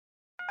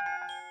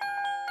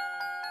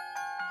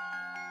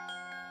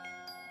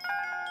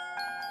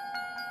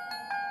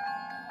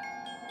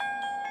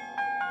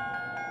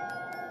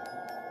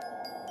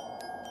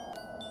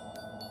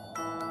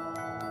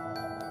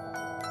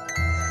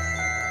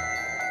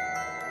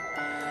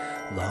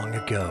Long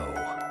ago,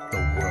 the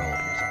world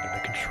was under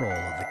the control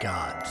of the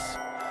gods,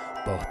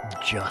 both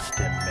just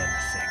and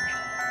menacing.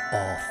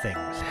 All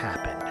things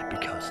happened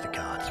because the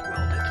gods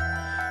willed it.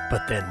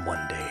 But then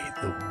one day,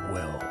 the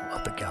will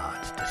of the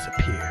gods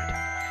disappeared,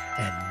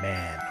 and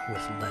man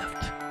was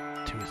left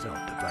to his own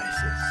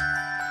devices.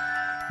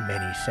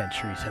 Many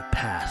centuries have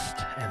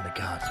passed, and the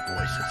gods'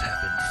 voices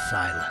have been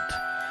silent.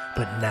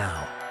 But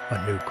now,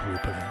 a new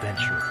group of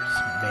adventurers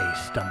may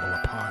stumble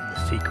upon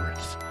the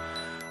secrets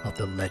of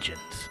the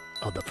legends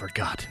of the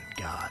forgotten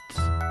gods.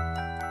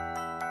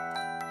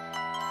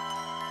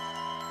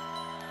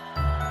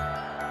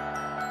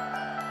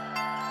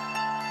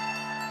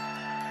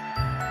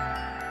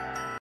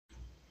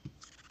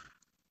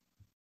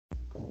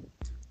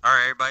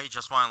 Alright, everybody,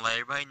 just want to let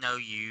everybody know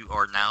you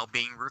are now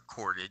being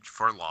recorded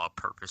for law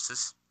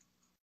purposes.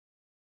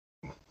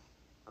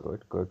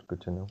 Good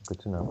to know.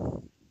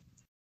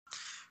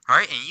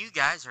 Alright, and you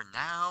guys are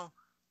now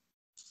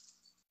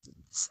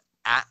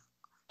at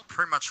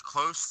pretty much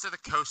close to the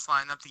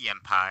coastline of the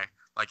Empire,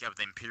 like of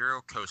the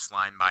Imperial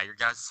coastline, by your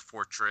guys'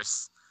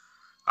 fortress,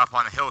 up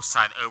on a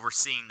hillside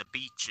overseeing the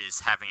beaches,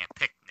 having a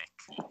picnic.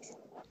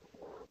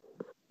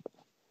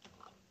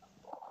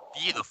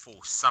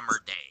 Beautiful summer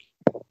day.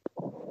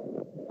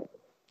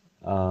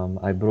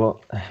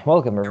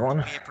 Welcome, everyone.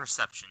 Give me a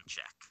perception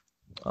check.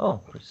 Oh,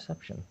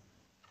 perception.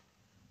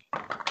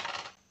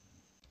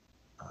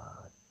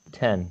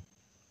 10.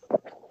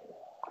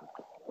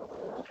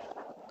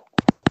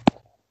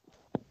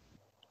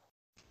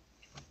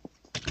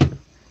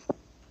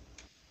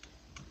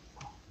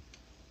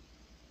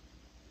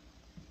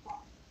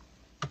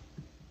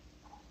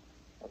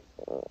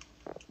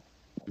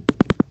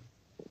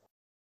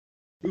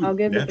 I'll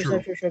give the Natural.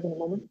 perception check in a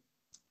moment.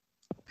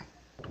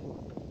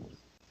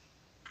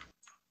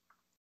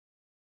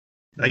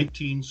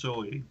 19,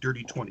 so a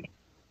dirty 20.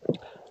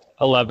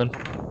 11.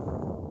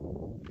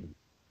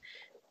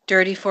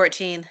 Dirty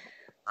 14.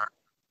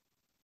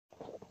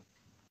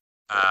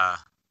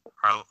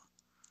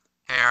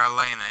 Hey,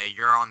 Arlena,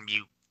 you're on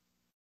mute.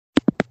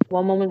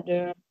 One moment,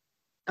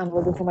 I'm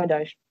looking for my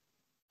dice.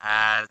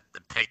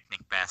 The picnic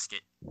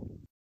basket.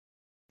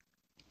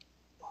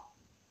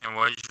 And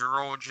what is your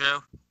roll, Joe?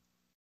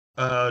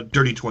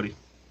 Dirty 20.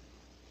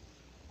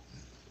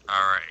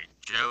 Alright,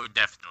 Joe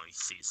definitely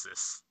sees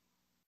this.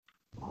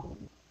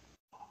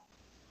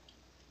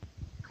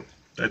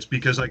 That's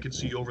because I can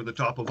see over the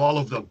top of all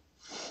of them.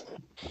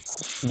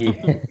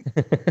 Yeah.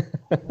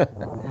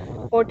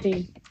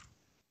 14.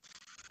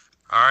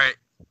 Alright,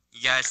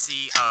 you guys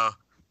see a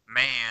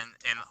man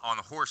on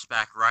a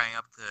horseback riding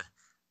up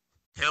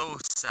the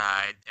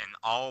hillside in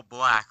all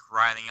black,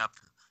 riding up,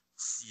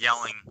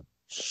 yelling,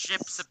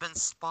 "Ships have been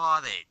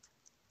spotted!"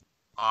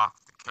 off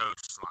the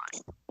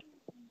coastline.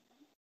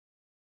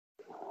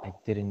 I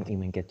didn't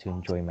even get to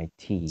enjoy my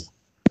tea.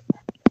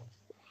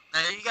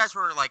 Now, you guys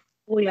were like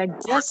We are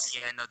towards just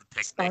the end of the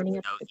picnic, starting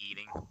it.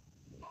 eating.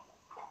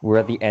 We're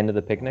at the end of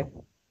the picnic?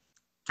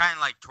 Kind of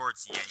like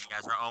towards the end. You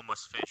guys are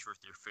almost finished with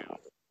your food.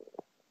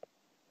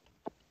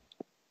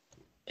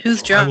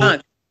 Who's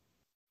drunk?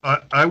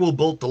 I will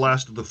bolt the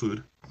last of the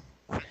food.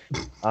 And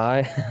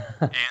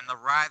the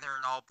rider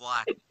in all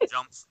black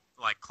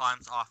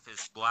climbs off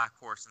his black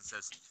horse and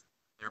says,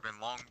 "There have been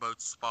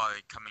longboats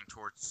spotted coming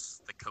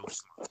towards the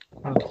coastline."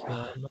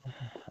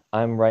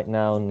 I'm right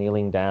now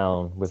kneeling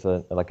down with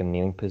a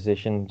kneeling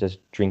position, just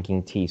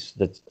drinking tea,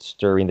 that's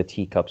stirring the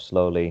teacup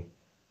slowly.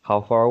 How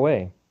far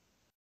away?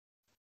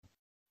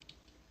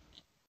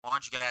 Why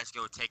don't you guys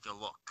go take a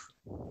look?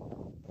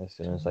 As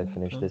soon as I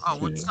finish this Oh,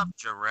 tea. what's up,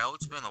 Jarrell?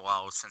 It's been a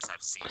while since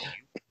I've seen you.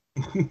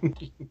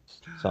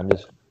 So I'm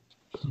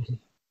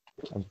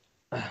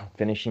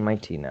finishing my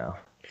tea now.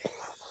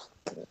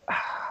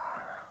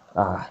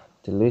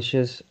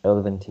 Delicious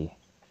elven tea.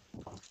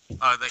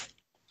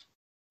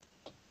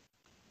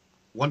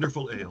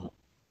 Wonderful ale.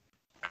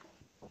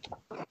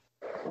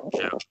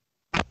 Joe.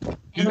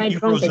 Am I You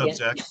drunk froze up, again?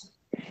 Zach.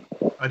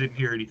 I didn't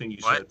hear anything you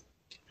What? said.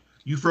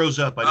 You froze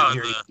up. I didn't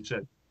hear anything you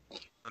said.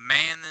 The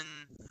man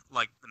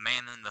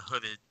in the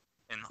hooded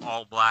in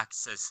all black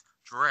says,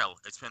 "Jarrell,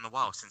 it's been a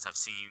while since I've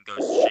seen you." Goes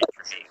to shake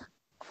your hand.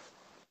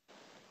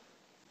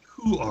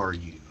 Who are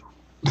you?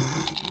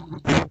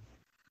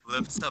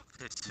 Lifts up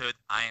his hood.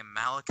 "I am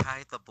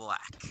Malachi the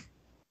Black."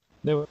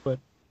 No, what?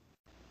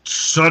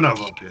 Son of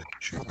a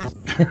bitch.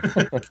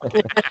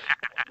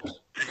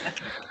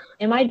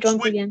 Am I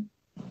drunk Sweet. again?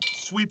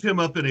 Sweep him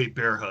up in a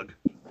bear hug.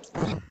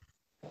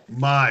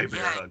 My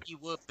bear Yeah, hug. you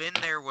would have been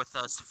there with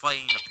us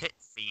fighting the pit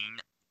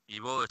fiend.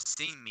 You would have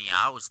seen me.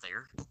 I was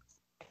there.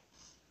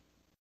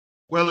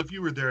 Well, if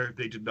you were there,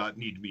 they did not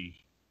need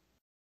me.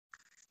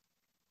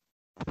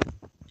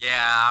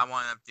 Yeah, I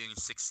wound up doing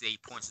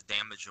 68 points of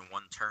damage in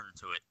one turn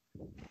to it.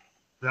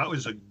 That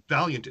was a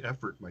valiant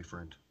effort, my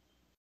friend.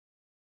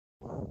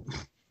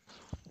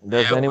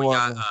 Does Yeah, we anyone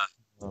got,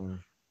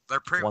 want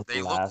they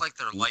the look last like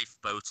they're beat?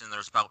 lifeboats, and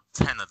there's about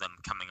 10 of them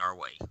coming our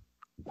way.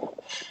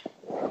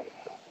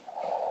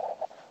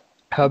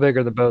 How big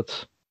are the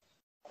boats?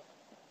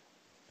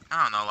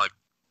 I don't know, like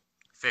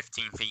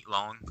 15 feet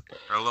long.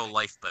 They're little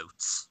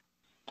lifeboats.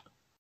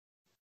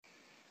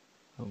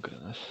 Oh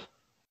goodness.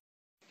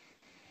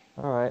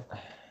 All right.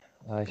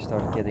 I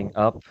start getting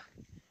up.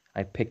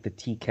 I pick the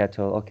tea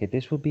kettle. Okay,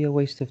 this would be a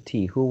waste of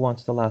tea. Who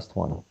wants the last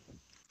one?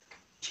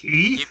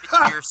 Tea? Give it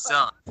to your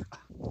son.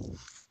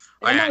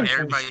 Oh yeah, and Come on.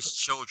 everybody's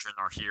children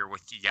are here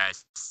with you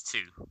guys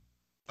too.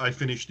 I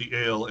finish the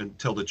ale and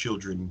tell the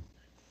children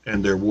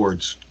and their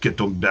wards, get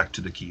them back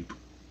to the keep.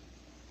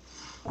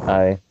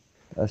 I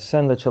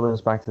send the children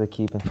back to the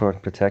keep and for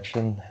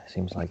protection.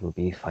 Seems like we'll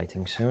be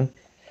fighting soon.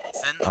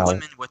 Send the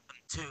women with them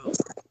too,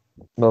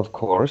 Of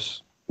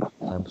course.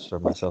 I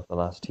serve myself the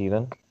last tea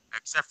then.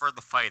 except for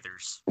the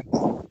fighters.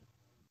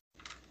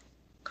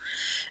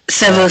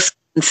 Sevos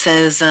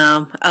says,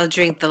 I'll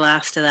drink the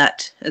last of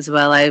that as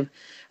well. I'm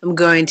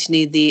going to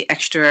need the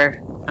extra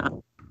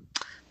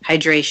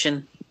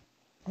hydration.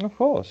 Of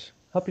course.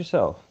 Help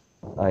yourself.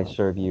 I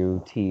serve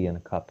you tea in a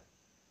cup.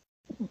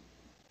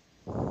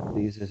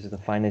 This is the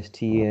finest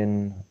tea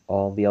in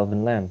all the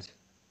Elven lands.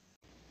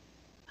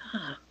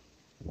 Ah.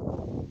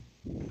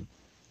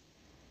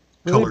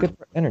 Really Colored. good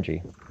for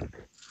energy.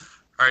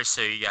 Alright,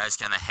 so you guys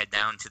gonna head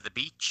down to the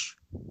beach?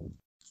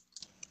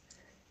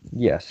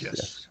 Yes, Yes.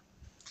 yes.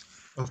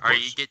 Of Alright,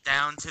 you course. get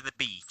down to the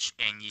beach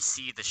and you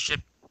see the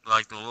ship,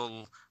 like the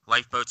little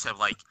lifeboats have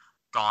like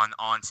gone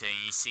onto, and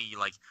you see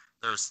like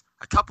there's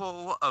a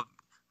couple of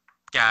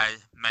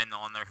men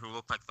on there who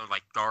look like they're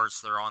like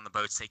guards. They're on the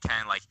boats. They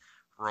kind of like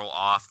roll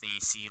off. Then you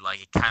see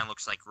like it kind of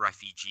looks like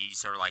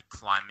refugees are like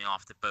climbing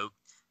off the boat,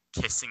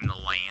 kissing the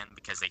land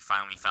because they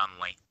finally found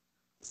land.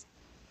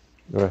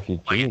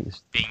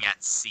 Refugees. Being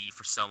at sea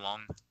for so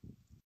long.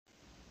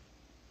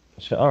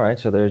 So, all right,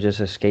 so they're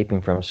just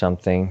escaping from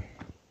something.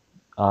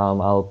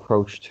 I'll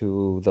approach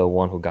to the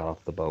one who got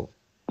off the boat.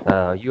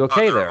 You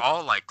okay they're there?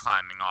 all like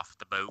climbing off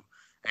the boat,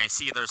 and you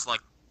see there's like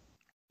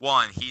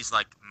one. He's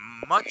like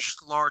much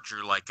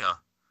larger, like a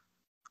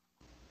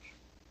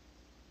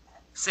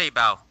say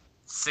about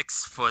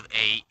 6'8",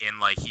 and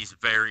like he's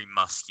very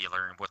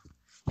muscular, and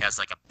he has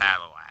like a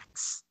battle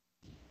axe.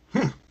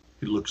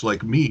 It looks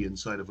like me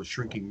inside of a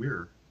shrinking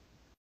mirror.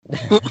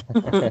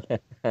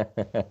 But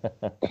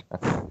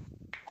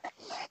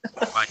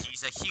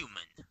he's a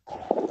human.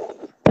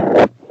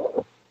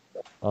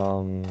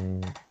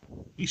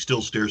 He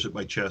still stares at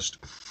my chest.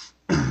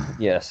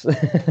 Yes.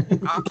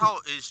 How tall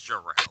is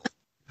Jarrell?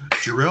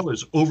 Jarrell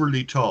is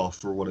overly tall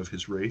for one of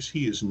his race.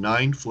 He is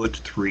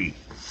 9'3".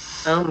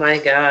 Oh my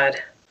god.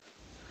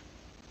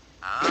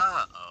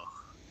 Oh,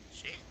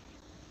 shit.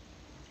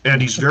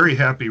 And he's very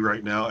happy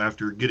right now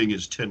after getting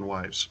his 10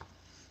 wives.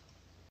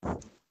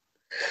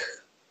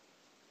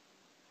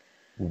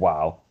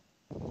 Wow.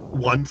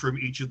 One from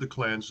each of the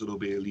clans that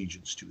obey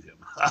allegiance to him.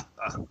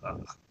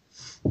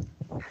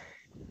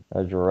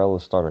 Jarrell will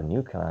start a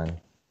new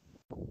clan.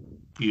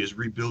 He is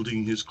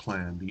rebuilding his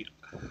clan, the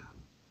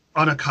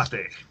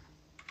Anakate.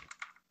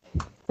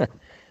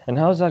 And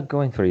how's that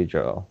going for you,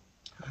 Jarrell?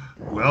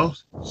 Well,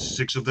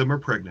 6 of them are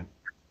pregnant,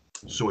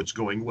 so it's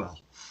going well.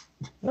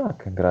 Oh,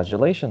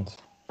 congratulations.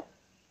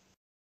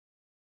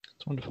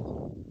 It's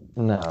wonderful.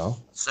 No.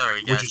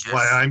 Sorry, guys. Which is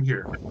why I'm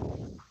here,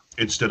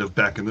 instead of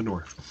back in the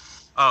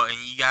north. Oh, and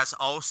you guys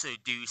also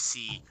do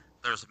see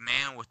there's a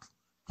man with,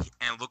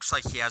 and it looks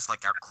like he has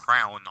like a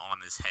crown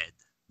on his head.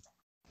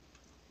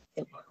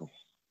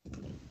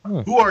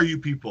 Who are you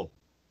people?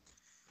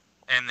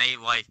 And they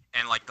like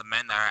the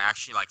men that are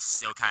actually like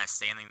still kind of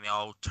standing, they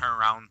all turn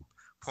around,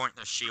 point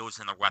their shields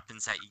and their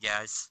weapons at you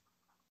guys.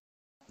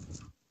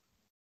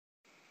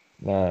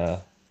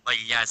 Like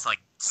you guys like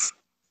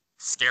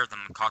scared them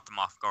and caught them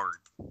off guard.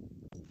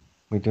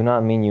 We do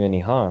not mean you any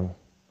harm,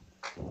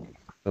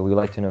 but we'd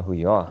like to know who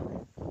you are.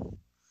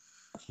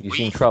 You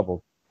seem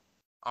troubled.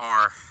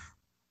 Are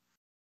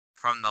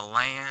from the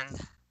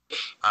land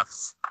of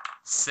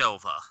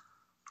Silva.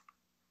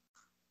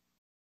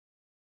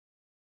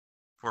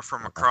 We're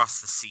from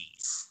across the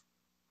seas.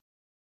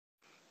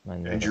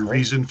 And your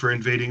reason for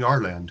invading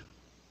our land?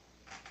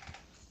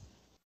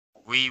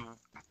 We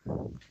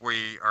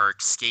are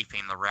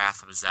escaping the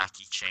wrath of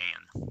Zaki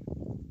Chan.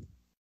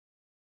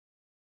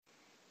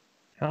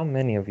 How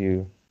many of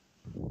you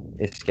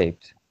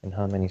escaped, and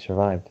how many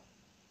survived?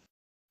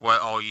 What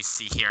all you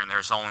see here, and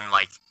there's only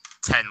like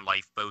 10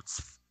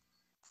 lifeboats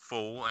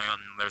full,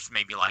 and there's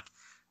maybe like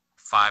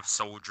 5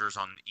 soldiers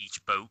on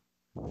each boat,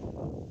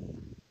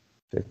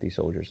 50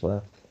 soldiers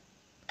left.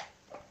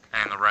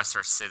 and the rest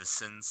are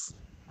citizens.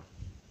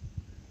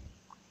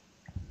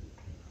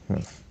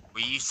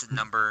 We used to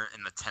number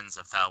in the tens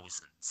of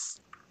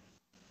thousands.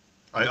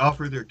 I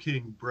offer their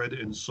king bread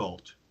and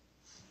salt.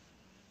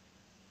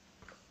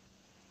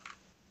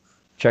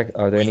 Check,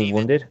 are there any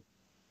wounded?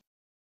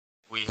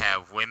 We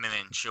have women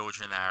and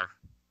children that are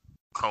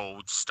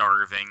cold,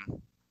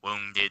 starving,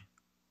 wounded.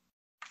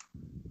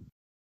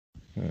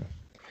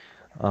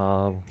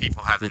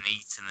 People haven't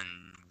eaten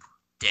in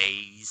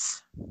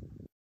days.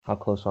 How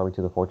close are we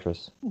to the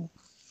fortress?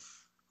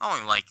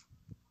 Only like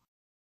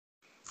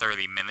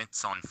 30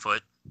 minutes on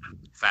foot,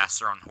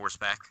 faster on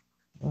horseback.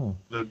 Oh.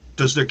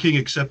 Does their king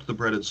accept the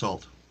bread and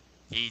salt?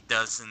 He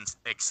doesn't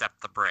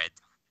accept the bread.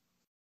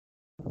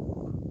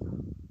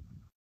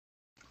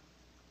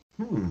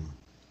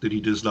 That he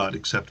does not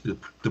accept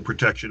the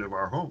protection of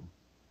our home.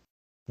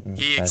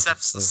 He That's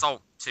accepts the true.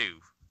 salt too.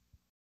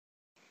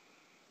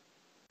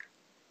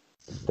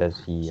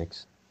 Does he?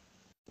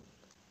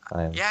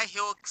 Yeah,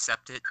 he'll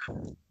accept it.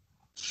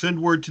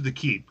 Send word to the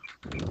keep.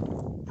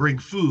 Bring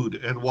food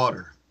and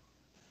water.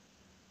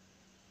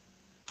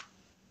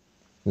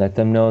 Let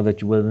them know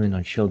that women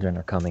and children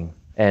are coming,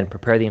 and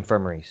prepare the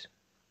infirmaries.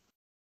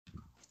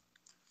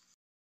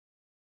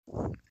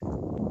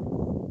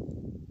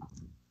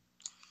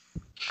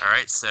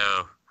 Alright, so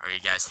are you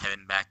guys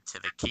heading back to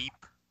the keep?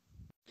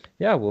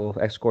 Yeah, we'll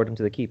escort him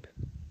to the keep.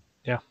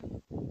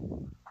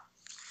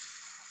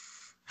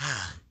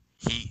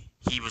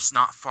 He was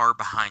not far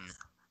behind.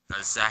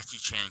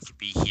 Zaki-chan could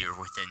be here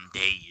within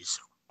days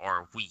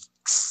or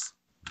weeks.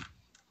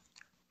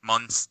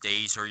 Months,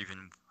 days, or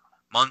even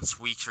months,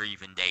 weeks, or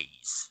even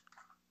days.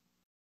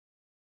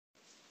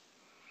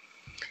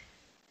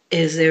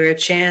 Is there a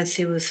chance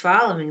he was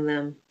following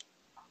them?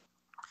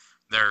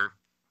 They're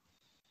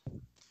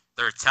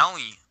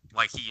telling,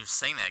 like he was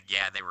saying that,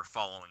 yeah, they were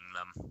following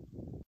them.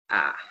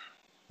 Ah,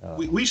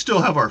 We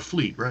still have our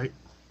fleet, right?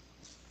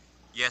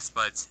 Yes,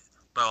 but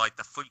like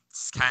the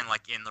fleet's kind of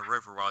like in the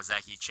river while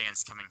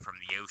Zaki-chan's coming from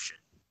the ocean.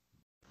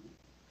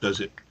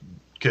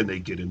 Can they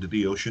get into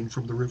the ocean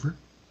from the river?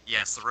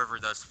 Yes, the river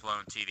does flow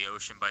into the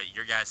ocean, but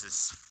your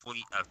guys'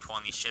 fleet of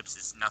 20 ships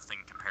is nothing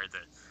compared to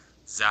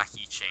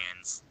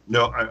Zaki-chan's.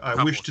 No,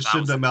 I wish to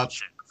send them out.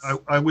 Ships.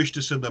 I wish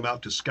to send them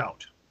out to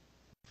scout.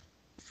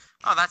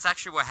 Oh, that's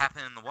actually what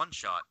happened in the one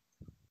shot.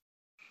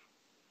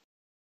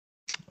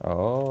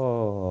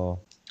 Oh.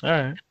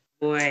 Alright.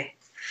 boy.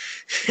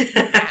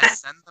 Yeah,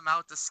 send them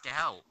out to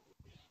scout.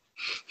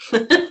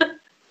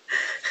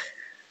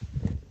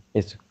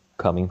 It's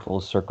coming full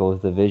circle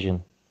with the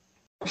vision.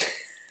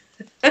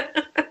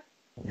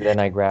 Then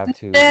I grab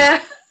to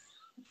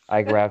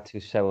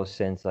Sebo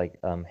Sen's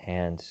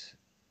hands.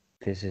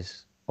 This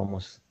is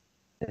almost,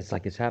 it's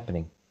like it's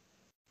happening.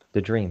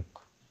 The dream.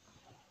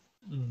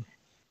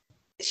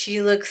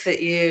 She looks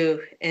at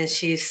you and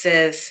she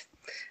says,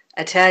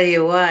 I tell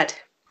you what,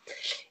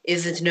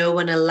 isn't no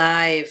one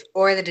alive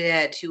or the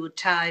dead who would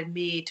tie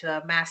me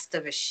to a mast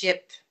of a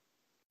ship?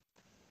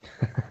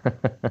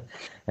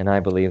 And I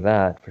believe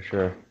that for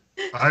sure.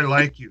 I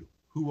like you.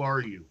 Who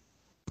are you?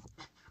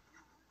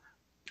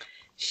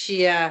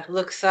 She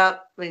looks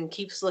up and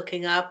keeps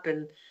looking up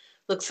and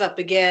looks up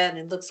again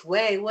and looks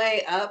way,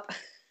 way up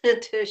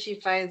until she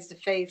finds the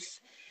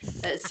face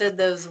that said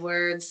those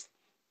words.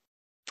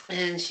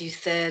 And she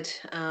said,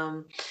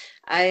 I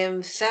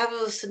am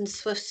Savilson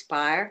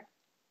Swiftspire,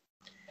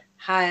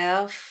 high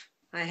elf.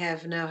 I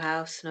have no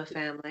house, no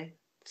family.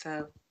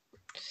 So,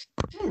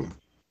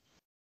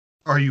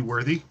 Are you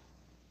worthy?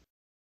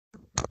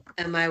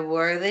 am I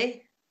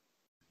worthy?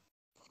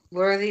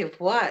 Worthy of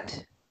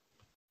what?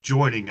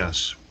 Joining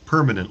us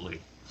permanently.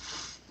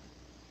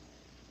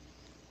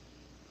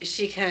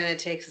 She kind of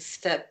takes a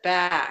step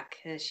back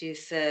and she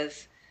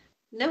says,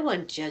 no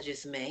one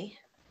judges me.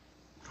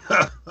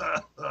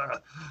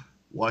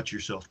 Watch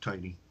yourself,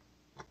 Tiny.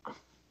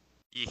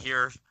 You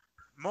hear,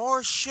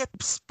 more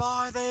ships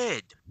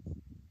spotted.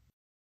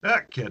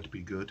 That can't be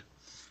good.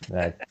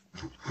 That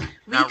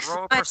Now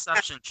roll a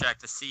perception check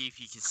to see if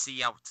you can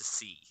see out to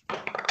sea.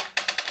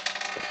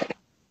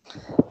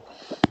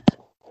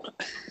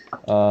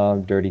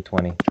 dirty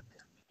 20.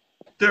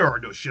 There are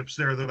no ships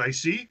there that I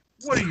see.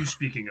 What are you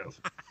speaking of?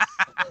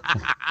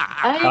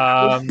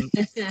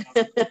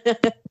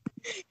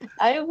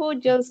 I will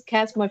just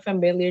cast my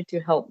familiar to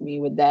help me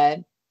with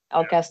that.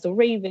 I'll cast a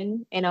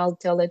raven and I'll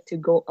tell it to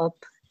go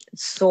up,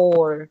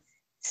 soar,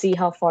 see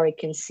how far it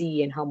can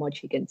see and how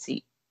much it can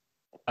see.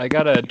 I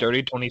got a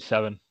dirty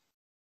 27.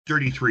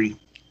 33.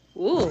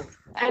 Ooh.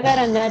 I got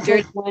a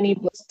natural 20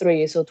 plus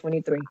 3, so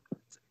 23.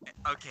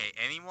 Okay,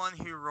 anyone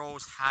who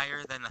rolls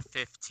higher than a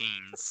 15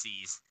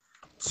 sees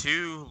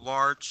two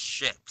large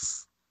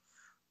ships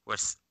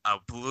with a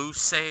blue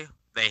sail.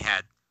 They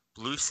had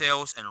blue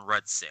sails and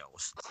red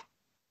sails.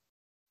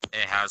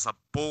 It has a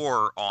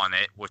boar on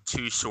it with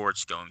two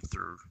swords going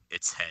through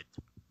its head.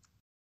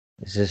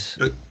 Is this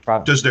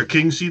Does their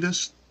king see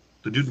this?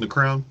 The dude in the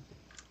crown?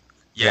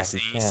 Yes, Yeah,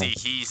 and he you can.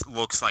 see he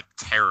looks like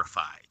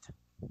terrified.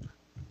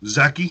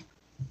 Zaki?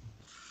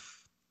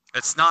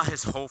 It's not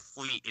his whole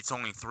fleet, it's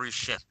only 3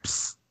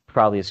 ships.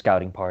 probably a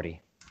scouting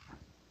party?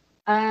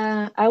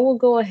 I will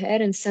go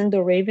ahead and send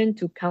the raven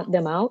to count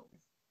them out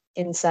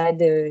inside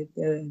the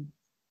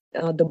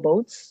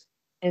boats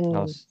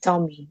and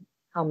tell me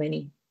how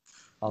many.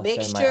 I'll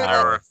Make send my sure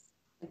arrow.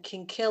 that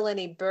can kill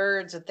any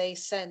birds that they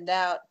send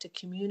out to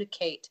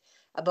communicate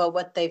about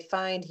what they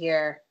find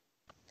here.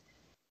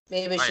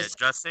 Maybe it's Oh, yeah, just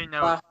just so you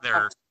know,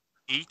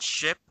 each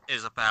ship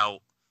is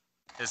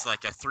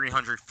like a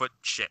 300-foot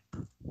ship.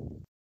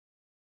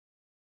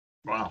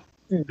 Wow.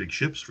 Big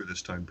ships for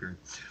this time period.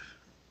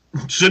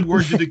 Send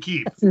word to the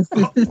keep.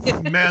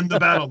 Man the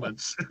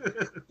battlements.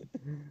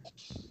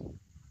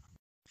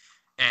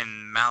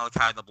 And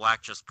Malachi the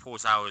Black just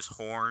pulls out his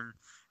horn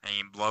and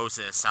he blows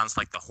it. It sounds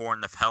like the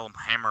horn of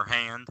Hammer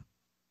Hand.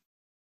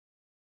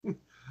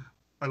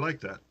 I like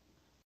that.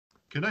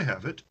 Can I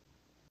have it?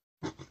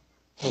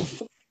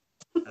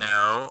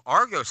 No,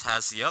 Argos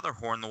has the other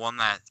horn, the one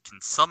that can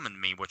summon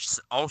me, which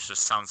also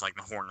sounds like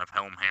the horn of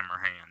Helmhammer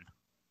Hand.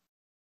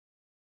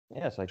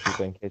 Yes, I keep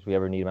it in case we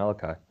ever need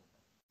Malachi.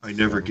 I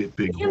never get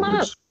big Pick him up.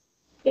 horns.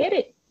 Get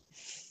it.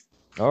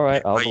 All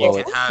right, I'll But blow you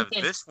it. can have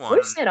Okay, this one,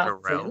 we're set up,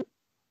 Jarrell. Tim.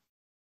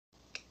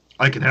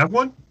 I can have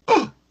one?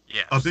 Oh,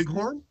 Yes. a big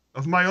horn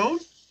of my own?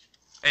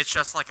 It's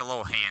just like a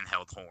little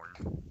handheld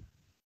horn.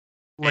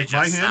 Like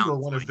my just hand or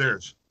sounds one like of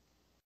theirs?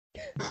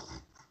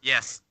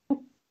 Yes.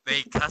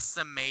 They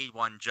custom made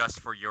one just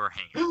for your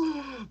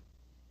hand.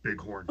 Big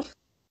horn.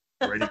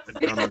 Writing it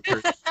down on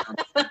paper.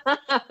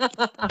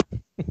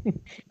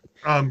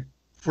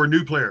 For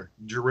new player,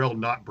 Jarrell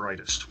not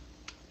brightest.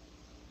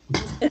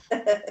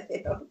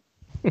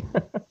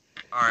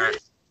 Alright.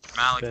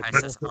 Malachi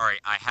That's- says, alright,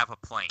 I have a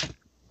plane.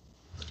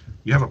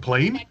 You have a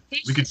plane?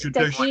 We can shoot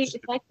those.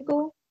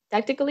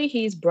 Tactically,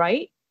 he's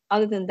bright.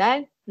 Other than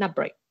that, not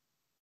bright.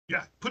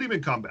 Yeah, put him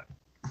in combat.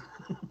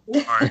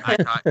 Alright, I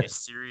got a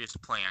serious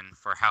plan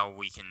for how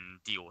we can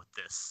deal with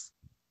this.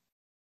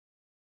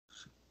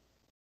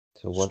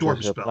 So what Storm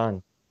was your spell.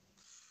 plan?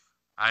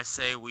 I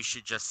say we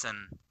should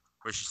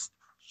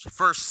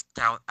first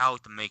scout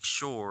out to make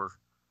sure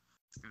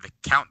the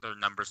count their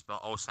numbers,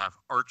 but also have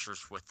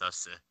archers with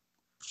us to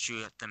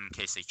shoot at them in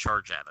case they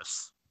charge at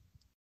us.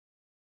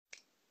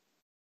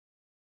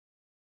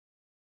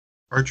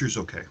 Archer's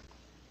okay.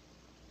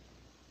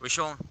 We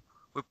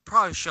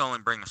probably should only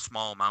bring a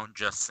small amount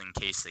just in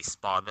case they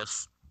spot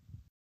us.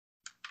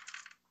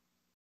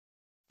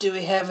 Do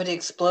we have any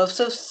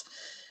explosives?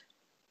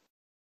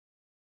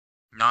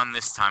 Not in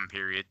this time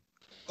period.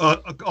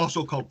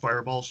 Also called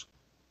fireballs.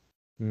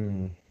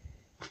 Hmm.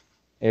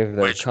 If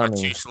they're Which coming,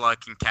 Methuselah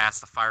can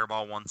cast a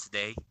fireball once a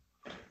day.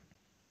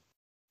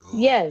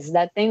 Yes,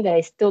 that thing that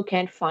I still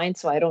can't find,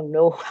 so I don't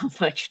know how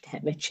much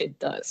damage it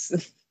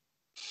does.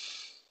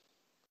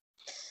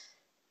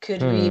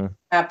 Could we Hmm.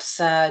 perhaps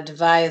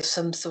devise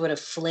some sort of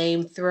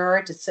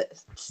flamethrower to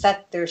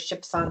set their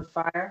ships on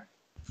fire?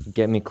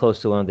 get me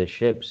close to one of the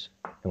ships,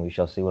 and we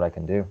shall see what I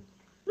can do.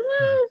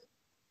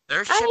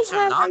 Their I ships are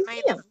have not an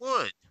made idea. of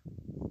wood.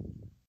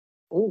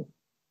 Oh,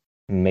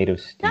 Made of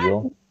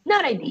steel.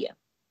 not idea.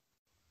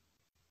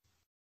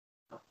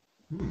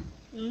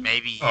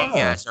 Maybe you Oh.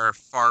 guys are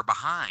far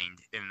behind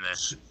in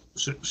the.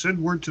 Send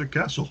word to the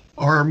castle.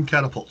 Arm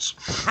catapults.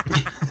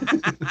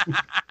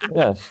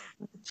 Yes.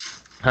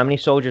 How many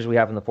soldiers we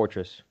have in the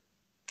fortress?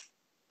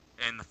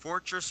 In the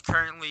fortress,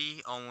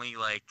 currently only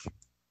like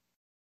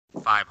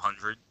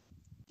 500.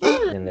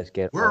 Then let's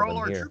get Where all all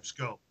of our them here. troops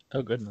go?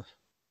 Oh goodness.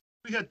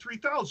 We had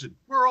 3,000.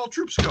 Where all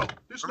troops go?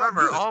 This not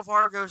Remember, good. all of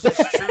Argos'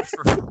 troops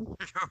were.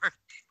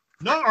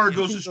 Not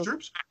Argos'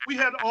 troops. We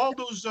had all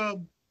those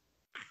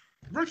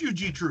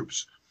refugee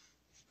troops.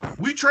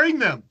 We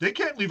trained them. They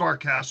can't leave our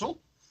castle.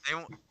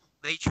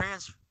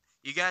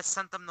 You guys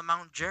sent them to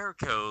Mount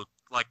Jericho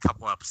like a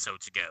couple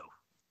episodes ago.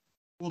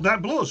 Well,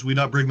 that blows. We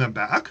not bring them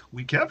back.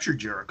 We captured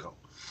Jericho.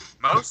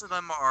 Most of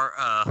them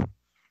are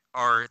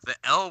the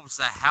elves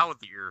that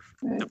Haldir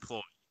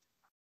deployed.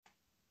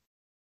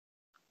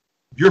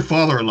 Your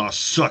father-in-law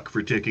suck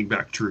for taking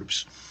back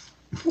troops.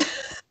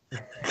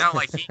 No,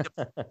 like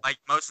like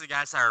most of the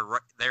guys that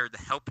are there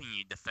helping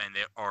you defend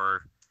it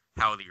are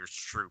Haldir's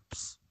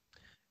troops.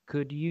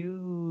 Could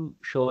you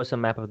show us a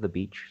map of the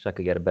beach so I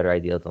could get a better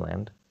idea of the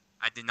land?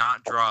 I did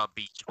not draw a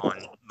beach on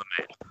the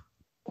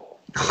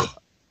map.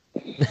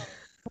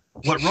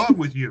 What wrong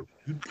with you?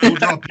 You go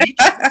draw beach?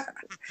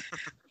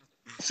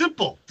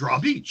 Simple. Draw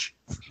beach.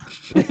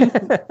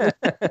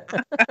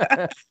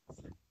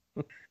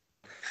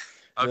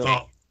 Okay,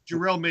 Well,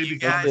 Jarrell may you be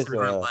guys gone is,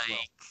 were for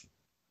like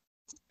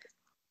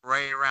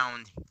right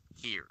around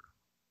here.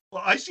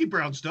 Well, I see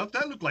brown stuff.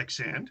 That looked like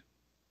sand.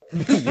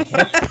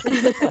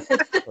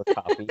 Or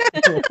copy.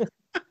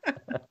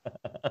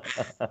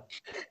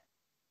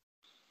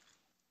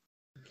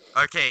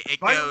 Okay, it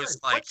By the goes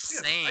way, like what's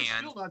this? I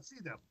sand. still not see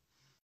them.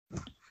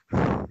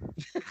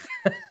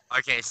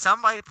 Okay,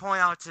 somebody point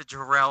out to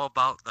Jarrell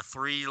about the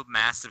 3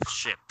 massive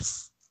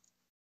ships.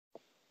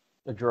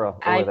 A draw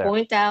I over there.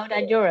 point out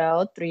at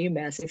Jorel 3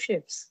 massive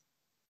ships.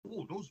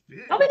 Oh, those big.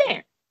 Over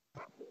there.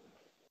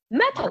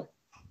 Metal.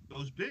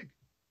 Those big.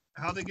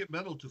 How they get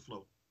metal to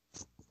float?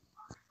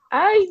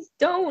 I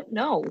don't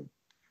know.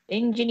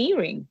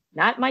 Engineering,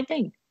 not my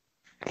thing.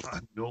 I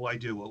have no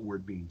idea what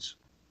word means.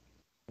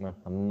 No,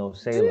 I'm no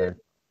sailor.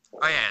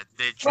 Oh yeah,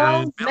 did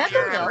Well, Bill metal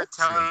ever melts.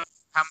 tell you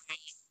how many?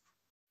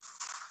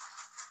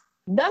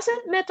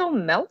 Doesn't metal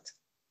melt?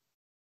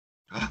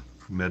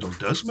 Metal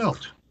does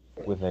melt.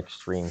 With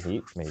extreme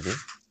heat, maybe.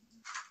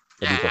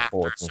 But Yeah, these are after a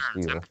forged in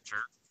certain steel.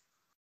 temperature.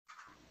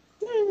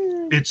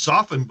 It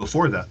softened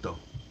before that, though.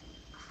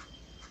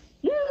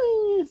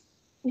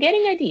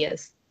 Getting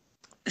ideas.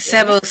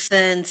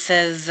 Sebosen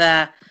says,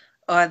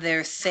 are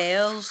there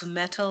sails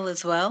metal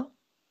as well?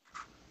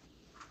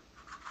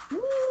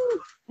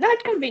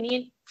 Not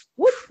convenient.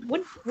 Would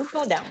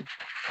go down.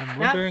 I'm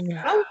Not, wondering.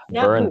 no,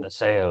 Burn no. the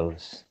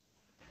sails.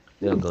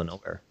 They'll go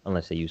nowhere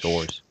unless they use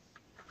oars.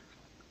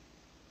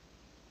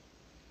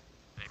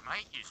 They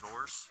might.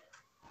 Azores.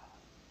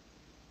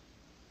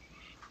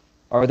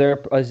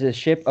 Is the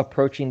ship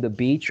approaching the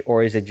beach,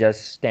 or is it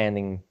just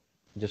standing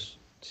It's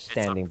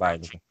by?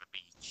 approaching the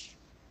beach.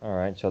 All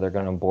right, so they're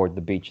gonna board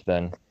the beach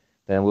then.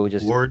 Then we'll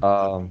just Lord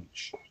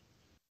Beach.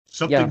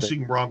 Something but-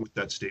 seemed wrong with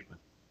that statement.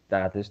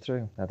 That is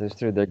true. That is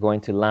true. They're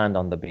going to land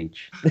on the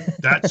beach.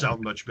 That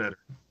sounds much better.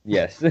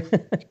 Yes.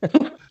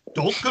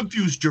 Don't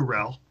confuse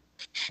Jarrell.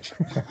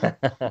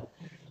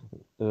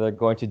 They're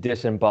going to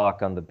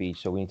disembark on the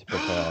beach, so we need to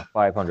prepare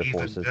 500 Even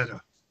forces.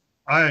 better.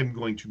 I am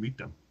going to meet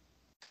them.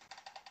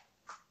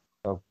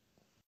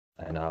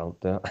 And I'll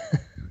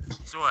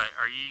So what?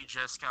 Are you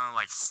just gonna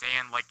like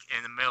stand like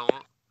in the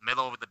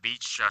middle of the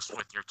beach, just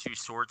with your two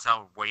swords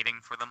out, waiting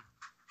for them?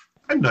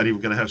 I'm not even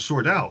going to have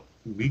sword out.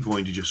 We're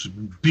going to just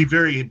be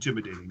very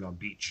intimidating on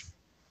beach.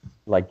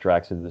 like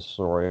Drax the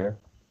Destroyer.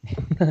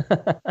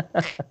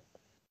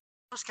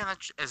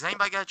 Is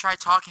anybody gonna try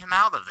talking him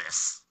out of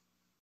this?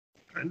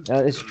 And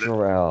It's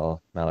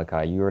Jor-El,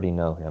 Malachi. You already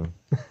know him.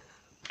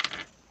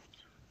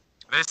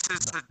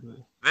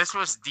 This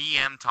was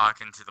DM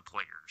talking to the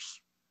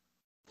players.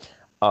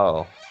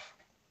 Oh,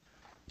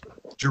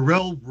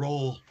 Jarrell,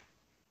 roll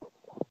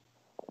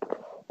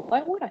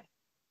Why would I?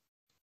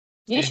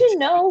 You should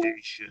know.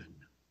 intimidation.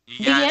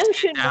 You guys DM get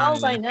should down know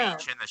to by the now.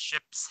 beach and the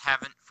ships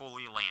haven't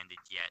fully landed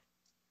yet.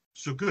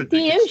 So good.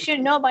 they DM can- should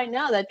know by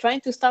now that trying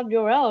to stop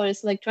Jor-El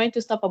is like trying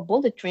to stop a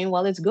bullet train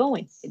while it's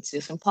going. It's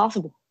just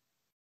impossible.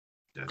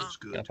 That is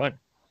Yeah, good. fine.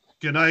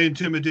 Can I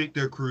intimidate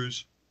their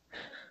crews?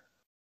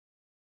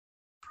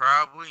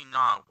 Probably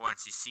not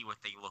once you see what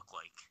they look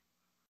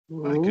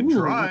like. I can Ooh.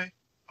 try.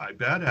 I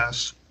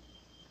badass.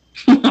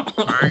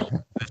 Alright,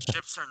 the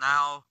ships are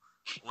now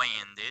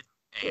landed,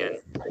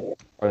 and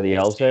are the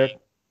elves there?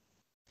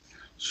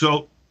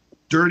 So,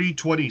 dirty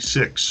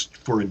 26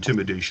 for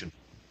intimidation.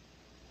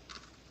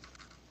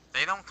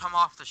 they don't come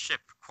off the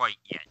ship quite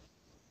yet.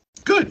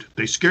 Good.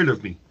 They scared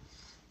of me.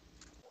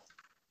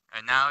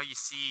 And now you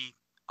see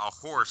a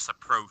horse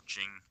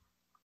approaching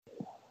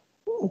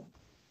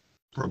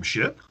From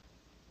ship?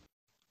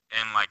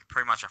 in like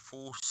pretty much a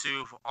full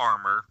suit of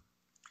armor.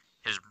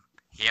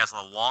 He has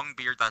a long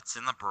beard that's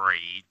in a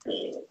braid.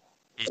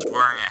 He's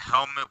wearing a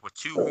helmet with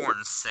two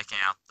horns sticking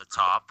out the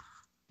top.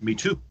 Me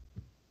too.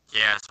 He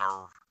has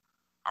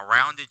a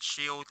rounded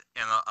shield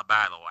and a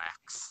battle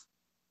axe.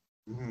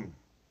 Mm.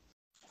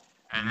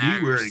 And now Me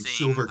you're wearing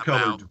seeing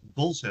silver-colored about-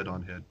 bull's head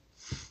on head.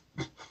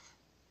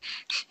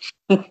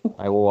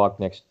 I will walk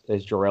next.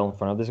 Is Jor-El in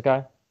front of this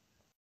guy?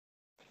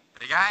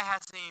 The guy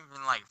hasn't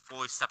even like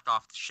fully stepped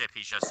off the ship.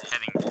 He's just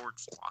heading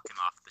towards walking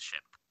off the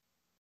ship.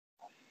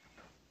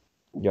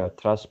 You're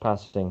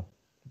trespassing.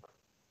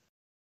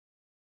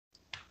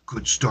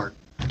 Good start.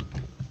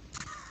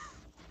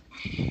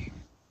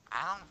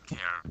 I don't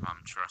care if I'm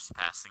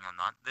trespassing or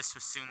not. This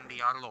will soon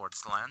be our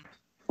lord's land.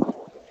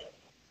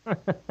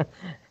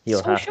 He'll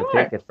So have sure.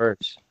 to take it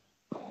first.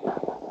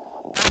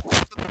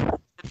 It'll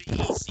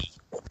be easy.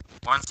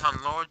 Once our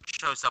lord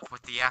shows up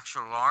with the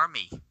actual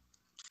army,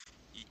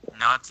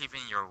 not even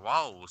your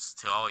walls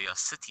to all your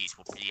cities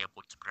will be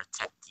able to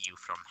protect you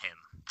from him.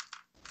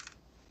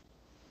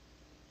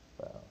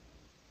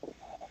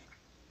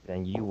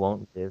 Then you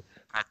won't live.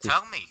 Now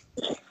tell me,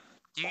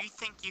 do you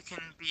think you can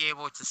be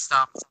able to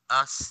stop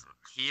us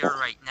here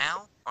right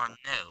now, or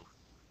no?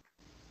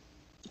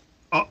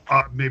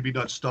 Maybe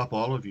not stop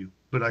all of you,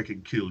 but I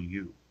can kill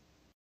you.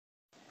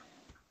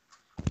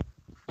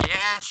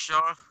 Yeah,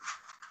 sure.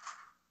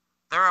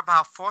 There are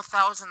about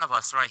 4,000 of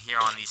us right here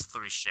on these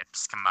three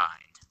ships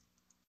combined.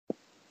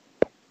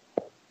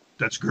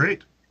 That's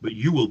great, but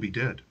you will be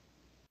dead.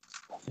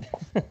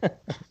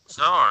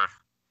 So,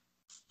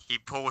 he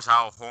pulls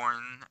out a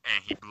horn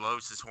and he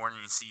blows his horn,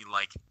 and you see,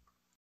 like,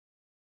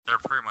 they're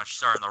pretty much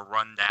starting to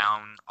run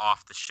down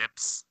off the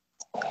ships,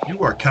 You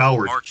are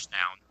coward. march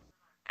down,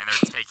 and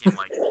they're taking,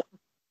 like,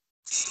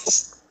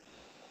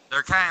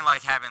 they're kind of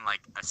like having,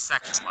 like, a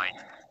section, like,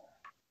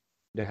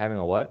 They're having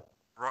a what?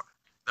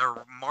 they're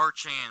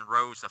marching in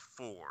rows of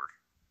 4.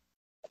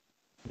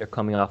 They're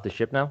coming off the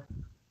ship now?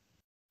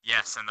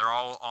 Yes, and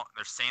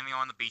they're standing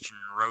on the beach in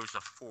rows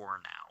of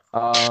 4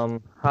 now.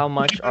 How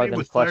much are Anybody them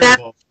with flesh?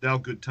 fireball, now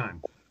good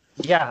time.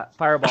 Yeah,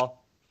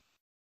 fireball.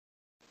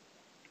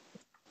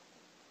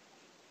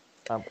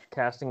 I'm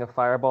casting a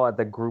fireball at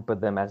the group of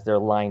them as they're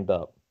lined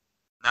up.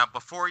 Now,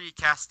 before you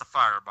cast the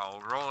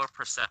fireball, roll a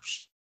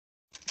perception.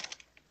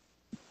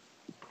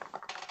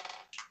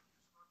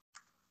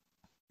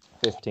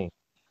 15.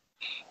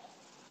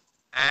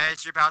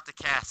 As you're about to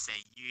cast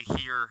it, you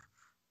hear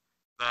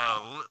the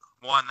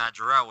one that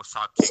Jarrell was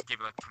talking to give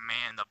a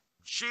command of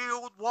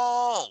shield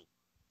wall.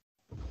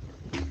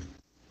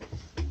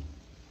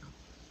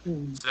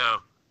 Hmm. So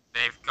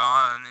they've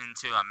gone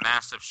into a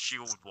massive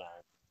shield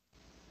wall.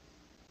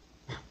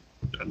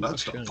 And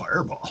that's the Okay.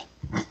 fireball.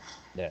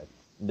 Yeah.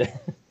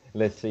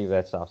 Let's see if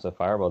that stops the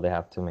fireball. They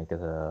have to make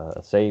a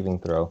saving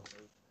throw.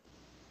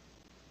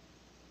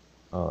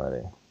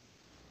 Alrighty.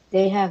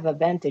 They have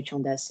advantage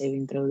on that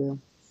saving throw, though.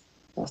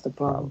 That's the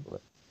problem. Probably.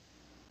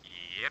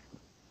 Yep.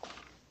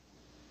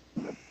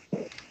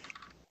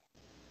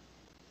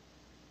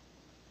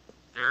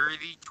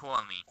 dirty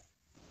 20.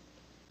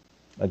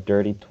 A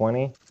dirty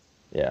 20?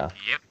 Yeah.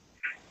 Yep.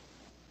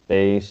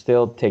 They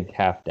still take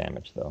half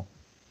damage, though.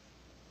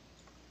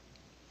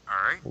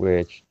 Alright.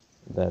 Which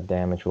the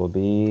damage will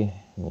be...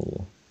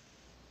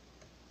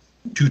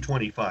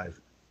 225.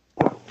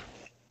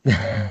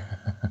 Let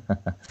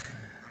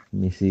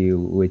me see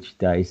which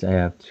dice I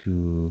have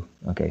to...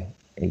 Okay,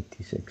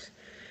 86.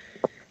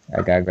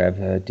 I gotta grab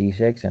a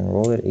d6 and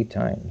roll it 8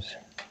 times.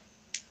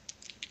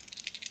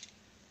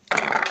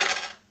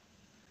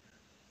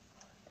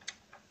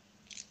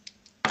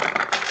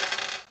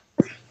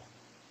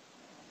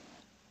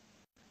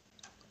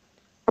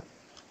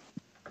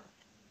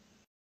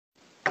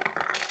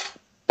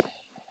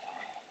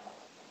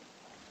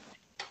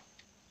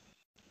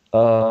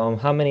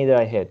 How many did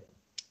I hit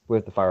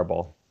with the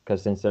fireball?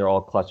 Because since they're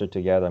all clustered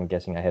together, I'm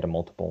guessing I hit a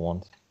multiple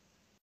ones.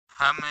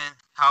 How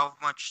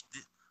much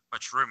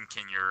room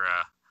can your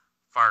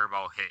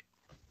fireball hit?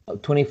 A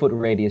 20-foot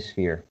radius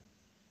sphere.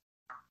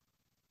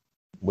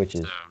 Which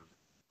is... So,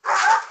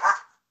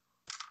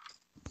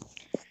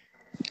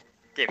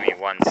 give me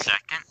 1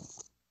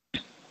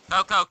 second.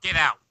 Coco, get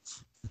out.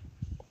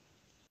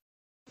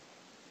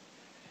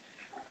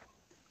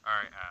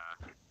 Alright,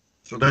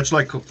 So that's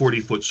like a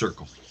 40-foot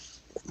circle.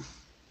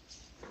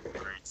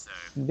 right, so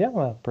Yeah,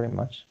 well, pretty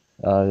much.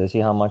 To see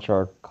how much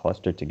are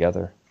clustered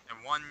together. and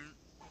one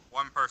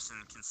person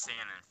can stand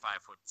in 5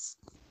 foot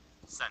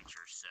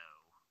center, so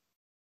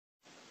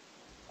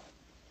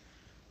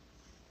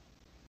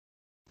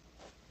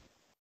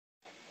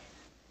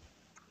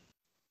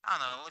I don't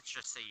know, let's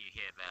just say you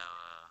hit about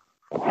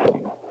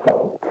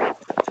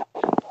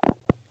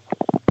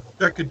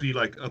That could be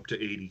like up to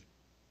 80.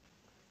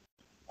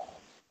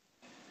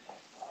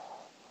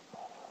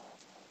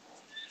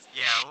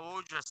 yeah,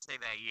 we'll just say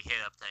that you hit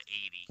up to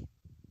 80.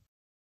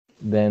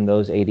 Then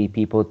those 80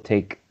 people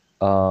take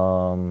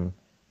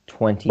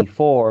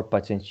 24,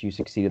 but since you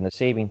succeed in the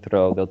saving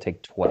throw, they'll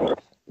take 12.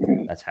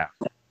 That's half.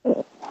 Ah.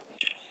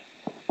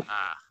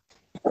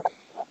 And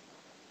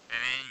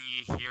then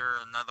you hear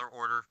another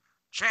order.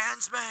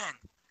 Chansmen,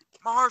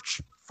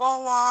 march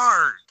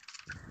forward!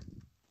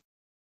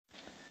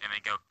 And they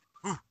go,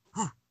 hoo,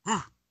 hoo, hoo.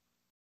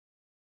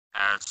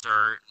 As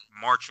they're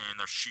marching in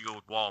their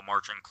shield wall,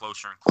 marching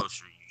closer and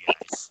closer to you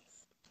guys.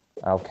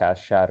 I'll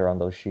cast Shatter on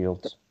those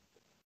shields.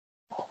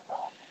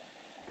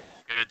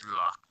 Good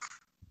luck.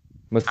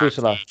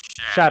 Methuselah, Time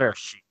to Shatter.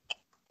 shield.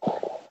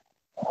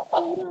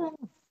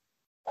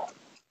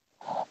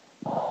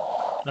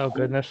 Oh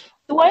goodness.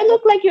 Do I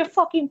look like your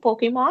fucking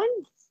Pokemon?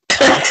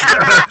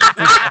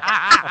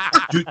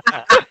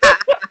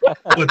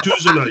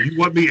 Methuselah, you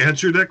want me to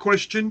answer that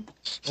question?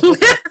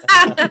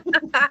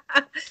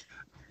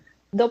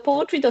 The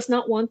poetry does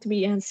not want to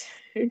be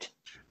answered.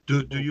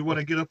 Do you want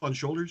to get up on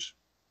shoulders?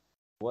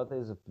 What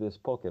is this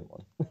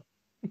Pokemon?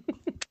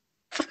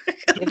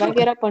 If I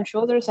get up on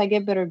shoulders, I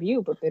get better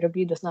view, but better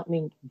view does not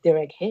mean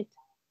direct hit.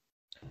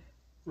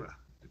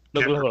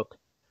 Look.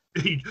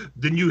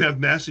 Then you have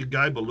massive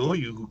guy below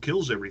you who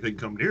kills everything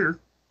come near.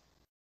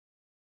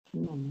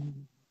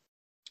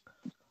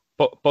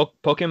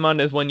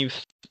 Pokemon is when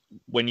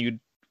you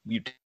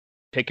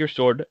take your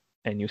sword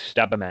and you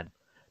stab a man.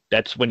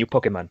 That's when you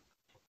Pokemon.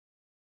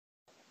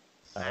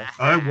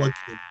 I want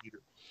the leader.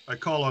 I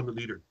call on the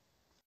leader.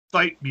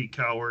 Fight me,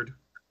 coward.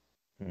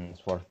 It's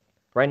 4.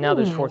 Right now,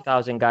 there's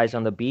 4,000 guys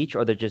on the beach,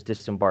 or they're just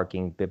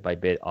disembarking bit by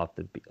bit off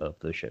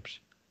the ships.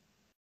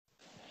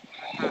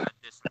 They're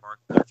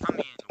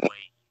coming in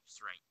waves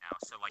right now,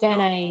 so like Then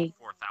not I-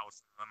 all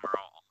 4,000 of them are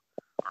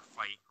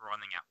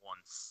running at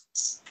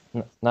once.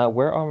 Now,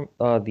 where are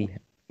the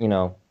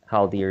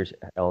Haldiers,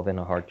 Elven,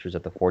 or Archers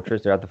at the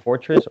fortress? They're at the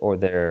fortress, or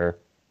they're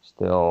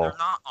still... They're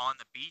not on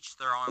the beach.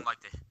 They're on like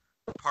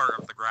the part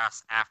of the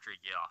grass after you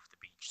get off the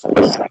beach. So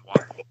basically,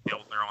 walking the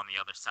hill, they're on the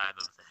other side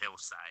of the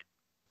hillside.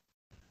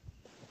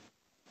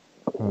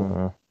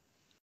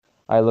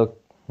 I look...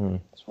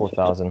 it's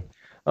 4,000.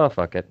 Oh,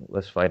 fuck it.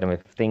 Let's fight them.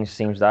 If things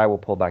seems to die, we'll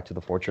pull back to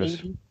the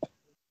fortress.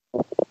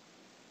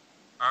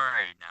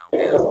 Alright,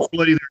 now.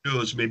 Bloody their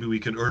nose, maybe we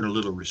can earn a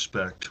little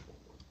respect.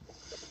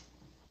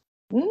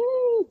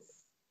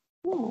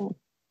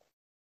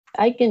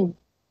 I can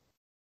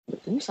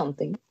do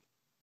something.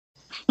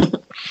 Well,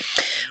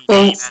 There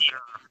are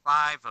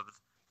five of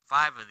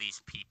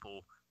these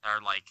people that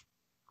are like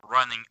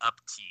running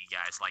up to you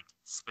guys, like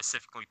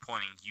specifically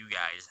pointing you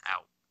guys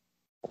out.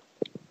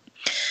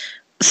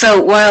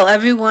 So while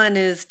everyone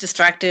is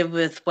distracted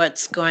with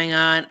what's going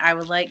on, I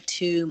would like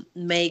to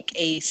make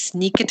a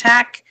sneak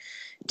attack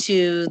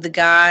to the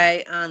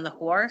guy on the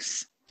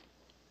horse.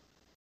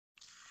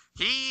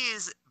 He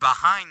is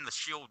behind the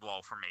shield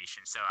wall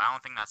formation, so I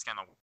don't think that's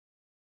gonna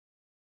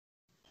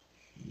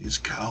He's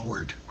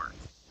coward. work.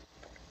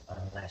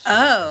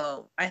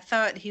 Oh, I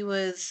thought he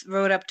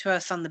rode up to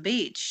us on the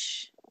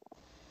beach.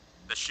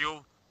 The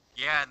shield,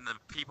 yeah, and the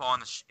people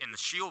on in the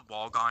shield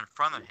wall got in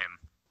front of him.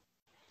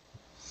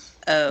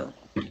 Oh.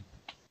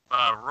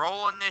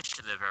 Roll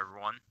initiative,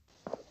 everyone.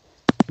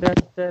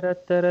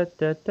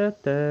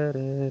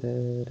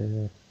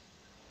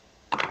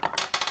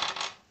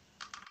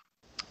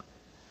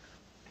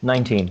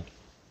 19.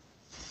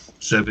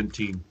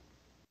 17.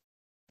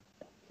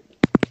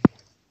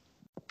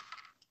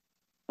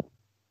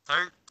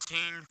 13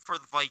 for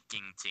the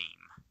Viking team.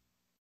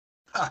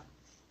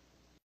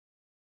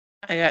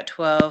 I got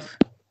 12.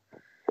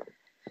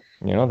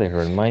 You know, they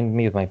remind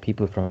me of my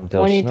people from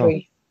Del Snow.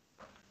 23.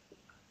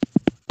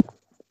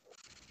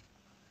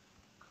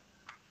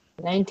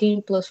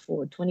 19 plus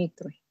 4,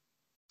 23.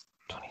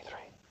 23.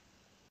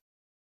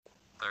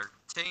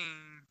 13.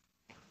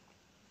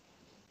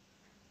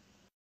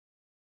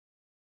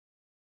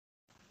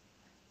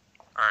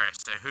 Alright,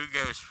 so who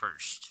goes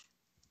first?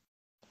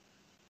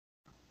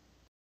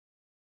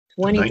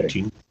 23.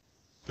 19.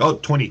 Oh,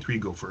 23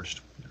 go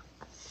first. Yeah.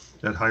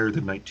 That higher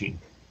than 19.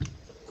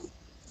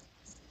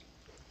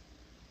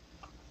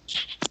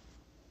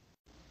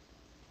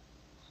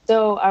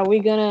 So are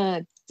we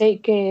gonna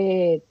take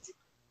it?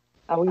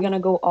 Are we gonna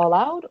go all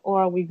out,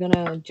 or are we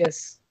gonna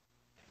just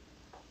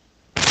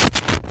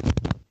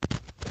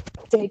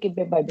take it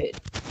bit by bit?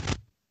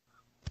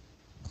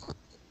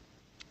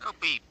 It'll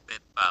be bit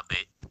by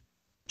bit.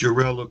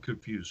 Jarrell looked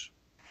confused.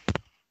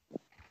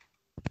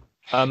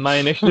 My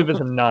initiative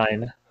is a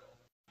 9.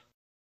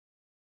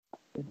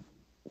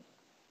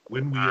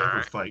 When we All ever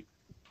right. fight,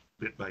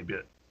 bit by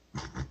bit.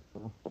 Fair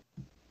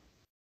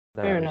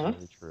That is enough.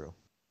 really true.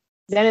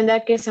 Then in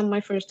that case, on my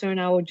first turn,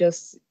 I will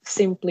just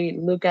simply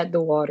look at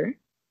the water.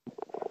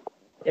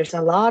 There's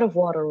a lot of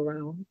water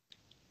around.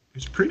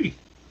 It's pretty.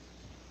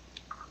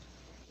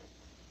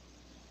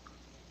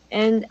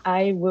 And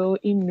I will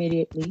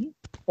immediately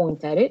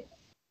point at it.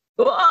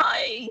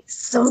 I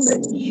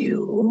summon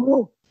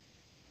you.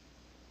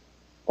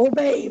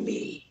 Obey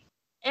me.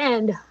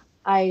 And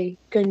I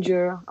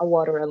conjure a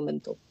water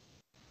elemental.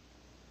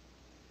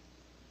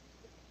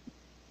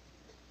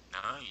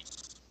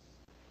 Nice.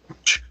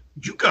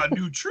 You got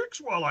new tricks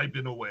while I've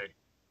been away.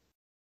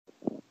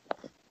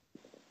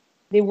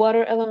 The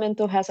water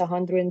elemental has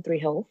 103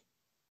 health.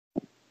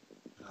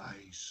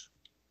 Nice.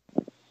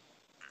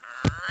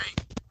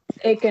 Alright.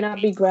 It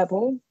cannot be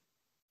grappled.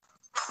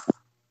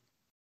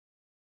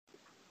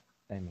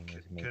 I mean,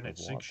 it's made Can of it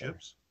sink water.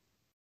 ships?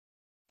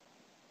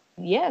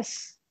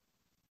 Yes,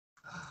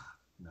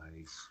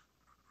 Nice.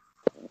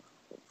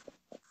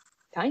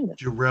 kind of.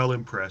 Jarrell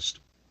impressed.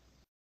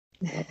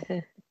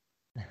 The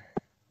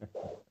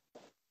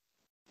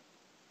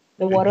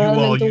water you all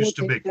elemental used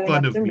will to take make turn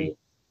fun of after me.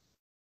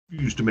 You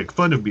used to make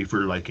fun of me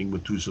for liking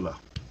Methuselah.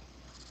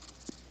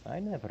 I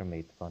never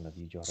made fun of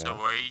you, Jorel. So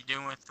what are you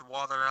doing with the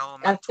water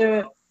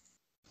elemental?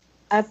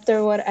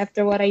 After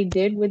what I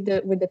did with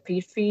the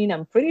Peace Fiend,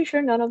 I'm pretty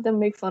sure none of them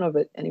make fun of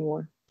it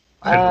anymore.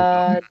 I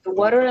hope not.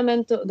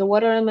 The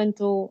water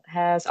elemental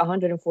has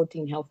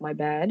 114 health. My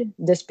bad.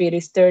 The speed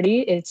is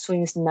 30. It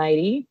swings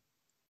 90.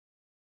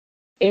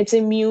 It's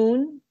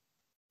immune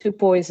to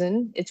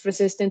poison. It's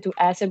resistant to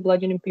acid,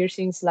 bludgeoning,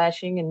 piercing,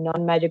 slashing, and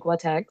non-magical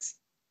attacks.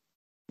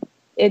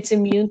 It's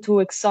immune to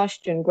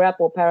exhaustion,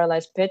 grapple,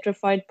 paralyzed,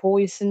 petrified,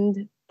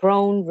 poisoned,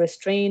 prone,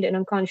 restrained, and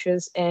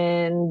unconscious.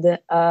 And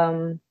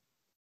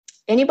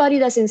anybody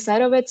that's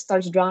inside of it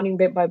starts drowning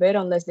bit by bit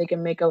unless they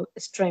can make a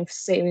strength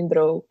saving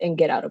throw and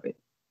get out of it.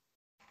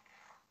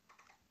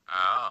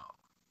 Oh.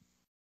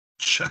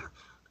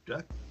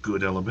 That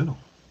good elemental.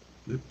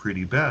 They're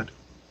pretty bad.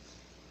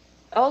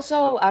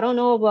 Also, I don't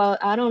know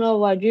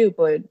about you,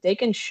 but they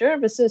can sure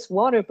resist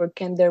water, but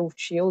can their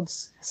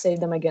shields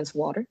save them against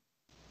water?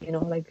 You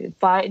know, like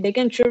fire. They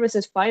can sure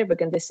resist fire, but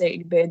can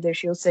their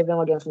shields save them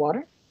against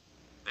water?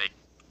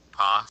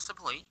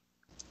 Possibly.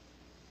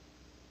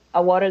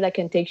 A water that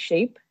can take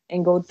shape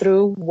and go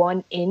through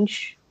 1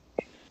 inch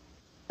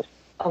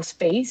of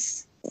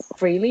space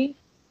freely.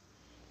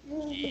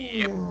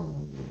 Yep.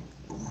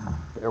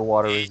 They're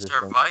water These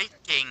are resistant.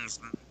 Vikings.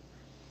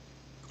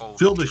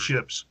 Fill the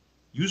ships.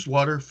 Use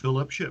water, fill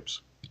up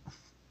ships.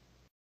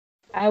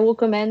 I will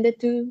command it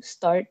to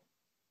start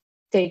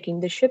taking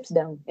the ships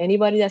down.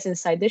 Anybody that's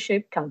inside the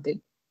ship,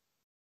 counted.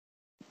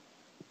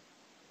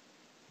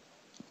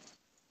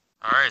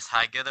 Alright, is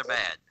high good or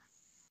bad?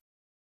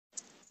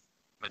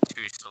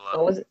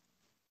 Methuselah.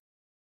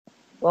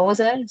 What was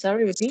that?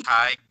 Sorry, repeat.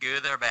 High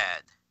good or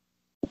bad?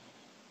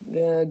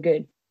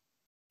 Good.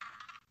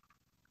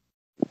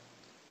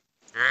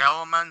 Your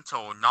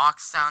elemental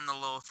knocks down the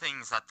little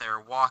things that they're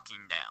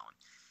walking down.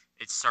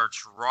 It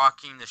starts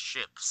rocking the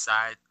ship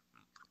side,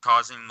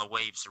 causing the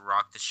waves to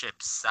rock the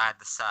ship side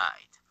to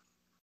side.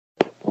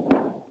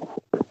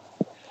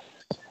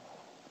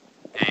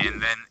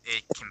 And then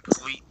it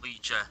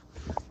completely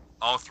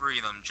all three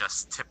of them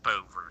just tip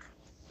over.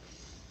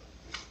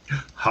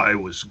 I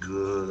was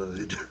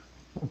good.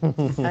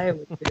 I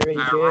was very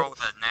I good. rolled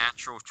a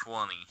natural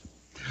 20.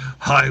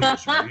 I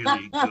was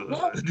really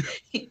good.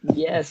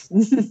 Yes.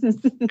 And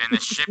the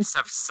ships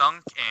have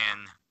sunk,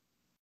 and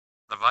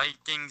the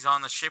Vikings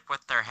on the ship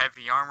with their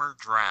heavy armor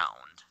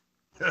drowned.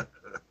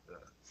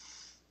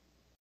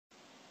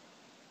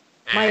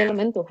 My And,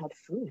 elemental had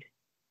food.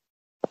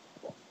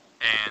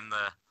 and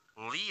the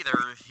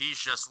leader, he's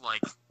just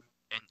like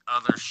in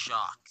utter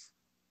shock.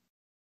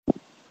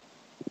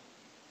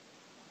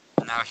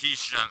 Now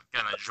he's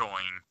gonna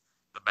join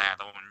the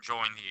battle and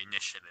join the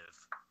initiative.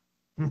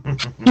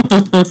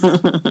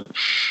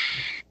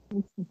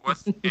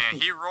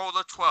 And he rolled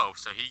a 12,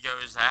 so he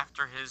goes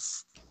after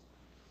his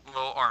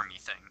little army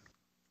thing.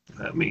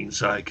 That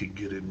means I can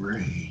get in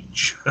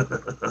range.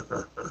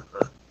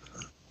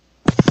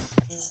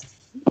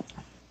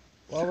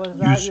 What was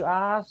that you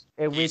asked?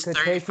 If we He's could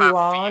 35 take you feet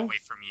on? away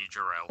from you,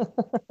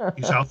 Jarrell.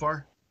 He's how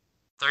far?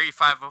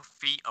 35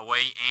 feet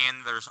away,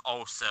 and there's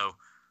also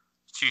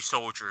 2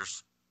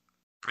 soldiers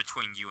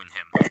between you and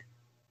him.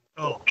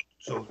 Oh,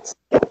 so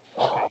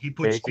okay, he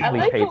puts Basically I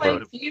like how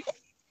paper.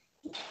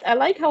 I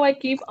like how I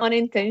keep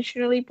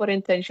unintentionally but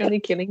intentionally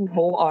killing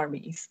whole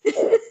armies.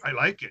 I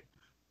like it.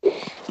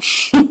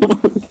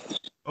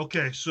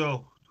 Okay,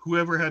 so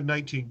whoever had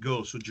 19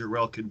 go, so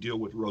Jarrell can deal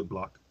with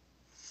roadblock.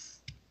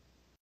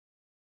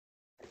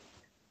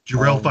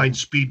 Jarrell finds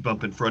speed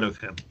bump in front of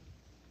him.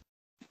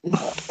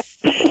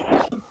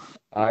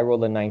 I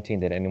rolled a 19.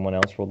 Did anyone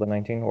else roll a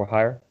 19 or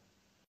higher?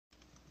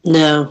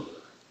 No.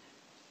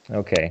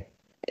 Okay.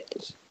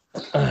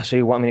 So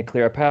you want me to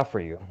clear a path for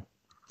you?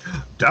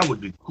 That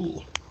would be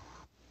cool.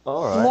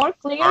 All right. More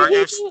clear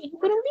Argus. you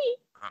couldn't be.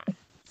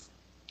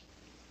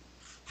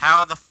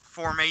 How the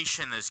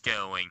formation is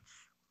going.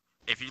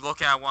 If you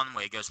look at it one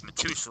way, it goes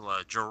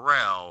Methuselah,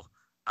 Jarrell,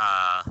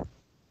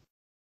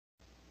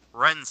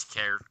 Ren's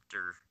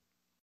character,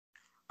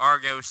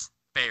 Argos,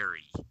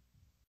 Barry.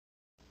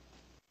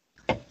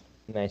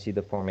 Can I see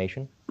the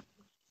formation?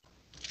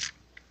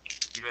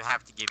 You would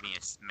have to give me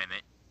a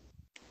minute.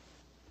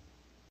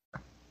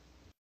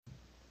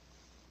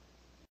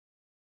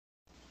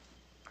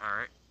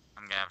 Alright,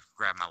 I'm gonna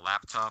grab my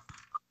laptop,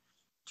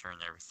 turn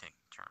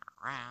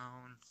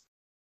around.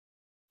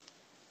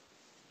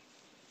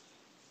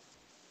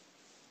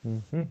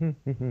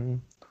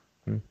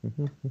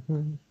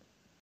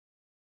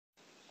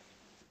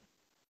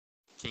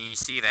 Can you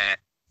see that?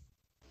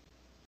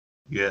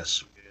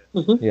 Yes.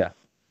 Yeah.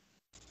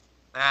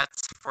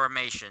 That's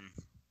formation.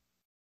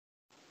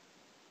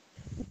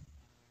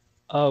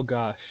 Oh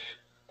gosh.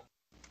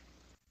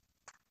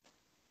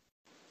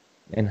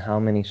 And how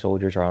many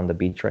soldiers are on the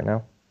beach right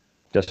now?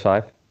 Just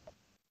 5?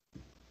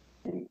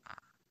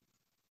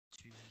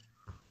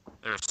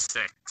 There's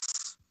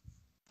 6.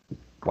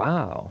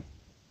 Wow.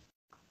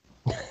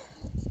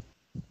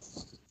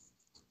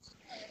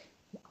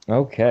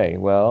 Okay,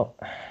 well,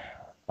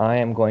 I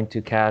am going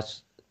to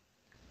cast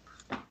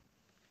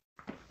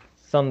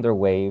Thunder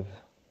Wave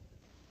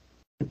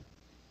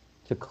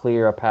to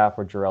clear a path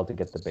for Jarrell to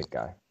get the big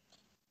guy.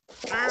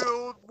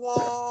 Shield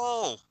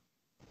wall!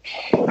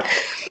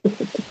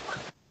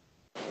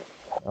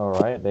 All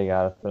right, they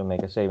got to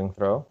make a saving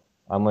throw.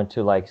 I'm going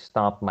to like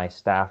stomp my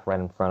staff right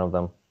in front of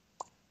them.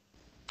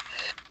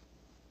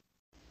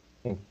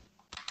 And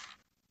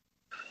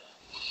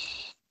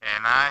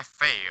I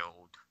failed.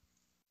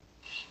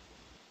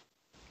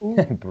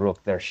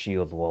 Brook, their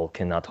shield wall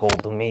cannot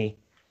hold me.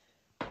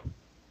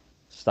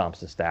 Stomps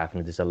the staff,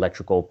 and this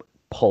electrical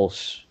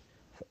pulse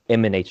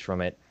emanates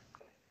from it.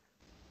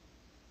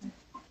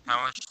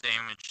 How much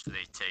damage do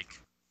they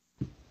take?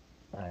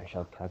 I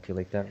shall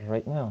calculate that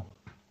right now.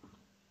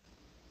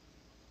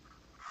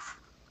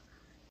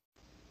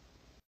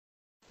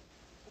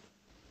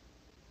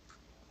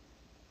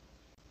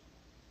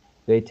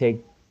 They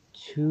take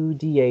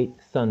 2d8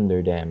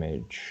 thunder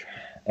damage,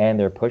 and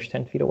they're pushed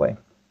 10 feet away.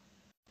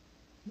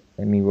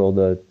 Let me roll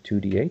the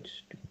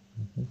 2d8s.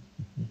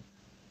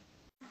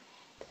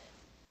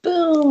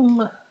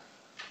 Boom.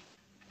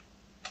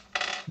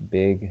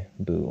 Big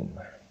boom.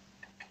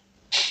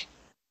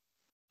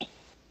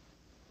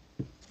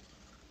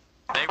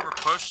 They were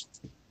pushed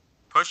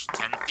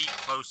 10 feet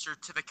closer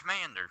to the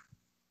commander.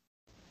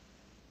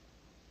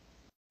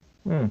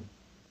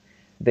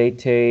 They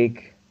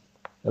take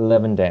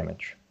 11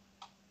 damage.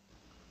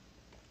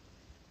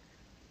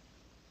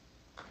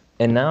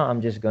 And now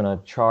I'm just going to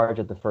charge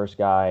at the first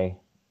guy,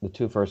 the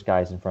 2 first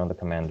guys in front of the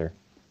commander.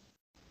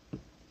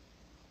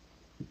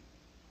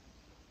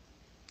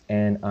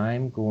 And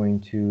I'm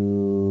going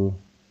to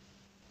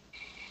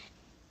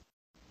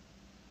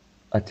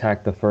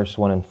attack the first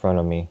one in front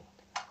of me.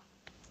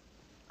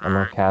 I'm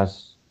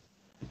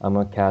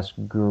gonna cast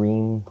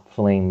Green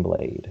Flame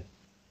Blade.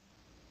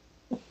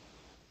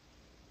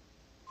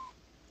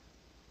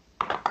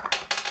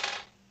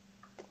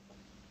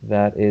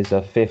 That is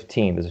a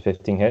 15. Does a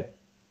 15 hit?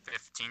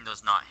 15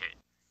 does not hit.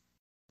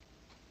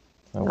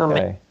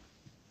 Okay.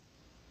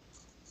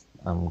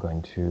 I'm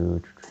going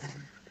to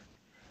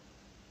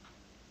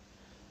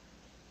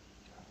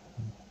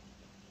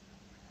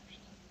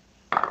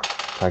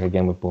attack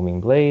again with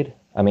Green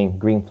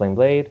Flame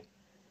Blade.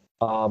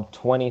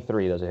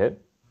 23, does it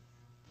hit?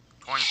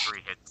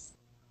 23 hits.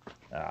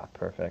 Ah,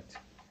 perfect.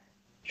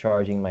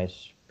 Charging my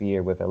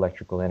spear with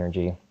electrical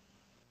energy.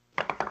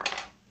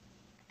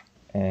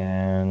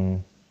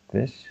 And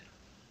this.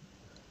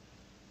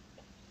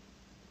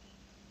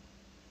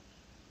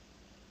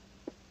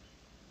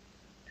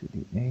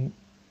 $2d8.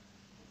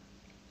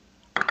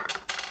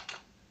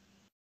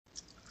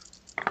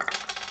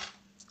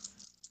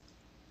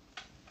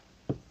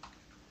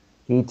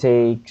 He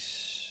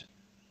takes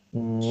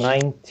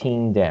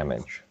 19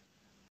 damage.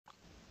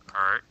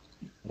 Alright.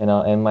 And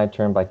I'll end my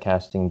turn by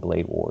casting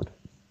Blade Ward.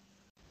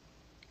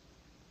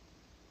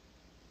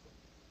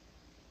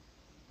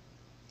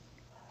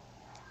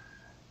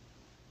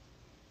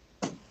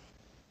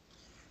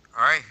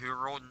 Alright, who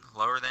rolled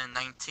lower than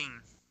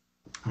 19?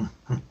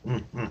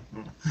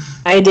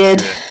 I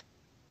did.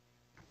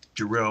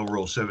 Jarrell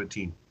roll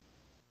 17.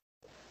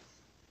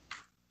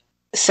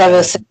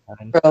 7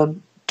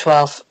 road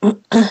 12. So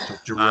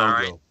Jarrell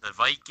Alright, go. the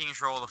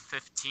Vikings rolled a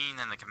 15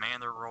 and the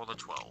commander rolled a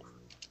 12.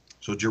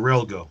 So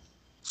Jarrell go.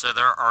 So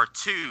there are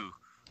two.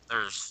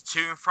 There's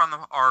two in front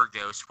of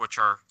Argos, which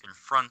are in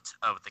front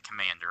of the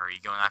commander. Are you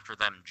going after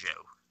them, Joe?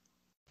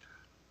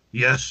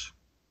 Yes.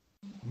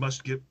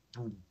 Must get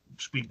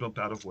speed bump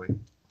out of way.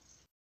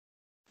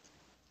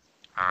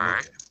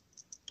 Alright.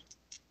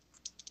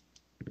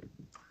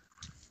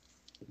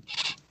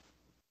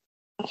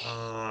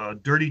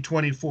 Dirty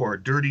 24,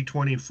 dirty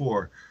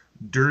 24,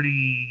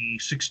 dirty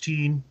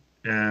 16,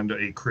 and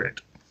a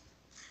crit.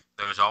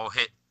 Those all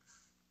hit.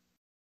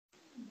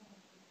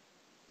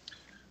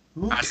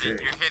 I said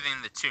Okay. you're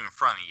hitting the two in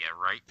front of you,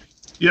 right?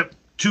 Yep,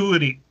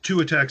 two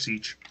attacks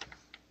each.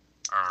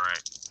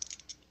 Alright.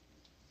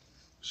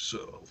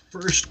 So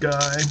first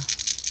guy,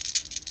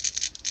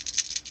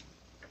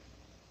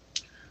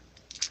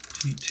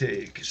 he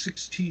take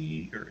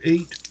 16 or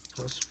 8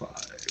 plus 5.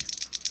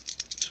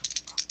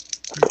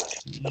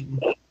 13,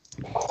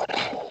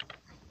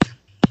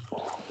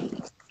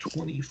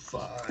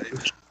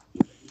 25.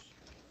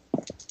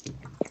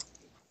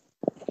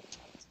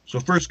 So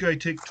first guy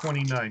take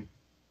 29.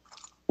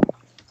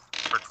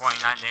 For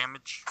 29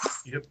 damage?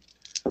 Yep.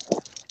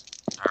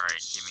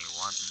 Alright, give me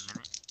 1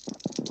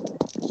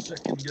 minute.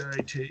 Second guy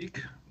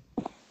take.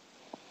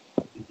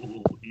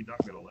 Ooh, he's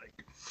not gonna like.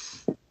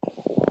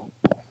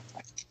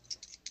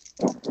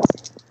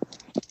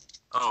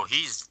 Oh,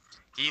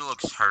 he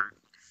looks hurt.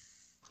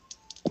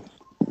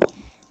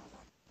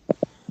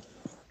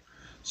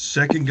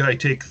 Second guy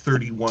take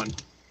 31.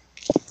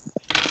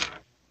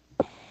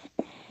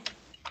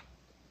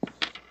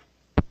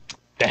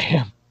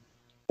 Damn.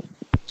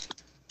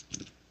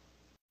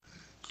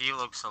 He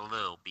looks a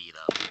little beat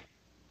up.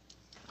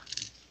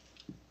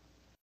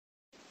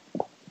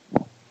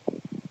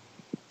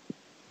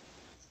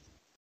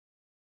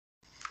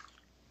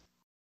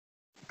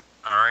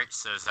 Alright,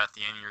 so is that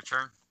the end of your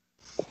turn?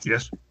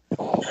 Yes.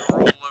 Who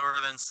rolled lower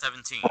than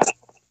 17?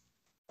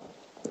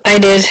 I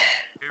did.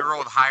 Who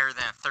rolled higher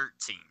than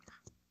 13?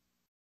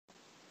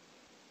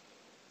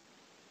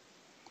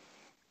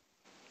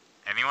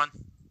 Anyone?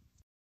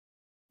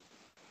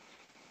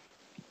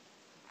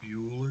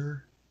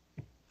 Bueller.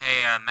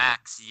 Hey,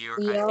 Max,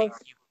 I Yeah. think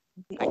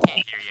I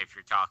can't hear you if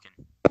you're talking.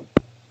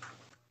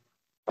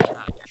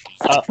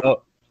 Jesus.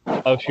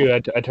 Oh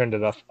shoot! I turned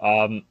it off.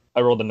 I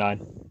rolled a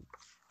 9.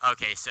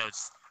 Okay, so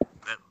it's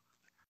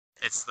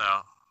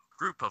the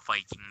group of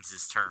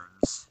Vikings'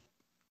 turns.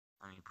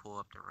 Let me pull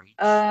up the rate.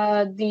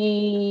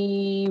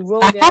 The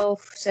rogue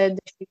elf said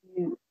that she,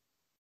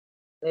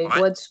 like,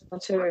 What?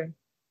 what's her?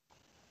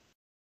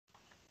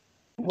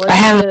 What's I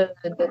have-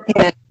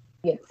 the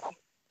Yeah.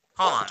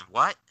 Hold on,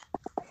 what?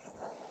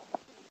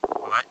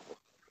 What?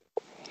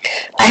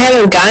 I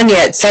haven't gone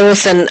yet. So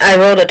listen, I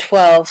rolled a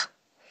 12.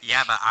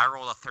 Yeah, but I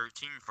rolled a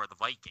 13 for the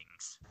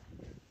Vikings.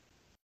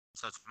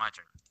 So it's my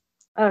turn.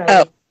 all right.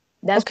 Oh,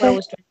 That's what I okay.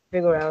 was trying to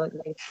figure out.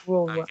 Like,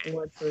 roll Okay.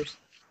 what first?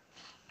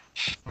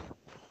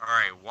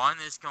 Alright, one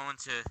is going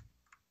to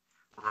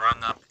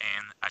run up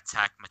and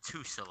attack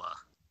Methuselah.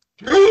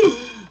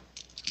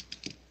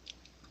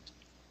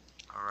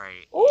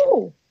 Alright,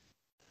 Oh,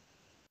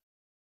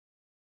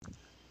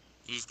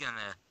 he's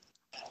gonna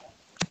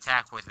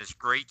attack with his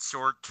great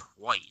sword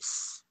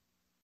twice.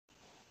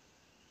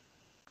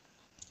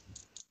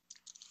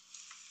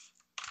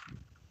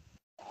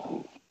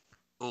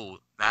 Oh,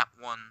 that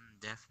one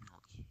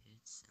definitely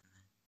hits. And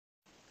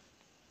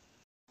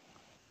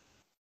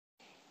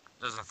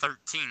then... Does a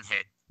 13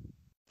 hit?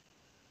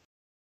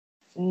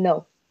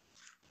 no.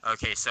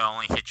 Okay, so I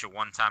only hit you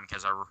one time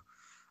because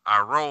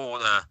I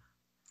rolled a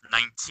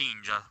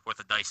 19 just with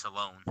the dice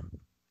alone.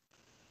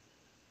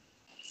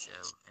 So,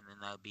 and then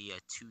that'll be a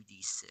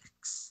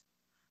 2d6.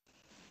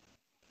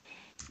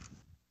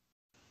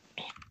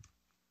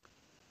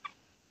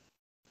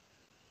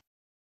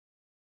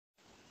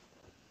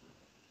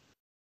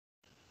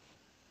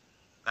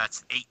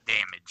 That's 8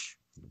 damage.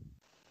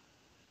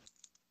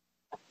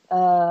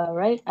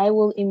 Right. I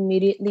will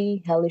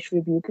immediately hellish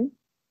rebuke him.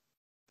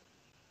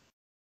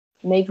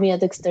 Make me a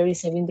dexterity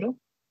saving throw.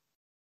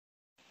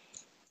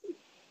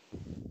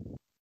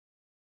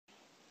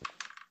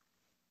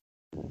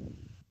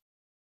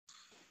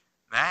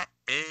 That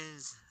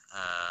is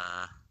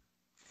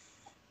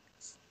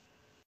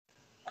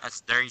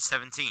that's dirty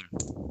 17.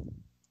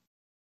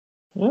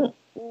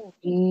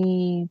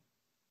 He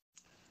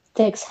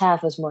takes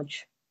half as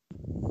much.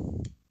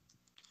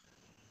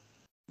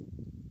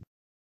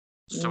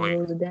 So wait,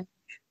 Roll the damage.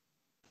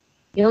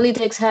 He only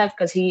takes half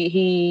because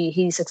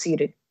he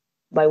succeeded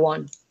by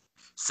 1.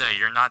 so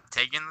you're not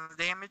taking the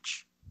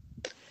damage?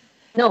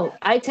 No,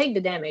 I take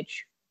the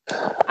damage.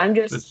 I'm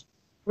just That's-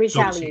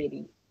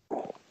 retaliating.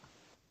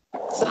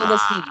 So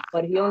does he,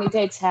 but he only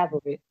takes half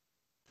of it.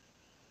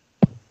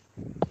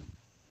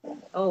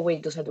 Oh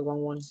wait, those are the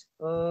wrong ones.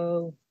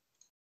 Oh,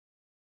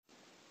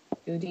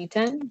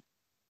 2d10.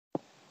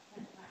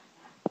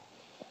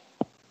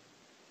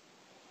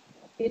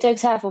 He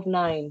takes half of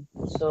 9,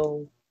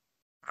 so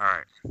All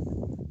right.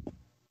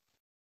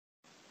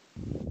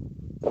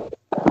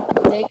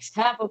 he takes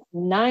half of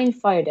 9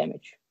 fire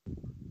damage.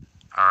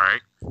 All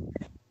right.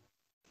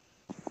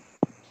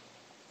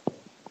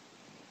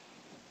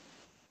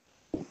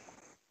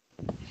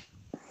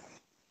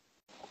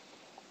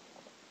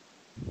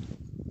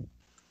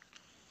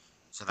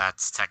 So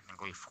that's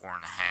technically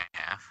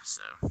 4.5.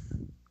 So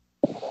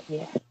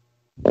Yeah.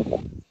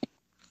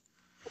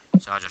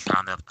 I'll just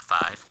round it up to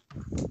 5.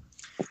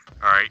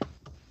 All right.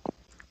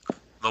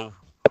 The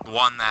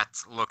one that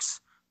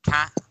looks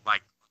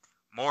like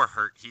more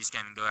hurt, he's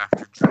gonna go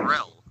after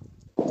Drell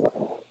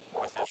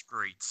with his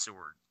great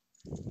sword.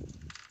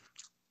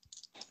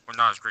 Well,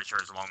 not his great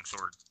sword, his long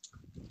sword.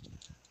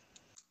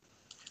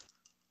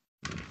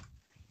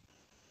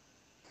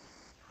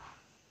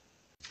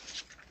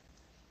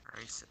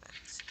 Alright, so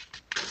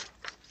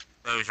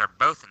those are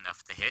both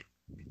enough to hit.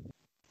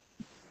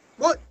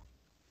 What?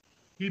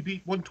 He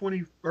beat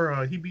 120,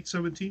 or he beat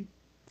 17?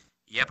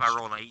 Yep, I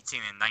rolled an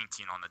 18 and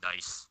 19 on the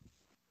dice.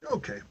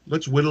 Okay,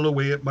 let's whittle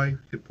away at my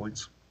hit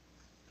points.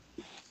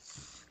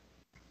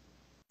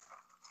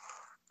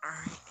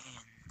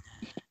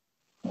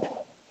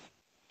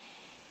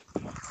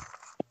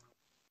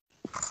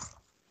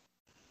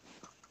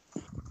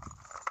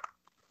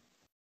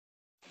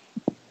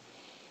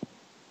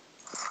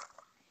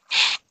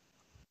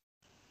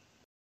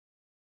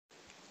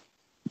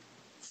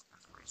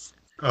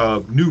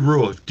 Alright, New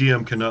rule: if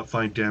DM cannot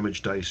find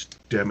damage dice,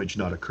 damage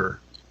not occur.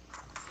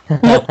 I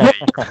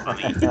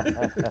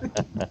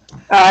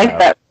like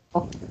that.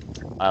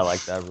 I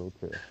like that rule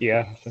too.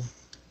 Yeah.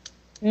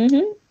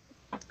 Mm-hmm.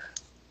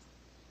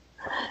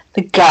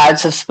 The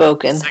gods have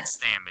spoken. 6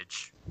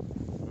 damage.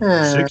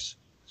 Hmm.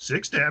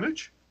 Six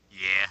damage?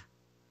 Yeah.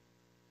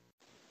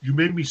 You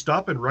made me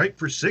stop and write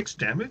for 6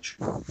 damage?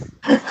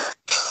 Alright.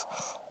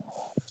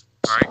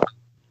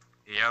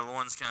 The other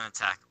one's gonna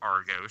attack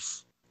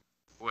Argos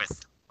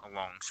with a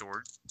long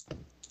sword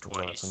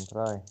twice. Let him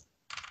try.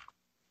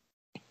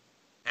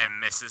 And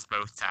misses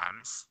both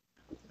times.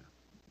 I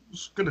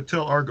was going to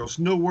tell Argos,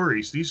 no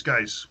worries, these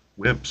guys,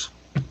 wimps.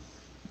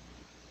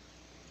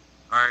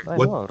 Alright, I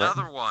What- know, right?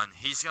 another one.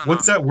 He's gonna.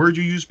 What's that word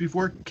you used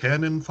before?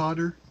 Cannon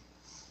fodder?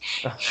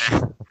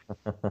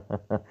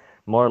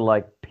 More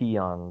like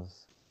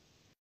peons.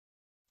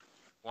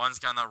 One's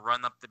gonna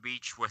run up the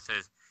beach with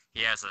his.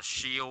 He has a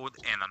shield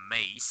and a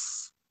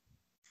mace.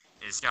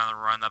 He's gonna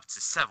run up to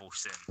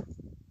Sevelson.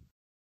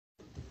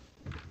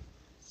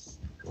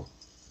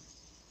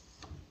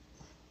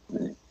 Give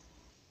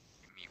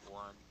me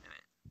 1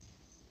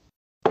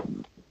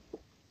 minute.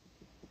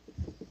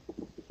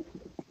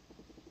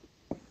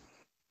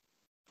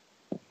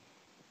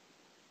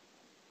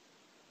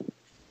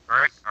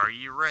 Alright, are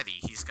you ready?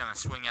 He's gonna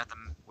swing at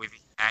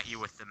you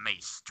with the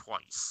mace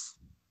twice.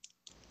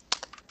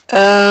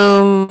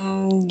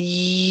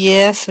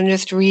 Yes, I'm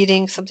just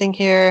reading something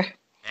here.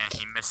 And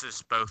he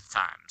misses both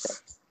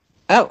times.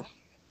 Oh.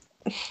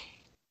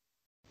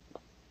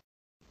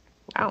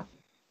 Wow.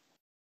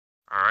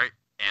 Alright,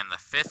 and the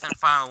 5th and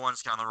final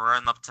one's gonna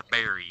run up to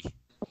Barry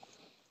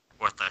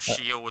with a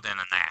shield and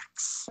an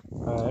axe.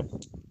 Alright.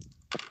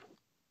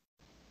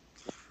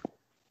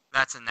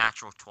 That's a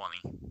natural 20.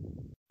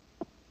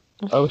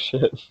 Oh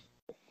shit.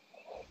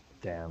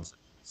 Damn.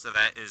 So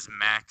that is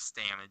max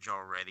damage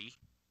already.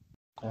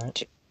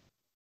 Alright.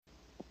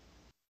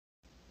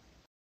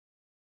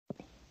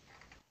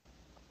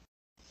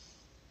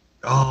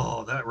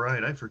 Oh, that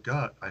right. I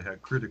forgot. I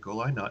had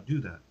critical. I not do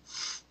that.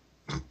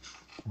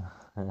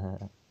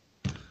 Alright,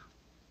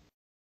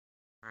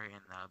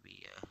 and that'll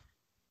be a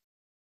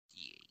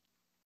D8.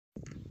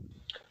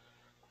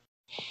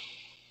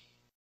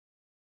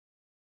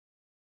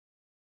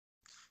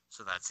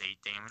 So that's 8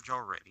 damage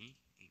already.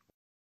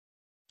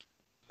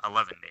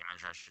 11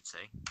 damage, I should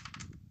say.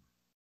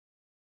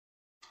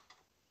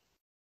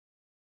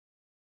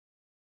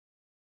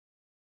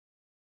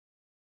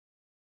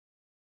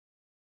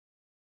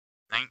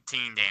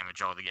 $19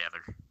 damage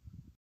altogether.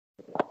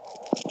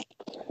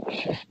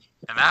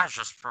 And that's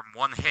just from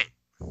one hit.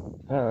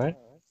 Alright.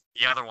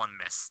 The other one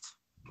missed.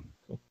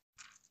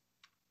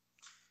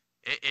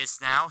 It is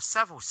now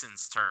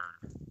Sevelson's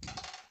turn.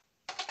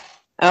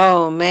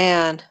 Oh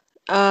man.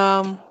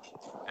 And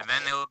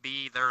then it'll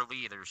be their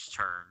leader's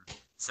turn,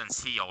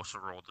 since he also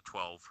rolled a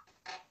 12.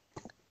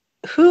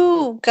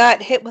 Who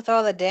got hit with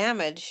all the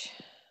damage?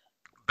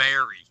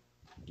 Barry.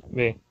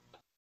 Me.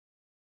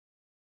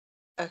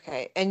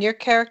 Okay, and your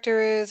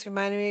character is,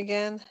 remind me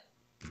again?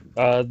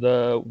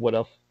 The wood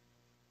elf.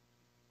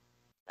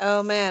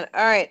 Oh man.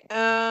 All right.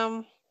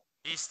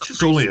 He's the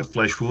It's only a priest.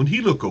 flesh wound. He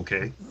look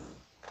okay.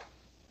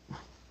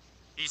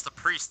 He's the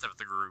priest of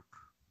the group.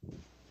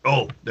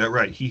 Oh, that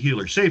right. He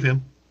healer. Save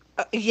him.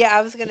 Yeah,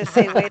 I was gonna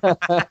say, wait,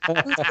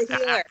 who's the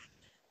healer?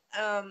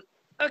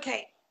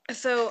 Okay,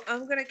 so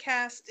I'm gonna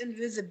cast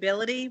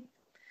invisibility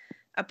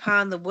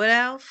upon the wood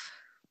elf.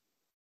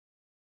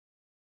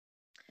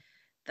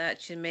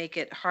 That should make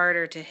it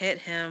harder to hit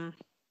him.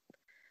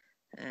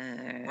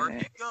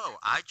 Where'd you go?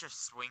 I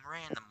just swing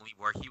randomly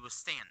where he was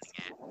standing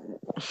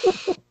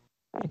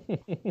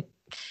at.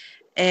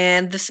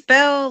 And the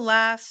spell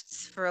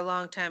lasts for a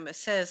long time. It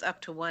says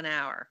up to 1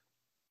 hour.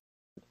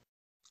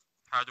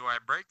 How do I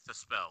break the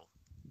spell?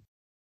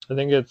 I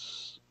think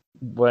it's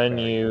when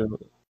Barry.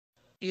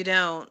 You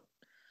don't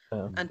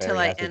until Barry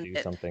I has to end do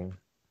it. something,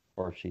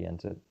 or she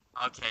ends it.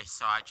 Okay,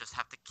 so I just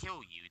have to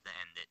kill you to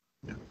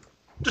end it.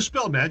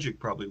 Dispel magic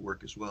probably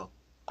work as well.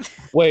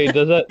 Wait,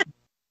 does that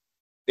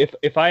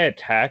if I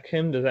attack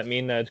him, does that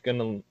mean that it's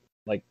gonna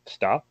like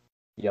stop?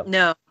 Yep.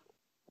 No.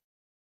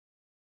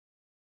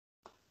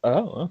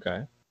 Oh,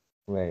 okay.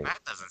 Wait. That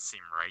doesn't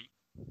seem right.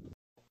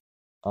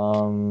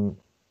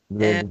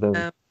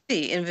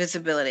 The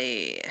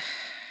invisibility.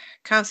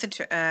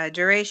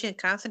 Duration,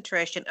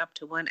 concentration up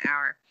to 1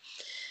 hour.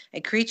 A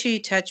creature you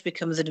touch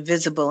becomes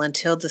invisible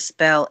until the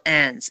spell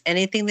ends.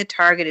 Anything the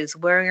target is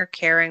wearing or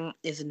carrying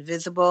is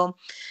invisible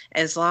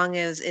as long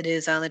as it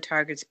is on the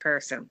target's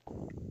person.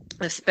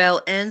 The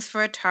spell ends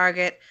for a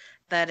target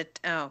that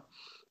attacks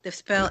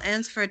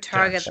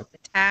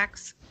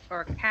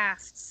or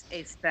casts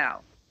a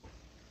spell.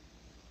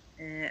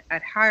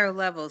 At higher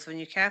levels, when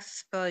you cast a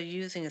spell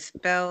using a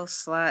spell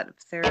slot of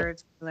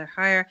thirds or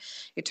higher,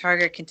 your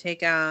target can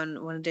take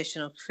on one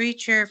additional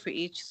creature for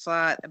each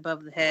slot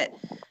above the hit.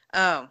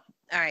 Oh,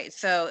 all right.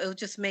 So it'll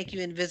just make you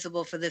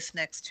invisible for this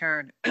next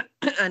turn,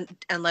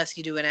 unless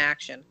you do an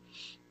action.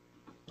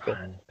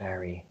 Run,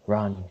 Barry,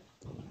 run.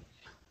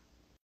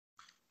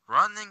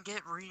 Run and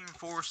get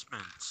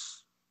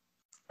reinforcements.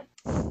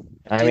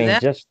 I mean,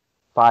 just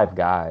 5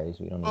 guys.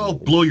 We don't need. Oh,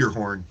 blow your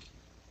horn.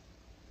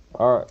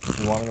 All right,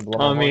 you want me to blow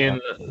my horn? I mean,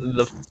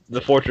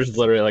 the fortress is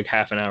literally like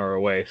half an hour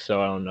away, so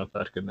I don't know if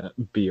that's gonna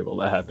be able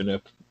to happen.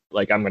 If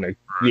like I'm gonna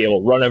be able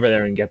to run over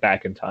there and get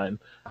back in time.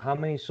 How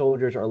many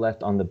soldiers are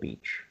left on the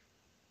beach?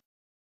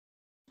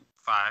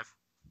 5.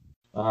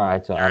 All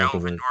right, so Your I don't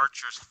think elven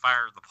archers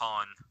fired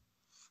upon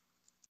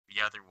the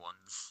other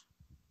ones.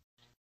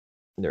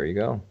 There you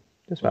go.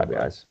 Just 5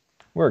 guys.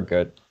 We're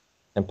good.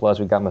 And plus,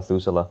 we got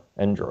Methuselah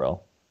and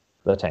Jorel,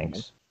 the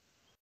tanks.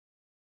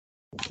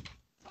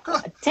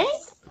 Tank?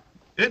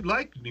 It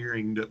like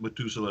nearing the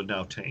Methuselah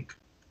now tank.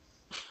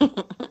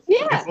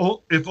 Yeah.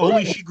 If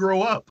only she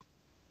grow up.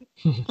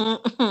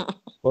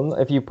 Well,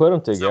 if you put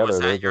them So together, was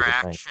they're that your just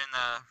a tank. action,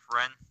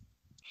 Ren?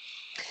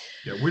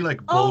 Yeah, we're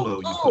like Bolo.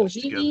 You put us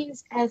he together.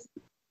 means as.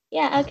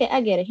 Yeah, okay,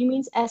 I get it. He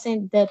means as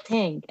in the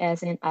tank,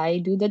 as in I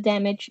do the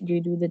damage, you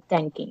do the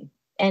tanking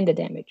and the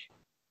damage.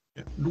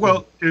 Yeah.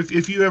 Well,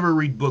 if you ever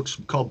read books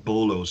called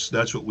Bolos,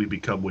 that's what we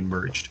become when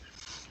merged.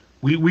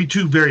 We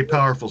two very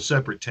powerful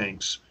separate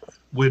tanks.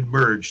 When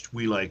merged,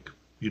 we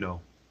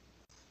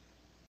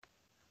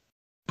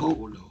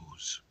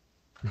Bolos.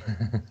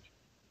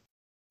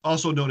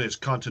 Also known as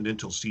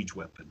Continental Siege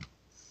Weapon.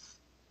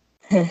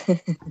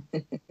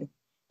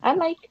 I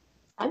like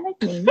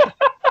names.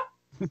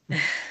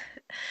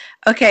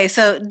 Okay,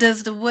 so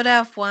does the wood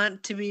elf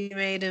want to be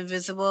made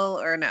invisible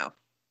or no?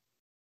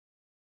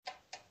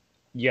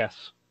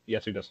 Yes, he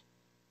does.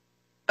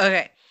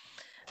 Okay.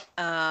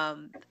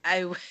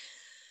 I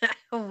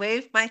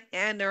wave my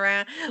hand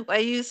around. Well,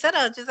 you said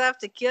I'll just have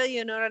to kill you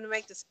in order to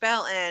make the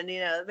spell end.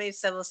 It made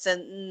several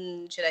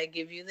sense. Should I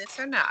give you this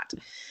or not?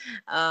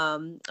 All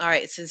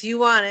right, since you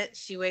want it,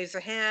 she waves her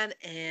hand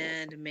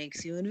and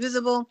makes you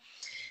invisible.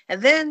 And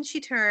then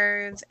she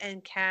turns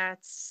and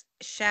casts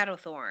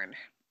Shadowthorn.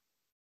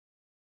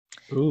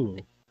 Ooh.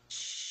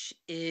 Which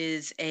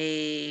is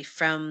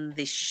from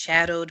the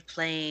Shadowed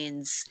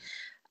Plains.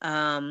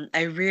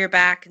 I rear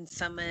back and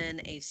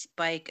summon a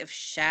spike of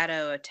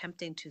shadow,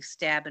 attempting to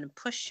stab and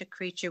push a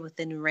creature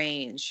within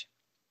range.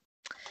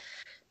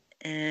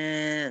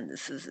 And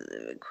this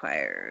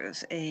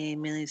requires a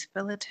melee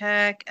spell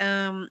attack.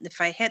 If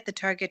I hit, the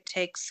target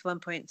takes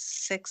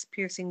 1.6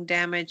 piercing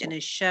damage and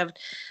is shoved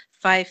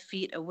 5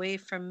 feet away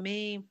from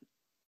me.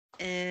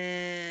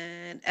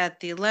 And at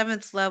the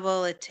 11th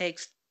level, it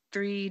takes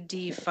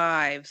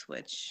 3d5s,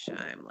 which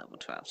I'm level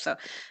 12. So,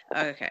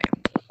 okay.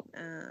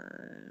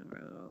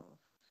 Roll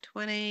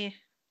 20.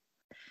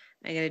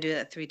 I gotta do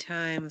that 3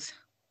 times.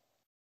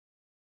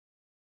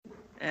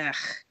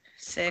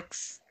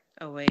 6.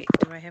 Oh, wait.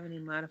 Do I have any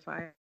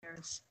modifiers?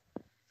 Let's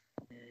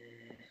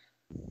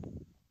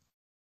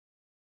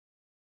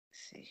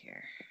see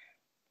here.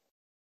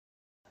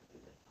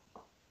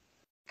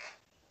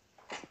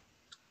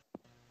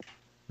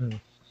 I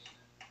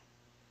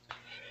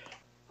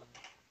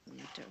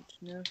don't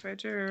know if I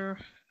do.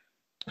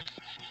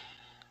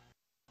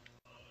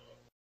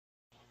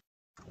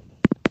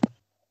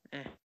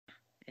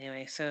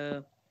 Anyway,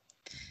 so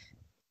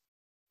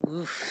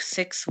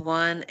 6,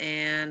 1,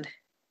 and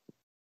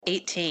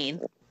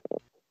 18.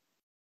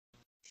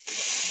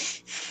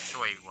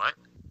 So wait, what?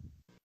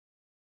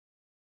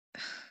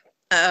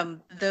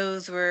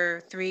 Those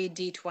were 3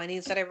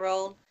 d20s that I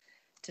rolled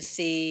to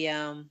see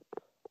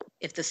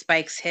if the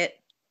spikes hit.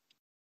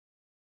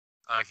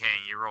 Okay,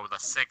 you rolled a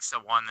 6, a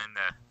 1, and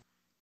a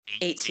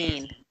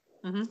 18. 18.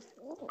 Mm-hmm.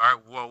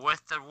 Alright, well,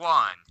 with the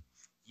 1,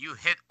 you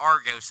hit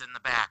Argos in the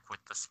back with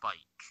the spike.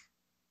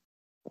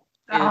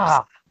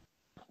 Ah!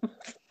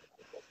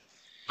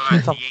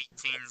 But the 18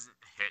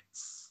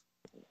 hits.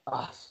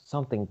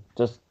 Something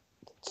just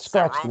So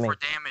scratched roll me. for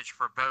damage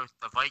for both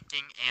the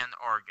Viking and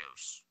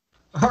Argos.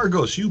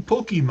 Argos, you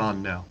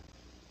Pokemon now.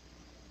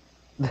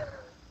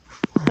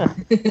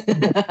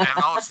 And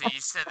also, you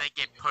said they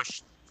get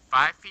pushed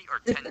 5 feet or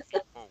 10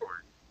 feet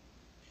forward.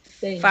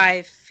 Same.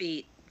 5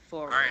 feet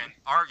forward. Alright, and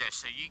Argos,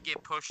 so you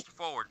get pushed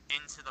forward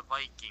into the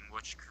Viking,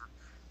 which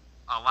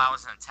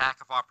allows an attack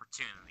of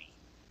opportunity.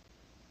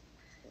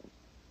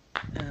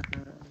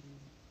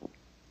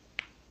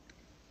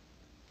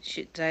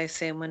 Shoot, did I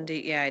say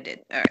 1d? Yeah, I did.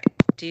 All right.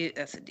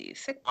 That's a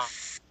d6.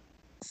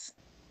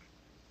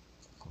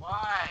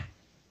 What?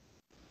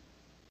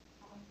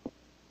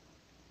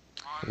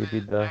 You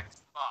did the-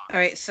 All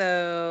right,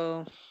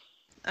 so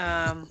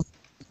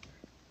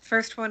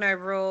first one I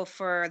roll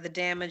for the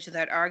damage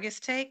that Argus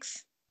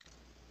takes.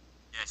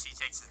 Yes, he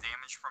takes the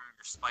damage from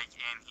your spike,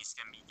 and he's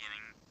gonna be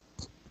getting.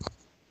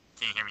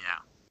 Can you hear me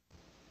now?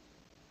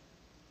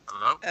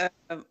 Hello?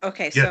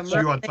 Okay, so Yes,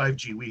 you're on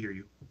 5G. We hear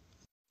you.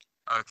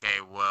 Okay,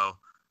 well,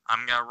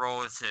 I'm gonna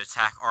roll to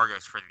attack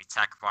Argos for the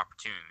attack of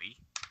opportunity.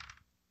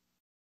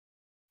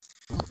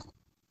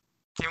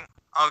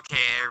 Okay,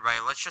 everybody,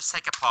 let's just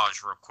take a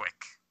pause real quick.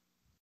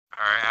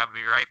 Alright, I'll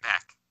be right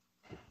back.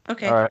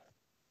 Okay. All right.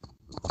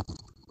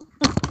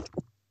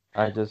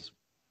 I just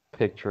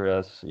picture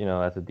us,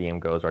 as the DM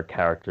goes, our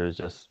characters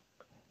just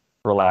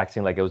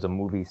relaxing like it was a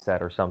movie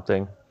set or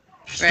something.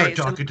 You start Right,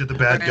 so- talking to the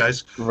bad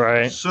guys.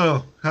 Right.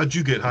 So, how'd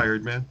you get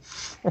hired, man?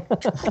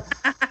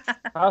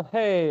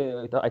 Hey,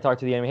 I talked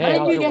to the enemy. How Hey, did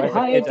how's you your get wife?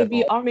 hired to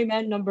be Army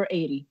Man number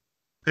 80?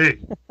 Hey,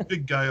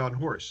 big guy on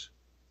horse.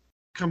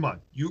 Come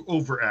on, you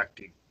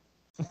overacting.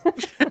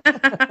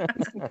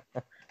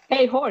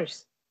 Hey,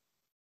 horse.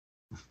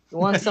 You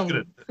want some?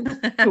 You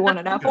want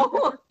an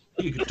apple?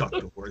 You can talk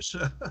to horse.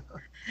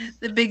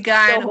 The big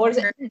guy. The on a horse,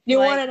 horse, you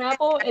like- want an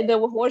apple? And the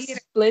horse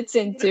splits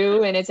in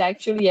two, and it's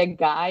actually a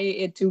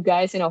guy, two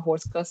guys in a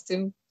horse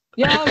costume.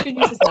 Yeah, we could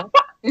use this now.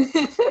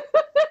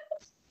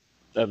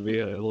 That'd be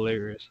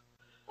hilarious.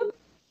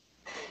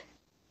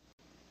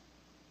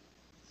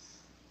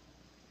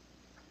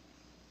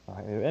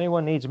 If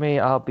anyone needs me,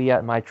 I'll be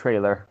at my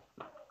trailer.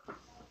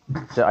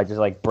 So I just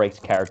breaks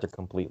character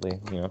completely,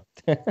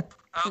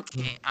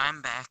 Okay,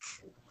 I'm back.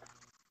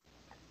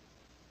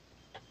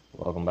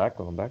 Welcome back.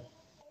 Alright,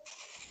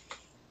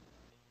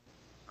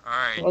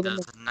 Well, does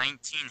a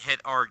 19 hit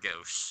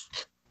Argos?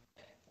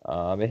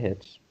 It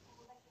hits.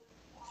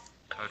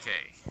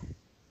 Okay.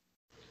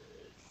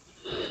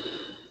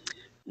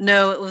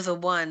 No, it was a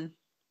 1.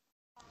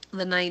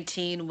 The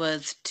 19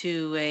 was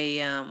to a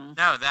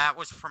No, that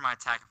was for my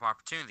attack of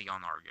opportunity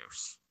on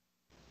Argos.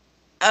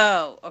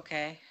 Oh,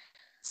 okay.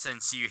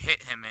 Since you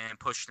hit him and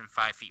pushed him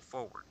 5 feet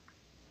forward.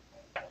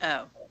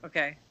 Oh,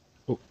 okay.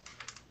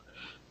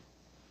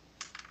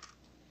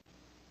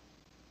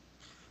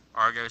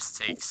 Argos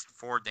takes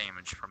 4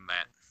 damage from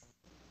that.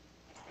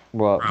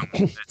 Well, From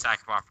the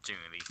attack of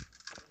opportunity.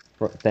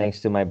 thanks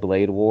to my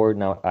Blade Ward,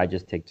 now I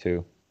just take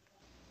 2.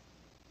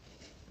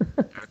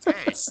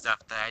 Okay, stuff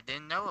that I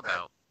didn't know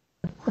about.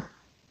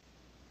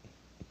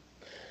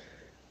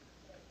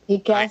 He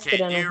cast Okay,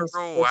 it on new his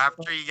rule. first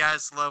After one. you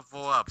guys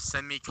level up,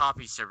 send me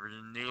copies of your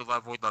new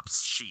leveled up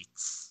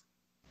sheets.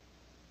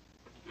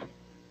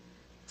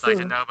 So I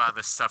can know about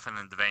this stuff in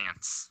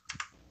advance.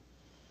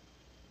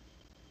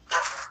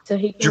 So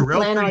he can Jarrell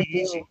plan our pretty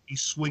deal. easy. He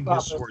swings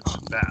his swords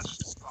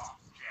fast.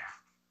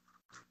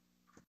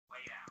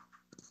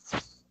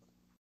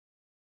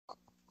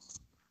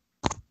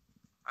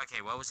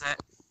 Okay, what was that?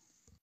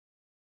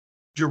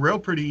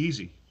 Jarrell pretty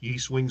easy. He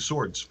swings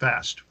swords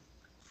fast.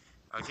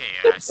 Okay,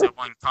 I still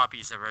want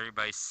copies of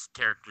everybody's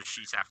character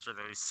sheets after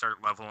they start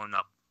leveling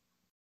up.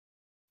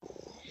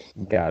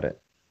 Got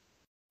it.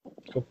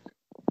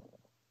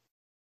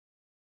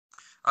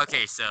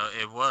 Okay, so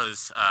it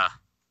was,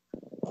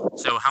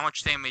 so how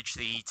much damage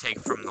did he take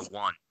from the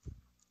 1?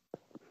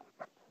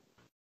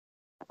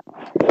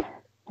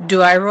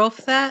 Do I roll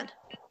for that?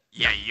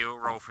 Yeah, you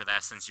roll for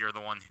that since you're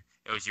the one,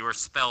 it was your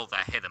spell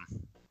that hit him.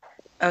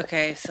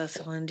 Okay, so that's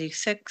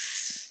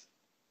 1d6.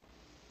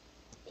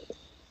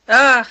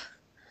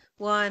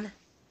 1.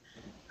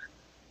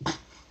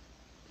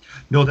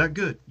 No, that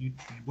good. You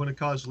want to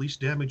cause least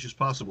damage as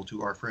possible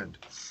to our friend.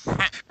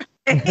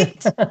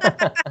 Yes,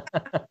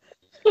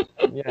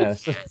 Yeah, I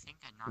think I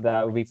knocked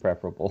that would be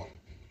preferable.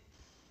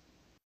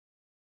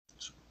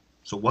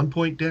 So 1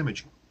 point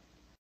damage.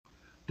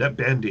 That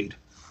band-aid.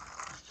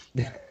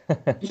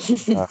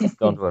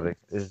 Don't worry,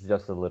 it's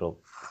just a little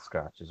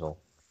scratch is all.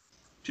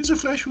 Just a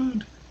flesh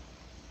wound.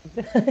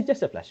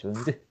 Just a flesh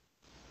wound.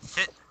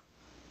 Hit.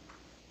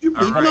 Your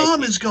All right.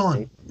 mom is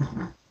gone.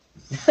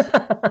 Did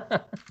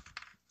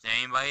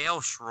anybody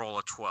else roll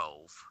a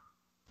 12?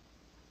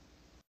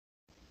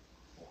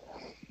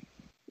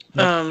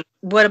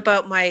 What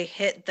about my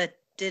hit that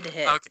did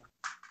hit? Okay.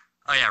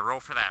 Oh yeah, roll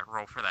for that.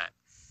 Roll for that.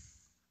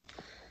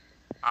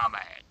 Oh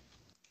man.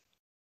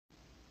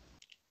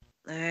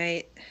 All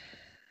right.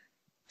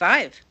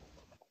 5.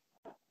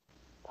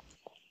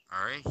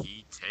 Alright,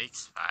 he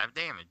takes 5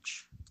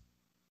 damage.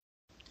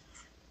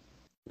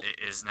 It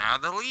is now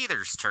the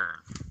leader's turn.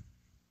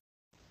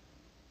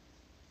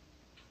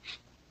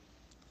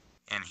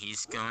 And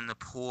he's going to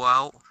pull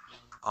out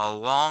a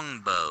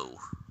longbow.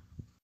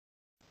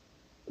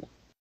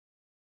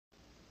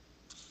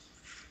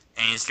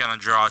 And he's going to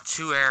draw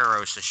 2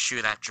 arrows to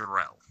shoot at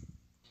Jarrell.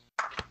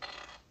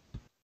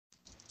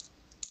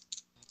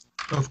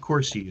 Of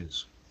course he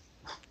is.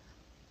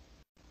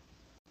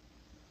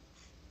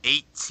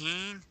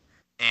 18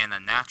 and a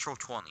natural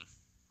 20.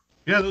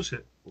 Yeah, those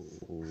hit.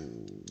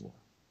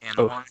 And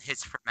Oh. 1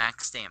 hits for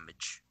max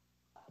damage.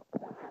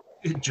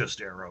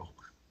 Just arrow.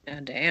 Oh,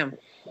 damn.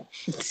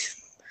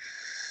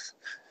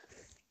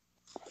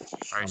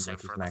 Alright, Sounds so like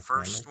it's for the max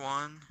first damage.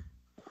 one,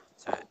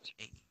 so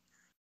 8.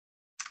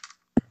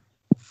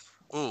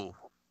 Ooh.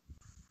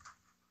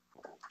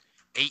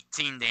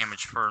 18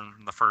 damage for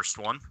the first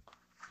one.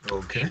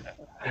 Okay.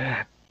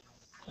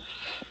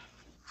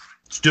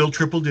 Still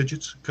triple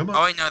digits. Come on.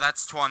 Oh wait, no,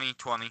 that's 20,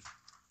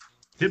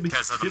 Hit me.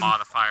 because of the Hit me.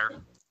 modifier.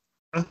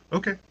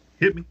 Okay.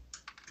 Hit me.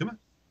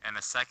 And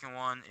the second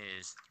one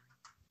is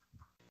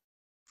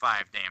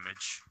 5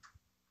 damage.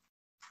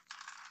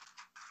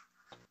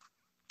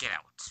 Get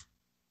out.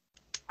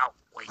 Out,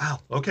 wait. Wow.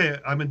 Okay,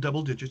 I'm in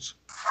double digits.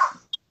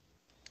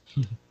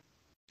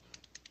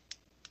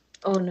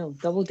 Oh no,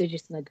 double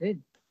digits not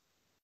good.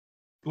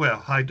 Well,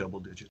 high double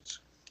digits.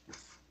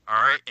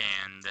 Alright,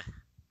 and...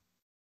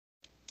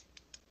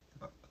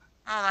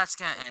 Oh, that's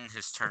gonna end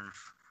his turn.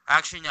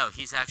 Actually, no,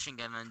 he's actually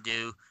gonna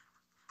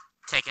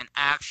take an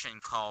action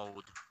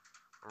called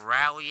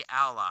Rally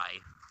Ally.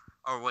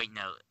 Or wait,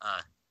 no,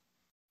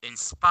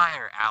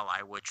 Inspire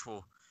Ally, which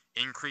will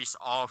increase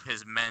all of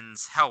his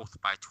men's health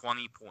by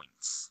 20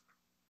 points.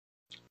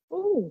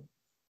 Ooh.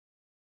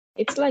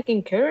 It's like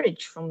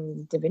encourage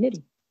from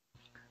Divinity.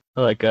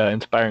 Like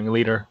inspiring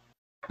leader,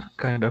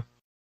 kind of.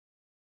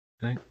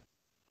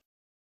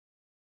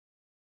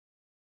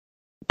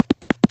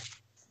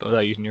 Without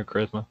using your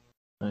charisma.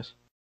 Nice.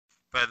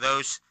 But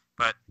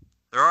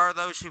there are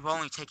those who've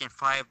only taken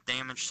 5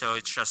 damage, so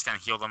it's just gonna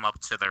heal them up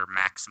to their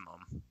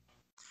maximum.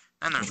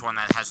 Then there's one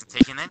that hasn't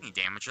taken any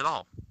damage at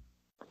all.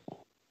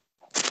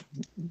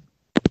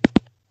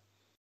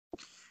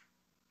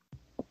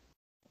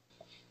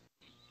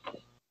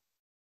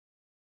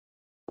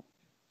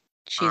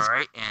 She's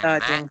Alright,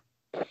 and dodging.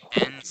 that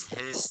ends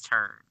his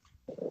turn.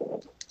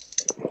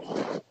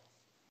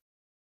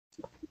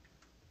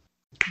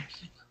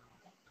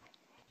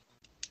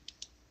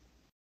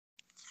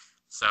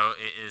 So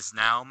it is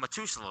now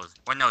Methuselah's.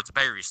 Well, no, it's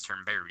Barry's turn.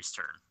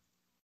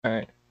 All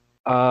right.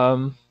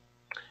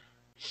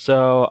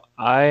 So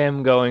I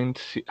am going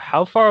to.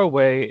 How far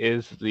away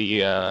is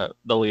the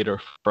leader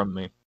from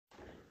me?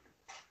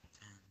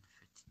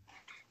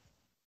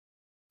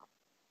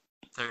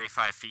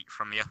 35 feet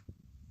from you.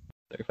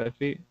 35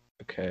 feet.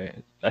 Okay.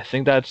 I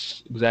think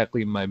that's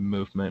exactly my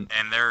movement.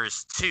 And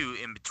there's 2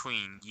 in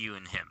between you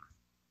and him.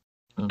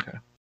 Okay.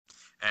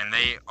 And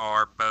they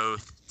are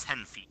both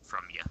 10 feet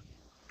from you.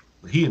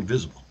 He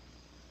invisible.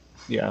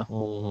 Yeah.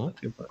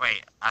 Mm-hmm.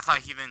 Wait, I thought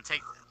he didn't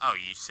take... Oh,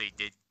 you say he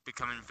did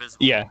become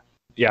invisible? Yeah.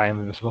 Yeah, I am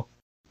invisible.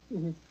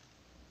 Mhm.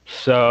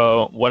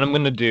 So what I'm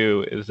gonna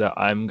do is that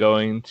I'm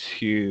going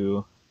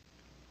to.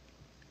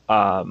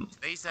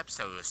 Today's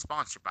episode is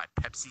sponsored by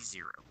Pepsi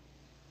Zero.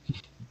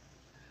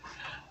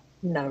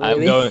 Not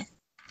really.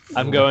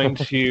 I'm going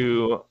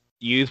to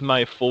use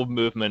my full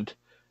movement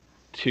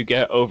to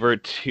get over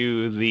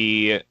to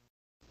the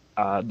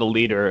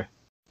leader,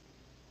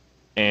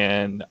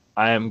 and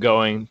I am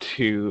going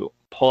to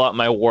pull out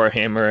my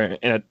warhammer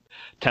and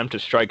attempt to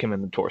strike him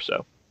in the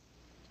torso.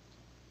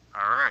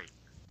 Alright.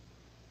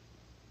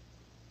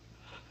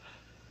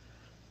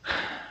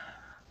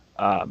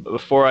 But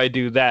before I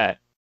do that,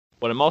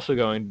 what I'm also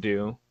going to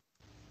do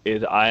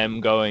is I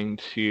am going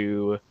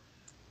to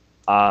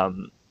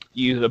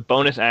use a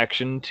bonus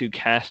action to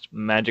cast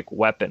Magic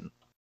Weapon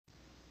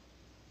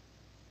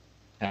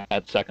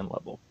at 2nd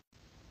level.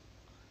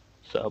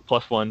 So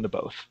 +1 to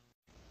both.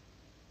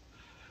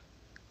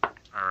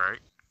 Alright.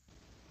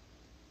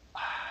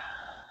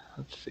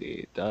 Let's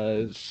see.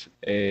 Does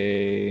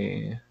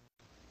a...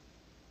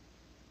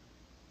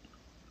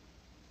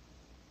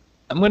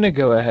 I'm going to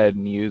go ahead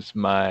and use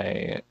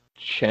my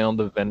Channel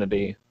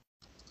Divinity,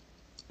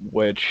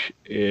 which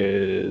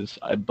is,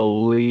 I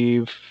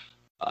believe,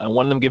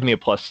 one of them give me a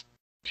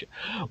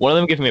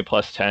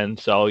 +10,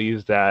 so I'll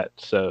use that.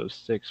 So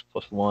 6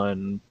 +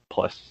 1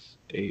 +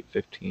 8,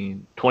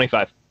 15,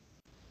 25.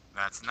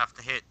 That's enough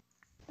to hit.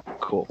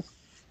 Cool.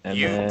 And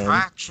You then,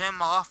 catch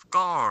him off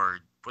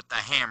guard with the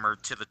hammer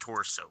to the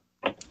torso.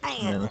 and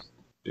then let's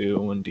do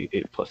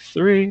 1d8 +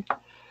 3.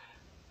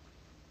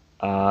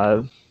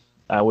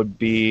 That would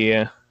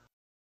be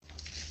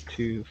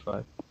 2,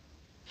 5,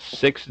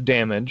 6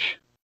 damage,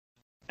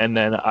 and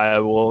then I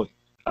will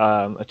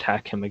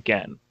attack him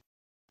again.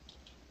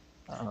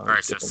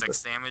 Alright, so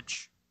 6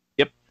 damage?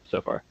 Yep,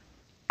 so far.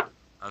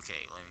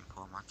 Okay, let me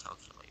pull my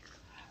calculator.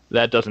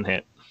 That doesn't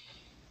hit.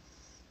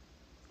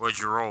 What'd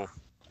you roll?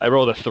 I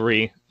rolled a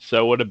 3,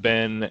 so it would have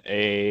been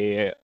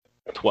a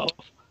 12.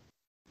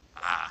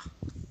 Ah.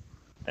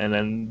 And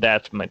then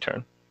that's my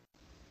turn.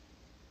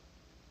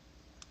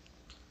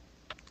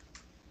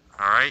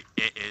 Alright,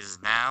 it is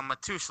now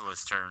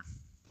Methuselah's turn.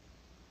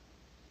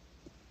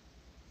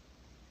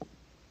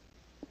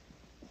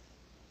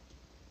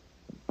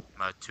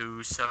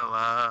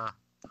 Methuselah.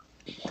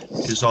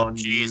 Is on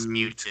She is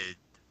mute. muted.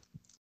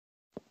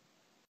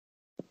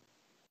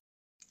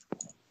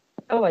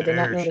 Oh, I did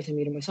not There notice I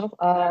muted myself.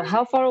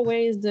 How far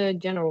away is the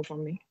general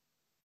from me?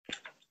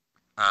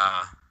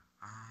 5,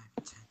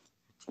 10,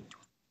 15,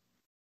 20.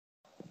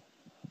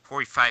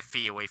 45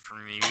 feet away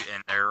from you,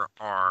 and there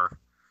are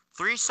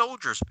 3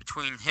 soldiers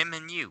between him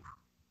and you.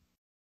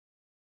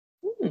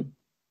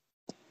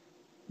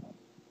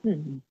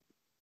 Hmm.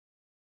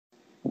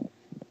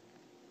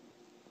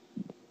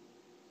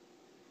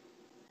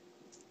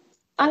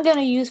 I'm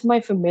gonna use my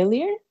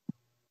familiar,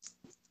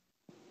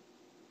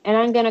 and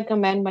I'm gonna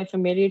command my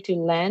familiar to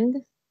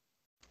land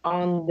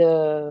on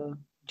the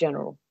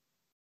general.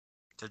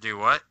 To do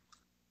what?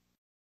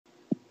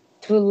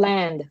 To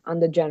land on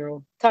the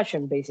general. Touch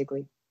him,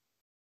 basically.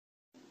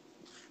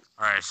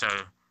 Alright, so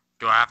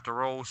do I have to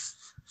roll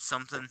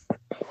something?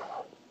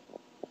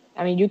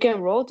 I mean, you can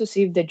roll to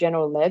see if the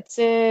general lets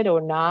it or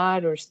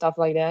not, or stuff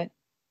like that.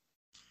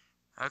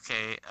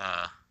 Okay,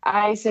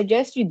 I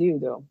suggest you do,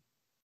 though.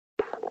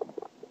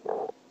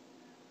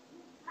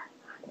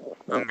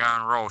 I'm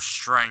gonna roll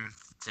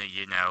strength to,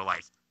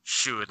 like,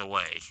 shoo it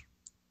away.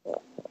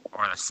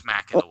 Or to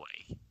smack it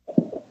away.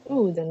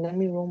 Ooh, then let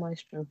me roll my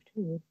strength,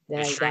 too. Then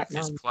Your I got strength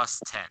is none.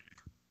 plus 10.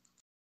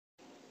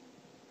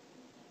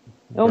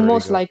 It'll Dirty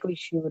most go- likely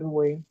shoot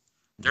away.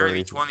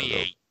 Dirty Dirty's gonna go-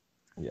 28.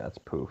 Yeah, it's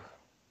poof.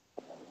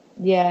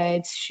 Yeah,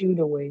 it's shoot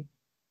away.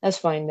 That's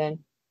fine,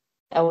 then.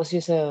 That was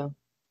just a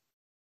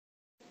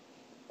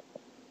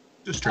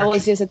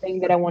Distraction. thing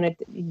that I wanted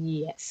to...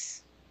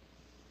 Yes.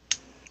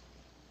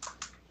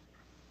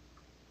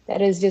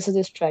 That is just a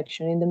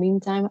distraction. In the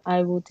meantime,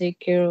 I will take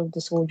care of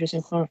the soldiers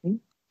in front of me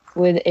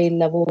with a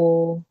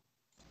level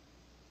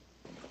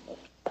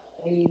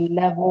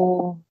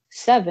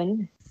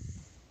 7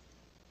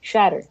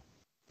 shatter.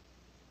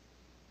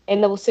 A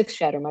level 6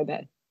 shatter, my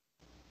bad.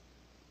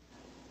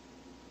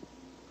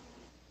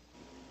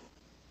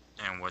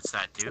 And what's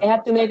that do? They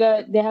have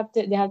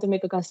to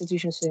make a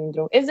constitution saving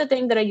throw. It's the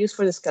thing that I used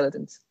for the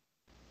skeletons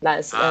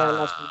last week.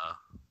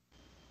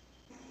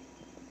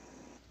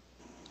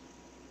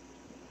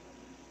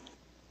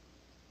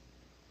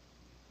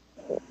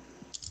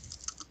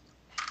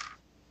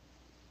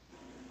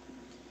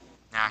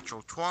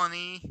 Natural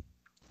 20,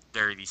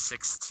 dirty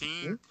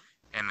 16,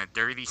 and a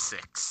dirty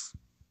 6.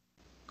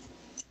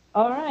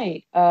 All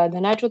right. The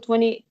natural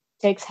 20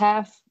 takes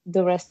half.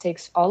 The rest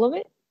takes all of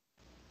it.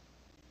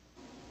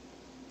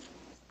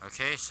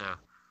 Okay, so...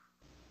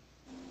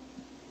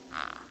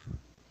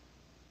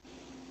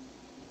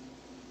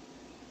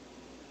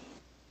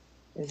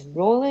 Just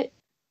roll it.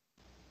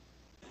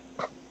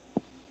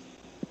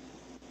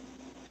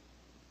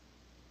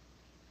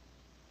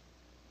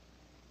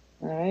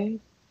 All right.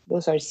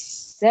 Those are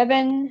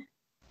 7d8.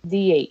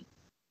 Ew.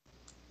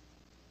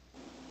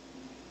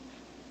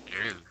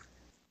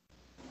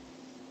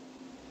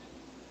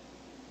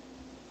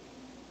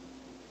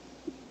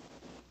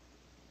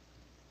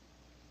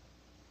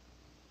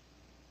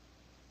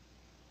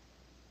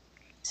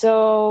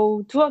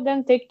 So 2 of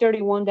them take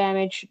 31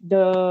 damage.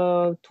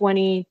 The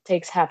 20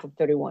 takes half of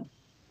 31.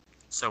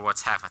 So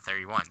what's half of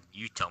 31?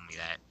 You tell me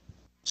that.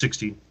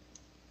 16.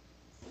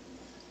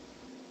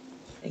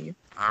 Thank you.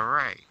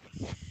 Alright.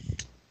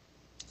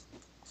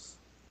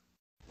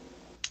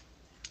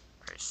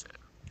 Alright, so...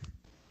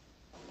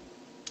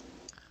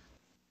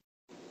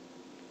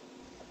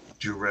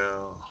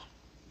 Jarrell.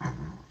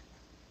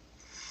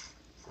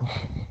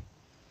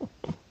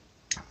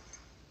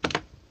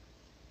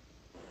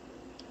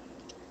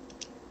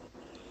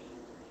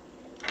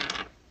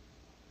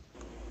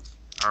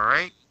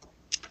 Alright.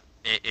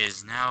 It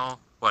is now,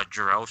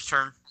 Jarrell's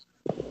turn?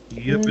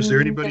 Yep. Is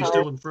there anybody No.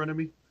 still in front of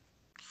me?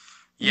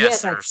 Yes,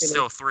 Yes, there are actually.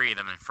 still 3 of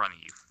them in front of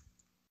you.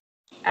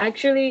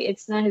 Actually,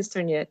 it's not his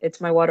turn yet. It's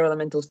my water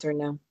elemental's turn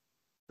now.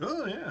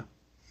 Oh, yeah.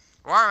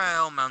 Water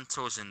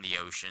elementals in the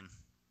ocean.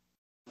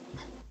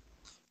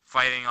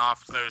 Fighting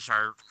off those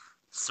who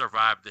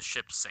survived the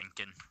ship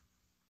sinking.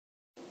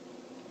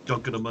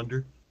 Dunking them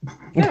under.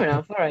 Fair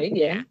enough. All right.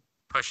 Yeah.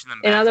 Pushing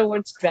them In back. other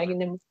words, dragging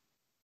them.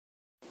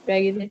 Yeah.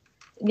 To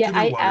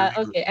the water.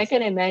 Okay. I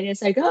can imagine.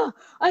 It's like, oh,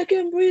 I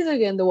can breathe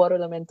again. The water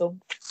elemental.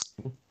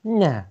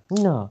 Nah,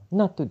 no,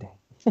 not today.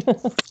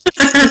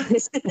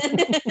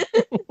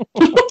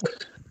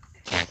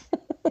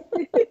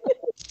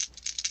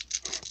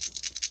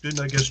 Then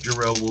I guess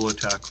Jarrell will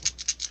attack.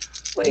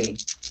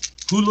 Wait.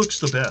 Who looks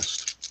the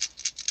best?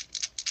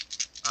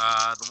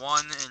 The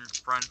one in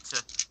front,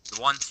 the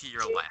one to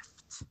your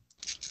left.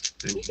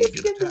 then You you just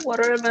get get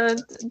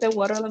attacked. the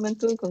water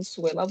elemental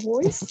Consuela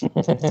voice.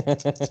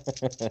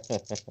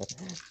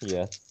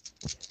 Yes.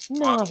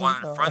 Well, No, the one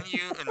in no. front of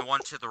you and the one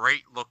to the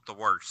right look the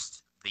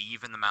worst. They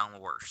even amount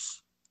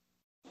worse.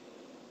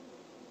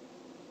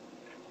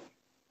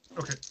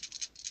 Okay.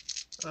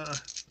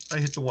 I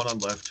hit the one on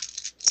left.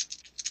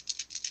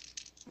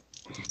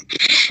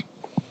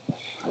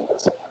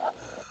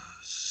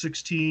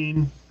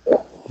 16,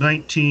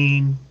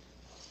 19,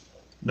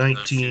 Those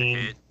two 19,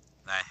 hit.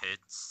 That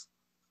hits.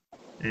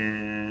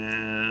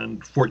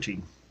 and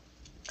 14.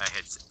 That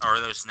hits. Are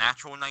those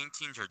natural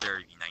 19s or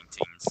dirty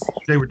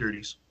 19s? They were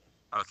dirties.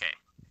 Okay.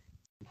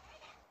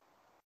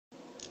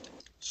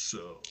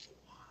 So,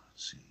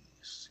 let's see,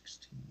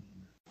 16,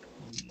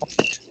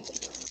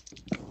 28.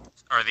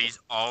 Are these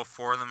all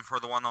four of them for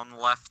the one on the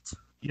left?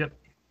 Yep.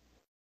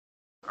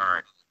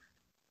 Alright.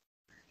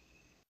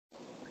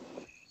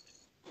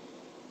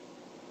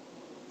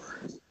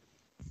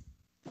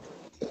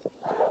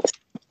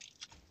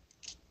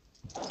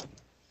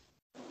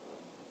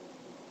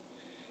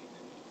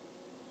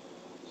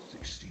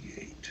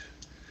 $68.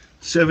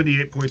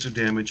 78 points of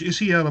damage. Is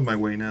he out of my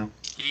way now?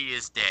 He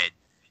is dead.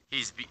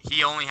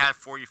 He only had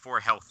 44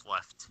 health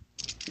left.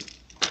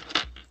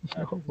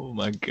 Oh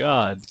my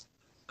god.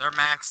 Their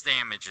max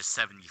damage is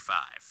 75.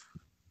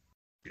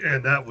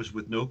 And that was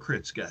with no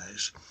crits,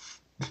 guys.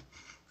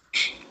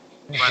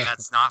 But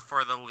that's not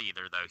for the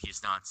leader, though.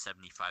 He's not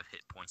 75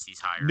 hit points. He's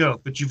higher. No,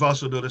 but you've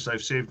also noticed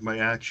I've saved my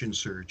action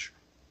surge,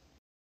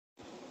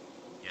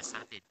 Yes, I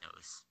did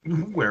notice.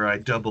 where I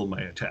double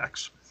my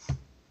attacks.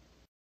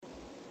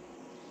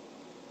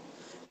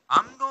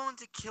 I'm going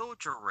to kill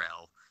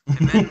Jarrell.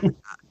 And then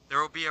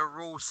there will be a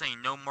rule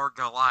saying no more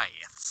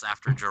Goliaths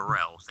after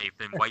Jarrell. They've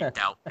been wiped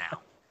out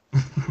now.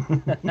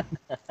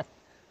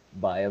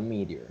 By a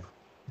meteor.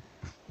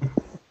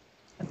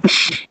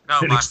 No,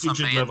 An by some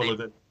extinction man level named,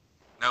 event.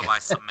 no, by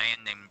some man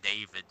named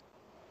David.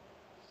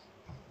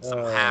 Some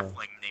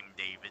halfling named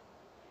David.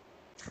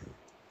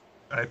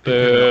 I picked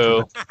it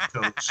up Boo.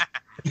 from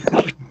the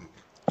toes.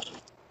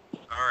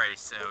 Alright,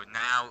 so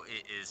now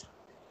it is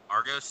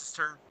Argos'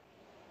 turn.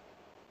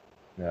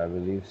 I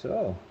believe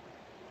so.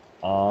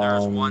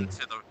 There's one to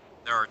the.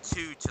 There are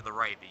two to the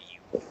right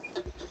of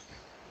you,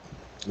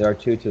 There are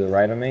two to the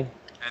right of me.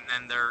 and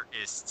then there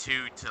is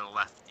two to the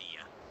left of you.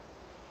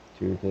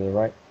 Two to the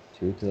right.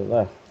 Two to the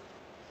left.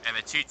 And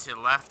the two to the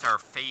left are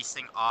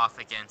facing off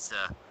against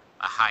a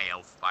high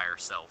elf by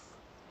herself.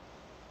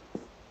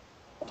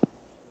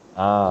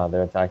 Ah,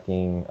 they're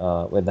attacking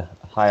with the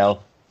high elf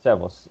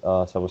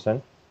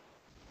Severson.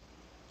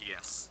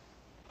 Yes.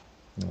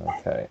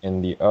 Okay,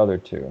 and the other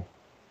two.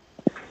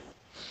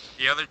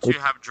 The other two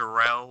have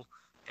Jarrell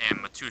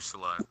and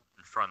Methuselah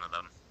in front of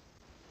them.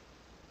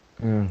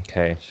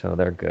 Okay, so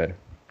they're good.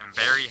 And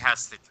Barry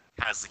has the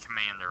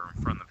commander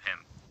in front of him.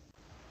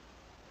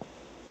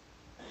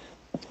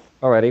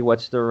 Alrighty,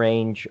 what's the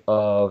range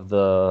of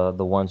the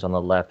ones on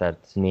the left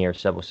that's near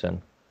Severson?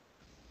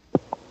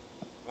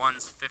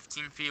 One's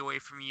 15 feet away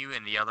from you,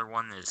 and the other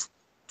one is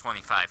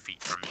 25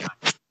 feet from you.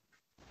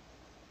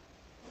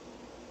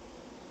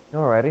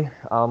 Alrighty,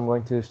 I'm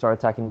going to start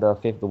attacking the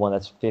one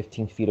that's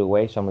 15 feet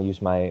away, so I'm going to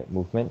use my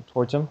movement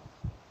towards him.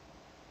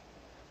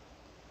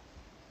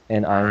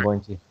 And I'm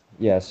going to,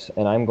 yes,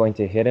 and I'm going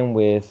to hit him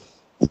with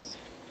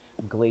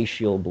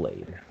Glacial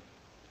Blade.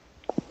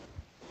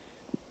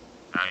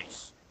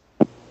 Nice.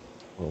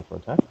 Roll for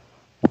attack.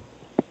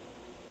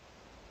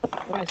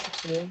 Nice,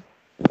 actually.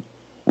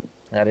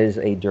 That is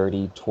a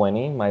dirty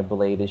 20. My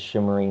blade is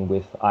shimmering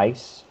with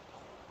ice,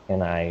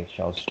 and I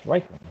shall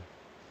strike him.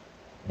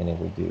 And it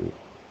will do.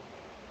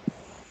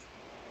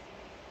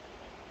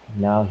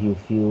 Now he'll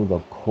feel the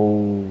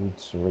cold,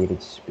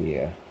 serrated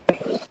spear.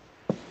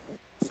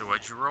 So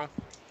what'd you roll?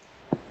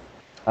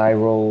 I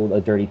rolled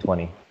a dirty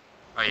 20.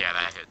 Oh yeah,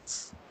 that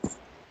hits.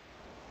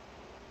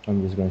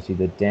 I'm just going to see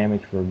the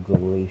damage for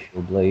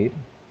Glacial Blade.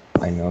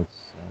 I know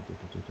it's...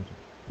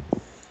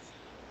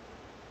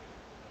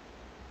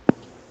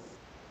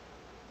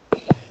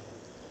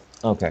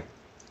 Okay.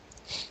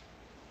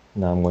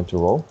 Now I'm going to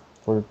roll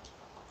for...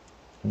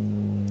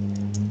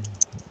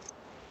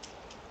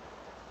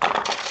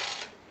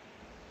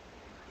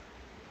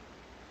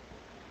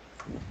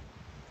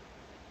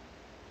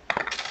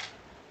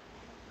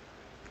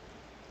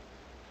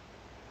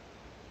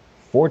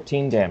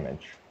 14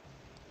 damage.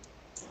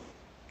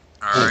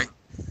 Alright.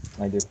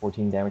 I did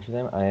 14 damage to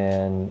them,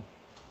 and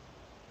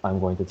I'm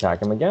going to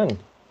attack him again.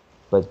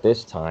 But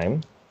this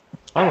time,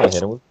 I'm going to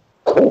hit him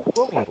with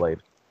Broken Blade.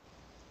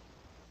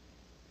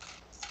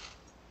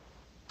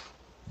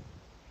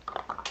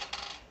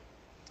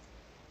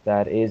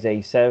 That is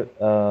a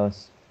oh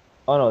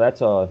no,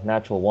 that's a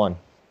natural 1.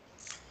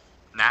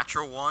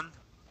 Natural 1.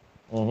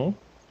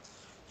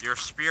 Mm-hmm. Your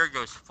spear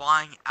goes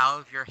flying out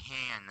of your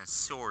hand and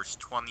soars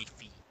 20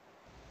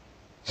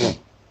 feet.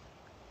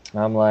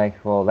 I'm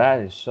like, well, that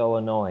is so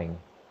annoying.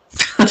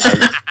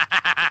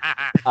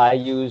 I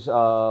use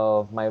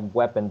my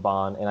weapon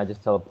bond, and I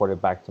just teleport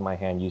it back to my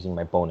hand using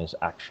my bonus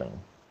action.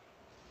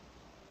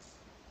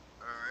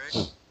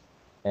 Alright.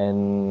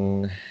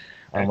 And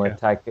I'm gonna Okay.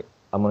 attack it.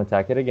 I'm gonna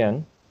attack it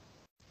again.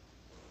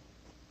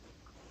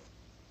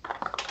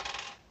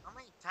 How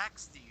many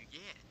attacks do you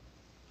get?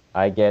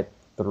 I get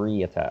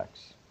 3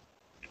 attacks.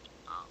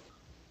 Oh,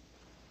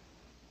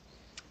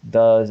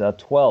 Does a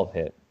 12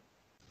 hit?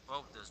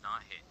 12 does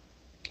not hit.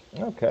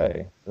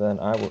 Okay, then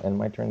I will end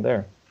my turn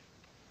there.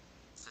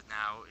 So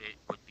now it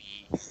would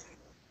be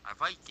a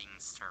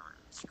Viking's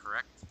turns,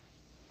 correct?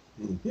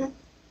 Mhm.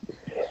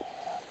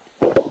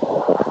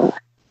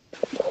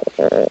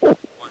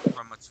 One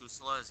from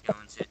Methuselah is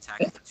going to attack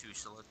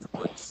Methuselah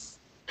twice.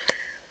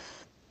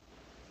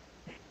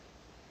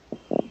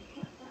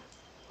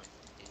 With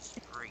his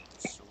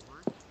great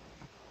sword.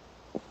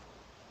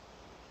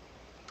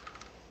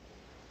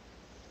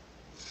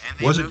 And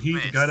they Wasn't both he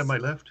miss. the guy to my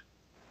left?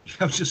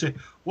 I was just saying,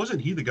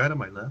 wasn't he the guy to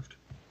my left?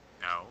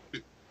 No.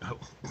 Oh.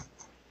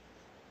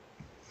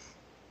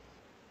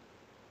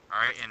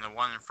 Alright, and the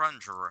one in front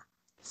of Jarrell.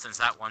 Since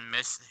that one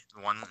missed,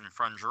 the one in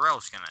front of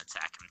Jarrell's going to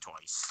attack him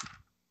twice.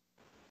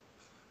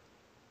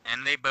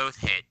 And they both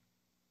hit.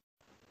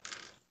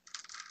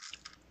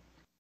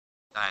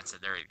 That's a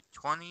dirty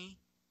 20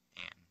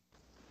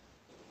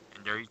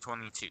 and dirty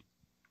 22.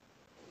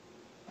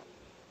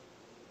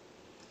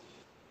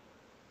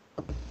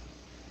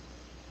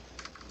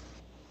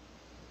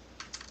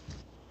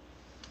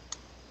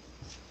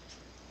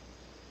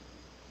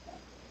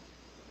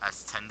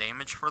 That's 10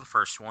 damage for the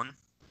first one.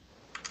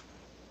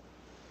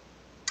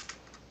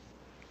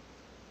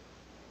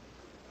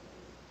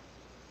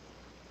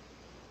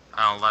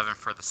 And 11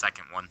 for the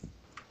second one.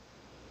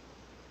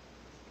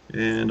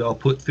 And I'll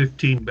put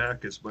 15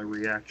 back as my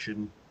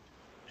reaction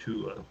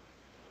to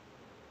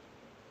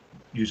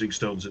using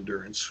Stone's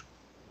Endurance.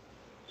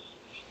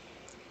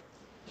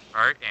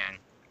 Alright, and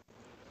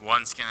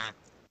one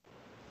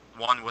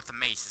with the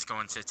mace is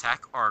going to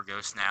attack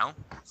Argos now,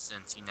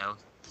 since you know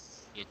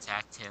he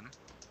attacked him.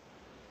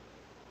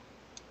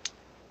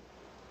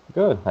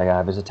 Good, I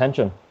have his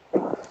attention.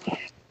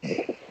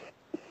 And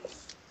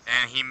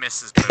he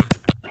misses both.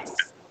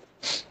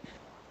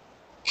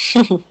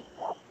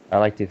 I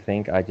like to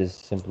think I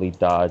just simply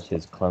dodge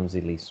his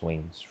clumsily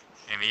swings.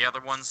 And the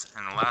other ones,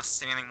 and the last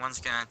standing one's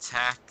gonna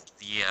attack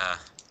the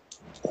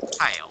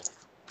high elf.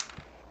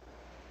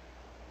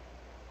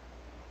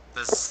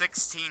 The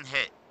 16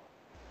 hit.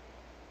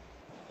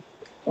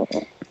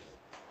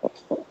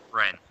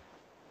 Ren.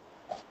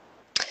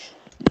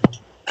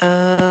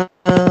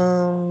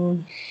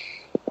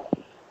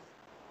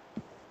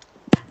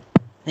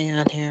 Hang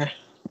on here.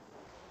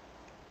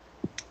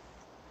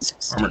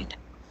 16. Armor.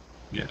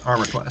 Yeah,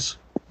 armor class.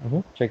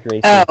 Check your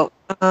AC.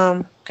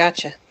 Oh,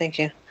 gotcha. Thank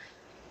you.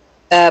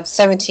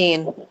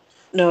 17.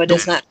 No, it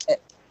does not fit.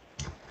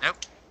 Nope.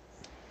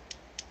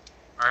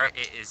 Alright,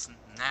 it is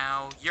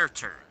now your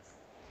turn,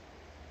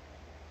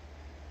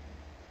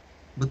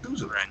 But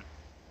those are Ren.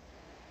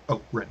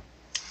 Oh, Ren.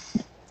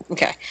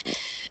 Okay.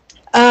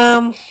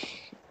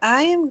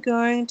 I am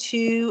going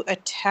to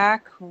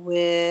attack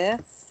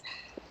with.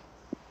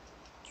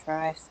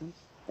 Try something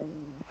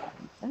I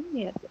haven't done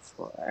yet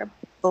before.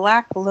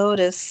 Black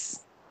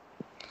Lotus.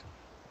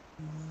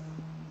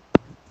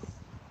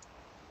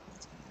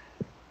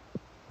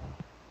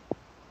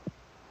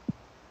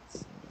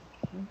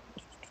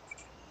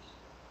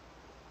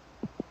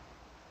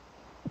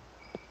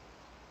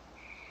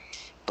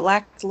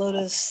 Black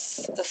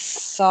Lotus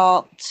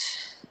Assault.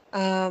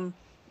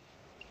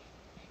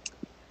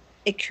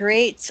 It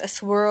creates a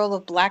swirl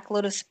of Black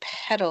Lotus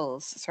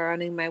petals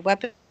surrounding my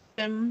weapon,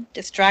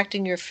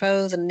 distracting your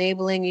foes,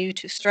 enabling you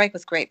to strike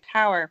with great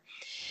power.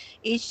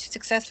 Each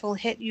successful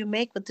hit you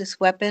make with this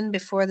weapon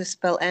before the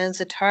spell ends,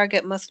 the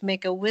target must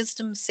make a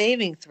wisdom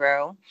saving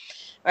throw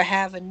or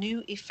have a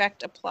new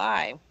effect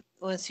apply.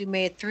 Once you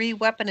made 3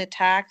 weapon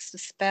attacks, the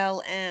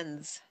spell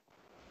ends.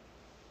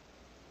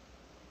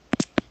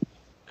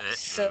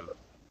 So,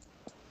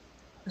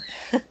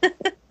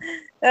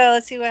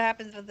 let's see what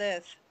happens with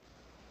this.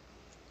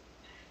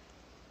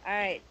 All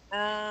right,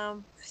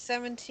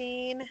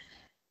 17.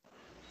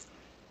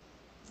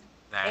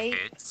 That 8.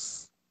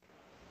 hits.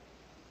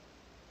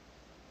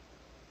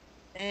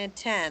 And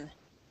 10.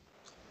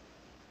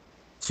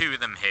 2 of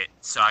them hit,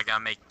 so I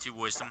gotta make 2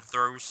 wisdom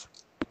throws.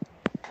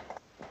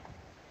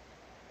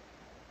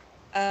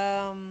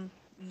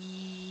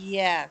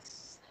 Yes.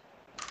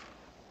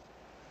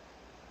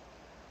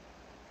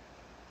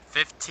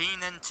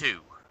 15 and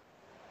 2.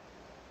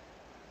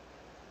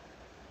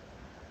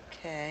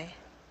 Okay.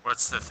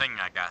 What's the thing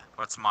I got?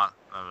 What's my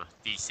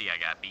DC I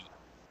got beat?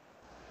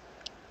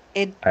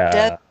 It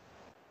does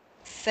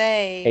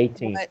say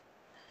 18. what.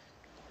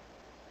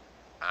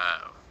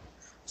 Oh.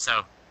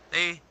 So,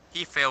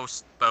 he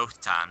fails both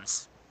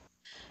times.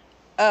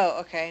 Oh,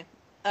 okay.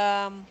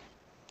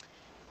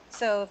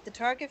 So if the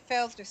target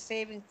fails their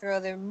saving throw,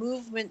 their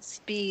movement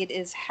speed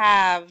is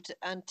halved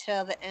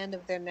until the end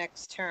of their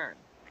next turn.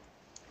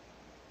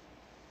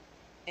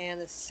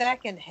 And the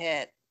second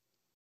hit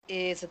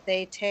is that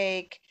they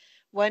take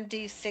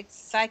 1d6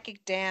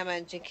 psychic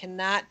damage and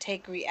cannot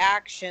take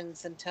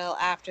reactions until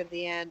after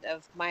the end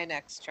of my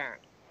next turn.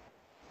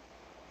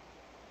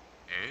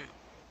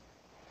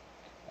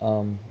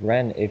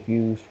 Ren, if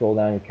you scroll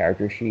down your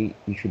character sheet,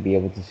 you should be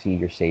able to see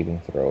your saving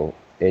throw.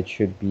 It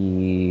should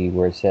be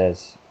where it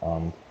says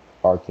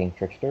Arcane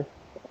Trickster,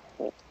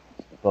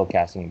 spell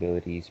casting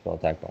abilities, spell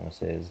attack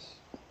bonuses,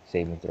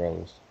 saving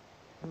throws.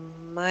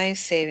 My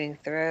saving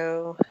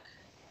throw.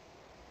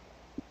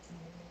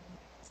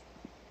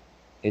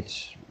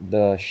 It's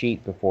the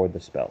sheet before the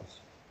spells.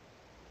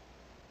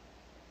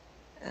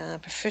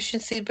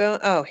 Proficiency bonus.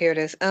 Oh, here it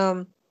is.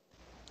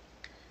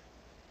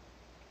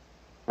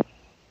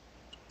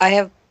 I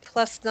have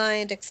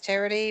 +9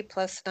 dexterity,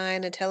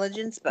 +9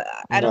 intelligence, but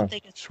I No, don't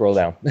think it's scroll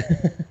down.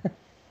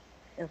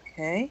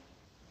 okay.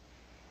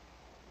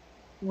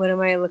 What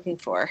am I looking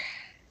for?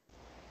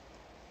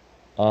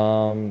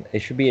 It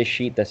should be a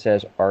sheet that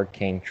says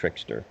Arcane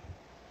Trickster.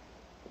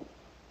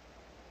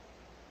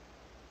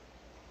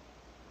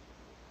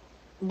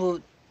 Well,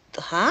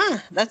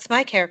 that's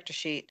my character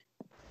sheet.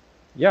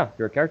 Yeah,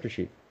 your character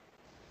sheet.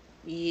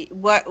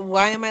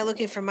 Why am I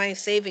looking for my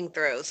saving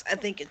throws? I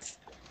think it's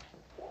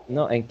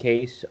No, in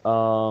case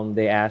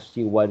they asked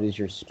you what is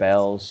your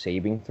spell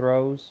saving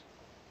throws,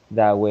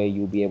 that way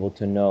you'll be able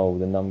to know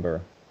the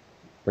number.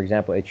 For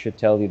example, it should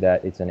tell you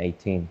that it's an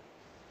 18.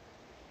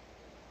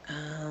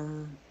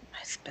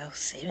 my spell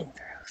saving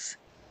throws.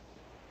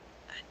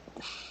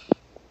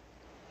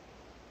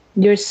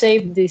 Your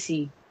save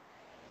DC.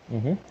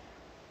 Mm-hmm.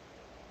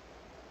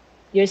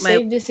 Your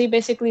save DC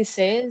basically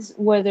says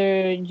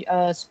whether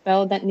a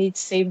spell that needs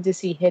save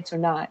DC hits or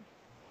not.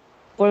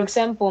 For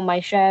example, my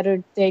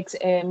shatter takes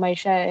in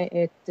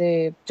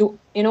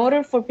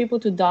order for people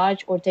to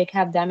dodge or take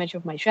half damage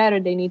of my shatter,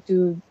 they need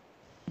to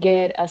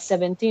get a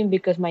 17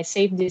 because my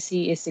save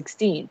DC is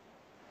 16.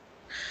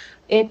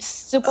 It's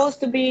supposed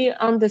to be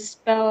on the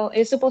spell.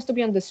 It's supposed to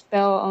be on the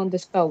spell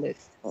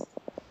list.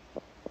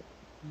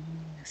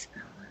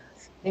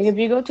 And if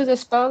you go to the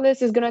spell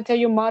list, it's gonna tell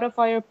you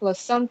modifier plus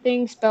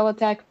something, spell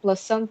attack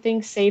plus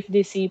something, save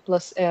DC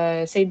plus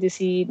save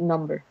DC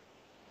number.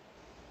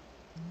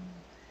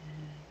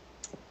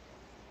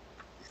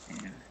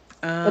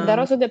 But that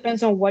also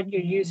depends on what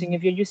you're using.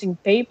 If you're using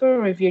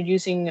paper or if you're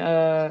using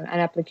an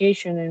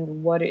application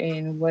and what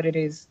it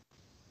is.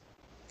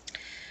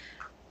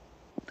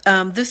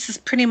 This is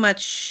pretty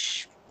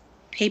much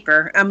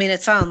paper. I mean,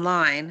 it's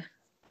online.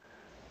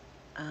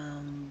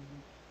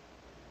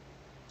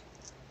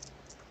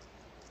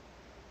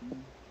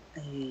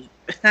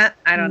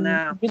 I don't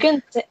know. You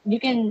can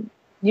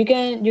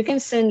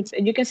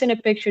send a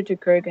picture to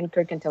Kirk and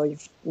Kirk can tell you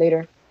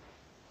later.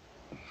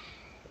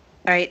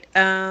 All right.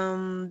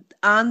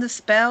 On the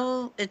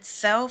spell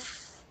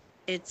itself,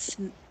 it's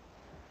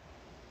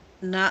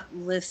not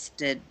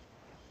listed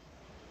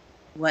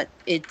what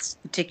its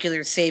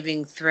particular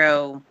saving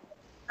throw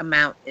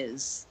amount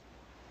is.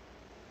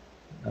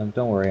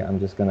 Don't worry, I'm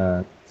just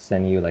gonna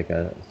send you like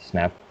a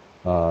snap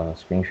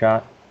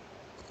screenshot,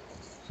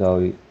 so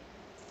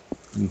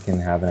you can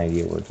have an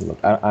idea where to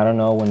look. I don't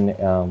know when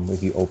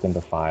if you open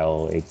the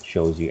file, it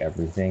shows you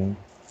everything.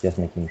 Just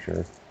making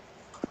sure.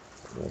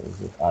 Where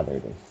is it? Ah, there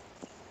it is.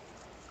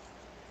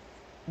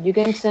 You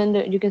can send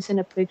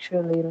a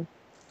picture later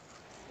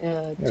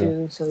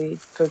too, so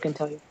Kirk can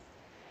tell you.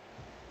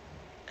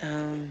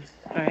 All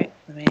right.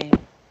 Let me try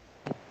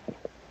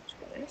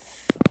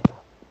this.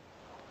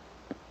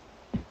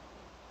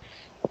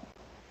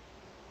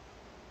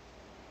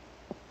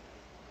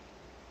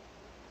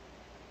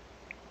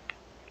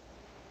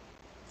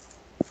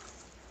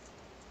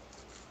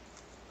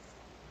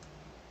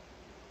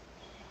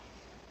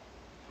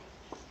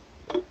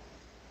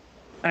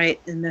 All right,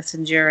 the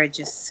messenger I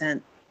just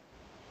sent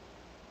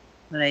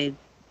what I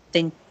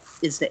think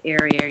is the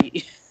area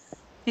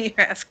you're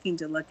asking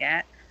to look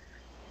at.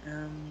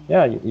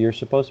 Yeah, you're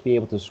supposed to be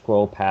able to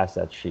scroll past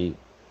that sheet.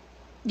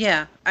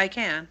 Yeah, I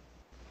can.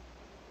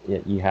 Yeah,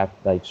 you have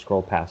like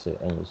scroll past it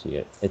and you'll see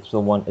it. It's the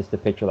one. It's the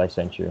picture I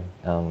sent you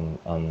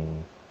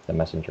on the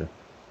messenger.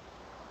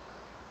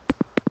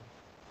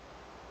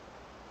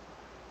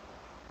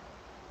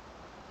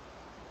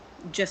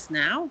 Just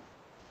now?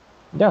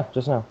 Yeah,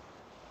 just now.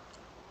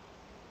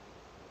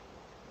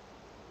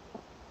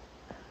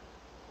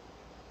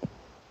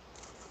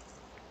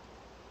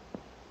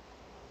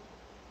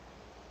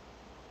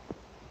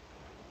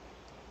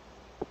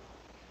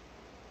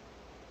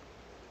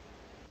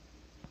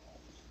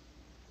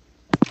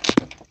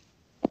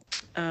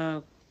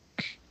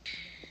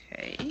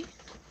 Okay.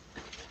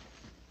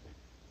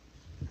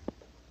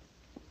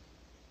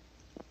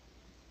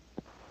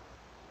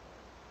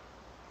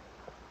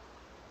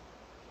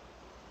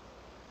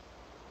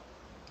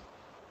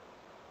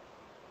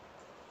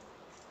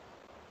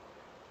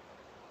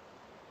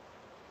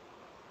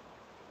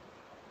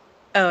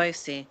 Oh, I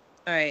see.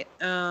 All right.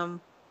 All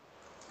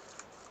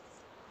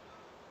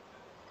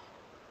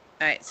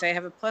right. So I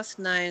have a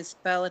 +9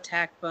 spell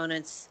attack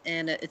bonus,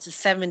 and it's a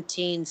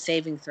 17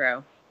 saving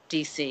throw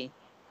DC.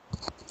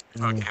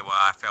 Okay, well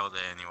I failed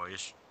it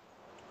anyways.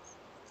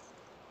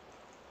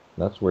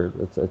 That's weird.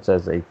 It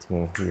says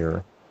 18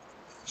 here.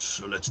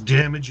 So let's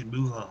damage and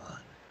move on.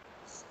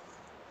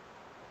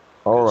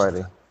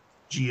 Alrighty.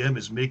 GM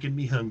is making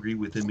me hungry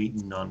with him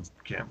eating on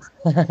camera.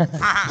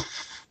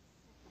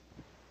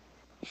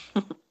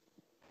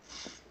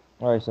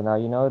 All right, so now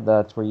you know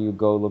that's where you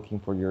go looking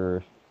for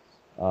your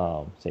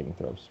saving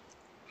throws.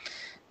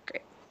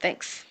 Great.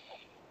 Thanks.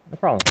 No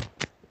problem.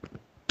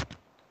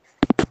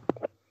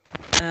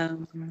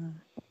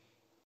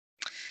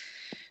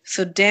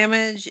 So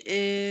damage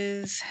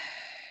is,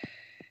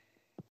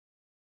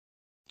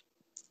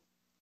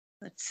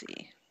 let's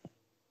see, I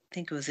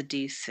think it was a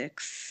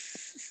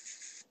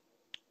D6.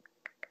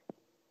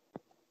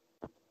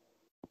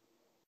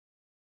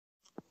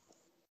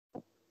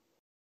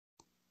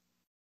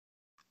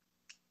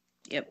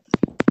 Yep.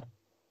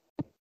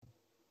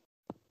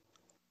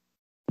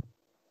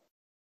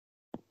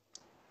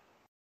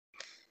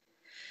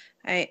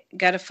 I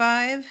got a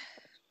 5.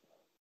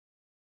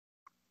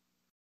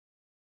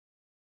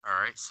 All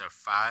right, so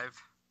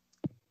 5.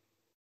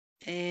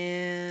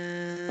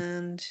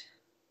 And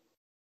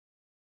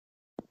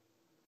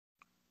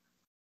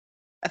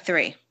a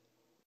 3.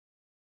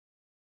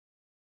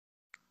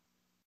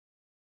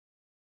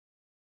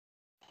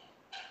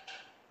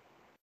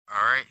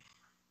 All right.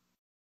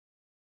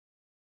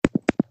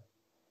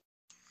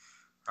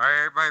 All right,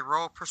 everybody,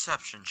 roll a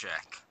perception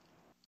check.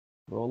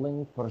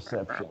 Rolling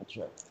perception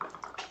check.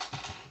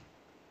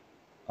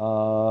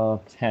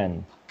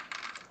 10.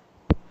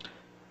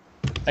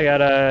 I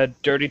got a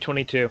dirty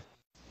 22.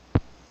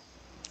 All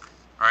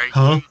right.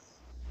 Huh?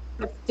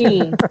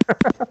 15.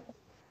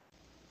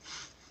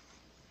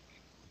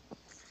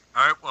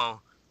 All right.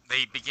 Well,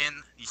 they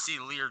begin. You see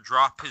the leader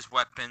drop his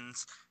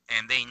weapons,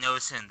 and they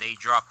notice, and they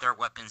drop their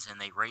weapons, and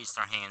they raise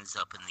their hands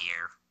up in the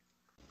air.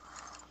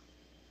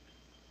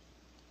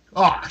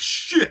 Ah,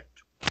 shit!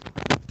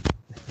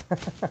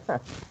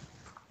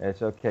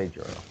 It's okay,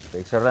 Jorel.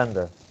 They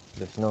surrender.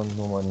 There's no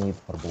more need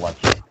for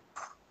bloodshed.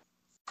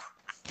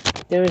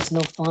 There is no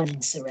fun in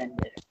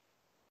surrender.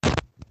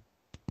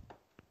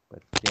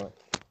 But you know,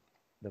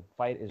 the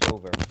fight is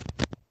over.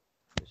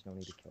 There's no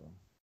need to kill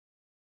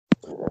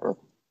him.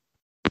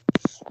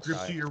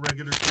 Strip to your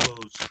regular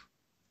clothes.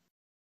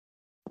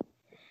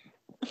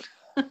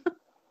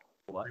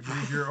 What?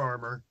 Remove your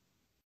armor.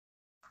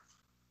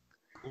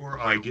 Or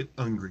I get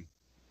hungry.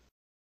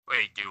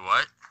 Wait, do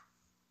what?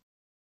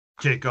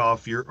 Take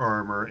off your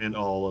armor and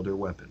all other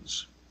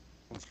weapons.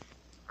 All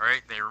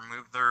right. They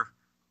remove their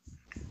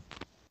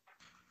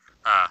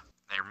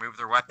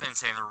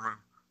weapons, and they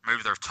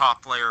remove their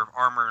top layer of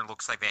armor. And it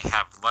looks like they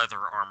have leather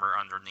armor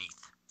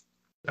underneath.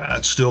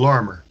 That's still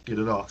armor. Get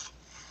it off.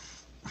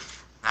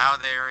 Now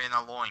they're in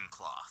a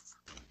loincloth.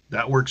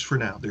 That works for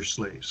now. They're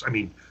slaves. I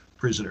mean,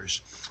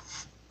 prisoners.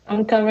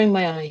 I'm covering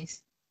my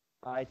eyes.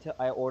 I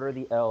order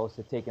the elves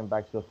to take him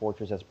back to the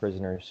fortress as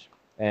prisoners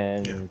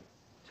and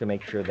to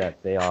make sure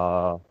that they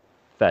are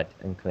fed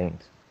and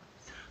cleaned.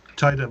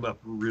 Tie them up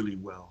really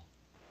well.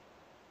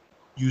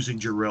 Using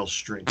Jarrell's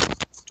strength.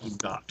 Do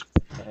not.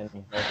 And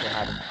also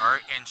having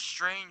Alright, and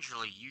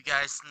strangely, you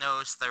guys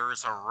notice there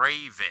is a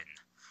raven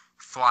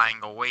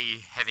flying away,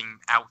 heading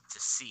out to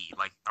sea,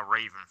 like a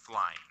raven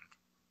flying.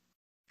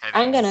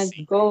 I'm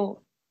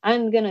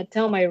gonna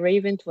tell my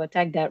raven to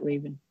attack that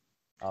raven.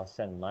 I'll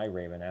send my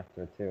raven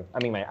after too. I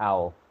mean my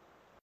owl.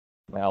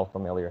 My owl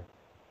familiar.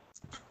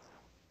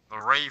 The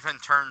raven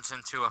turns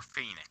into a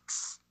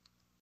phoenix.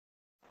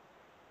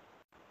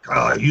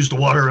 I used the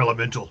water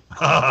elemental.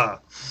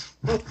 Ha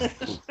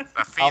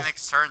The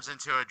phoenix turns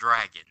into a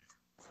dragon.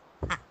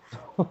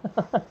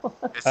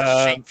 It's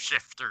a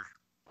shapeshifter.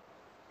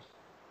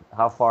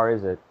 How far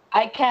is it?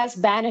 I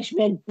cast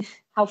banishment.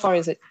 How far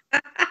is it?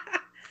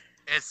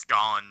 It's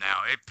gone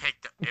now. It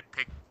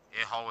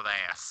hauled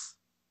ass.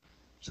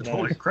 Said,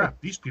 holy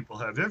crap, these people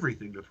have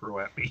everything to throw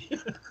at me.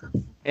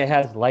 It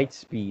has light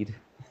speed.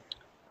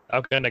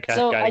 I'm gonna cast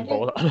So guiding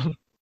bolt on him.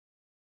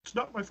 It's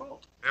not my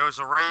fault. There was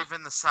a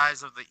raven the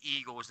size of the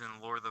eagles in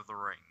Lord of the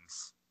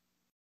Rings.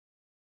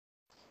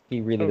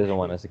 He really doesn't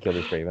want us to kill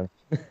this raven.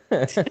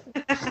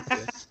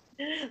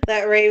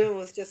 That raven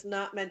was just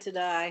not meant to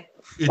die.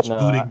 It's No,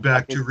 booting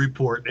back to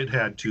report it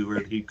had to, or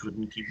he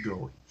couldn't keep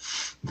going.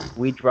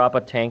 We drop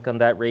a tank on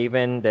that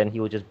raven, then he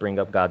will just bring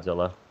up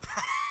Godzilla.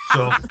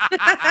 So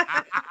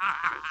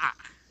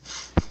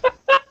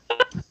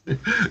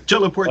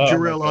teleport Oh, my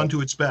Jarrell God.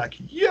 onto its back.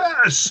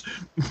 Yes!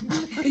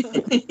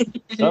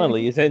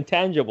 Suddenly, it's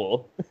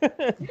intangible.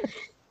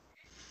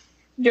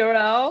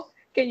 Jorel,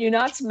 can you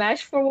not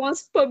smash for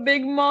once? But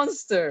big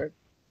monster.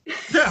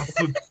 Yeah,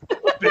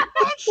 big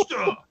monster!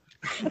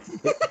 Alright,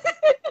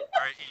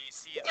 and you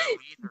see the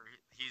leader,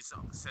 he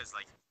says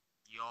like,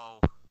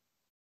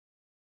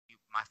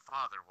 my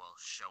father will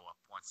show up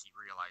once he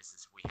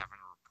realizes we haven't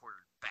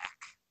reported back.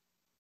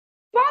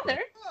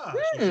 Father? Ah,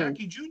 so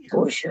Jackie Jr.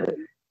 For sure.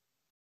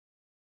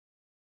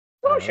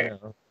 For sure.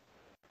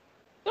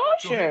 For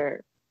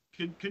sure.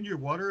 Can your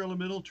water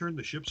elemental turn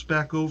the ships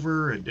back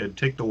over and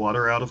take the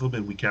water out of them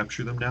and we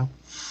capture them now?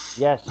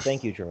 Yes,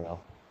 thank you, Jarrell.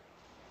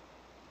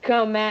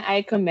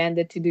 I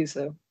commanded to do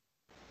so.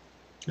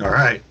 All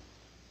right.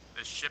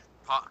 The ship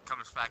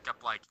comes back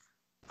up like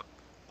the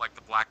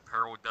Black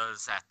Pearl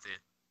does at the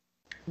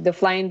The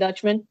Flying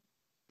Dutchman?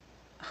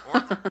 Or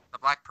the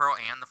Black Pearl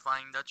and the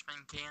Flying Dutchman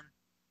can.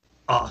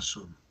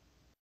 Awesome.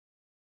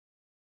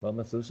 Well,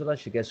 Methuselah,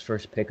 she gets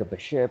first pick of a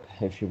ship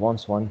if she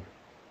wants one.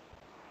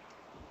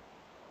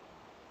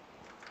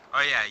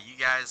 Oh yeah, you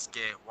guys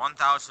get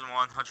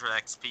 1,100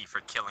 XP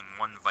for killing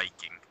one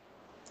Viking.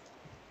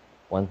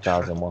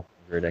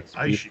 1,100 XP.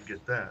 I should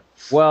get that.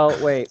 Well,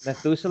 wait.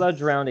 Methuselah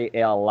drowned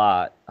a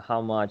lot.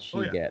 How much she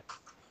Oh, yeah. get?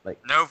 Like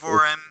No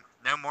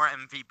more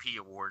MVP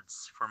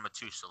awards for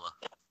Methuselah.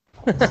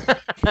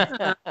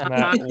 I'm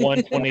at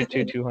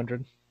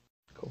 122,200.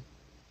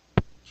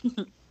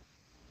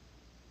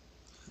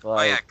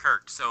 Oh yeah,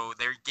 Kirk. So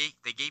they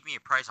gave me a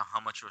price on how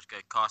much it was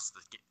going to cost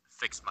to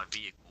fix my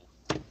vehicle.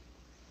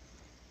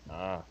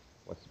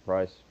 What's the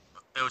price?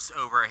 It was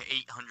over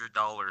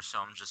 $800, so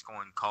I'm just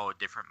going to call a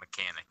different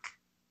mechanic.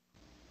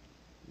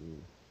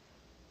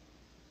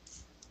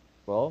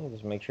 Well,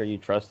 just make sure you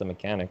trust the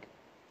mechanic.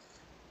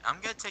 I'm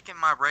gonna take in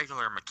my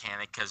regular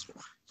mechanic because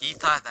he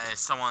thought that if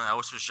someone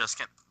else was just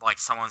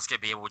someone's gonna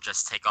be able to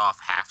just take off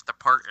half the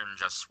part and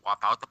just swap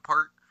out the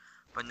part,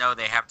 but no,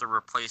 they have to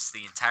replace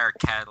the entire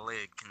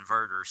catalytic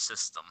converter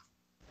system.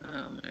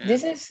 Oh, man.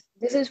 This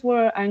is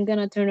where I'm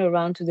gonna turn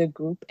around to the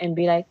group and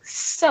be like,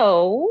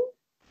 so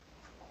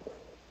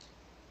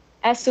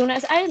as soon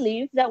as I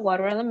leave, that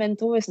water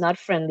elemental is not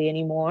friendly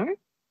anymore,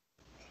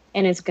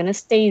 and it's gonna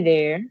stay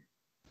there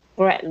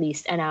for at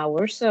least an hour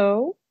or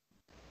so.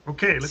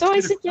 Okay, let's So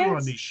I get a crew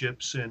on suggest- these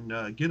ships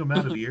and get them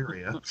out of the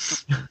area.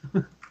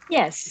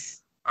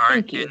 Yes. All right,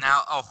 Thank you. and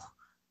now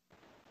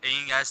and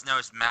you guys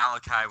notice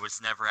Malachi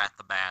was never at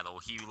the battle.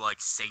 He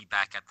stayed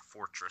back at the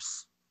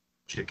fortress.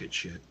 Chicken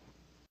shit.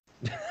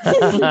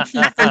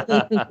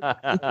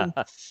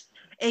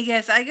 Hey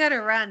guys, I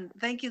gotta run.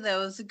 Thank you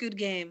though. It was a good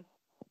game.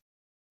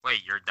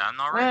 Wait, you're done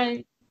All already?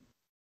 right.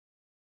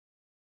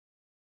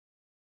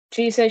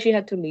 She said she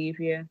had to leave.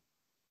 Yeah.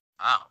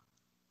 Oh.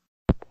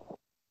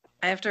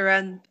 I have to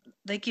run.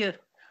 Thank you.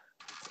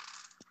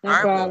 No All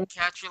right, problem. we'll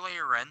catch you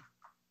later, Ren.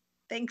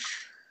 Thanks.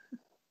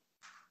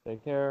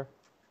 Take care.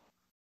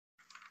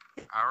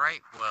 All right,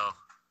 well,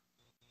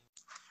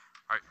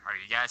 are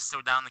you guys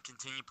still down to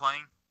continue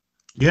playing?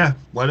 Yeah,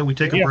 why don't we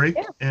take a Yeah. break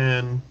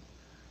and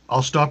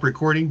I'll stop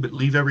recording, but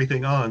leave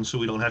everything on so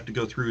we don't have to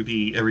go through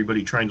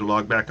everybody trying to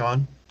log back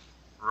on.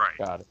 Right.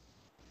 Got it.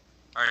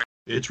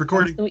 It's I'm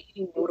recording. still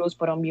eating noodles,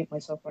 but I'll mute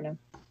myself for now.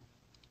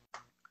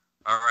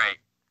 All right.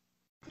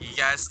 You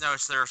guys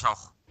notice there's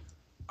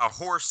a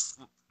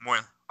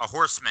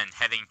horseman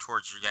heading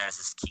towards your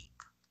guys' keep.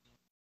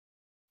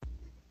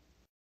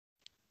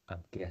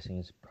 I'm guessing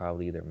it's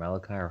probably either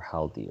Malachi or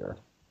Haldir.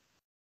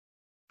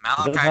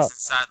 Malachi's how-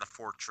 inside the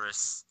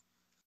fortress,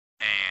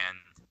 and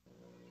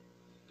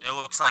it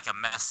looks like a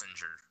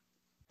messenger.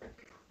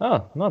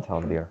 Oh, not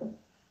Haldir.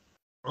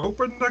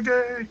 Open the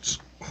gates.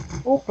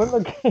 Open the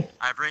gate.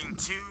 I bring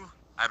two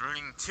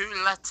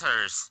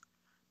letters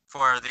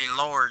for the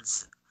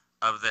lords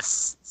of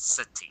this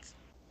city.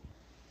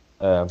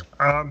 Hand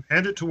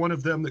it to one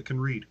of them that can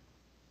read.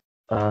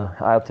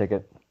 I'll take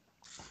it.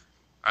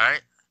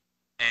 Alright?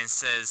 And it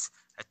says,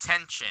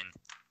 attention,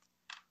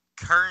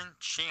 current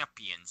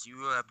champions,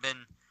 you have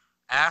been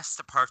asked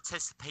to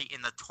participate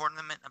in the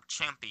Tournament of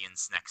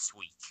Champions next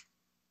week.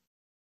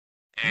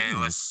 And it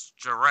lists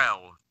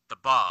Jarrell,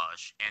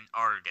 Debaj, and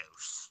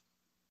Argos.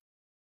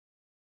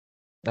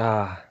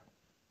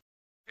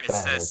 It Better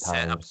says to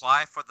times.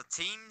 apply for the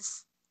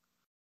teams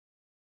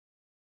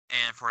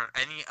and for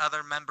any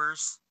other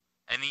members,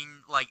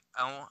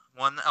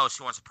 one else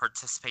who wants to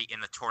participate in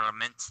the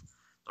tournament,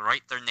 to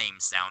write their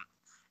names down.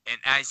 And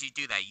as you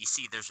do that, you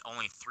see there's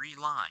only 3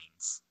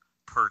 lines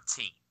per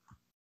team.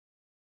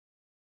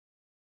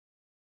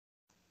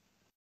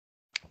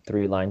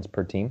 3 lines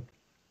per team.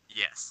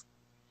 Yes.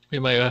 We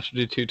might have to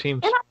do 2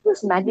 teams. And I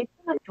use magic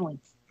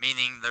joints.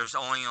 Meaning there's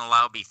only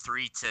allowed to be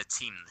 3 to a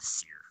team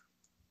this year.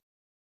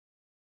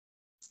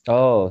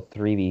 Oh,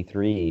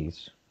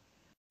 3v3s.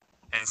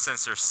 And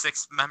since there's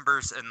 6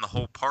 members in the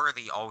whole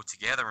party all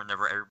together,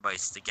 whenever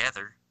everybody's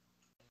together,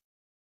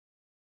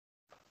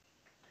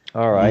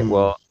 All right.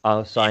 Well,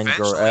 I'll sign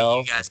eventually Gorel,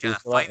 you guys gotta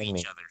Methuselah, fight and me.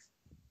 each other.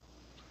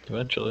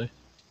 Eventually.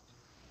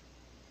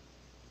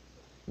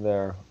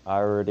 There. I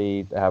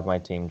already have my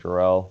team: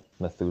 Jarrell,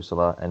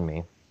 Methuselah, and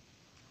me.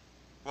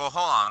 Well,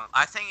 hold on.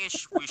 I think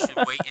we should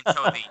wait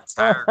until the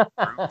entire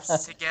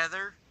group's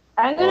together.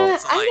 I'm gonna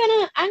so, like-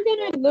 I'm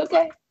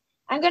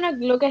gonna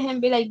look at him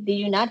and be like, do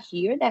you not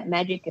hear that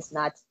magic is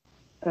not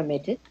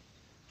permitted?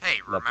 Hey,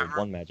 Level remember?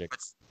 1 magic.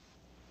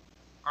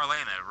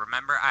 Arlena,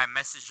 remember I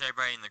messaged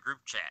everybody in the group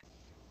chat.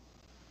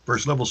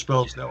 First level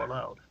spells now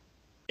allowed.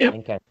 Yep.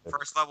 And cantrips.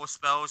 First level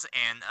spells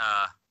and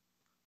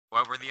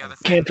what were the other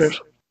things? Cantrips.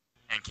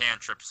 And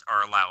cantrips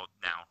are allowed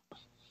now.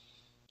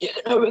 You're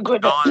gonna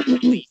regret that.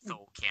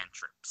 Non-lethal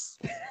cantrips.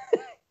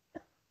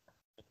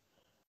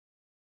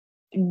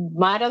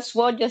 Might as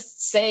well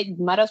just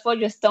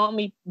tell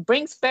me,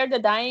 bring spare the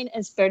dying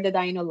and spare the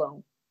dying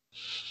alone.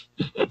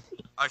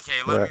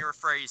 Okay, let Yeah. me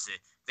rephrase it.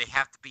 They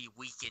have to be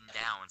weakened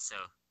down, so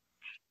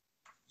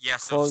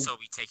Yes, Well- it'll still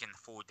be taking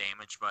full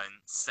damage, but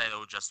instead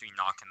it'll just be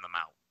knocking them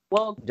out.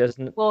 Well, Just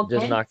Well,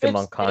 knock them cantrips-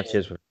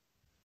 unconscious.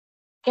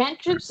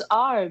 cantrips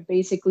are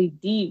basically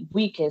the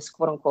weakest,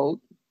 quote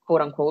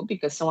unquote,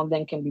 because some of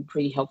them can be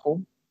pretty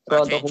helpful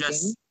throughout the Okay, whole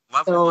just game.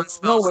 level So, 1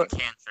 spells no, and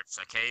cantrips,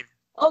 okay?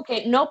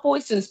 Okay, no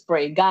poison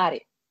spray. Got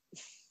it.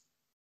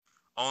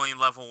 Only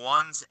level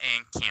 1s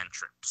and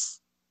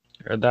cantrips.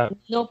 Heard that?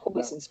 No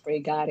poison spray.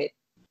 Got it.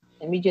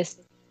 Let me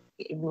just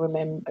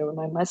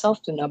remind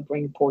myself to not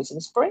bring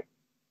poison spray.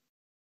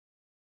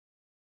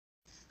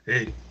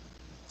 Hey,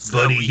 So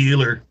buddy we-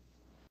 healer.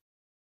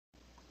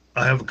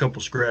 I have a couple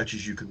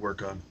scratches you could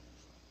work on.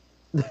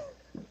 Alright,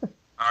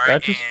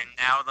 Scratches? and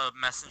now the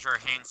messenger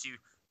hands you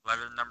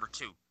letter number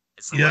 2.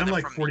 It's a Yeah, I'm letter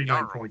like from the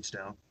 49 Jarl. points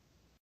down.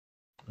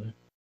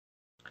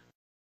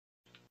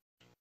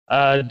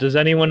 Does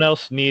anyone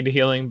else need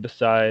healing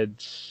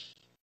besides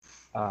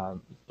I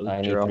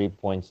need Jarl? 3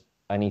 points.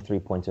 I need 3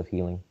 points of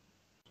healing.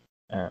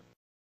 Alright,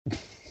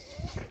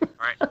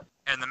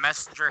 and the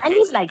messenger I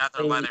hands need, like, another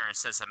 3. letter and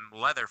says, a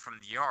letter from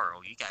the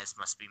Jarl. You guys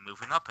must be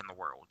moving up in the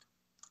world.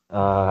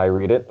 I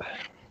read it.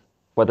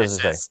 What does it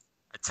say? says,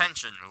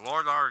 attention,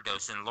 Lord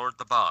Argos and Lord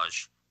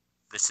Dabaj.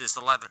 This is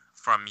a letter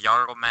from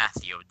Jarl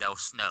Matthew Del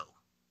Snow.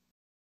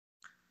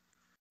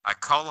 I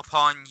call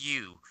upon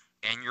you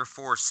and your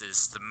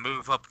forces to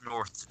move up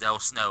north to Del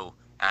Snow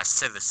as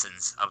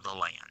citizens of the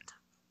land.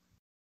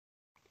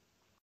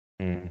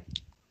 Hmm.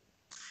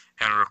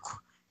 And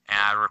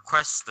I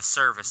request the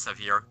service of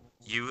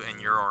you and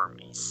your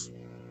armies.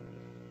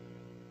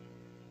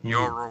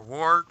 Your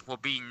reward will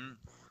be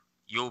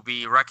you'll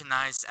be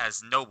recognized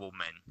as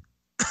noblemen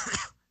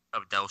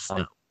of Del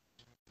Snow.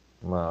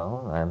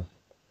 Well, I'm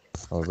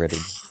already.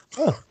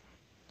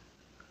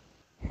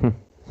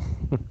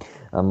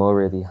 I'm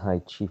already High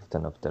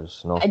Chieftain of Del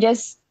Snow. I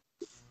just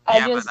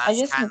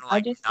nothing.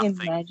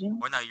 imagine.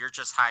 Well, no, you're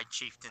just High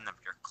Chieftain of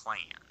your clan.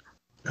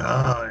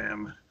 I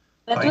am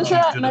High Methuselah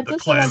Chieftain of the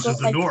clans of goes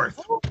the like, north.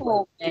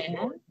 "Oh,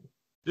 man."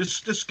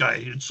 This guy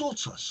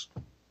insults us.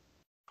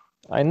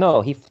 I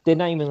know, he did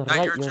not even No,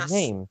 write you're your just-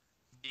 name.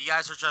 You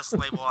guys are just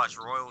labeled as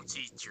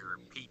royalty to your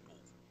people.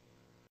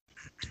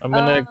 I'm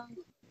gonna.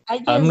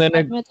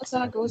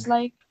 Methuselah goes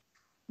like,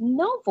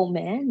 noble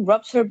man,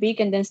 rubs her beak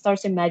and then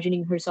starts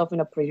imagining herself in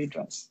a pretty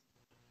dress.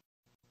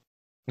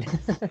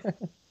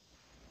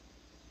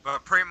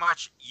 But pretty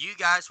much, you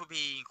guys will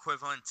be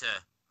equivalent to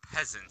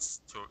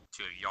peasants to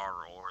a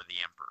Jarl or the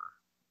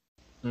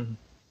Emperor.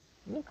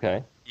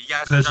 Okay. You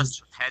guys Peasants- are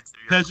just heads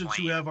of your Peasants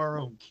clan. who have our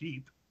own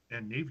keep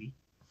and navy.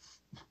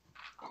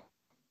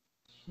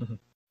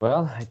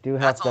 Well, I do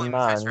have That's the only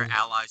because you're man.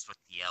 allies with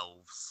the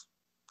elves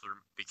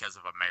because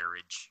of a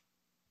marriage.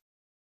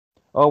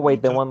 Oh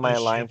wait, they Took won my the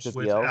alliance ships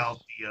with the elves. without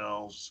the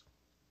elves.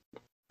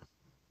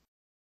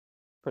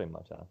 Pretty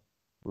much,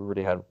 we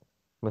already had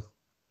with.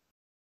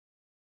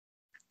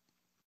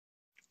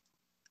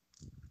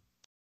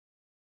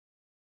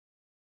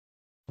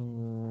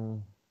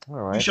 All We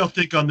right. shall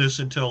think on this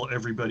until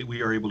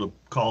we are able to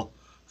call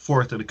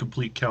forth a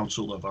complete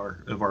council of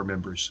our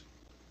members.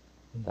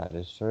 That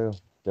is true.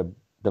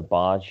 The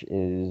Bodge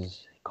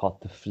is caught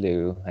the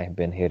flu. I've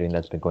been hearing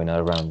that's been going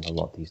around a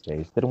lot these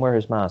days. Didn't wear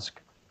his mask.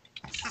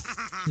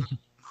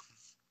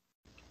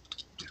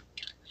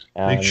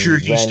 Make sure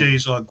he when-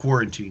 stays on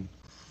quarantine.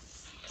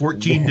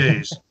 14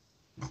 days.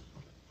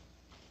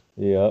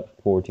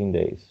 Yep, 14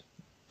 days.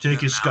 Take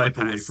Then his Skype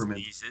Malachi away from him.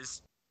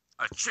 sneezes.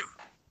 Achoo.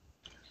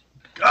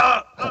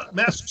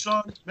 Masks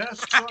on!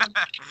 Masks on!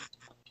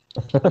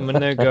 I'm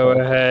gonna go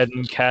ahead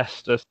and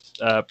cast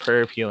a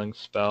prayer of healing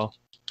spell.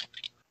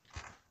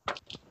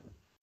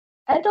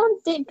 I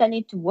don't think I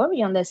need to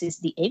worry unless it's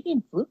the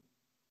avian flu.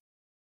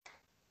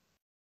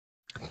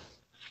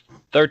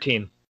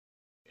 13.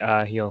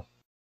 Heal.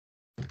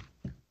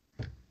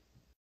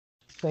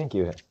 Thank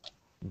you,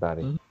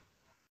 buddy. Mhm.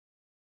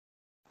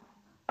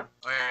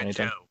 Wait,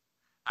 Anything? Joe,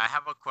 I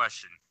have a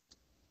question.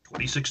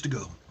 26 to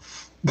go.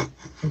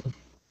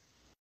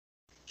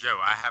 Joe,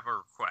 I have a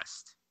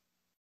request.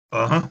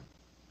 Uh-huh.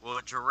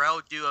 Will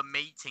Jarrell do a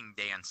mating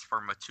dance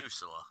for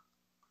Methuselah?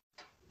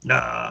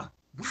 Nah.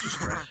 We're just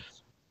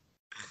friends.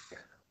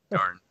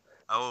 Darn.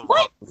 I would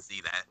What? love to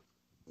see that.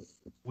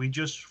 We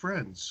just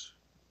friends.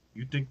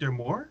 You think they're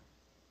more?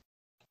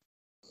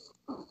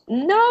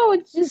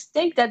 No, just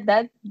think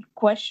that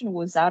question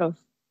was out of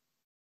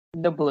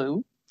the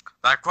blue.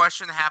 That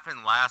question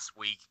happened last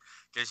week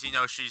because,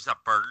 she's a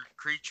bird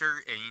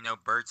creature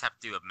and, birds have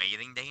to do a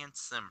mating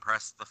dance to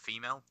impress the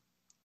female.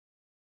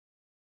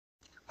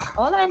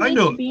 All I need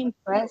know. to be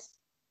impressed.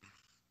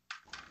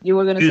 You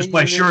were gonna Is say my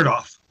you were shirt gonna-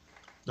 off.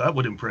 That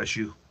would impress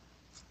you.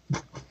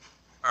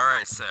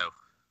 Alright, so,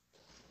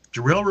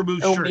 Jarrell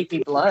removes It'll shirt. make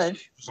me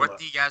blush. what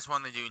do you guys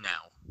want to do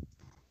now?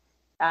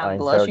 I'm Interrogate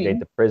blushing.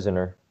 the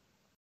prisoner.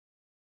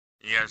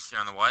 You guys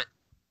on the what?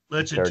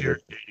 Let's Interrogate.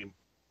 interrogate him.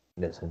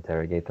 Let's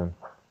interrogate them.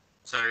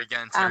 So you're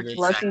going to I'm interrogate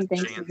blushing, Zach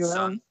thanks to Jan's Jerome.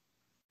 son?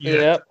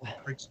 Yeah,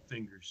 break some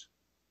fingers.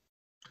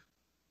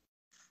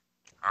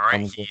 Alright,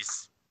 I'm good.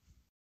 he's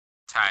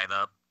tied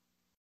up.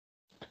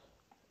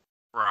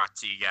 Brought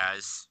to you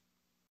guys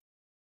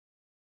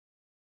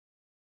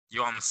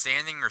You want him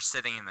standing or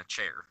sitting in a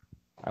chair?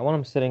 I want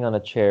him sitting on a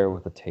chair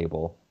with a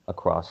table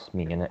across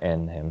me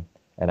and him,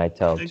 and I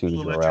tell Think to the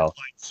electric Jarrell.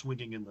 light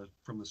swinging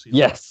from the ceiling.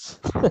 Yes,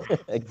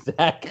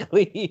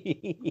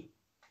 exactly.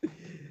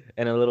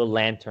 And a little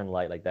lantern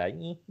light like that.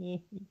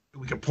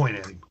 We can point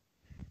at him.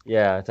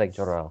 Yeah, it's like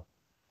Jarrell.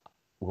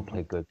 We'll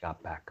play good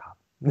cop, bad cop.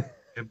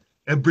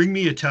 And bring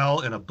me a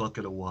towel and a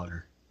bucket of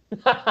water.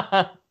 It's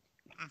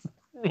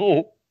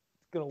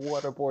gonna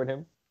waterboard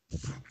him.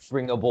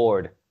 Bring a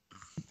board.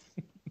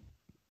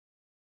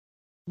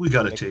 We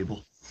got a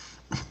table.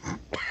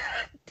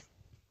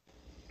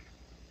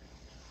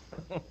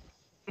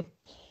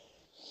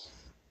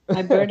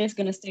 My bird is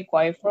gonna stay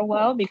quiet for a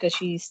while because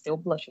she's still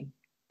blushing.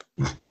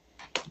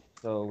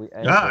 So we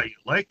end Ah, with- you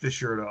like the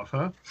shirt off,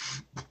 huh?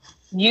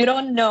 You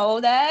don't know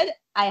that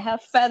I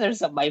have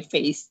feathers on my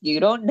face. You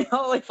don't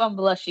know if I'm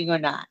blushing or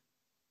not.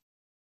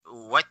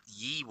 What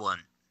ye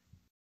want?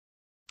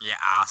 Yeah,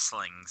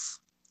 Oslings.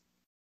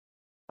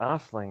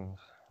 Oslings.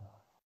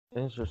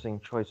 Interesting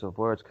choice of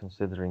words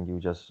considering you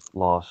just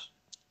lost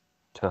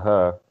to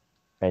her.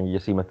 And you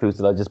see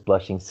Methuselah just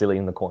blushing silly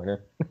in the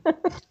corner.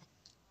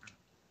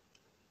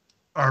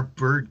 Our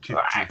bird kicked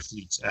your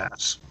fleet's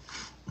ass.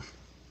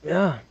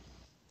 Yeah.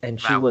 And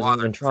she That wasn't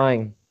water even tree.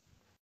 trying.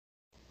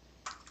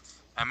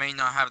 I may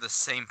not have the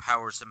same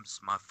powers as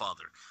my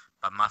father,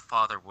 but my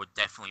father would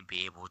definitely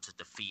be able to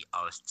defeat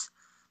a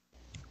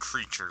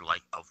creature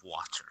like of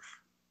water.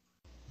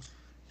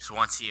 So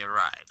once he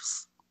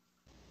arrives,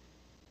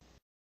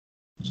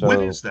 So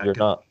When is that you're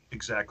gonna not. be?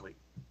 Exactly.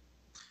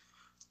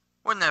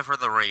 whenever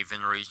the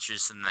Raven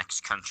reaches the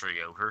next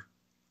country over,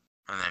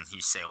 and then he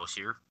sails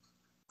here.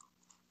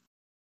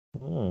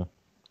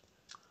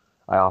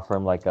 I offer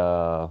him like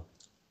a.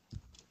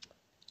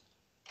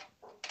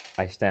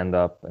 I stand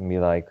up and be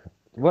like,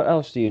 "What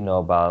else do you know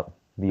about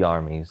the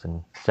armies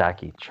and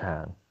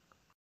Saki-chan?"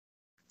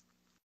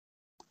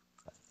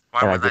 Why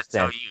And I would I just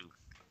tell stand- you?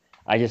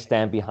 I just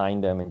stand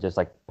behind him and just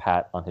like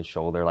pat on his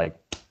shoulder, like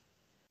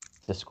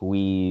to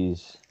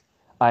squeeze.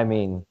 I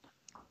mean,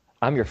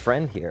 I'm your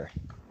friend here.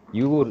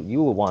 You would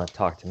want to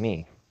talk to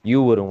me.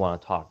 You wouldn't want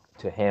to talk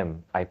to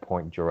him. I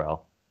point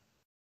Jarrell.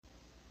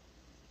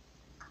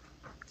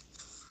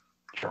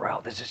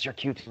 Jarrell, this is your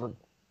cute. You look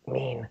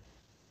mean.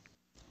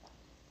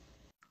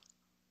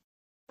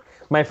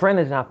 My friend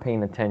is not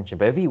paying attention,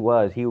 but if he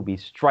was, he would be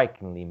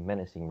strikingly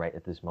menacing right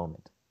at this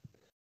moment.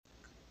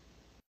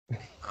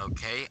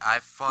 Okay, I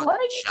fought What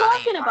are you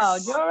giants. talking about?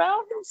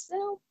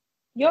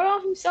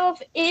 Yorel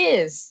himself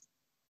is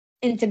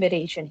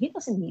intimidation. He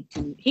doesn't need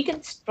to. He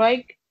can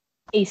strike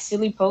a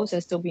silly pose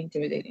and still be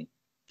intimidating.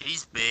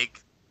 He's big.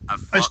 I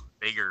fought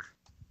bigger.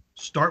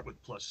 Start with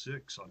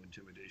 +6 on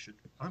intimidation.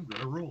 I'm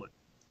gonna roll it.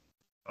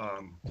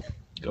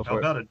 Go How for it.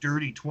 about a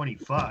dirty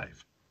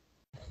 25?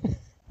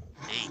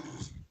 Hey,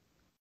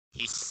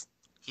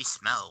 he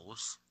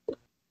smells.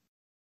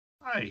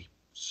 I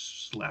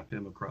slap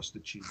him across the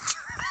cheek.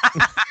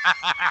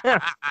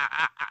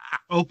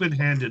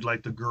 Open-handed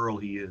like the girl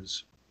he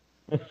is.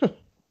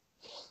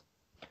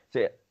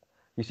 See,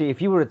 you see,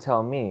 if you were to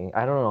tell me,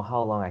 I don't know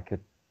how long I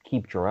could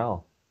keep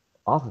Jarrell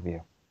off of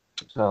you.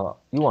 So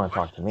you want to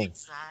talk to me?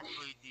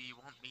 Exactly. Do you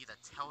want me to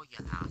tell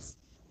you, ass?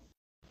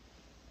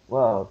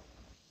 Well,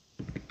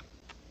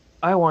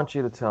 I want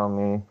you to tell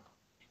me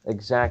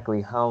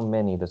exactly how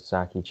many does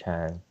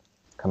Saki-chan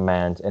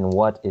command and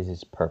what is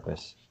his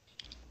purpose.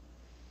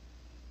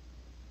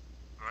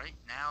 Right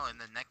now, in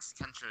the next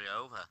country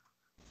over,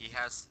 he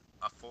has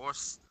a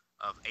force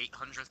of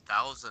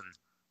 800,000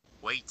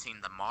 waiting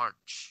to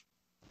march.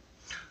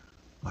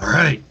 All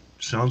right.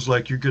 Sounds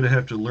like you're gonna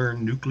have to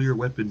learn nuclear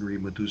weaponry,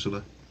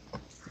 Methuselah.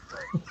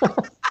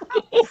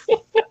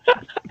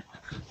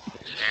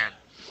 And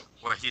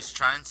what he's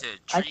trying to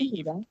I can do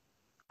achieve that.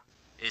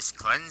 is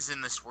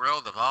cleansing this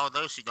world of all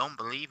those who don't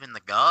believe in the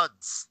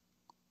gods.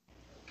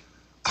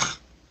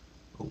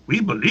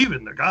 We believe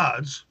in the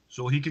gods,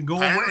 so he can go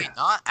Apparently away.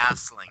 not,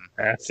 Asling,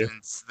 Gotcha.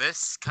 since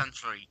this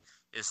country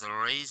is the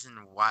reason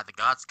why the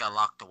gods got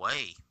locked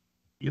away.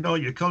 You know,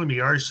 you call me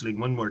arsling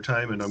one more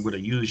time, and I'm gonna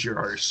use your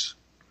arse.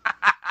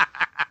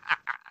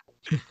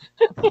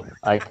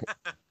 I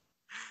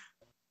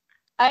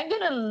I'm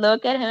gonna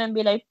look at him and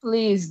be like,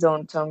 please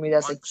don't tell me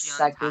that's Once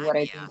exactly you what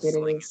I untie think me, it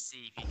Asling, and is.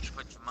 see if you can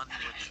put your money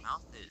where your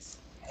mouth is.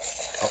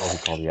 he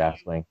called you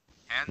assling.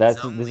 Hands This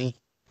only. is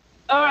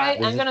All right,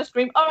 This I'm is- gonna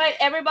scream. All right,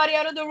 everybody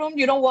out of the room.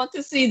 You don't want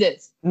to see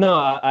this.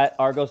 no.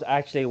 Argos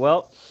actually.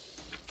 Well,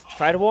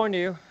 try to warn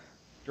you,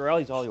 Jarrell.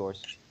 He's all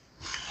yours.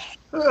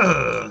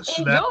 Slap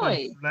Enjoy.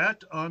 him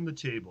flat on the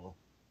table.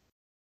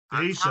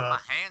 Face Untie my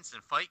up, hands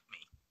and fight me.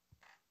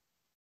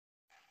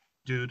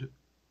 dude.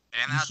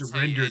 And You I'll tell you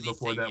surrendered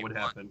before anything that you would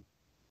want. happen.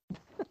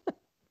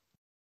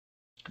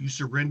 You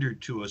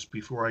surrendered to us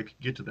before I could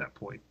get to that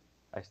point.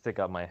 I stick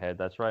up my head.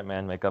 That's right,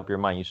 man. Make up your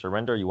mind. You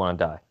surrender. Or you want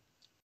to die.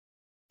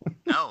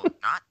 No,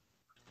 not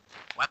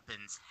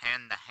weapons,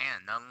 hand to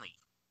hand only.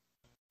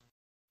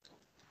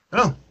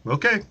 Oh,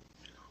 okay.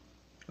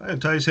 I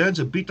untie his hands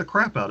and beat the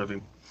crap out of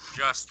him.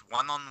 Just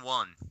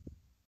one-on-one.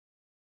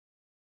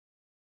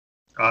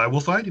 I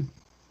will fight him.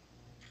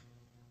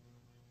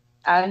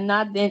 I'm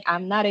not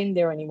in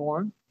there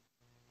anymore.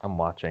 I'm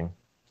watching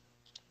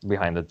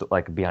behind the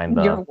behind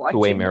You're the two-way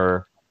watching?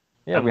 mirror.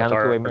 Yeah, I'm with behind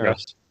the two-way mirror.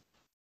 Argus.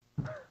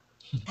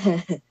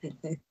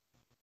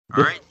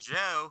 All right,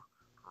 Joe,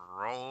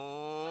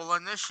 roll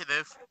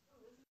initiative.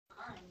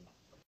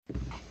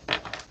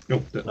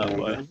 Nope. Oh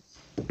boy.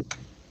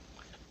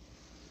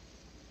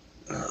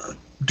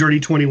 Dirty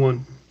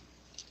 21.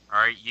 All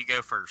right, you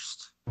go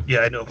first. Yeah,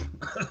 I know.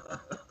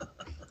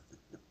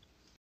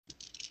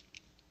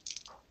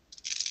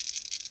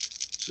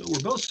 So we're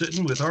both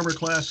sitting with armor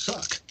class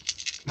suck.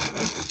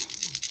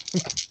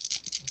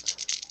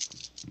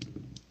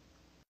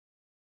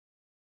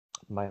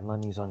 My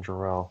money's on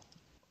Jarrell.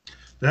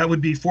 That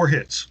would be 4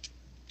 hits.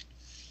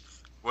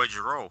 What'd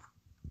you roll?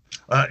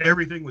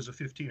 Everything was a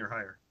 15 or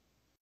higher.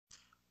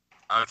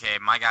 Okay,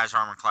 my guy's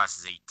armor class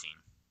is 18.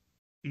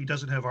 He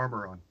doesn't have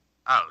armor on.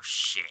 Oh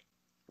shit.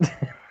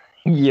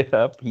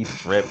 Yep,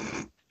 he's ripped.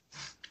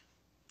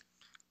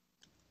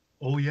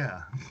 Oh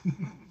yeah.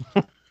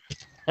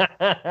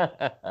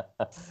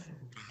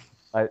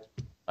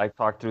 I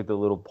talked through the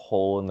little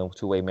hole in the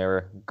two-way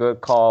mirror.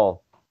 Good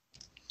call.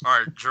 All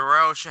right,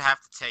 Jarrell should have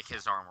to take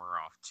his armor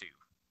off too.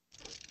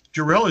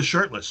 Jarrell is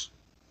shirtless.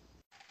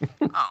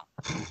 Oh,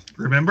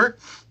 Remember?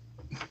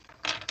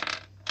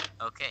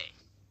 okay.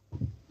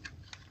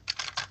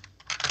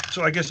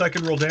 So I guess I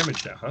can roll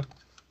damage now, huh?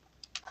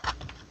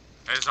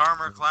 His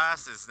armor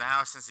class is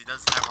now, since he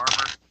doesn't have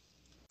armor,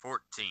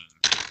 14.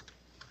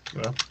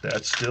 Well,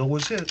 that still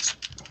was hits.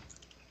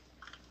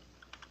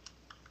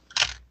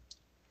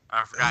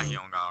 I forgot he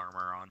don't got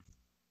armor on.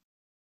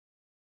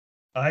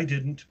 I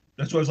didn't.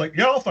 That's why I was like,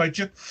 yeah, I'll fight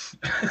you.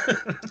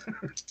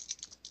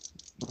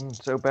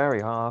 So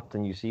Barry, how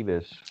often you see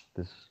this?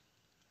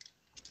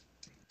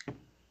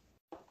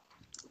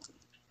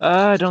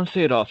 I don't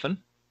see it often.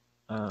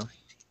 All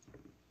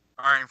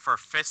right, for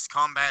fist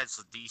combat, it's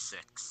a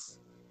D6.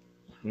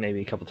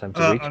 Maybe a couple times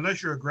a week.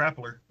 Unless you're a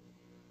grappler.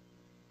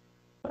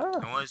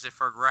 And what is it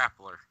for a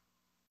grappler?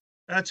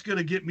 That's going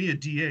to get me a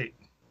D8.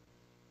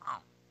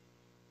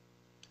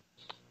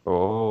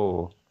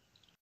 Oh.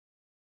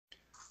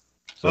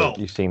 So Oh.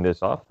 you've seen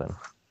this often.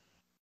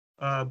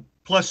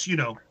 Plus,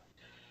 the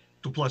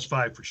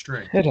 +5 for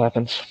strength. It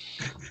happens.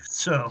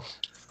 So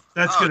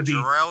that's going to be...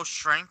 Jarrell's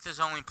strength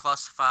is only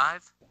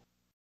 +5?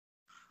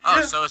 Oh,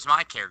 Yeah. so is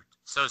my character.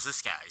 So is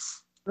this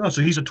guy's. Oh,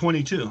 so he's a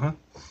 22, huh?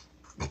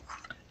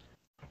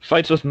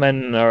 Fights with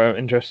men are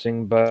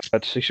interesting, but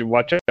you should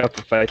watch out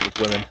for fights with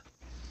women.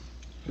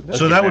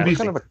 So that would be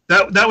kind of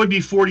a- that would be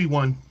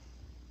 41.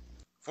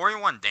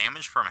 41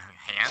 damage from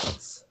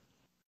hands?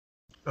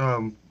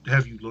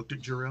 Have you looked at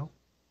Jarrell?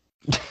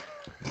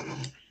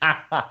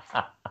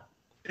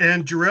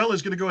 And Jarrell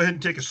is going to go ahead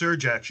and take a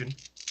surge action.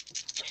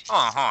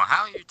 Oh,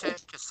 how do you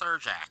take a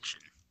surge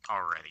action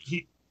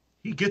already?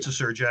 He gets a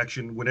surge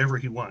action whenever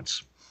he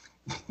wants.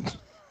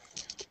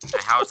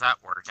 How does that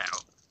work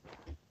out?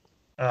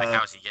 Like, how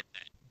does he get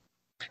that?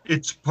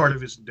 It's part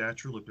of his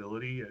natural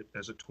ability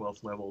as a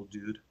 12th level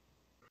dude.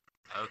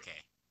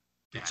 Okay.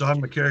 It's on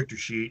my character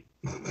sheet.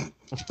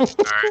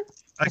 Alright.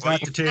 I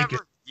got to take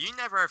it. You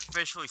never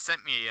officially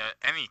sent me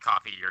any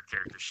copy of your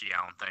character sheet,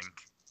 I don't think.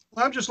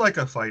 Well, I'm just like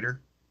a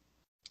fighter.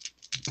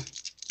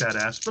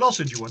 Badass, but I'll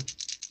send you one.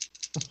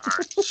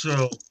 Alright.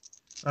 So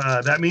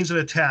that means an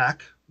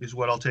attack is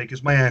what I'll take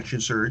as my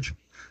action surge.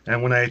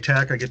 And when I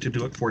attack, I get to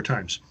do it 4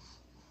 times.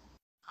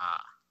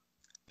 Ah.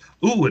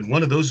 Ooh, and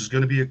one of those is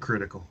going to be a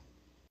critical.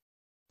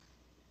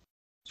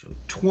 So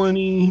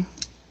 20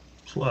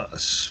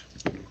 plus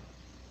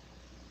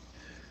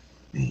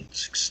 8,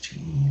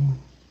 16,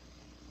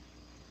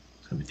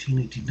 17,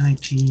 18,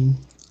 19,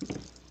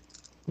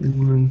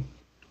 21,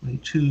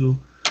 22.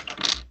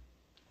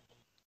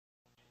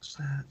 What's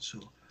that? So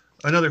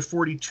another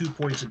 42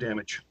 points of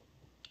damage.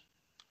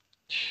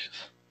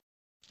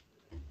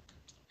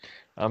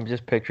 I'm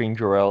just picturing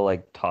Jarrell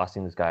like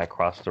tossing this guy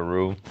across the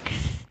room.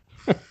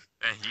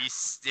 And he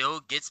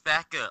still gets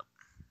back up.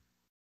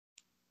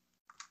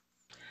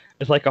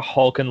 It's like a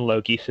Hulk and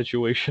Loki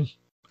situation.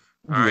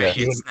 Alright,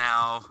 Yeah. it's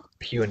now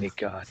Puny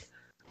god.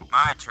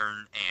 my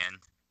turn,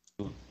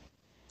 and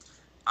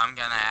I'm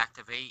gonna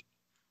activate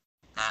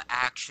the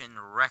action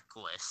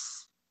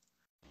Reckless,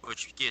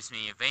 which gives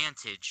me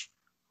advantage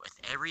with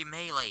every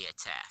melee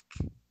attack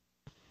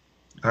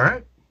All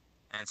right.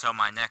 until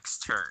my next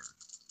turn.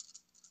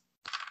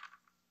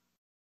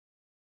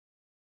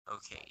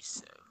 Okay,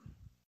 so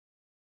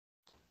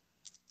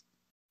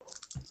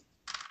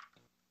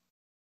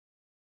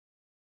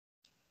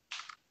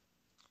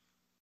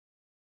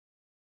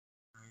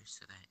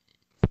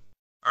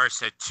Alright,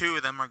 so 2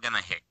 of them are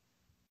gonna hit.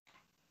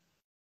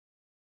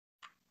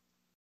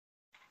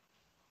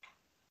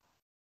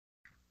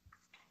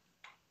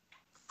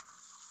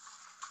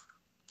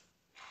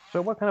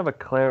 So what kind of a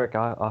cleric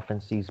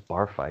often sees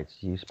bar fights?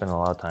 You spend a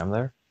lot of time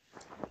there?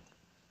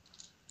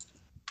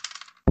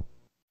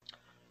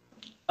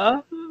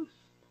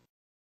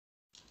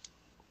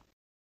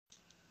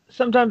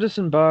 Sometimes it's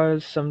in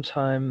bars,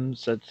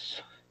 sometimes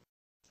it's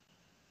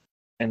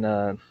in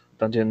a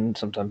dungeon,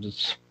 sometimes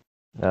it's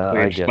I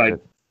weird get fight.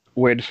 it.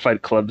 weird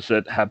fight clubs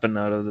that happen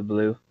out of the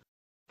blue.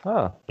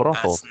 Ah,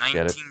 brothels. That's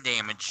Get it. 19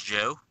 damage,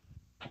 Joe.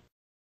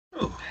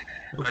 Oh,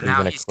 But okay. now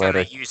Even a he's gonna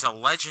cleric. use a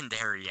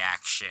legendary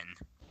action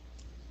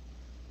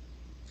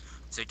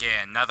to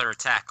get another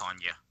attack on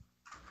you.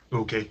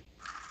 Okay.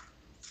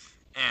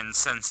 And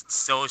since it's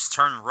still his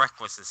turn,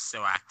 Reckless is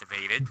still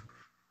activated.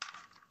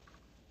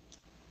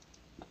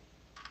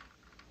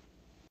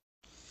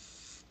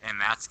 And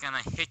that's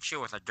gonna hit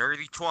you with a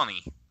dirty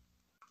 20.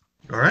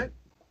 All right.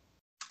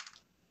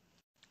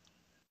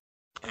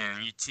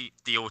 And you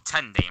deal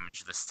 10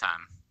 damage this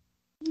time.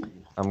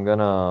 I'm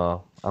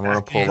gonna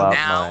Back pull in. out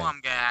Now my. I'm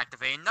gonna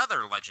activate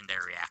another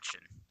legendary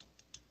action.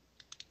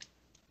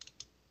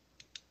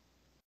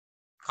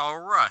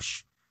 Called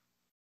Rush.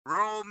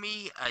 Roll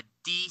me a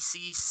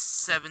DC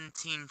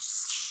 17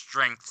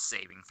 strength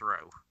saving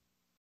throw.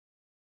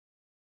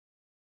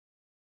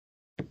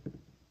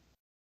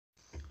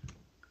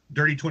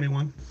 Dirty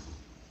 21.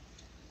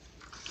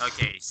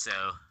 Okay, so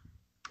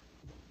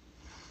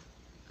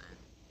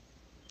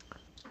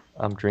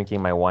I'm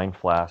drinking my wine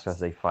flask as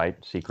they fight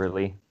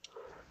secretly.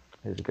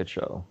 It's a good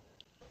show.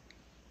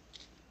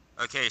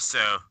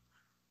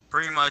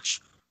 pretty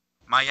much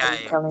my Are you guy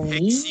telling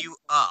picks me? you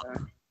up,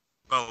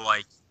 but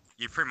like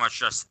you pretty much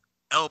just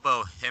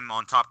elbow him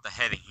on top of the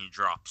head and he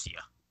drops you.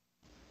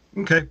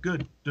 Okay,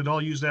 good. Then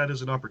I'll use that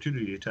as an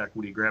opportunity attack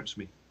when he grabs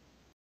me.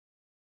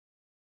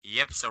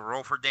 Yep, so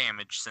roll for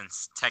damage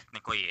since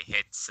technically it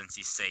hits since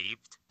he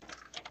saved.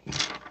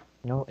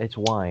 No, it's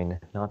wine,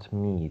 not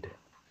mead.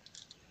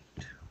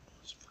 I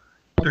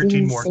 13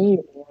 didn't more. say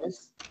it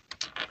was.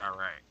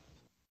 Alright.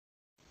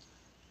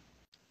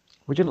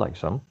 Would you like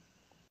some?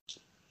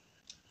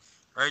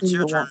 Alright, it's You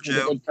your turn, want me to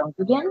Joe. get drunk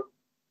again?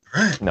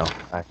 All right. No,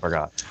 I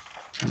forgot.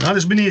 Not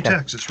as many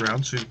attacks this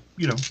round, so,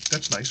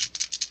 that's nice.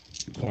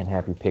 Can't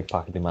have you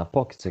pickpocketing my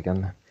pockets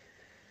again.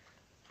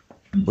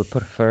 Would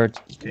prefer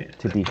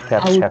to be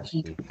kept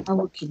hefty. I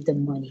will keep the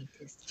money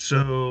this time.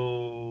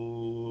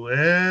 So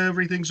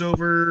everything's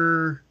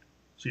over.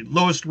 See,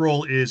 lowest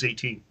roll is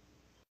 18.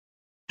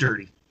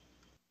 Dirty.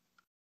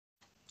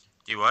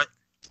 Do what?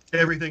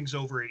 Everything's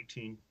over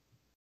 18.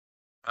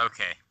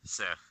 Okay,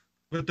 so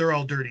But they're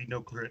all dirty,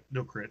 no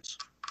crits.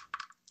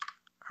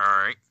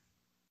 alright.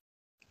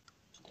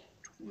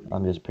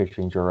 I'm just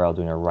picturing Jarrell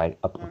doing a right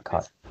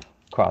uppercut,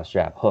 cross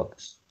jab, hook,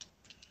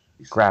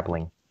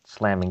 grappling,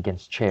 slamming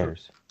against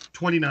chairs.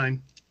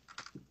 29.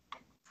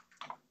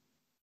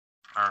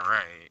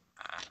 Alright.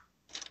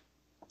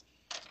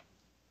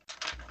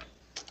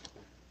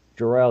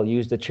 Jarrell,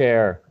 use the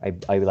chair.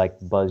 I like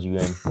buzz you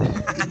in.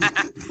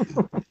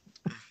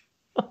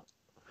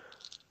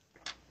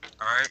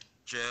 Alright,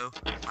 Joe.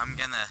 I'm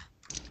gonna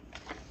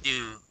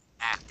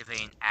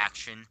activate an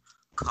action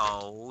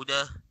called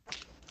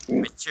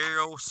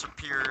Material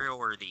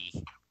Superiority,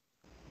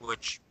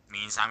 which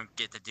means I'm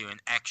get to do an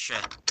extra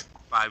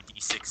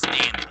 5d6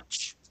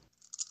 damage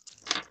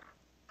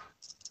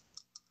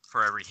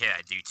for every hit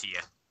I do to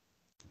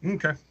you.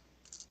 Okay.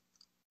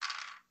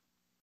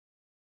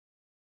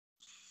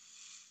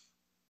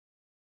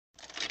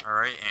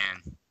 Alright,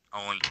 and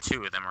only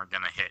 2 of them are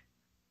gonna hit.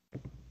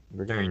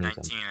 We're Dirty gonna need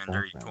 19 some and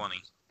Dirty background.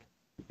 20.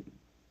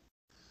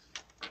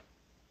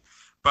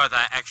 But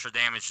that extra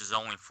damage is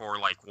only for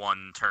like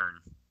one turn.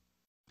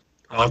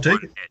 I'll Like, take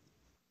one it.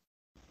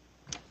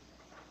 hit.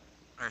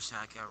 Alright, so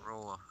I gotta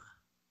roll a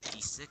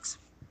d6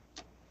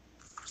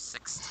 for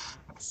 16.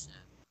 So.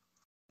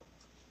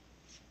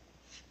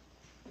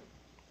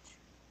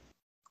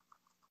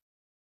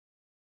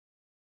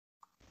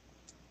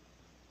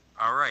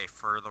 Alright,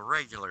 for the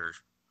regular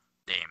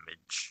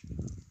damage.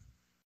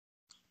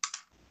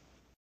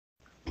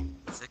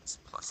 6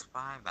 plus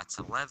 5, that's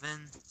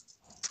 11.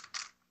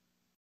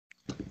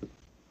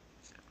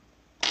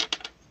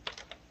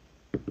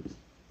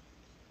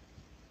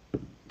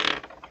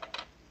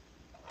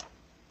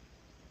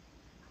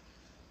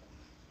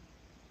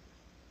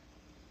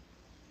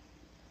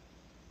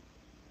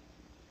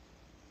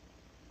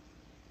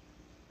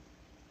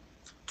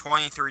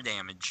 $23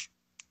 damage.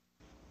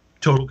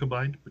 Total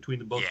combined between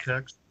the both Yeah.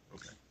 attacks?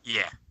 Okay.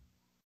 Yeah.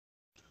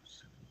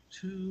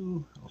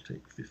 72. I'll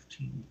take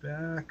 15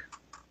 back.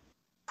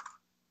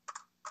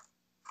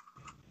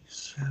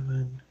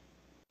 87.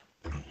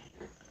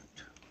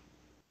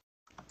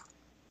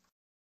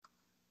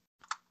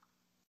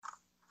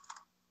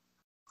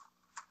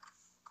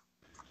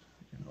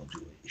 And I'll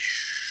do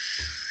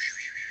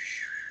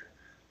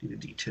a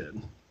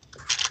D10.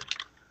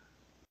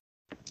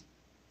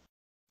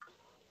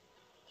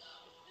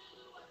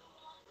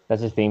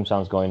 That's his theme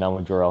song's going on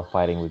with Jarrell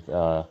fighting with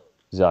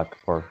Zuck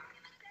for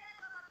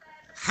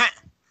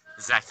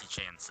Zaki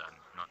Chan's son.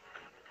 No.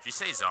 Did you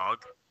say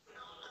Zog?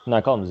 no,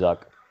 I call him Zuck.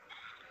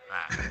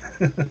 Ah.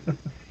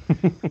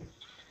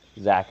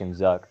 Zach and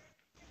Zuck.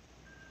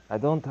 I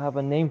don't have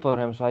a name for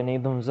him, so I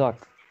named him Zuck.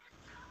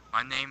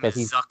 My name But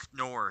is Zuck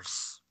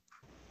Norris.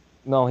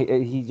 No,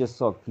 he just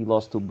sucked. He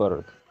lost to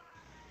Bird.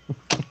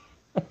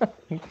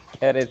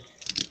 Get it?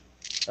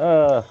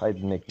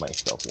 I'd make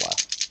myself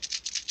laugh.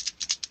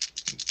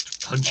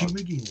 Punch him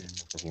again.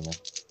 Human.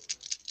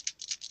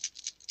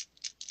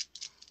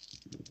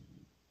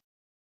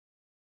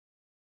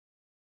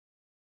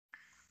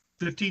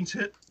 15's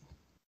hit.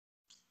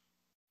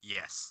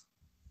 Yes.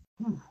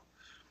 Whew.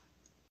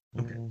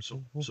 Okay,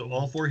 so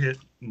all 4 hit,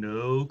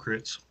 no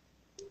crits.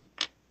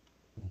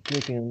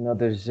 Taking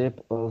another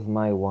sip of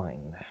my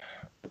wine.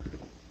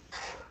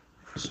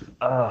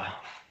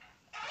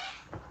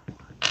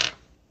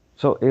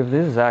 So if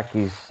this is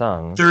Zaki's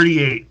son,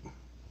 38.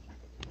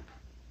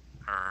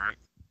 All right.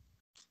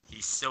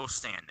 He's still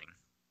standing.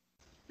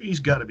 He's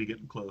got to be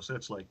getting close.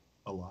 That's like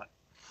a lot.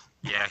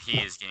 Yeah, he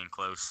is getting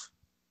close.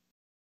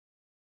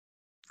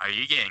 Are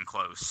you getting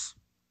close?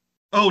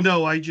 Oh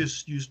no, I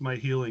just used my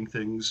healing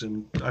things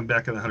and I'm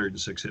back at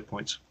 106 hit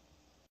points.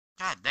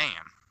 God damn.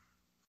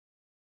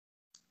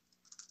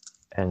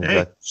 and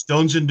Hey,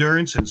 Stone's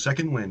Endurance and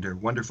Second Wind are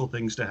wonderful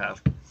things to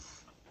have.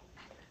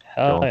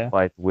 don't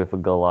fight with a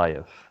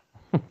Goliath.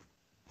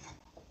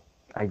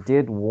 I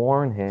did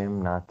warn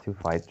him not to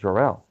fight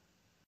Jorel,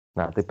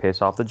 not to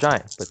piss off the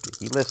giant, but did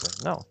he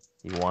listen? No,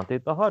 he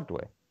wanted the hard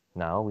way.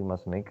 Now we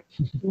must make.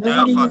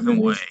 No fucking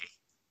way.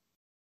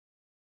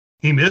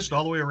 He missed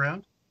all the way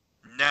around?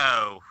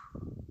 No.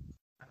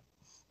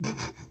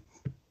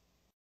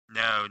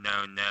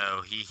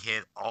 No. He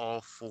hit all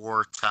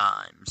 4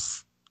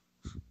 times.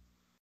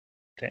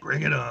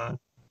 Bring it on.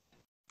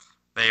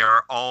 They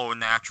are all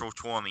natural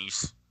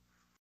 20s.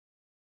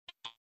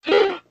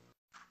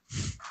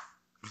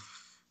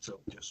 So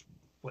just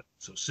what?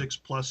 So 6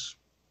 plus.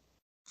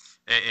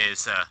 It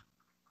is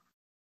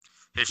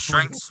his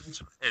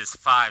strength is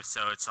 5,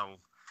 so it's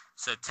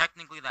so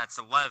technically that's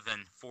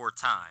 11 4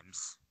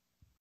 times.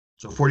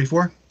 So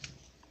 44.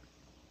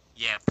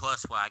 Yeah,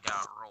 plus what I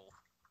gotta roll.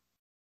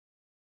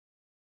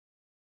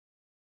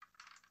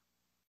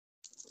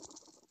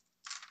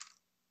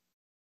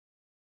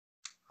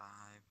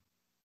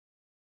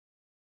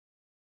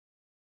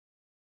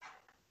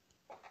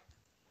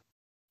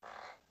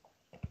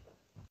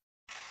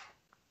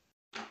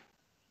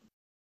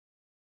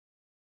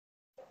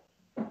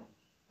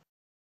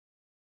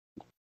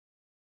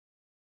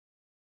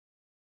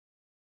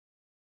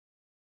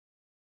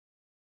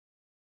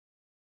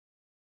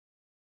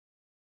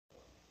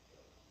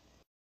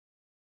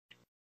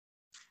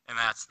 And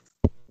that's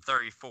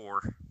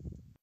 34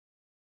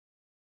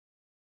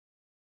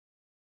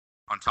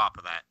 on top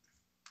of that.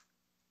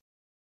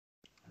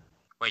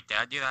 Wait, did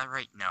I do that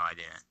right? No, I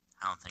didn't.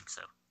 I don't think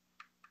so.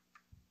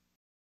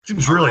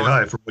 Seems really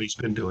high for what he's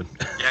been doing.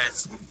 Yeah,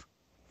 it's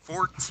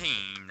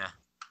 14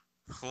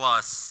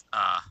 plus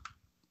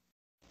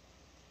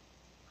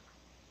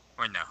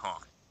wait, no, hold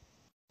on.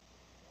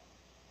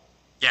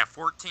 Yeah,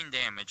 14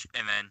 damage,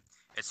 and then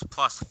it's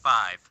plus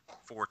 5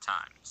 4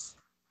 times.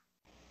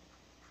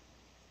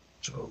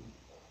 So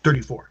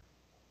 34.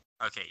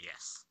 Okay,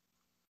 yes.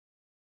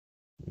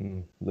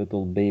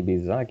 Little baby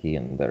Zaki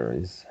in there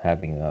is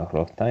having a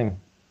rough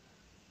time.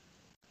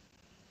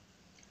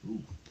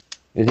 Ooh.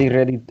 Is he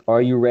ready?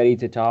 Are you ready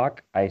to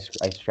talk? I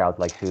shout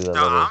like to the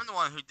No, little. I'm the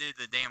one who did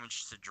the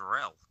damage to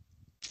Jarrell.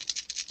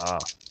 Ah.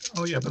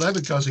 Oh yeah, but I've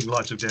been causing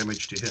lots of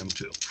damage to him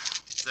too.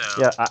 So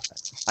Yeah,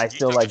 I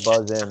still took like a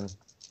buzz shit. in.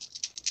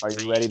 Are So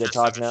you ready to just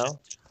talk took a now?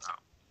 shit. Oh.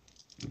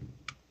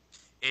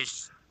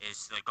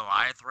 Is the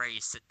Goliath ready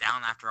to sit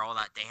down after all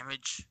that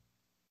damage?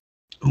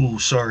 Ooh,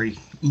 sorry.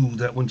 Ooh,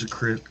 that one's a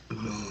crit.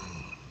 Ugh.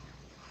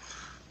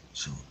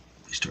 So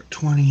we start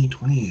 20,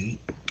 28,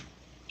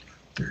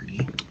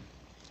 30,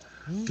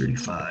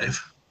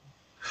 35,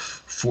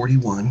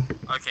 41.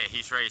 Okay,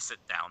 he's ready to sit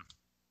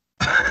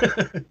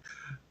down.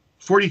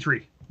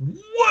 43.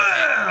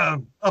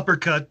 Wow!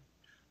 Uppercut.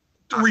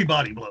 3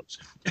 body blows.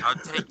 I'll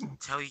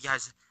tell you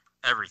guys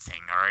everything,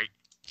 alright?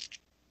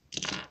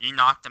 You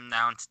knocked him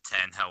down to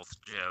 10 health,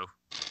 Joe.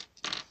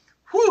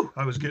 Whew!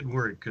 I was getting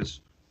worried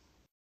because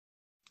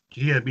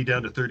he had me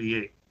down to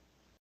 38.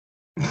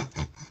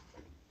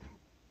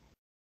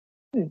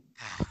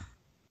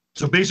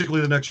 So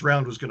basically the next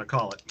round was going to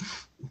call it.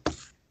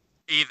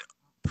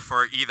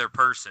 For either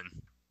person.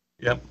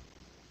 Yep.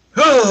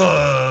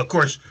 Of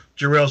course,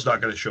 Jarrell's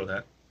not going to show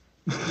that.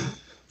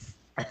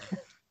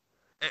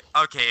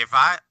 Okay, if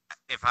I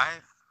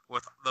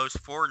with those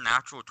 4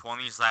 natural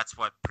 20s, that's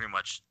what pretty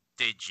much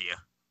did you.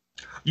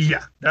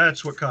 Yeah,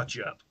 that's what caught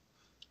you up.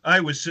 I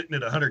was sitting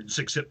at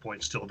 106 hit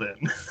points till then.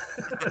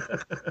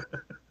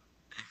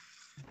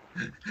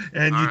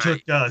 And you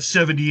took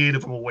 78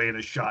 of them away in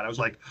a shot. I was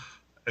like,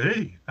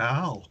 hey,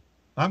 ow,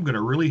 I'm going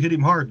to really hit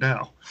him hard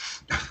now.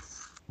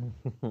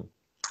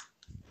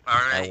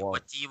 Alright,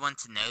 what do you want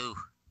to know?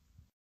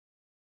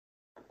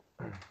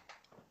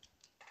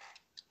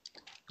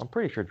 I'm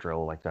pretty sure Drill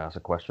would like to ask a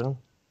question.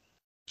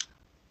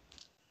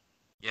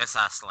 Yes,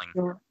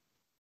 Asling.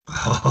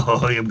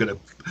 Oh, I'm going to...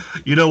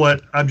 You know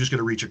what? I'm just going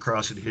to reach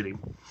across and hit him.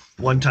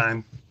 One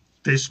time.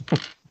 This...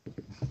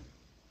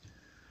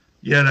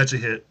 Yeah, that's a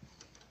hit.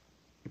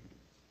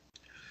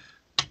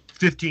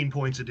 15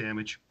 points of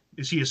damage.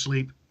 Is he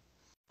asleep?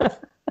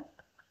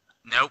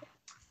 Nope.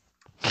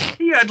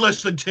 He had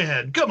less than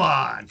 10. Come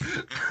on.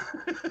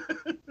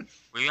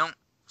 We don't...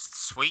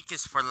 Sleep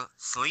is for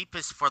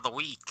the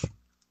weak.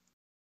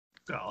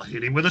 I'll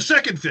hit him with a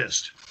second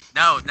fist.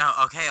 No,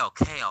 okay.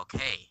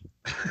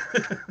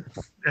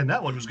 And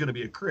that one was going to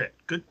be a crit.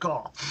 Good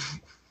call.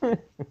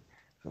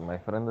 So my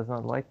friend does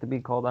not like to be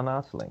called an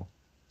Asling.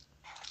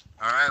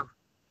 Alright.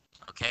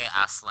 Okay,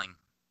 Asling.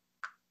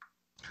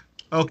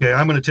 Okay,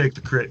 I'm going to take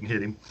the crit and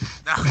hit him.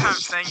 No, I'm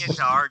saying it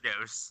to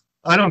Argos.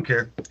 I don't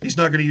care. He's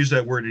not going to use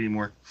that word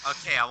anymore.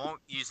 Okay, I won't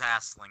use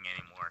Asling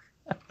anymore.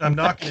 I'm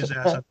knocking his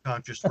ass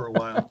unconscious for a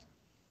while.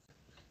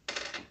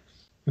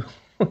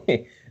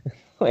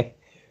 wait,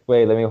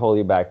 let me hold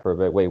you back for a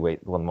bit. Wait,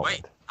 one moment.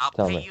 Wait, I'll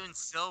Tell pay me. you in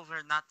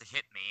silver not to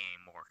hit me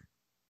anymore.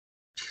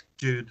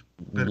 Dude,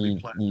 better be You-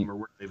 platinum or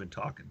we're not even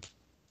talking.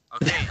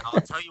 Okay,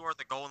 I'll tell you where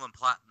the gold and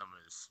platinum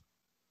is.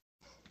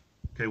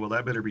 Okay, well,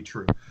 that better be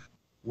true.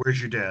 Where's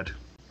your dad?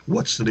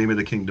 What's the name of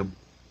the kingdom?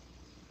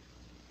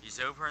 He's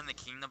over in the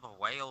Kingdom of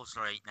Wales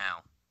right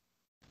now.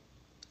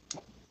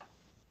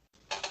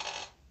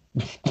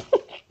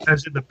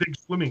 As in the big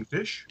swimming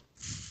fish?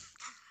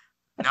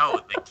 No,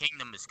 the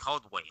kingdom is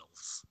called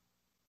Wales.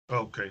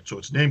 Okay, so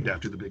it's named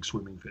after the big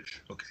swimming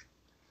fish. Okay.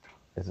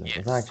 It's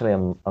Yes. actually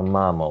a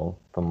mammal,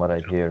 from what I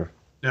hear.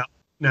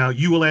 Now,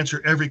 you will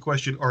answer every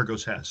question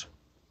Argos has.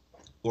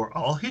 Or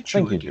I'll hit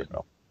you Thank you, again.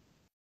 General.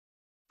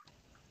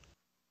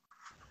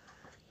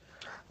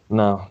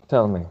 Now,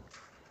 tell me,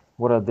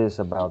 what are this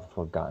about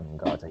forgotten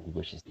gods that he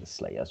wishes to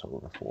slay us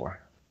over for?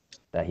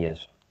 That he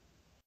is.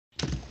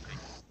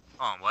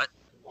 Oh, what?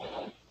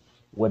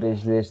 What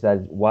is this?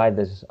 Why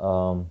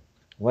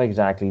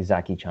exactly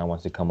Zaki-chan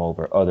wants to come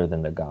over, other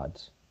than the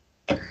gods?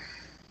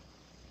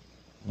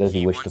 Does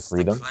he wish to wants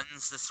free them?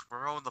 cleanse this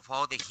world of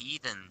all the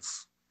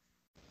heathens.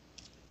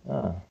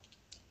 Ah,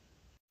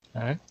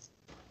 Alright.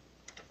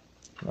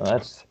 well,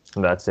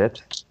 that's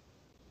it.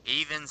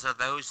 Heathens are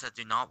those that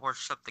do not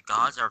worship the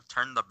gods or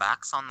turn their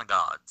backs on the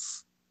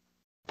gods.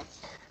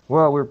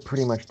 Well, we're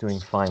pretty much doing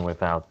fine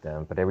without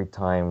them, but every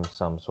time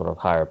some sort of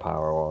higher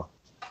power or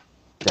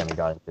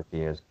demigod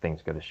interferes,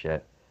 things go to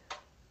shit.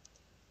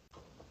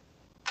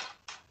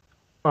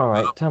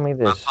 Alright, Well, tell me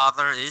My this.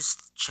 father is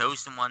the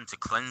chosen one to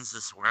cleanse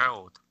this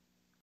world.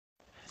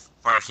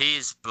 For he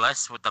is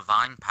blessed with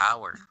divine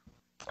power.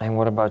 And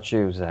what about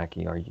you,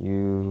 Zaki? Are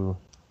you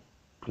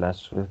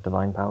blessed with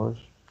divine powers?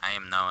 I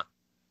am not.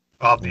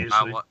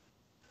 Obviously.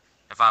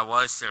 If I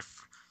was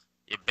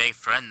your big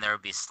friend, there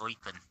would be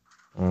sleeping.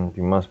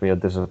 You must be a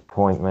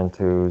disappointment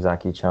to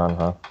Zaki-chan,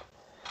 huh?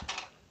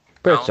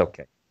 But it's No.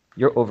 okay.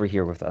 You're over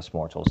here with us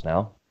mortals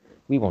now.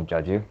 We won't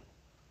judge you.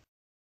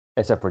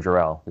 Except for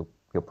Jarrell.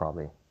 He'll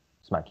probably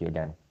smack you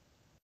again.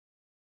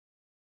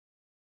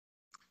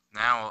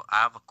 Now, I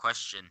have a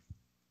question.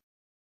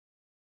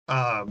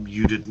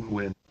 You didn't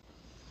win.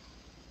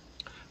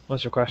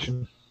 What's your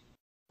question?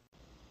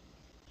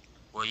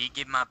 Will you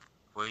give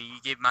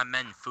my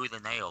men food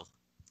and ale?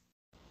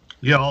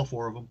 Yeah, all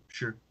four of them.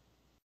 Sure.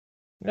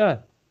 Yeah,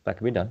 that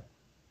could be done.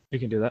 You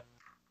can do that.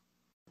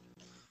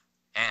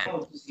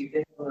 And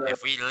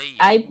if we leave,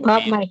 I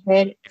pop my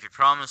head. if you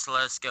promise to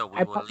let us go, we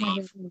I will pop my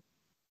head. leave.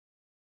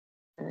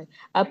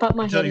 I pop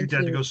my You tell head your into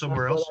dad to the go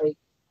somewhere room, else?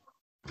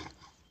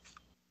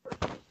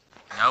 like,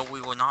 No,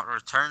 we will not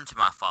return to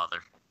my father.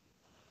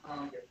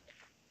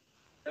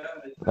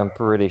 I'm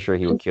pretty sure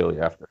he would kill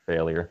you after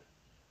failure.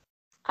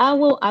 I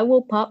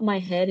will pop my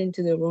head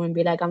into the room and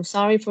be like, I'm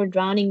sorry for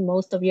drowning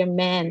most of your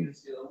men.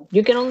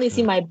 You can only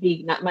see my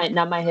beak, not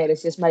my head.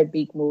 It's just my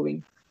beak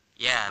moving.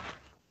 Yeah,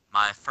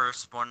 my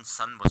firstborn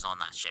son was on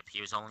that ship. He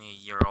was only a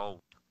year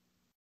old.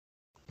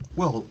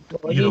 Well,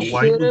 Well, you know, you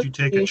why would should've- you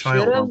take you a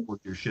child should've- on board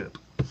your ship?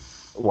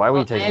 Why would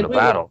Well, you take I him to agree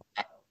with- battle?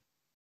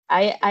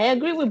 I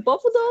agree with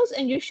both of those,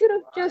 and you should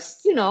have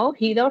just,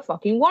 heed our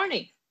fucking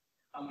warning.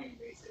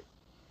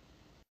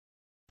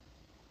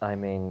 I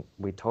mean,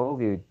 we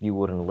told you you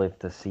wouldn't live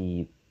to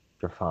see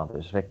your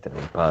father's victory,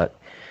 but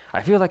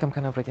I feel like I'm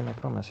kind of breaking my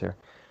promise here.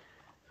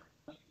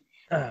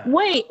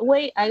 Wait,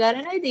 I got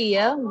an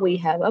idea. We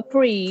have a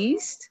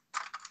priest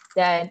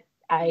that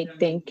I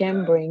think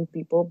can bring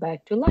people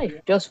back to life.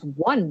 Just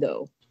one,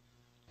 though.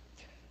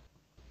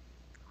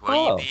 Will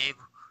Oh. you be able?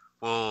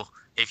 Well,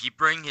 if you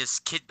bring his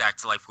kid back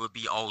to life, will it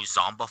be all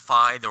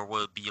zombified or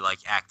will it be like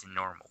acting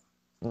normal?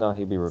 No,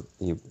 he'd be If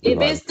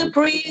it's the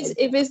priest,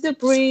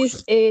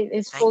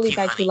 it's Thank fully you,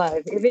 back to honey.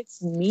 life. If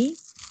it's me,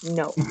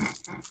 no.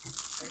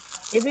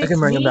 If it's can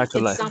bring him me, back to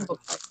it's life.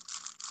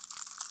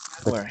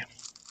 zombified. Don't worry.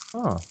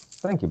 Oh,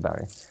 thank you,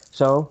 Barry.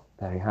 So,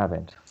 there you have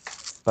it.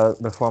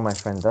 But before my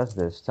friend does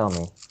this, tell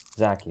me,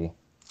 Zaki,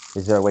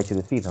 is there a way to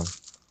defeat him?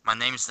 My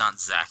name's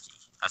not Zaki.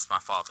 That's my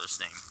father's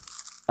name.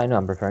 I know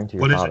I'm referring to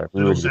your What is father. it,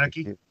 We little were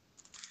Zaki?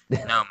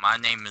 confused. No, my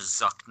name is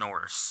Zuck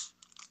Norris.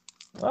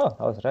 Oh,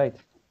 I was right.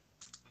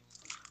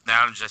 No,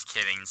 I'm just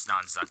kidding. It's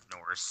not Zuck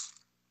Norris.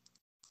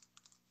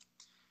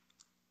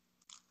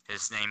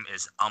 His name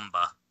is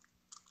Umba.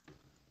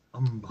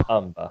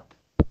 Umba.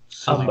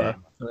 Silly Umba.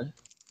 name.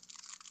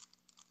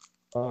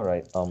 All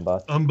right,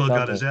 Umba. Umba Tell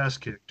got me- his ass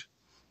kicked.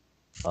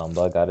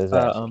 Umba got his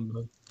ass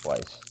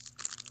twice.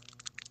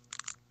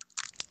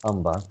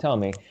 Umba, tell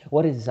me,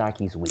 what is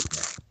Zaki's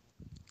weakness?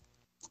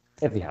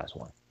 If he has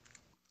one.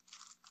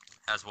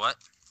 Has what?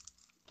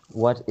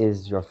 What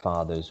is your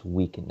father's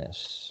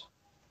weakness?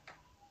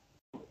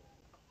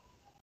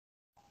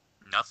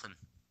 Nothing.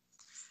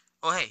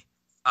 Oh, hey.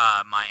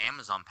 My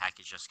Amazon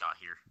package just got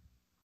here.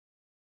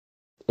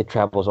 It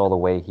travels all the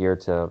way here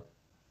to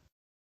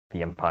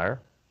the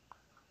Empire.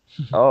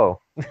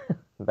 Oh,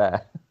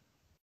 that.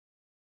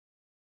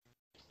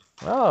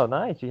 Oh,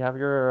 nice. You have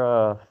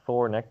your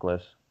Thor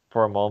necklace.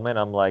 For a moment,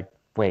 I'm like,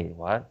 wait,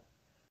 what?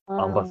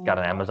 Umba's got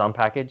an Amazon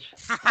package?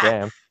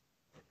 Damn.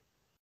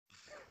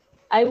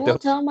 I will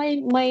tell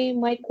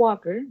my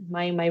quacker,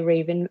 my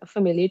raven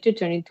familiar, to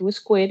turn into a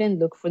squid and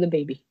look for the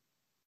baby.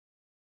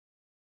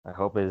 I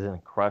hope it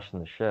isn't crushed in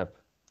the ship.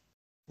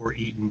 Or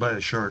eaten by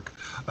a shark.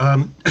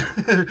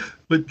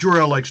 But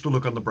Jor-El likes to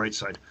look on the bright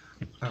side.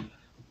 The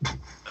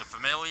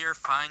familiar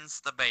finds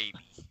the baby.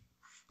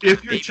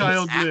 If The your baby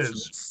child is actually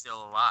lives,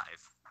 still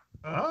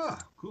alive.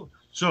 cool.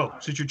 So,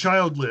 since your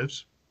child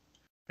lives,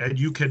 and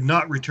you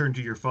cannot return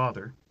to your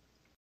father,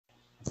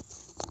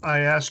 I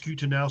ask you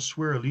to now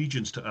swear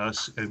allegiance to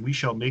us, and we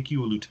shall make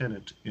you a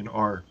lieutenant in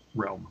our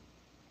realm.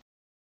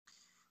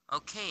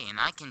 Okay, and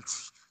I can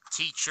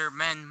teach your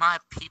men my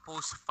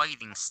people's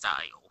fighting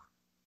style.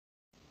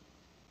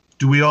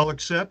 Do we all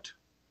accept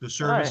the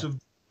service Aye.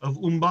 of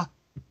Umba?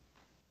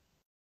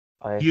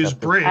 I He is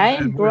accept it. brave. I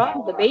and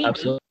brought the baby.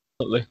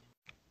 Absolutely.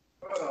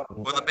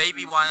 Will the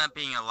baby wind up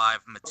being alive,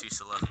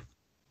 Methuselah?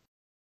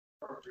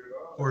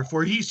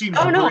 for he seems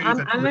Oh no,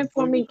 brave.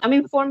 I'm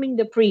informing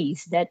the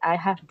priest that I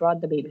have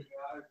brought the baby.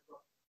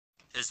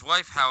 His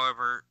wife,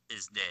 however,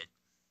 is dead.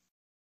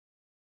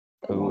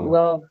 Ooh.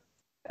 Well,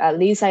 at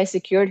least I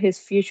secured his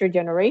future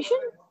generation.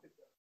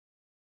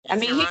 I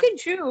mean, You're he right. can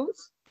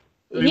choose.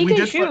 I mean, He we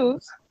can did fi-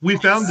 choose. We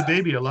found the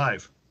baby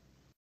alive,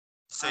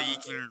 So you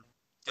can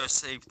go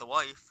save the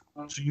wife.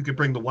 so you could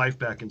bring the wife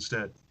back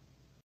instead.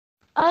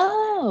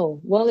 Oh,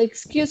 well,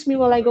 excuse me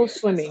while I go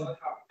swimming.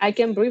 I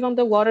can breathe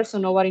underwater, so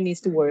nobody needs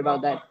to worry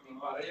about that.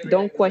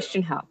 Don't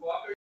question how.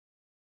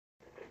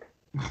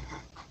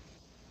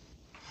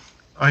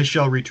 I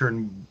shall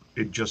return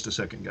in just a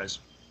second, guys.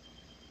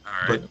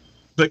 All right.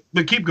 But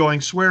keep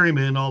going. Swear him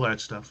in, all that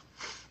stuff.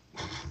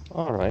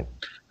 All right.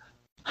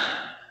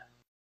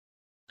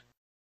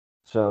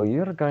 So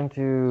you're going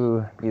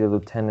to be the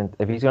lieutenant.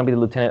 If he's going to be the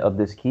lieutenant of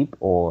this keep,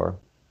 or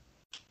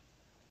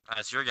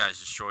That's your guys'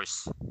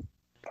 choice.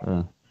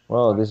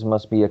 well, this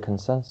must be a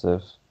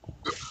consensus.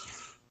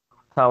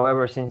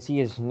 However, since he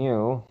is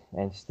new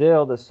and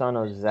still the son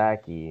of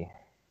Zaki,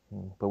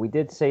 but we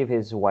did save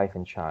his wife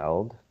and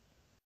child,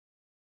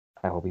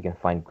 I hope he can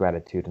find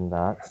gratitude in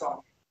that.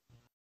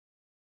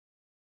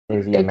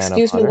 Is he a man of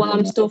Excuse me honor? while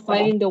I'm still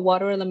fighting the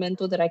water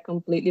elemental that I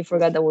completely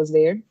forgot that was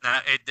there.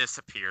 It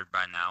disappeared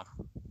by now.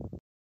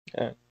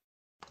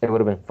 It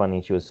would have been funny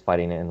if she was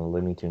fighting it in a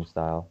Looney Tunes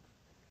style.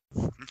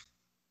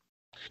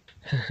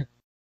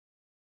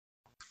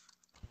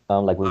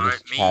 Like we were All right,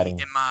 just me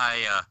chatting. and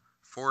my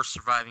 4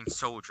 surviving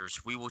soldiers,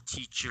 we will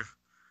teach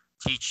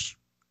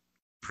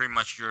pretty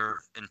much your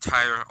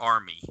entire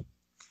army,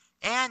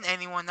 and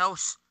anyone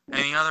else,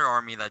 any other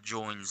army that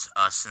joins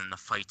us in the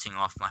fighting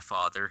off my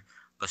father,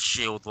 the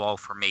shield wall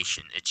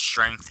formation, its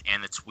strength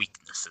and its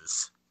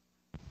weaknesses.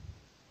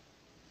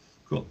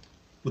 Cool.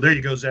 Well, there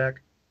you go,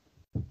 Zach.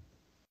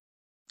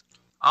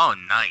 Oh,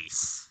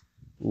 nice.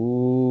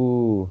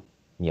 Ooh,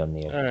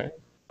 Mjolnir. All right.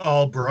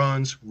 All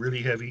bronze,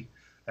 really heavy.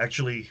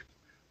 Actually,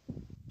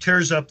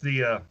 tears up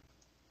the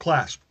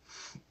clasp.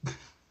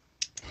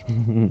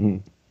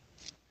 Nice.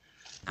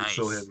 It's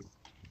so heavy.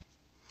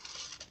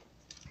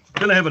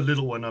 Then I have a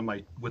little one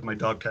on with my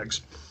dog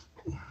tags.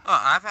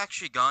 I've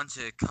actually gone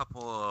to a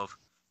couple of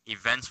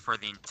events for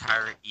the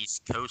entire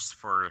East Coast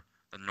for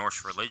the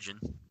Norse religion.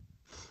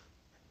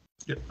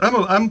 Yeah,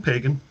 I'm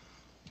pagan.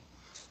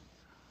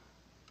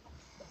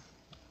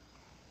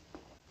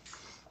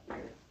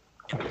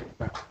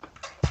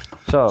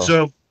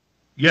 So,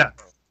 yeah.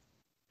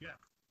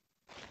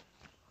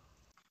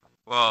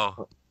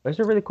 Well, It's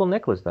a really cool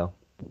necklace, though.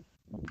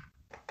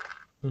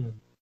 Hmm.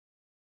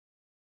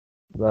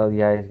 Well,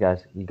 yeah,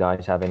 you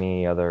guys have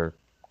any other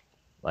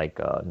like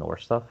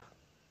Norse stuff?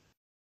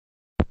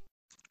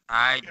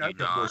 I Yeah, do I've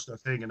got more not. stuff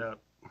hanging out.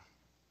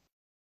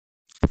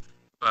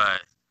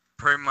 But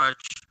pretty much,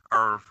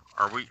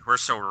 we're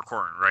still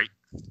recording, right?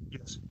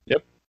 Yes.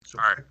 Yep. So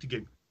All right. back to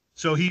game.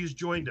 So he's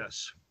joined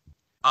us.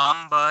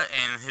 Amba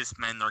and his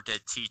men are going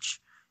to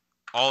teach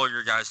all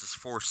your guys'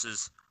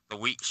 forces the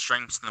weak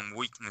strengths and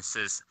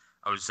weaknesses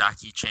of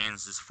Zaki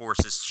Chan's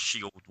forces'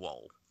 shield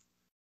wall.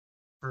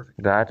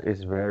 Perfect. That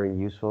is very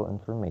useful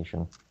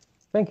information.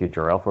 Thank you,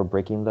 Jor-El, for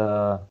breaking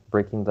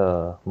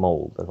the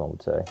mold, as one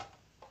would say.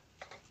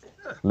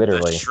 The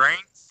Literally.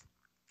 strength?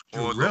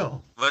 Well,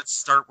 Jor-El. let's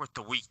start with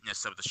the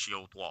weakness of the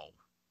shield wall.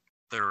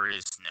 There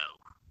is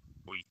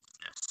no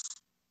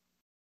weakness.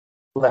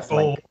 Left Oh,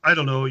 flank. I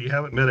don't know. You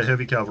haven't met a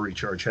heavy cavalry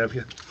charge, have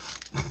you?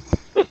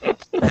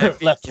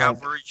 Heavy Left flank.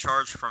 cavalry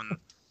charge from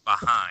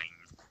behind,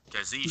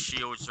 because these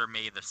shields are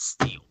made of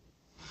steel.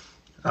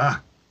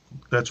 Ah,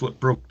 that's what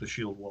broke the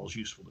shield wall's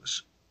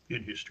usefulness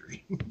in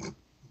history.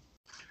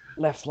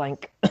 Left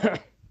flank.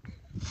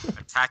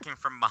 Attacking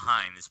from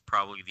behind is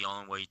probably the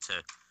only way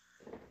to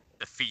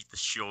defeat the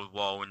shield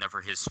wall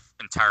whenever his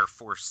entire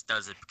force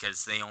does it,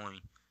 because they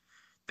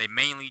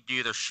mainly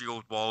do their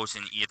shield walls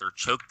in either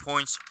choke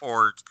points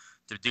or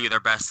to do their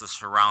best to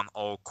surround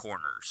all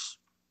corners.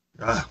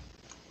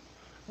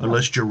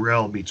 Unless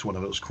Jarrell meets one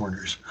of those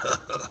corners.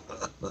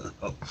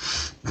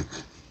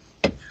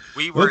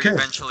 We were Okay.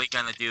 eventually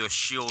going to do a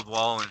shield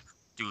wall and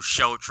do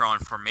Sheltron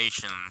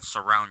formation and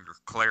surround your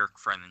cleric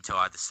friend until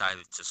I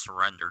decided to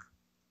surrender.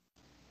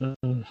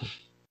 Mm.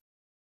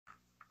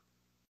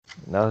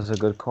 That was a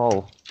good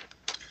call.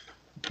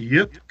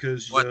 Yep,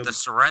 because What, the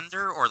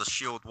surrender or the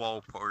shield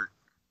wall part?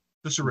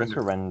 the The surrender.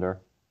 surrender.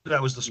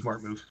 That was the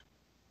smart move.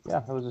 Yeah,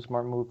 that was a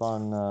smart move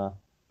on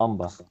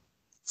Umba.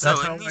 So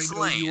That's how in I these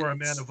know you are a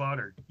man lands, of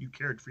honor. You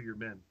cared for your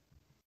men.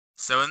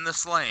 so in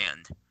this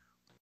land,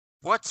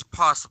 what's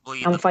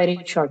possibly I'm the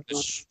fighting shark.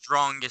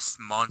 strongest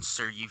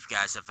monster you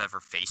guys have ever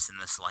faced in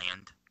this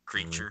land?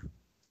 Creature?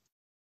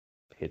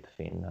 Pit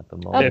Fiend at the A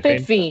moment.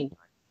 pit fiend.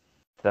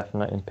 Death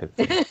Knight and Pit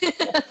Fiend.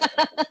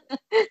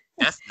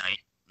 Death Knight?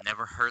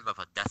 Never heard of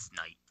a Death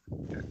Knight.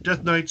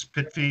 Death Knights,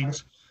 Pit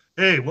Fiends.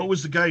 Hey, what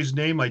was the guy's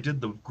name I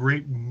did the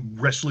great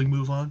wrestling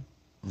move on?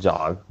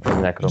 Zog.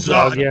 Necro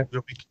Zog. yeah.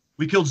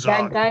 We killed that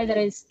Zog. guy that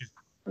is He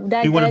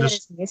that wanted guy that us-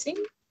 is missing.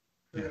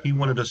 He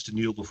wanted us to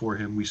kneel before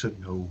him. We said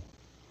no.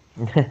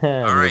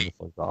 Alright.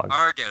 Zog.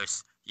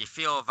 Argos, you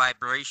feel a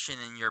vibration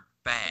in your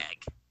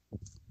bag.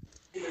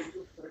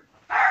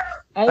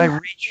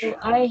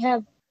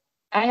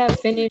 I have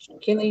finished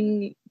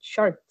killing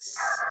sharks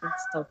and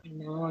stuff, and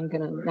now I'm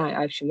gonna. No,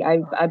 actually, I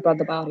brought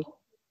the body.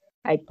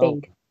 I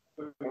think.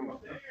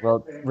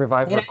 Well,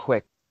 revive her Did I-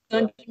 quick.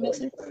 Dungeon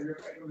Master.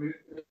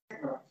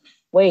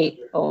 Wait,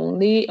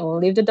 only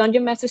if the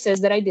dungeon master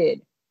says that I did.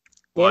 Did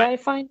What? I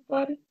find the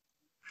body?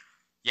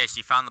 Yes,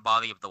 you found the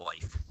body of the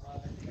wife.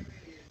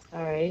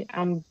 All right,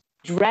 I'm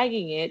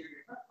dragging it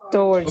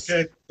towards.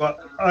 Okay, but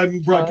I'm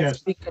us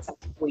broadcasting. because I'm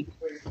weak.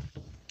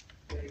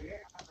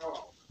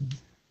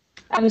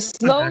 I'm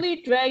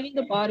slowly dragging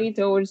the body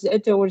towards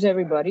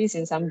everybody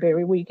since I'm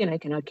very weak and I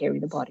cannot carry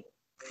the body.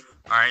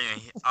 Alright,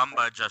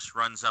 Umba just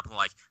runs up and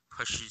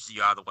pushes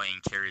you out of the way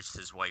and carries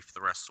his wife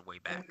the rest of the way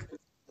back.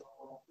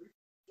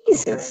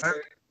 Jesus.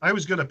 I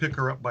was gonna pick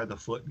her up by the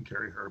foot and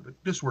carry her, but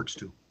this works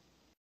too.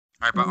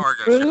 Alright, but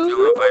Argos, you're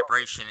feeling a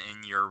vibration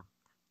in your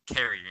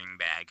carrying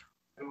bag.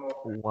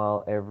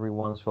 While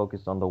everyone's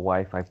focused on the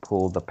wife, I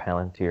pulled the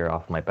Palantir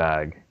off my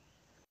bag.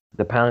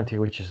 The Palantir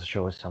wishes to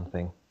show us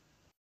something.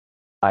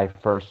 I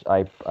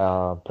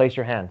place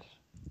your hands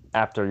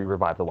after you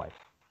revive the wife.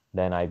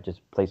 Then I just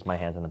place my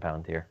hands on the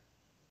Palantir.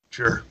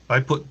 Sure. I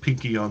put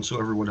Pinky on so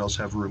everyone else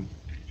have room.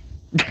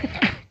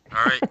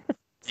 Alright,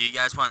 do you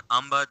guys want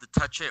Umba to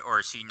touch it, or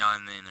is he not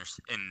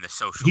in the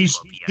social He's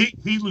club yet?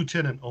 he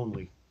lieutenant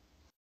only.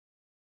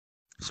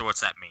 So what's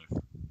that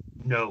mean?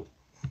 No.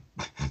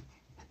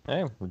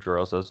 Hey,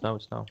 Jarrell says no,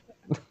 it's no.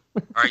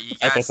 Alright, you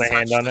I guys put my touch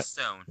hand on the it.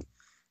 stone,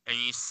 and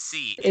you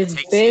see it If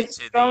takes you big, to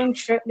strong,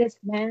 shirtless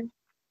man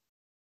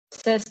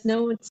says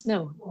no, it's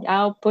no.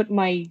 I'll put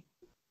my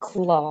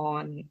claw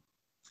on it.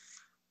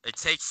 It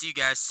takes you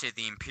guys to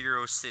the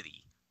Imperial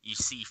City. You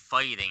see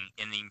fighting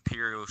in the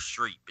Imperial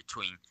Street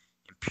between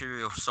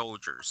Imperial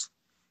soldiers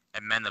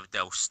and men of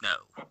Del Snow.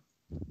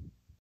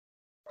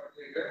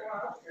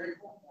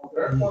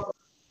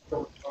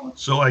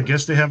 So I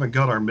guess they haven't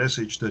got our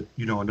message that,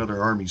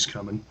 another army's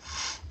coming.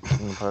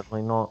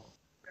 Probably not.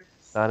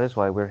 That is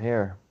why we're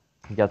here.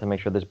 You got to make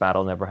sure this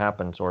battle never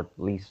happens, or at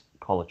least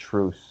call a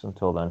truce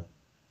until then.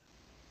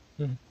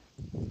 We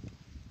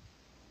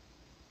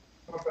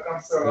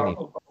need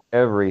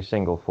every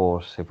single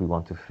force if we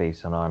want to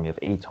face an army of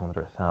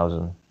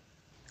 800,000.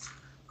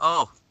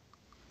 Oh,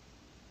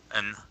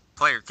 and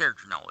player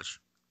character knowledge.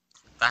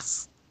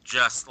 That's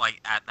just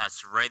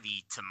that's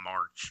ready to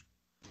march.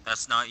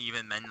 That's not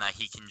even meant that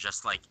he can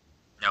just wait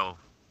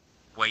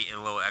a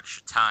little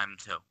extra time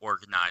to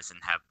organize and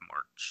have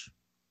march.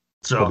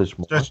 So there's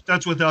more.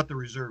 that's without the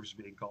reserves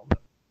being called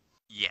up.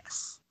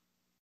 Yes.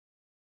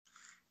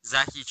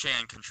 Zaki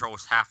Chan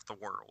controls half the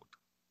world.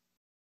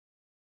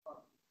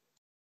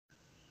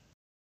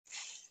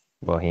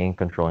 Well, he ain't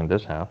controlling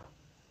this half.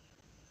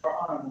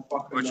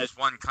 Which is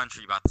one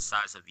country about the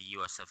size of the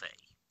US of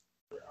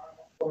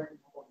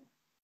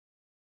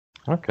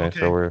A. Okay,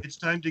 so we're... It's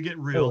time to get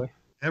real.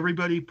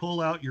 Everybody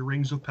pull out your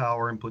rings of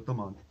power and put them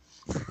on.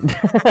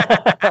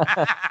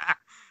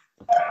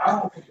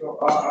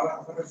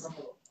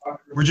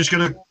 We're just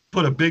going to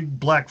put a big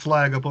black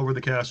flag up over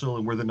the castle,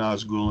 and we're the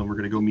Nazgul, and we're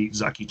going to go meet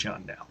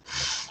Zaki-chan now.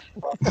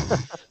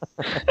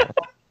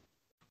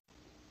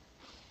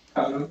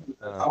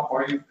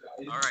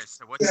 Alright,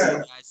 so what do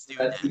you guys do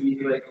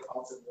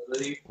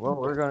then? Well,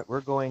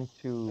 we're going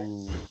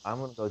to... I'm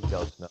going to go to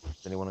Del Snow.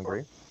 Does anyone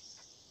agree?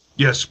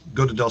 Yes,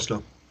 go to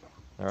Delstone.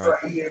 All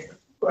right.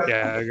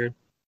 Yeah, I agree.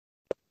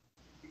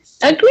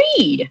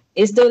 Agreed.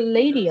 Is the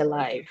lady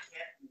alive?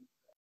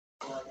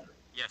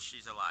 Yes,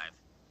 she's alive.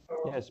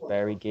 Yes,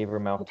 Barry gave her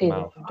mouth to Okay,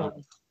 mouth.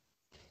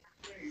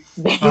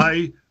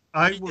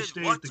 I He will did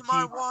stay what at the to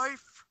my keep.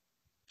 wife?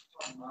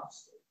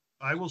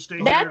 I will stay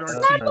here That's at our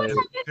not keep what and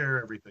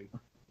prepare everything.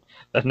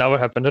 That's not what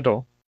happened at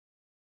all.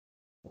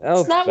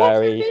 Oh, not what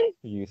Barry, happened.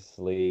 you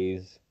sleaze.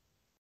 Is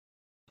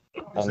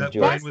I'm that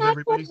doing. fine That's with not what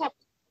everybody? happened.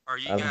 Are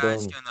you I'm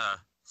guys doing.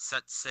 gonna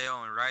set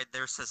sail and ride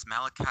there, says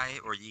Malachi,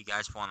 or do you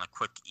guys want a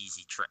quick,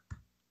 easy trip?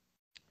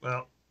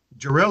 Well,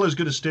 Jarell is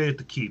going to stay at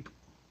the keep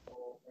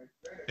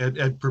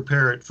and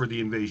prepare it for the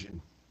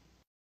invasion.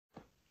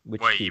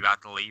 Which Wait, you keep?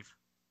 about to leave?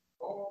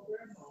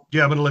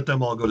 Yeah, I'm going to let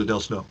them all go to Del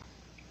Snow.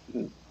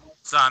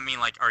 So I mean,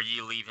 like, are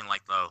you leaving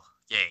like the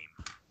game?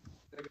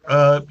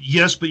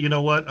 Yes, but you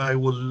know what? I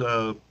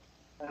will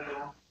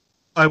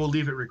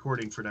leave it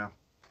recording for now.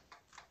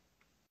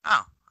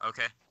 Oh,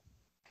 okay.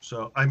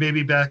 So I may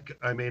be back.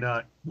 I may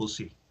not. We'll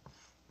see.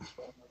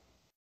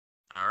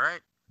 All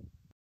right.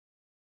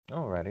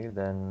 Alrighty,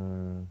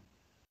 then.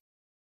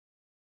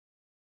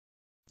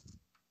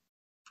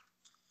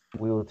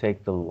 We will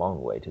take the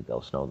long way to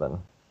Del Snow then.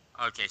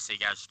 Okay, so you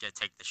guys are gonna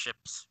take the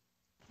ships.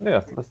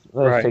 Yeah, let's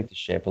Right. take the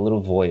ship. A little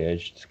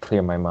voyage to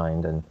clear my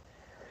mind and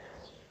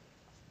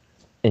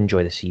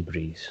enjoy the sea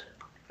breeze.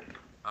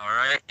 All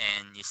right,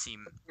 and you see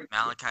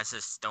Malachi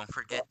says, "Don't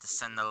forget to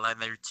send a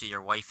letter to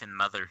your wife and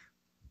mother."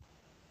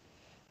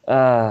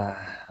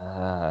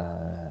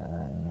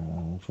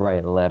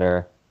 Write a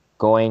letter.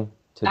 Going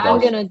to I'm Del.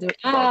 gonna do.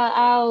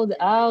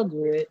 I'll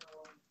do it.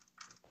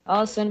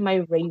 I'll send my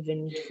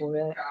raven for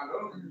it.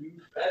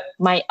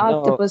 My No.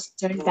 octopus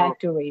turned back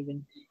to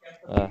raven.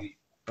 Thank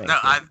No,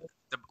 you.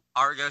 the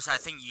Argos. I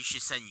think you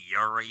should send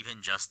your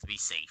raven just to be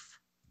safe.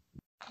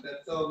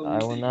 I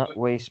will not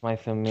waste my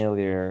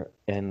familiar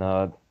in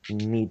a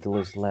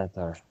needless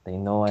letter. They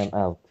know I'm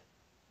out.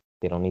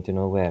 They don't need to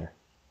know where.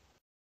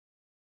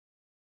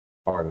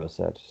 Argo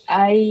said.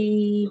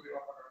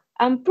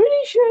 I'm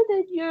pretty sure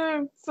that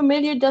your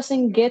familiar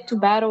doesn't get to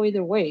battle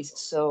either ways.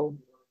 So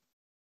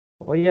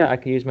Well, yeah, I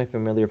could use my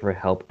familiar for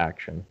help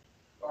action.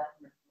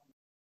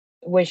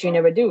 which you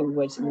never do,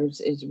 which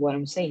is what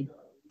I'm saying.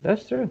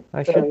 That's true.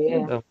 I So should yeah.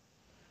 do though.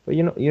 But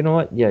you know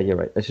what? Yeah, you're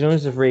right. As soon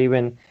as the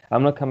Raven,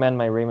 I'm gonna command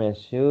my Raven. As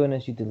soon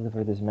as you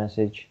deliver this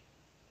message,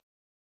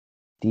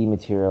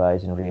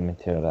 dematerialize and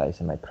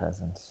rematerialize in my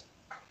presence.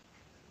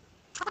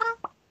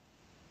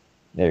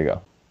 There you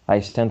go. I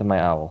sent my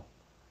owl.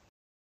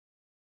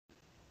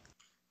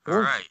 All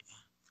right.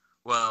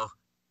 Well,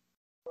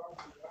 all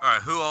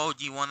right. Who all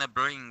do you want to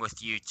bring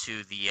with you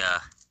to the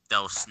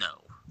Del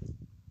Snow?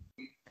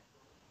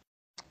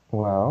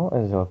 Well,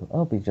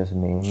 it'll be just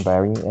me,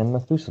 Barry, and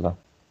Methuselah.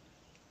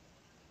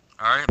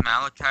 All right.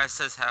 Malachi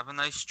says, "Have a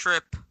nice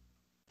trip."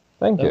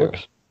 Thank That you.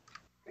 works.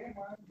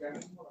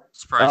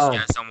 Surprised Oh. you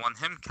guys don't want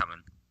him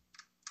coming.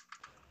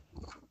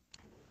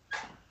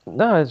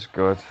 No, it's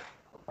good.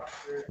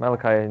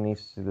 Malachi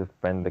needs to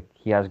defend.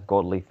 He has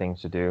godly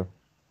things to do,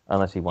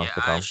 unless he wants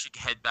to I come. should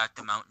head back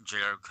to Mount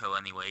Jericho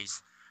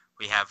anyways.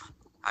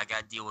 I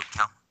gotta deal with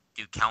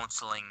do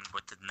counseling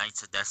with the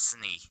Knights of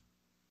Destiny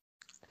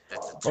to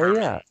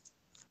determine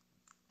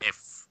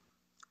if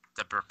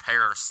to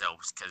prepare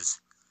ourselves,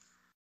 because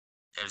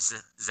if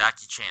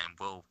Zaki Chan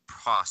will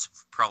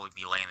probably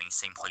be landing the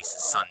same place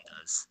the sun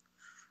does,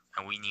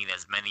 and we need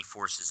as many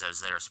forces as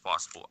there as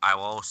possible. I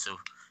will also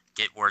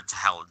get word to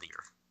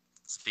Haldir.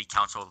 Speak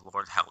counsel of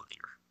Lord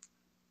Haldir.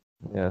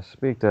 Yeah,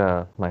 speak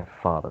to my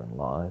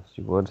father-in-law, as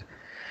you would.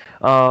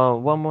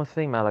 One more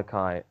thing,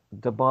 Malachi.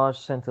 The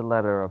boss sent a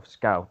letter of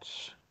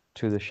scouts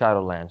to the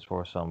Shadowlands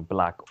for some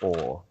black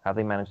ore. Have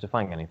they managed to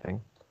find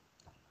anything?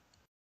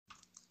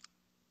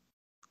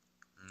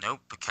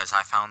 Nope, because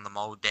I found them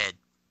all dead.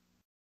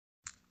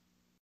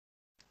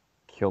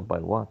 Killed by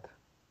what?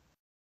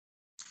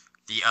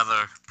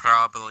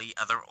 Probably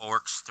other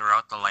orcs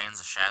throughout the Lands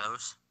of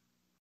Shadows.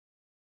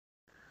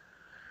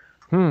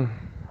 Well,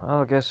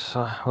 I guess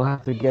we'll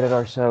have to get it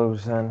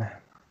ourselves then.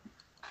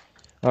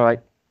 Alright.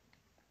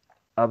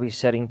 I'll be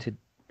setting to...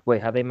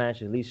 Wait, have they managed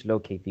to at least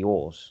locate the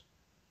ores?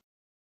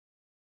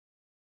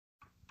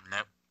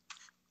 Nope.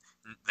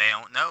 They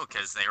don't know,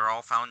 because they were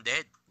all found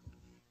dead.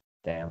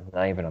 Damn,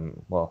 not even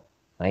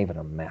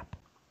a map.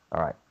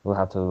 Alright, we'll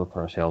have to look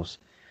for ourselves.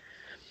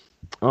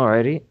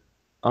 Alrighty.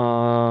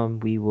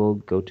 We will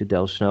go to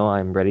Del Snow.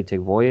 I'm ready to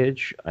take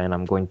voyage, and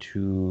I'm going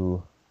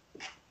to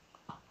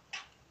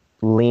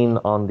lean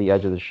on the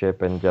edge of the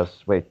ship and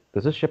just wait.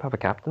 Does this ship have a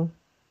captain?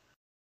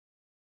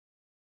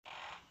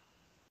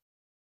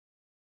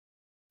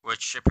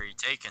 Which ship are you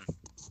taking?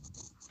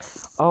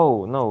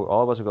 Oh no,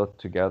 all of us will go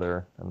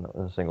together in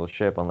a single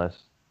ship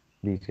unless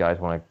these guys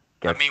want to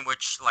get. I mean,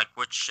 which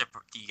ship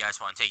do you guys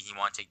want to take? You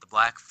want to take the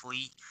Black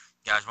Fleet?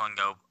 You guys want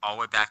to go all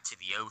the way back to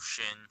the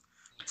ocean?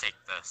 Take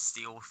the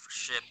steel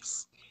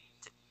ships?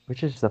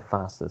 Which is the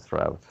fastest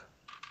route?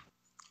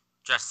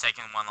 Just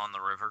taking one on the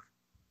river?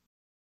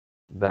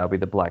 That'll be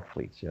the Black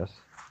Fleets, yes.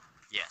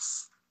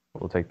 Yes.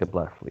 We'll take the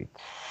Black Fleet.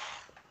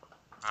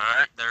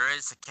 Alright, there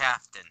is a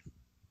captain.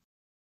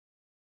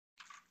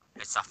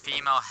 It's a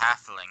female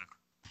halfling.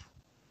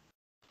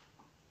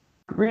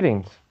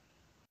 Greetings.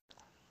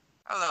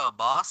 Hello,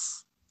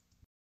 boss.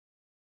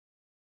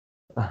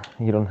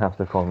 You don't have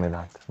to call me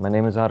that. My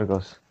name is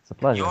Argos. It's a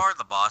pleasure. You are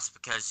the boss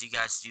because you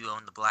guys do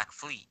own the Black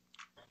Fleet.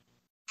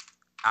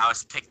 I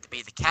was picked to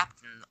be the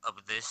captain of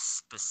this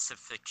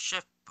specific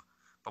ship,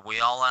 but we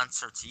all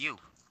answer to you.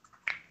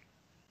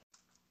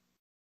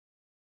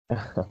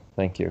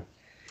 Thank you.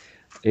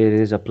 It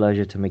is a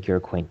pleasure to make your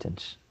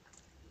acquaintance.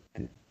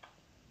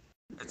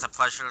 It's a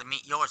pleasure to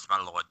meet yours,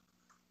 my lord.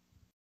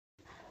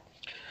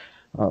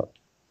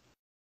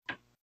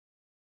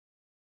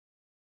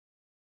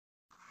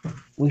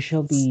 We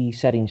shall be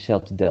setting sail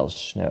to Del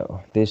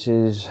Snow. This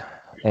is,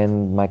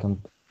 and my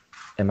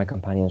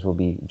companions will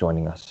be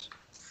joining us.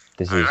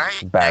 This is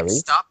Alright, Barry. next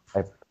stop,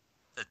 I-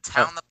 the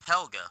town of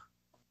Pelga.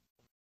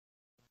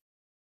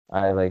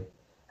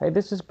 Hey,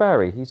 this is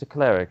Barry. He's a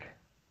cleric.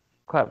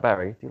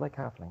 Barry, do you like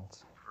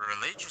halflings?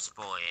 Religious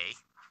boy,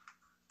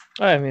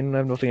 eh? I mean, I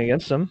have nothing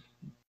against them.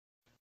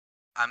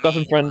 I Got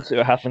some mean, friends who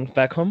are halflings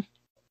back home.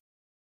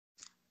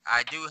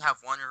 I do have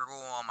one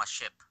rule on my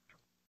ship.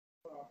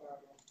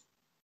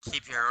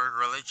 Keep your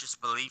religious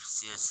beliefs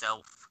to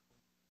yourself.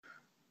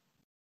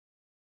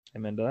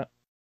 Amen to that.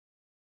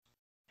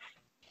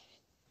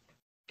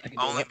 I can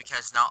do Only that.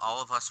 because not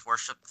all of us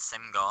worship the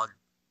same god.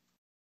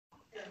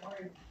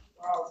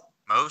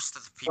 Most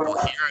of the people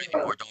here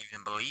anymore don't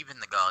even believe in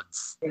the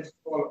gods.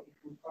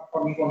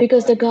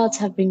 Because the gods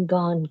have been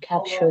gone,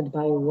 captured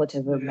by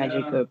whatever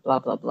magic or blah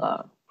blah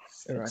blah,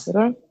 Alright.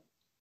 etc.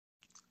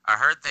 I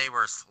heard they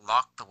were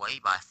locked away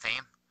by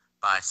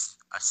a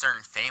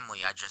certain family.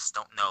 I just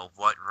don't know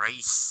what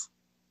race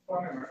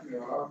or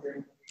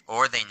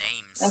their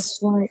names.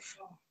 That's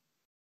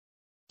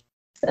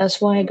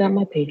why I got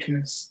my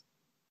patrons.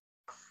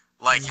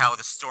 Like how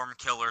the Storm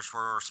Killers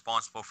were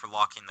responsible for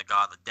locking the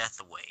god of death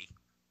away.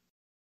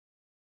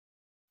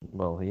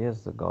 Well, he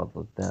is the god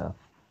of death.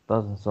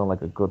 Doesn't sound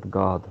like a good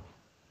god.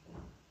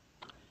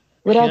 I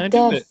Without do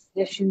death, it?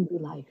 there shouldn't be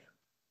life.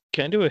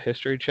 Can I do a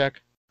history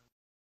check?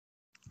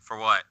 For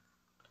what?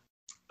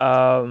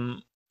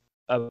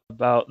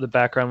 About the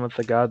background with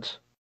the gods.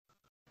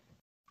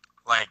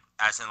 Like,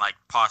 as in, like,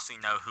 possibly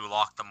know who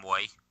locked them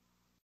away?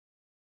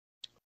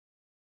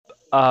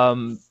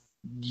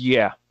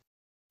 Yeah.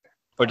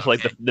 Or just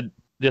like Okay.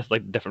 just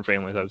like different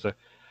families, I would say.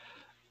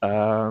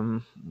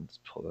 Let's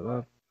pull it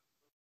up.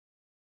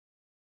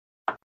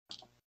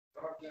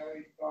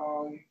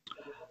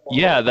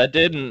 Yeah, that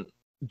didn't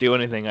do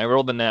anything. I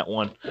rolled a nat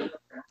 1.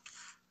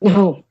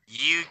 No.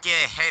 You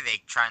get a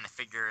headache trying to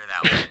figure it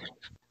out.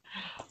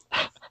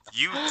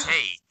 You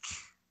take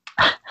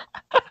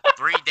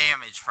 3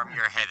 damage from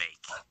your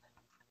headache.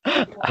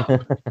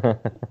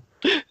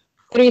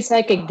 3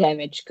 psychic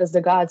damage, because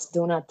the gods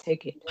do not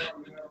take it.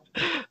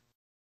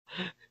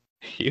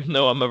 Even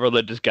though I'm a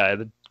religious guy,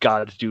 the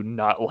gods do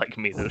not like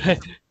me today.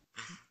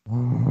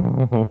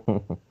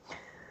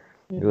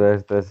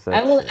 That's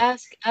I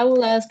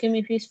will ask him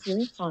if he's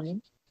feeling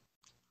fine.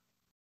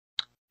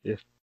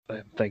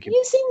 Thank you.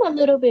 You seem a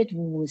little bit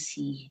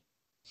woozy.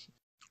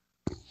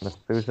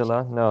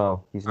 Methuselah?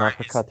 No, he's not Alright,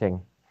 for is-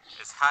 cutting.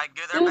 Is high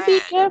good or Do be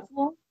bad?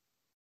 careful.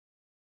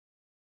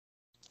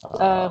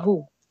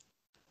 Who?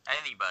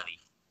 Anybody.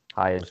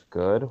 High is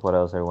good. What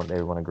else?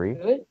 Everyone agree?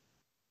 Good.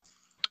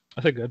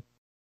 I think good.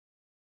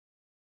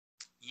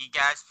 You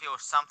guys feel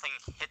something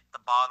hit the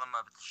bottom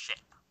of the ship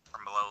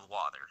from below the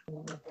water.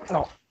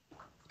 Oh,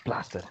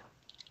 blasted.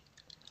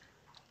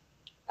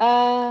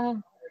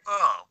 Oh,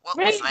 what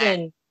was that?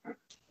 Raven.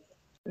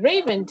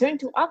 Raven, turn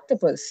to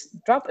octopus.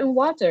 Drop in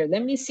water.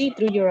 Let me see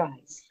through your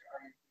eyes.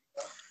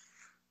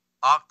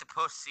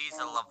 Octopus sees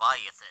a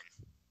leviathan.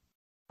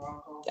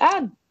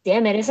 Ah,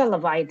 damn it! It's a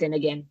leviathan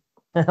again.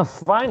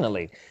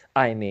 Finally.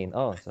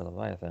 It's a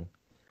leviathan.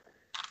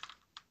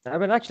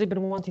 I've actually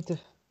been wanting to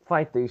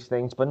fight these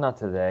things, but not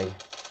today.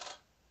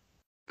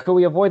 Could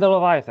we avoid the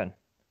leviathan?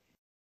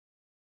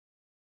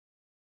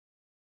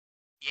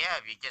 Yeah,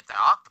 if you get the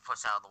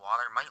octopus out of the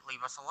water, it might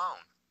leave us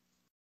alone.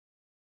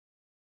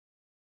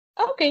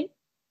 Okay.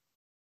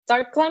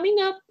 Start climbing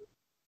up.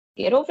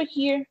 Get over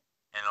here. And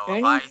the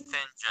Turning.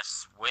 leviathan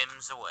just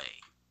swims away.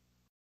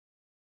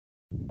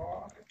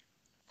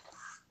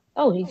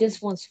 Oh, he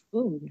just wants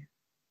food.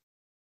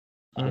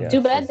 Yeah,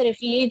 Too bad that if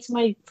he eats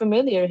my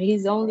familiar,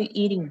 he's only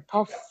eating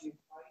puff. He's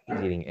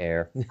eating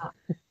air.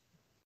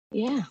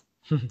 Yeah.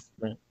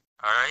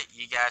 Alright,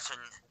 you guys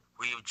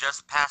we've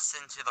just passed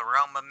into the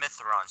realm of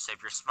Mithron, so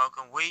if you're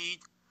smoking weed,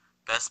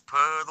 best put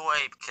it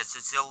away because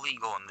it's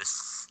illegal in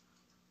this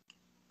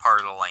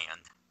part of the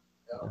land.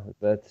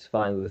 That's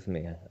fine with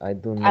me. I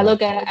do not. I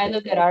look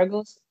at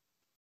Argos.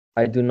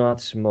 I do not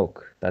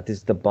smoke. That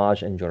is the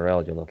Baj and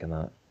Jorel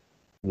you're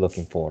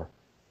looking for.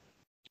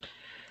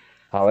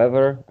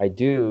 However, I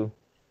do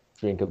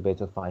drink a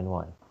bit of fine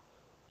wine.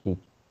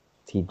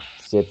 He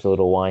sips a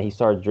little wine. He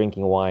started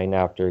drinking wine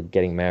after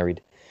getting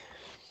married.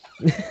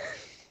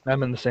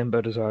 I'm in the same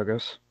boat as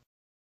Argos.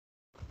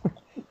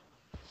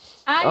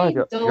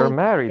 You're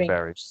married, drink.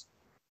 Barry.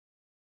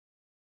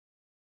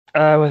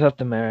 Without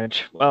the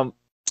marriage. Well,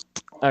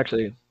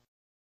 actually,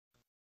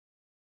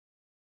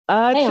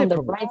 I'd Hey, say on the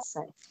probably- bright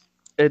side.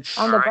 it's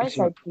On the Alright. bright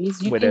side,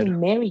 please. You Witted. can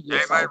marry Everybody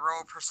yourself.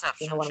 roll a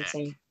perception You know what I'm check.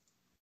 saying?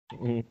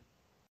 Mhm.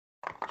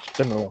 It's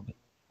been a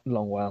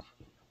long while.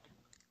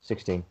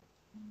 16.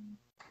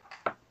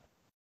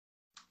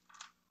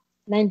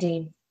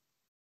 19.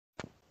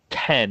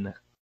 10.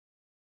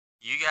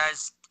 You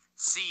guys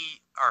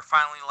are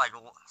finally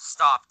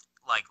stopped,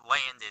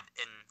 landed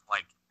in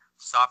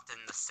stopped in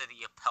the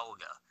city of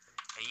Pelga,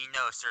 and you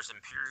notice there's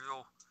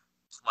Imperial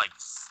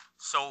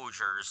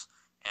soldiers,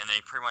 and they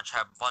pretty much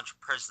have a bunch of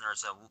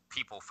prisoners of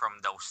people from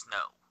Del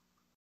Snow,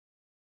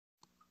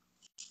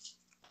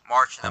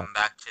 marching them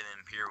back to the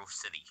Imperial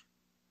city.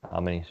 How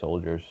many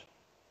soldiers?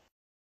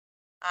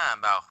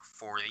 About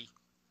 40.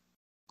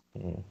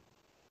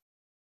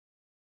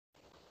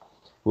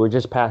 We're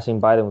just passing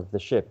by them with the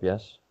ship,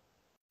 yes?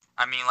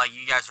 I mean,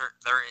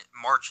 they're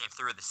marching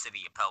through the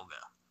city of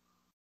Pelga.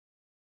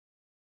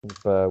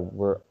 But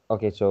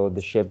okay, so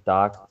the ship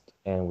docked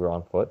and we're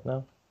on foot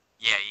now?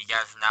 Yeah, you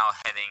guys are now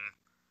heading,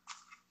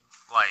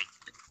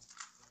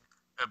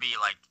 it'll be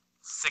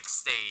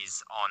 6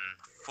 days on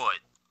foot.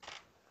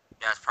 You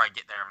guys probably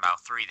get there in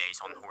about 3 days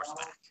on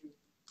horseback.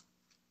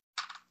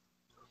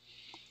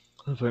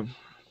 Perfect.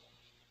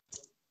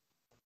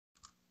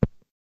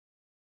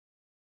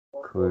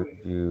 Could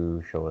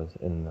you show us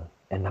in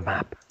the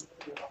map?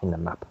 In the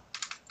map.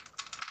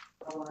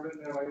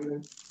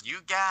 You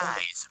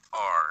guys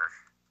are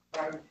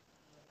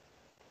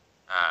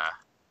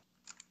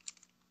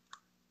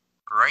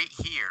right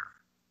here.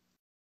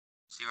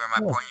 See where my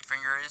pointing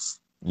finger is?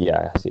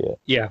 Yeah, I see it.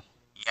 Yeah.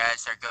 You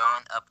guys are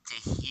going up to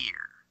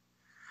here.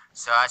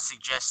 So I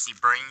suggest you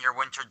bring your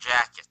winter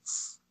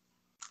jackets.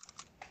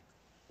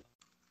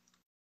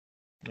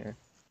 Yeah.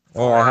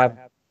 I have.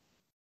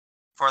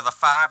 For the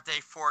 5-day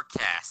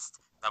forecast,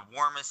 the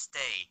warmest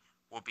day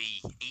will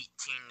be 18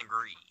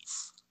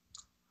 degrees.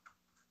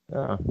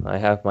 Oh, I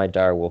have my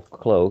direwolf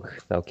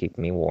cloak. That'll keep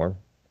me warm.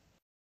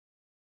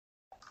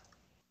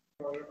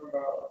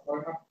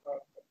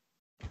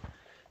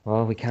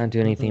 Well, we can't do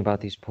anything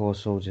about these poor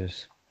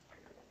soldiers.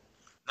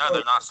 No,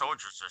 they're not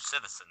soldiers, they're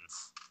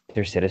citizens.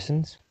 They're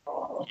citizens?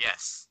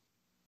 Yes.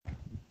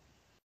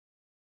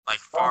 Like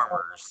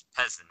farmers,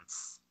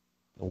 peasants.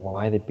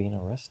 Why are they being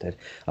arrested?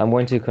 I'm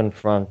going to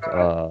confront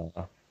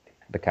the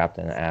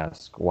captain and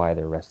ask why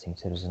they're arresting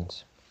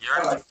citizens. You're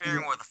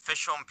interfering with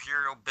official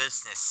Imperial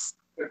business,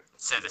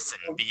 citizen.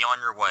 Be on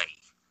your way.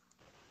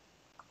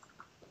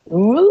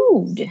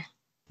 Rude.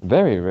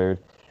 Very rude.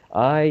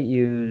 I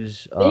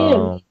use...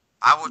 I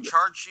will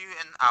charge you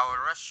and I will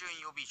arrest you and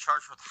you'll be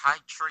charged with high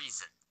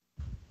treason.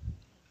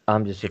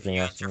 I'm just if simply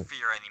you asking.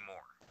 interfere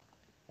anymore.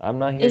 I'm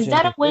not here Is to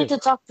that a way interfere.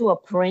 to talk to a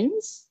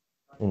prince?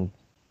 Do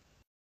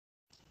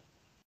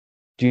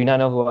you not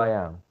know who I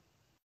am?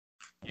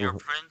 You're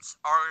Prince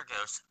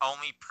Argos,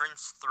 only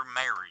prince through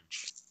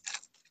marriage.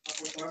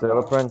 Still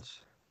a prince.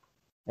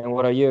 And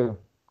what are you?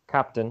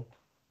 Captain?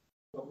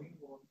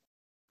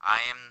 I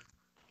am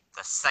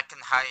the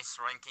second highest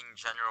ranking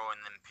general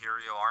in the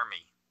Imperial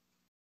Army.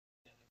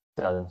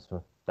 That's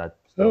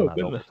Oh, not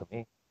open goodness. to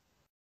me.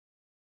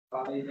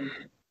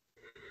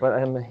 But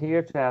I'm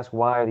here to ask,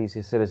 why are these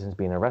citizens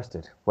being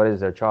arrested? What is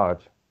their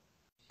charge?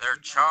 Their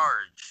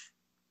charge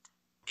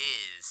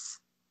is...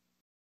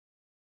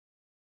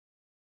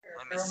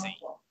 Let me see.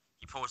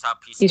 He pulls out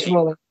a piece of He's paper.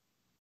 rolling.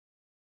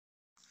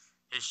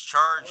 His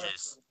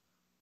charges...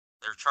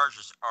 Their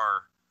charges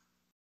are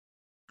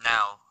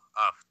now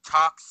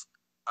talks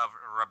of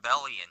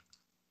rebellion,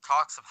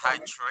 talks of high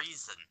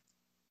treason,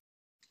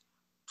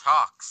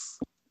 talks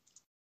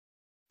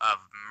of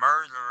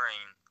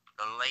murdering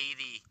the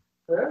lady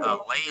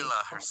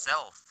Layla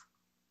herself,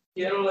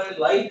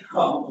 interfering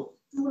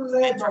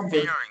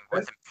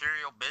with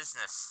Imperial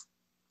business.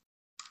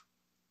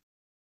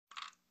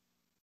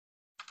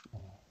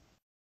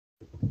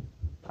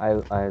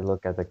 I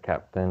look at the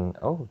captain.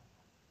 Oh.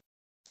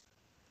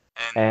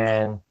 And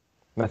And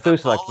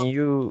Methuselah, all can of-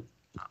 you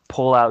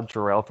pull out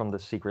Jarrell from the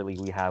secretly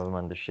we have him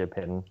on the ship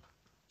hidden?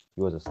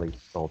 He was asleep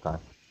the whole time.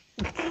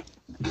 Sure.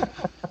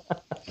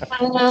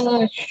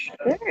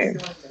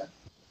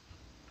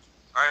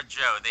 Alright,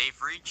 Joe,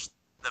 they've reached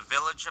the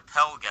village of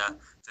Pelga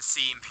to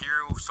see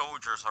Imperial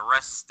soldiers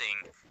arresting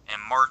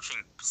and marching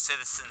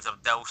citizens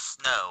of Del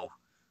Snow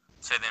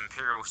to the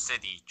Imperial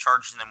city,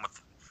 charging them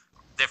with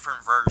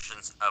different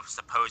versions of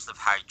supposed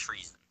high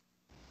treason.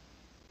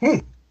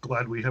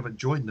 Glad we haven't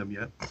joined them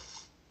yet.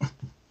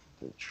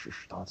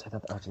 Shh, don't say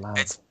that out loud.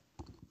 It's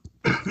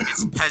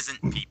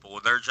peasant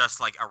people. They're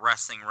just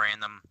arresting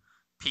random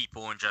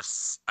people and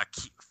just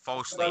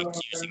falsely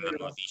accusing them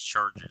of these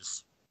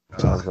charges.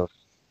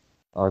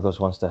 Argos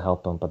wants to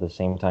help them, but at the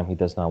same time, he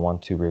does not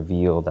want to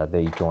reveal that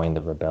they joined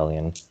the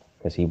rebellion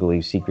because he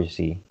believes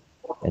secrecy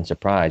and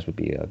surprise would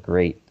be a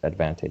great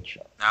advantage.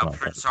 Now, No,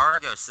 Prince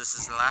Argos, this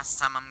is the last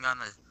time I'm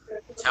gonna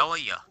tell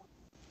you.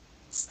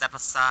 Step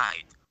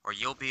aside, or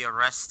you'll be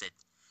arrested,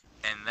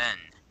 and then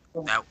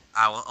that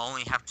I will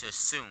only have to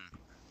assume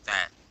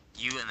that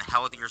you and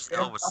Helldir's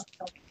Elvis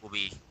will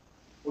be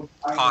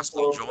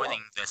possibly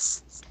joining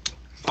this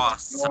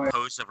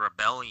supposed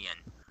rebellion,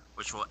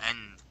 which will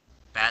end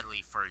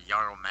badly for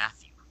Jarl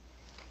Matthew.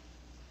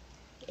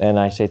 And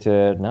I say to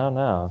her,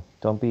 no,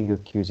 don't be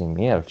accusing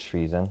me of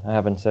treason. I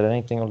haven't said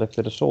anything or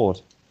lifted a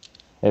sword.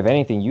 If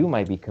anything, you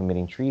might be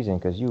committing treason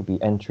because you'll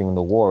be entering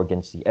the war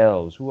against the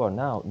elves, who are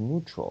now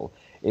neutral.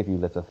 If you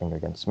lift a finger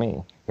against me,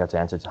 you have to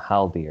answer to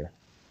Haldir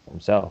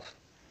himself.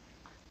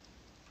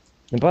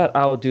 But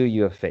I'll do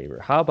you a favor.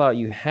 How about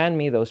you hand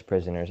me those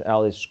prisoners?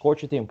 I'll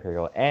escort you to the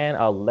Imperial, and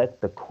I'll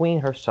let the Queen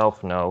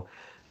herself know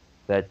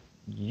that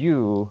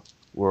you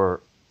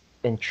were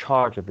in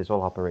charge of this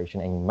whole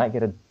operation, and you might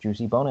get a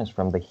juicy bonus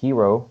from the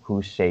hero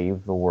who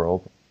saved the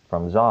world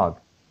from Zog.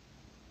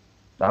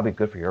 That'll be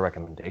good for your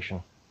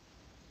recommendation.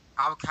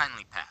 I'll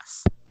kindly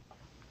pass.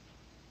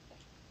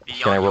 Be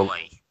Can I on your roll-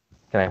 way.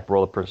 Can I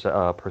roll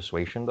a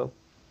persuasion, though?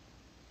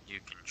 You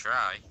can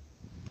try.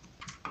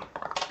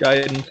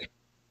 Guidance.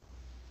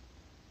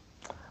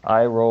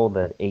 I rolled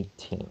at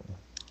 18.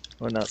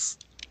 Or not.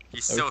 He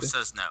still Okay.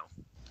 says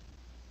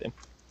no.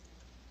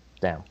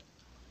 Damn.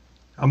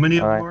 How many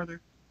of All them right. are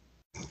there?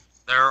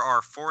 There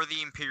are 4 of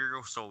the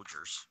Imperial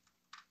soldiers.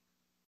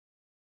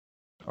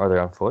 Are they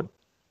on foot?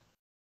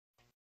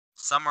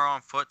 Some are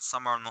on foot,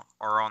 some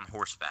are on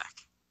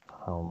horseback.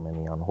 How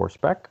many on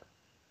horseback?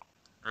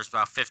 There's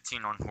about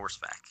 15 on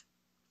horseback.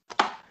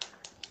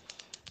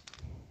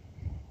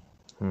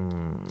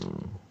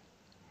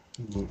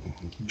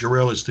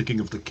 Jarrell is thinking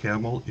of the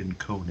camel in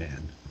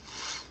Conan.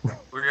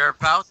 We are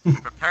about to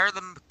prepare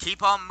them.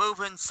 Keep on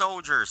moving,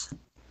 soldiers.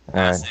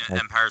 As Alright, the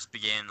empires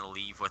begin to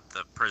leave with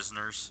the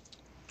prisoners.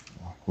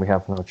 we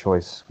have no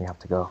choice. We have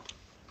to go.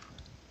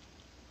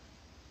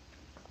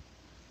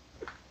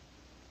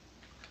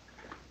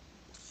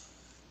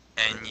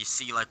 And you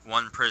see, like,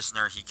 one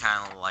prisoner, he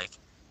kind of, like,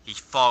 he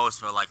falls,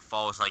 but, like,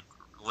 falls, like,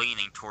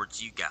 leaning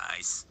towards you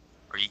guys.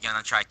 Are you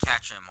gonna try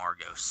catching him,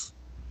 Argos?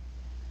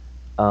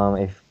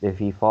 If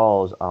he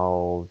falls,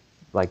 I'll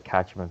like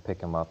catch him and pick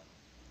him up.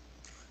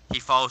 He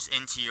falls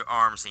into your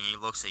arms and he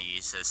looks at you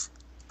and says,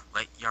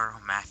 "Let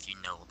Jarl Matthew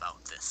know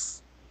about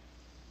this.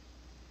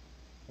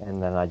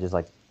 And then I just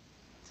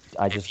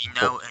If you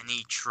know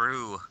any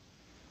true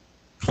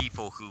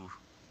people who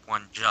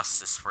want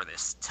justice for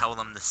this, tell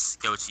them to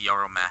go to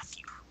Jarl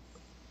Matthew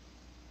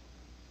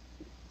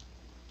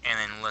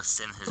and enlist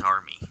in his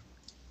army."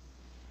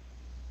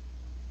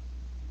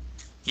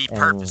 He And-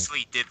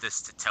 purposely did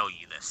this to tell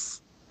you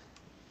this.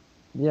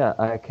 Yeah,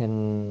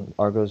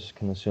 Argos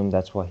can assume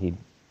that's why he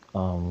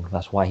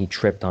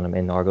tripped on him,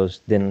 and Argos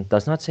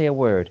does not say a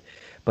word,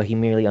 but he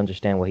merely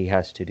understands what he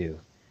has to do,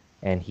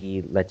 and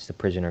he lets the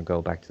prisoner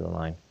go back to the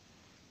line.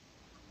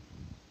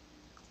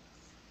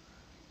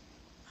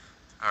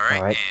 Alright,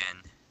 Alright.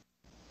 and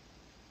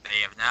they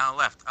have now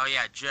left. Oh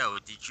yeah, Joe,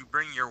 did you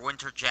bring your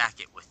winter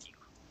jacket with you?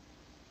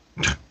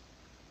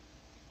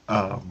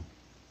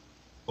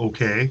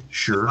 Okay,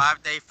 sure.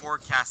 5-day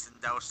forecast in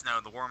Del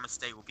Snow, the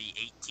warmest day will be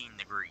 18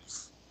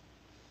 degrees.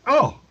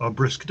 Oh, a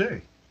brisk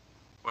day.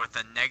 With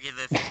a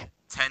negative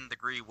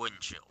 10-degree wind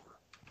chill.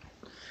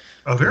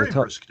 A very We're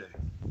ta- brisk day.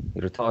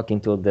 You're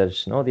talking to the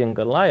Snodian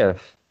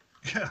Goliath.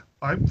 Yeah,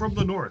 I'm from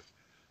the north.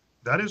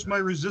 That is my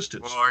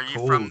resistance. Well, are you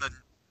Cold.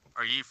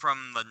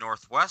 from the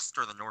northwest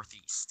or the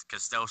northeast?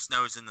 Because Del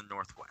Snow's in the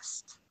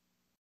northwest.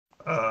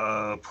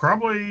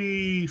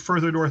 Probably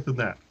further north than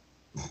that.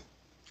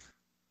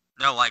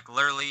 No, like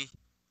literally,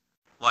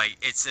 like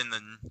it's in the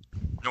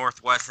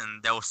northwest,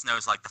 and Del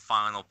Snow's like the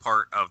final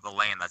part of the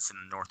land that's in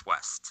the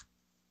northwest.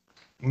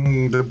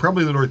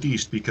 Probably the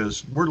northeast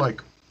because we're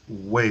like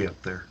way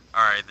up there.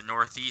 All right, the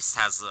northeast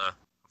has a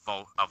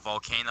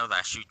volcano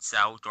that shoots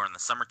out during the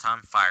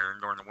summertime fire,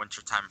 and during the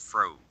wintertime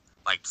froze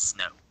like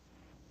snow.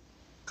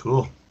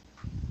 Cool.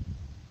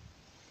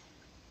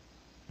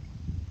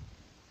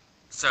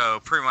 So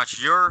pretty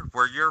much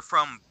where you're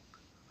from.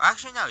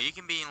 Actually, no, you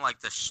can be in like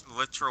the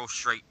literal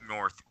straight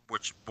north,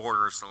 which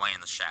borders the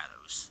Land of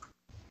Shadows.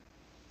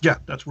 Yeah,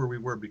 that's where we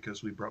were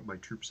because we brought my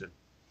troops in.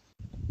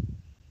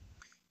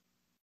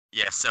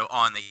 Yeah, so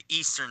on the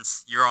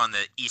you're on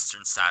the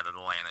eastern side of the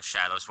Land of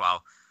Shadows,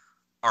 while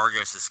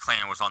Argos'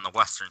 clan was on the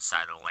western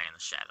side of the Land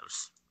of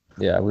Shadows.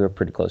 Yeah, we were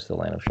pretty close to the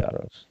Land of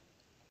Shadows.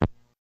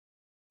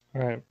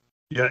 All right.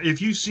 Yeah,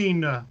 if you've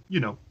seen,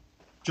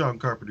 John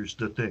Carpenter's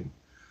The Thing,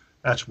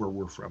 that's where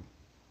we're from.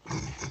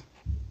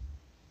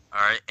 All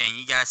right, and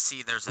you guys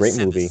see there's a Great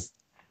movie. You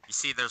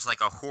see there's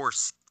like a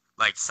horse,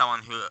 like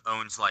someone who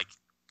owns like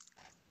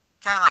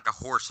kind of like a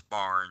horse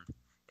barn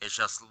is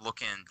just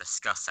looking in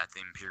disgust at the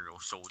Imperial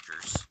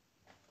soldiers.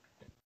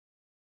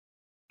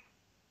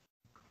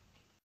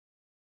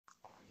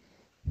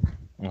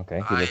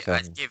 Okay, he looks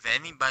at I'd give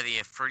anybody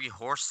a free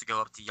horse to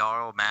go up to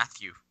Jarl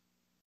Matthew.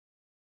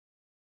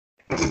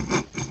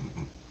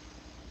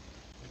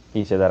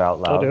 He said that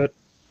out I'll do loud. it.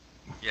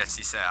 Yes,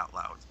 he said out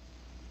loud.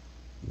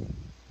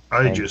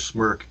 I Thanks. just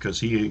smirk because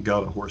he ain't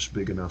got a horse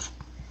big enough.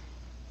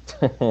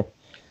 All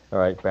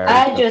right, Barry.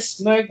 I just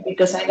smirked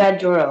because I got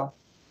Joro.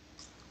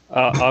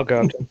 I'll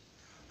go up to him.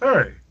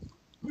 Hey,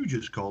 you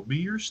just called me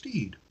your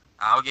steed.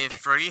 I'll give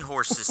free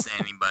horses to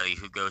anybody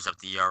who goes up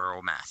to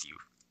Jarl Matthew.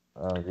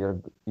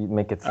 You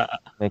make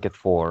it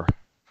 4,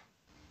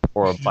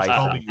 or a You just bite.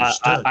 call me your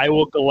stud. I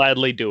will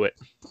gladly do it.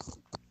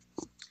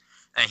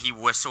 And he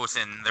whistles,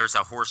 and there's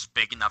a horse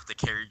big enough to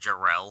carry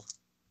Jarrell.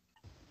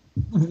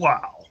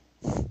 Wow.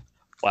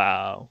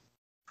 Wow.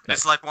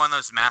 It's like one of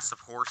those massive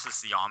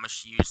horses the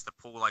Amish use to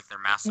pull like their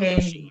massive Hey.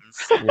 machines.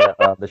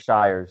 Yeah, the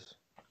Shires.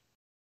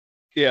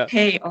 Yeah.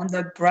 Hey, on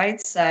the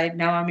bright side,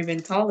 now I'm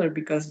even taller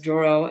because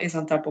Jor-El is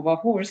on top of a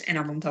horse and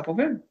I'm on top of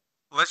him.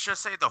 Let's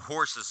just say the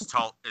horse is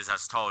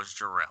as tall as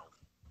Jor-El.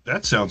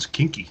 That sounds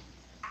kinky.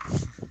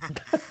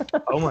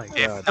 Oh my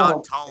If god.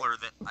 not taller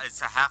than,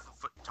 it's a half a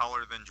foot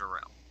taller than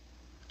Jor-El.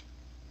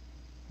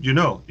 You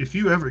know, if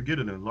you ever get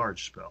an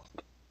enlarged spell,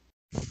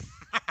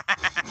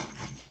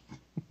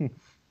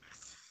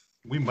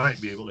 we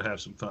might be able to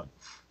have some fun.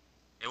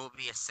 It will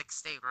be a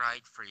 6-day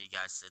ride for you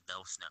guys to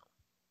Del Snow.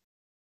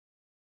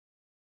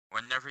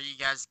 Whenever you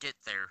guys get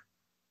there,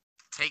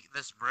 take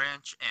this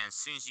branch, and as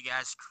soon as you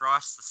guys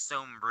cross the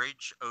stone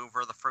bridge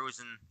over the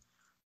frozen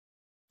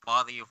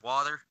body of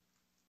water,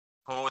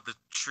 hold the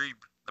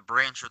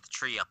branch of the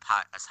tree up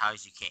as high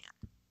as you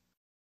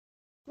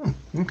can.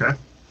 Okay.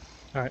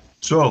 All right.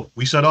 So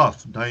we set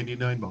off.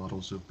 99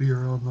 bottles of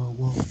beer on the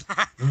wall.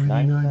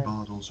 99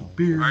 bottles of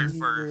beer. Alright,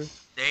 for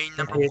day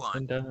number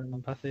 1.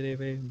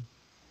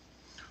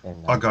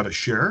 And, I got a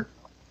share.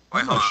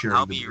 Wait, I'm not hold on. sharing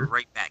I'll the be beer.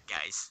 right back,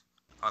 guys.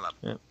 Hold up.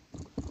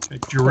 Hey,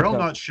 Jarrell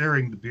not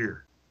sharing the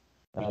beer.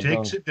 He don't-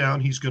 takes it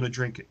down. He's going to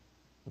drink it.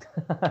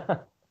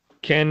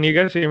 Can you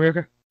guys hear me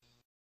okay?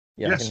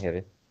 Yeah, I Yes. can hear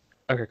it.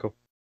 Okay, cool.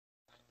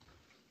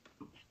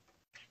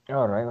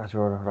 Alright, as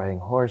we're riding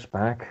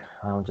horseback,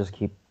 I'll just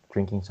keep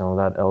drinking some of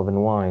that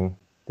elven wine.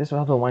 This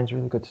elven wine's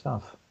really good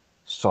stuff.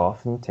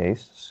 Soft in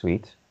taste,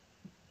 sweet,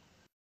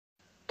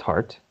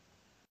 tart.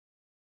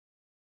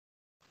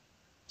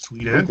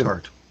 Sweet and good.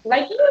 tart.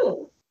 Like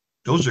you.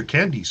 Those are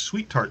candies,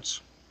 sweet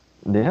tarts.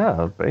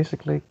 Yeah,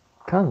 basically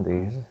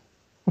candies.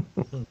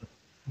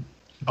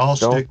 I'll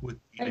Don't- stick with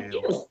the Like ale.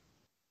 you.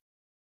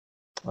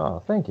 Oh,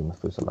 thank you,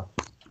 Methuselah.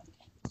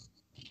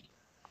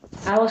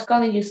 I was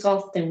calling you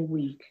soft and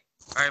weak.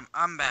 Alright,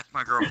 I'm back.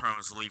 My girlfriend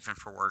was leaving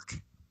for work.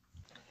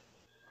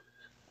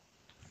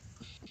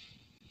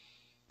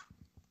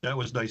 That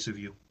was nice of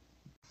you.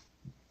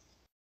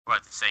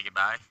 What, to say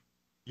goodbye?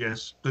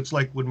 Yes, that's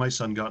like when my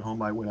son got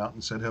home, I went out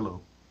and said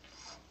hello.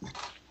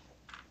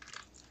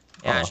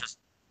 Yeah, it's Oh. just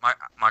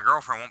my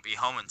girlfriend won't be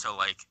home until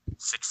like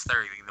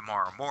 6:30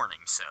 tomorrow morning,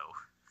 so.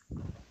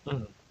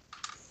 But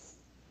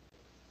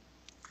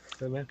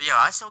yeah,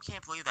 I still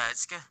can't believe that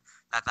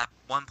that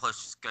one place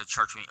is gonna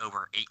charge me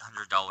over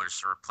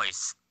 $800 to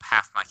replace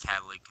half my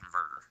catalytic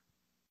converter.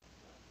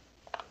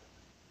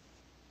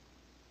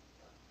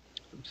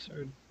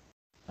 Absurd.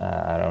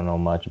 I don't know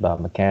much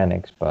about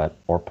mechanics,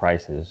 or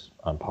prices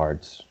on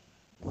parts.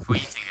 What do you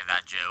think of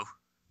that, Joe?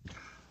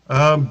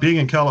 Being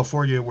in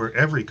California where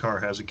every car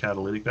has a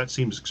catalytic, that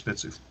seems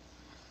expensive.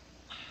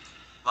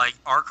 Like,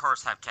 our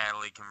cars have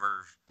catalytic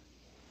converters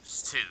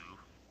too.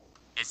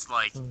 It's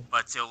like,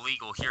 but it's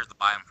illegal here to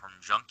buy them from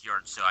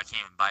junkyard, so I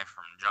can't even buy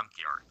from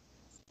junkyard.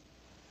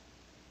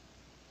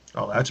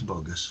 Oh, that's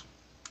bogus.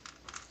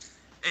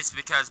 It's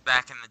because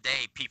back in the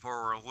day, people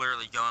were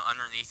literally going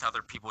underneath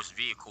other people's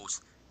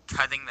vehicles,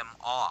 cutting them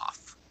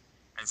off,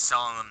 and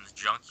selling them to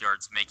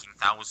junkyards, making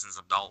thousands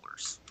of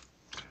dollars.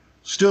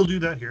 Still do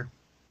that here.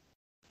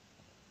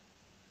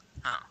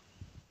 Huh.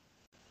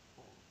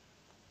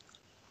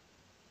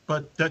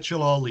 But that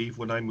shall all leave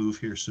when I move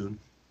here soon.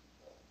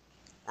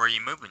 Where are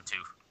you moving to?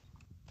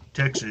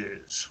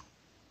 Texas.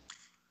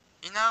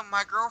 You know,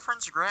 my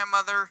girlfriend's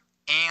grandmother,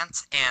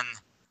 aunt, and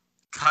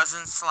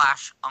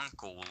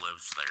cousin/uncle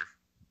lives there.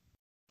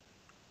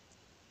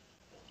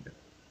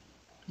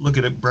 Look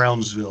at it,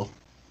 Brownsville.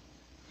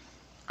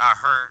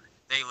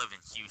 They live in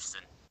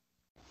Houston.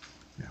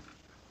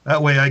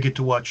 That way I get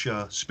to watch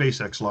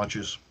SpaceX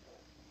launches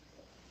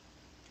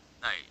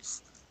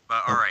Nice. But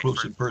up alright,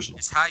 close and personal.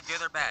 is high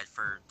good or bad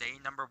for day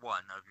number 1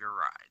 of your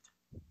ride?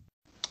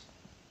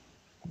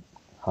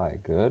 Hi,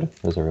 good.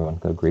 Does everyone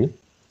agree?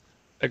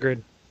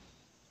 Agreed.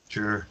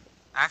 Sure.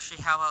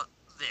 Actually, how about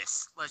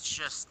this? Let's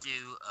just do,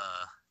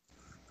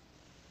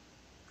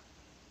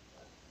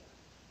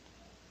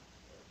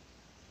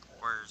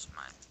 where's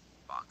my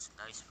box of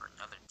dice for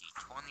another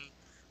D20?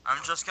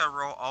 I'm just gonna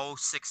roll all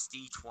 6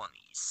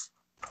 D20s.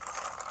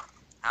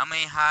 How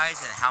many highs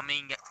and how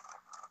many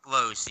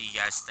lows do you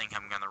guys think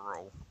I'm gonna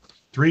roll?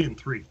 3 and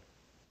 3.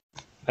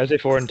 I say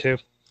 4 and 2.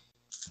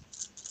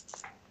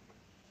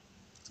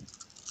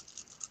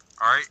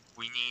 Alright,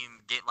 we need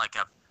to get like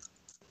a...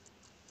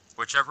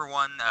 Whichever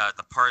one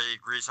the party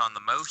agrees on the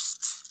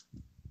most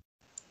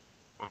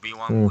will be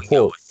one we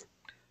go 4. with.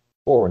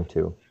 4 and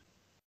 2.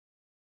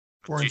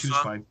 4 and 2 is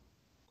Methuselah? fine.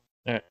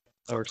 That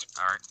works.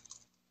 Alright.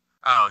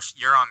 Oh,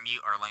 you're on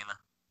mute, Arlena.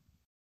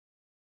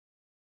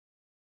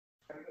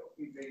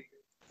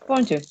 4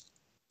 and 2.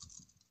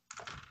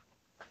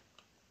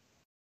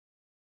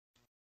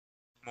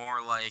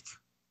 More like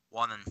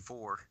 1 and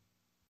 4.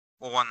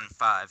 Well, 1 and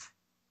 5.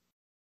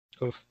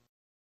 Oof.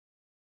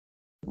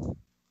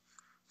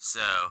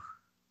 So...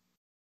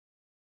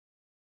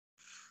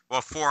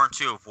 Well, 4 and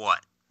 2 of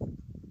what?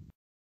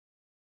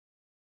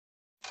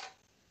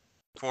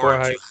 4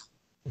 and 2. highs,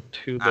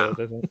 2 lows,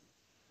 I think.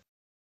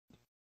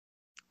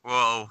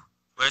 Well,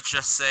 let's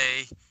just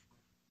say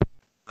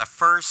the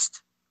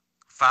first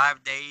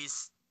 5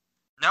 days,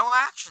 no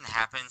action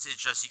happens. It's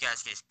just you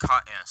guys get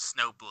caught in a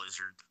snow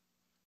blizzard.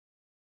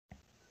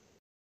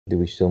 Do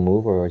we still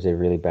move, or is it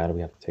really bad?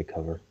 We have to take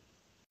cover.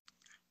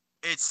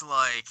 It's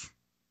like,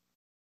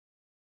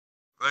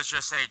 let's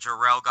just say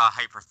Jarrell got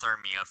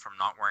hypothermia from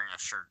not wearing a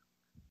shirt.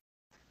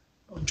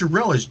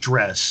 Jarrell is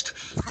dressed.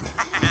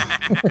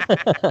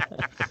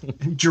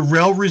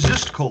 Jarrell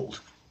resists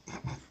cold.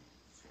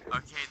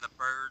 Okay, the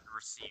bird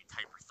received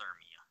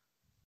hypothermia.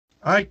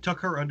 I tuck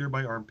her under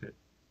my armpit.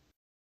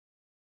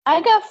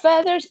 I got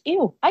feathers.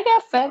 Ew, I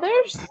got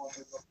feathers?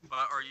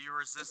 But are you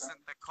resistant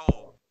to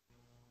cold?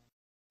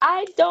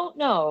 I don't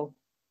know.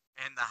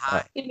 And the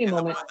high Give me a and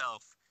the moment.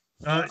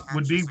 wood elf.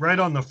 Would be right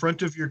on the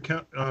front of your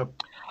character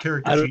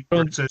I sheet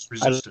where it says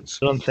resistance.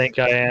 I don't think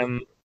I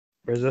am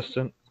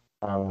resistant.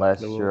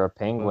 Unless No. you're a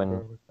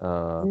penguin.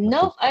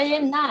 Nope, I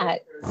am not.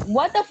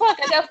 What the fuck?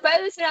 I got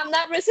feathers and I'm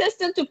not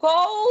resistant to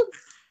cold?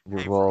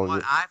 Hey, Well, from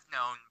what I've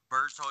known,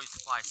 birds always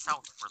fly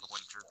south for the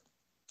winter.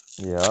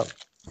 yep.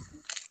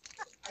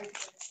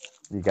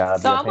 You gotta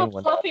be So a I'm a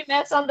penguin. fluffy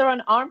mess under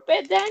an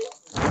armpit then?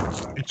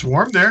 It's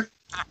warm there.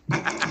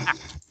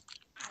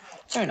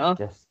 Fair enough.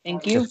 Just,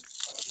 Thank you.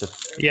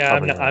 just Yeah,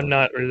 cover your I'm nose.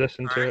 not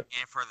resistant to Alright, it.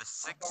 and for the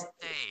 6th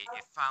day,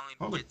 it finally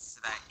Holy- gets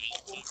to that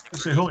 18 I degree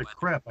say, holy weather.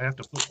 crap! I have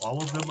to put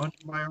all of them under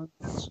my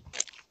armpits.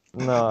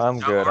 No, I'm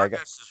No, good. I got.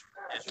 Argos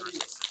is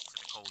resistant to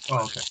the cold Oh,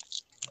 weather. okay.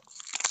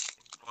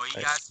 Well, you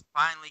Right. guys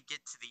finally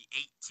get to the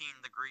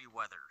 18 degree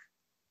weather.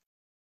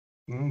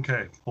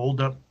 Okay, hold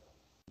up.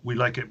 We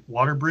like it.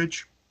 Water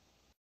bridge.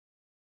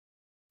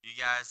 You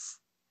guys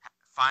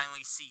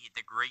finally see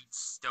the great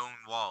stone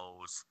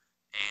walls,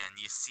 and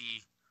you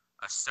see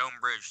a stone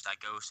bridge that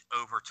goes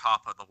over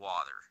top of the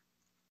water.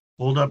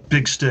 Hold up.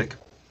 Big stick.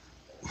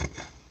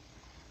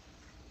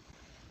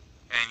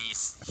 And you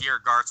hear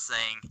guards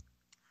saying,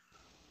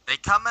 "They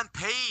come in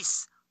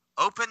peace!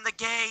 Open the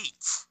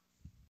gate!"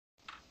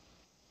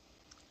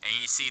 And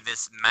you see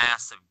this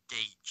massive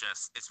gate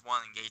it's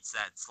one of the gates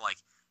that's like,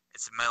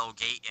 it's a metal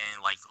gate and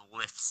it like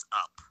lifts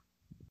up.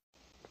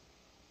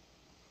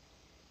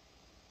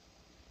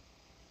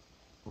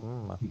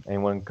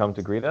 Anyone come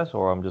to greet us,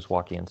 or I'm just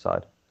walking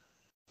inside?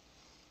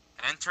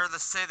 Enter the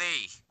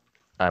city!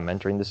 I'm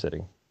entering the city.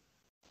 And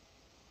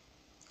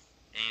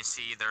you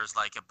see there's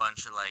like a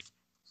bunch of like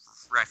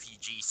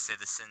refugee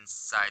citizens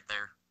inside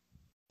there.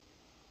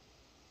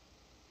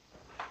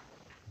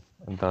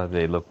 And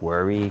they look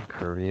worried,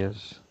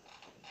 curious.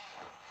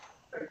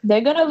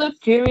 They're gonna look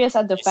curious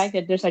at the fact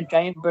that there's a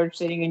giant bird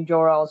sitting in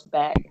Jor-El's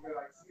bag.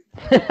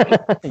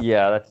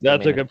 Yeah, That's I a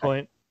mean, good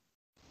point.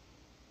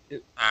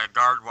 A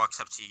guard walks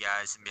up to you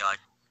guys and be like,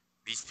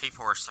 "These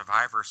people are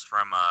survivors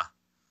from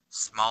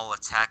small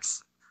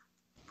attacks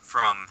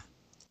from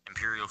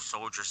Imperial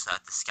soldiers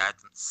that disguise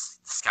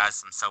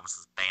themselves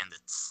as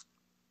bandits."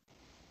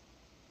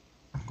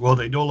 Well,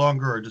 they no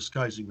longer are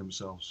disguising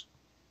themselves.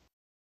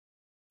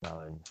 Now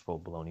they're in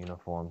full-blown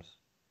uniforms.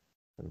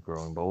 They're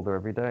growing bolder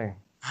every day.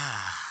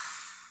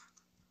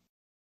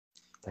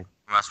 Like,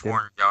 We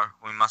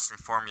must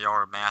inform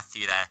Yara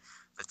Matthew that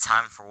the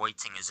time for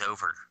waiting is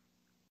over.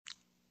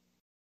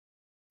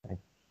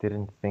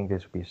 didn't think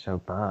this would be so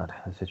bad,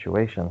 the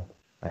situation.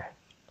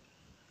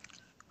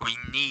 We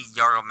need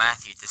Jarl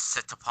Matthew to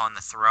sit upon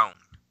the throne.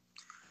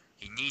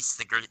 He needs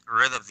to get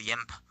rid of the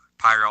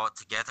Empire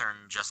altogether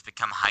and just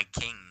become High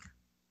King.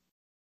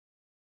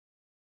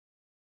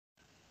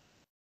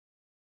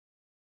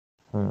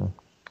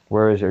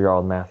 Where is your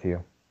Jarl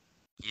Matthew?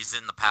 He's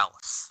in the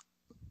palace.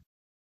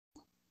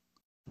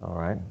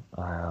 Alright.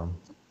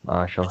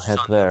 I shall Which is head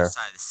on the other there.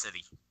 side of the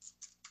city.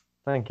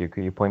 Thank you.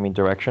 Could you point me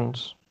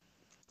directions?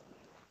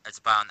 It's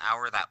about an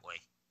hour that way,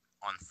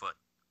 on foot.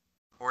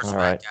 Horseback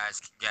Alright. guys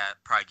can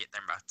probably get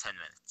there in about 10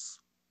 minutes.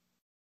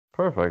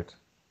 Perfect.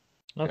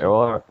 Okay. Okay,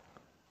 well,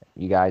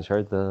 you guys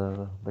heard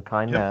the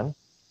kind Yep. man.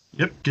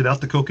 Yep, get out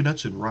the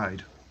coconuts and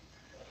ride.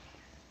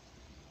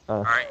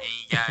 Alright, and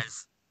you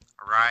guys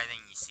are riding,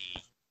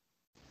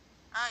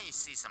 you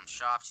see some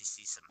shops, you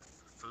see some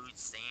food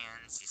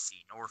stands, you see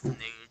an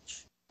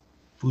orphanage.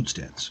 Food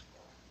stands.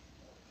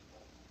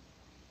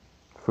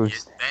 Food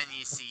Then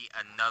you see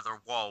another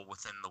wall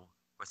within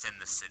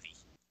the city.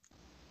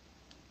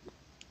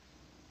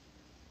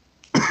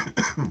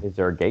 Is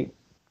there a gate?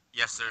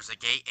 Yes, there's a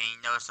gate, and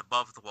you notice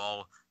above the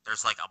wall,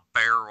 there's like a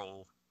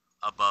barrel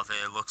above it.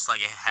 It looks like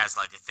it has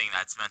like a thing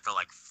that's meant to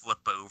like flip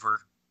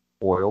over.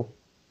 Oil?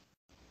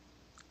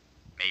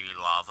 Maybe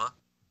lava.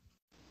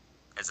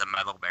 As a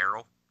metal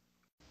barrel.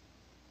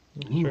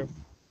 Sure.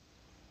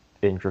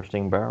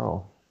 Interesting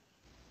barrel.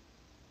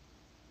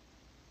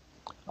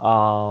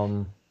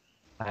 I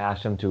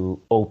asked him to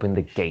open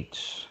the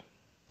gates.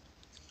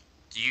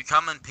 Do you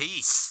come in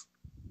peace?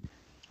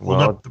 Hold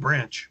Well, up the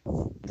branch.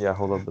 yeah,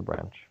 hold up the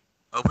branch.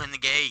 Open the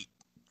gate.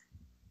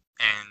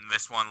 And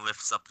this one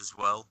lifts up as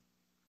well.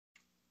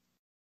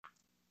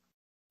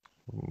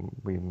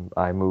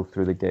 I move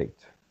through the gate.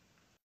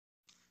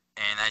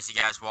 And as you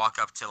guys walk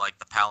up to like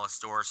the palace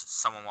doors,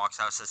 someone walks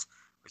out and says,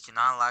 "We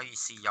cannot allow you to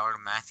see Jarl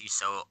Matthew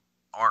so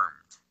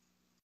armed."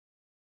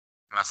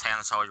 You must hand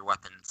us all your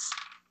weapons.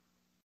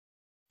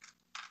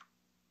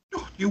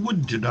 You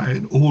wouldn't deny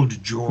an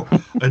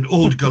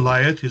old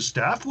Goliath his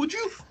staff, would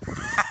you?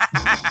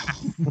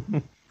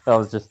 I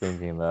was just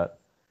thinking that.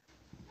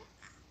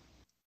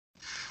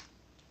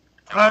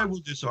 I will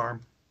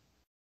disarm.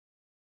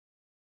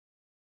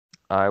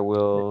 I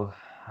will.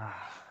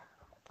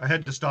 I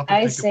had to stop and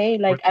I think say,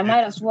 about like, I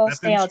might as well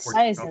stay weapons or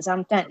outside stuff. since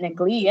I'm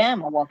technically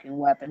am a walking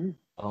weapon.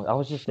 Oh, I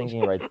was just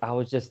thinking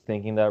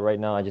that right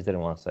now. I just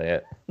didn't want to say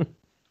it.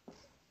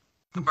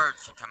 The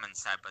birds can come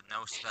inside, but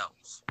no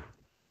spells.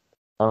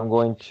 I'm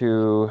going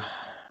to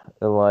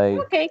like.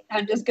 Okay,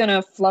 I'm just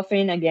gonna fluff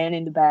in again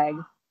in the bag.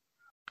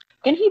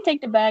 Can he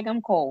take the bag?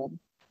 I'm cold.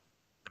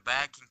 The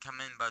bag can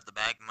come in, but the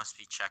bag must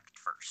be checked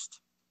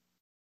first.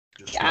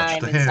 Just watch I'm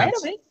the inside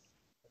hands. of it.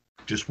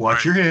 Just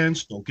watch your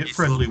hands. Don't get He's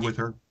friendly looking- with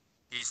her.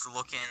 He's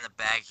looking in the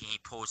bag and he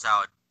pulls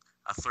out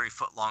a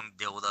 3-foot-long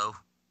dildo.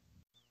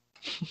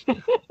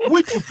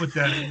 Would you put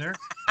that in there?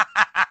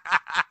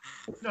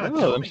 No,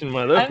 Oh, I've seen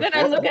one of those I'm gonna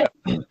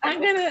before.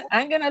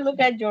 I'm gonna look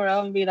at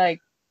Jorel and be like,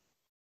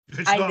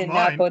 it's I not did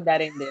not mine. put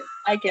that in there.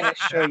 I can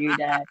assure you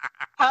that.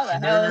 How the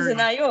hell is it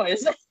not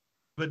yours?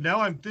 But now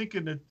I'm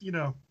thinking that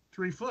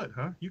 3 foot,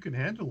 huh? You can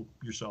handle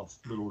yourself,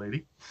 little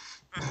lady.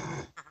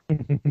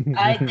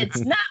 It's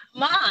not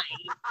mine.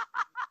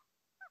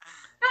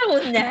 I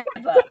will never.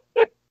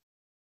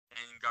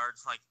 And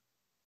guard's like,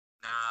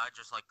 no, I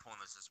just like pulling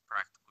this as a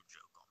practical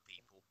joke on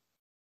people.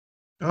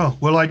 Oh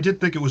well, I did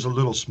think it was a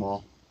little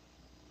small.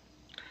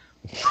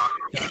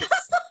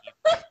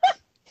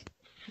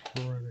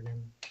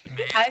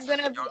 I'm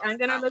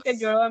gonna look at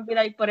Jorel and be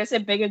like, but is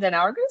it bigger than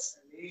Argus?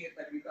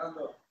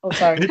 Oh,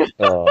 sorry.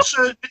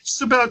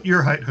 It's about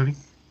your height, honey.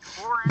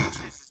 4 inches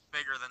is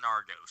bigger than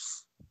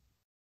Argos.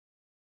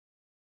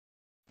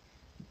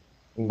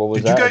 What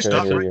was Did you that? guys I couldn't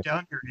not hear write you.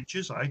 down your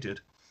inches? I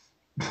did.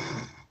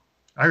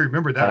 I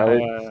remember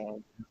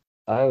that.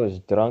 I was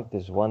drunk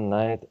this one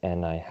night,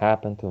 and I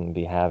happened to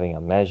be having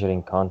a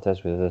measuring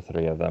contest with the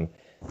three of them,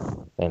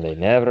 and they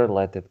never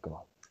let it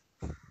go.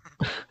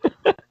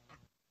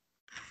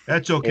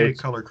 That's okay, It's-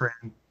 Color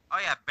Crayon. Oh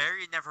yeah,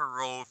 Barry never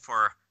rolled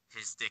for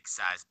his dick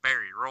size.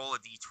 Barry, roll a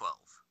d12.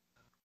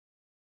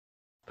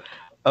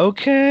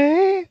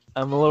 Okay.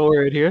 I'm a little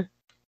worried here.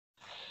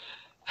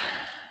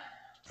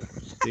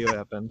 See what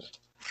happens.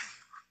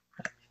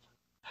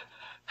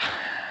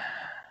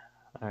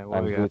 Alright, what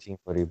I'm do we got? rooting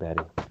for you,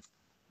 Betty.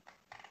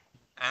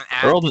 And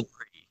add Rolled it.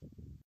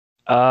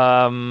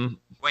 3.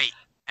 Wait,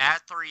 add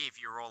 3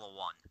 if you roll a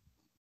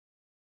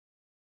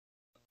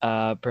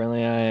 1.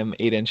 Apparently I am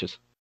 8 inches.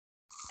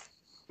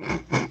 You're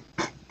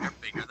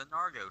bigger than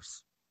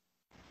Argos.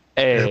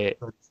 Hey.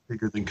 That's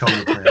bigger than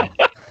Color Crayon.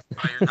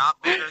 But you're not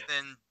bigger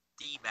than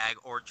D-Bag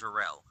or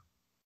Jarrell.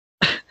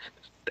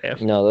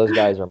 Damn. No, those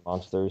guys are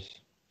monsters.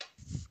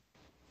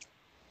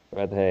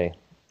 But hey.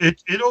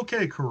 It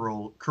okay,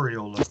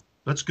 Crayola.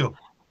 Let's go.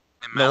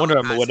 And No wonder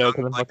I'm a Malachi's widow hung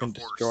because I'm like a fucking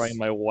horse. destroying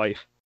my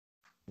wife.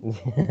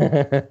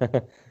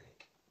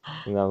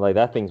 Like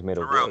that thing's made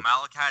of For real, wood.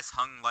 Malachi's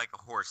hung like a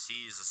horse.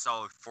 He is a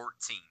solid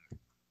 14.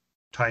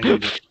 Tiny.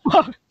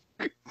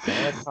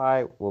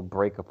 Malachi will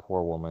break a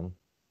poor woman.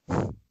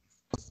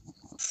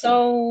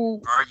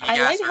 So Alright, you I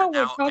guys like are how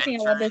we're now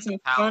talking about this entering in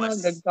the front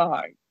of the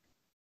palace.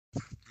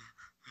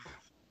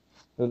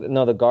 guard.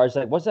 No, the guard's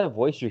like, what's that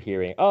voice you're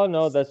hearing? Oh,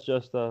 no, that's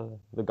just the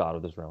god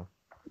of this realm.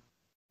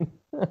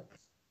 You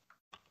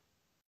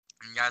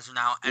guys are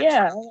now entering.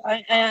 Yeah,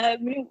 I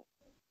mean,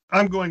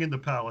 I'm going in the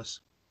palace.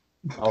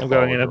 I'll I'm going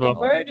follow in you. as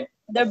well.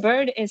 the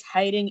bird is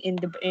hiding in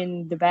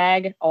the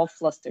bag, all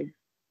flustered.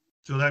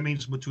 So that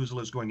means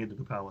Methuselah is going into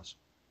the palace.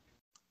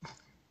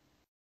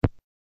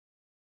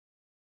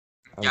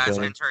 You guys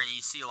going- enter and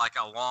you see like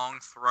a long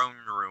throne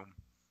room.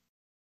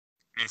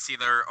 You see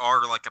there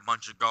are like a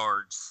bunch of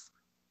guards.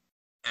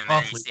 And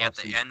then you Awfully see at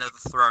the awesome. end of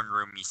the throne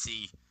room, you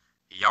see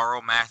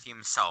Jarl Matthew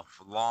himself,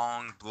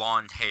 long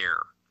blonde hair.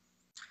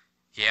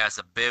 He has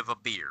a bit of a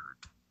beard.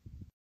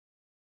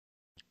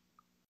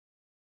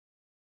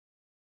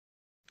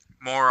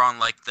 More on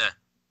like the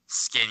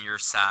skinnier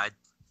side.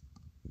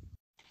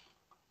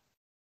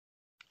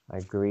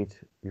 I greet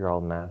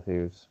Jarl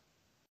Matthews.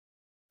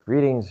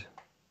 Greetings,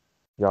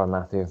 Jarl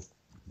Matthew.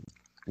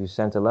 You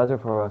sent a letter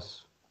for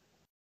us.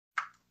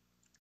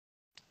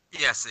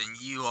 Yes, and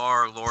you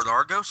are Lord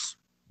Argos?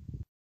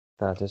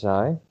 That is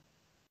I.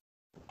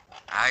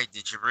 Aye,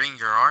 did you bring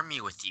your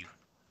army with you?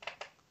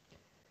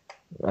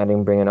 I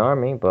didn't bring an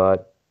army,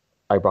 but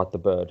I brought the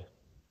bird.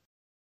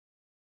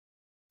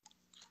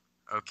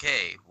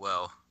 Okay,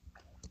 well,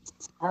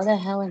 How the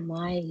hell am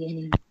I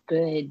any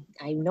good?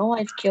 I know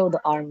I've killed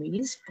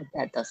armies, but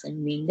that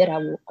doesn't mean that I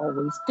will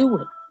always do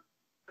it.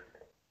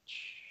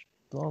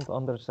 Don't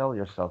undersell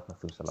yourself,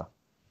 Methuselah.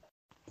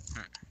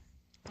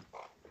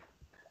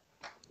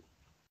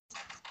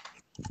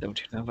 Don't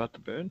you know about the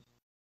bird?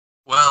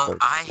 well, But-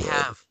 I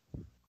have...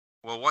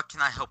 Well, what can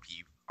I help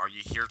you? Are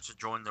you here to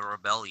join the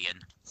rebellion?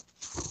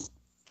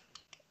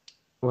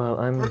 Well,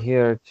 I'm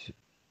here to...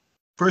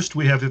 First,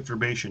 we have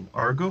information.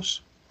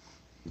 Argos?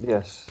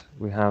 Yes,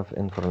 we have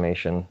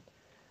information.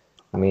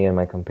 me and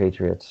my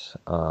compatriots.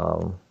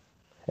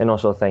 And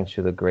also thanks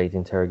to the great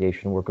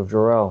interrogation work of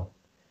Jorel,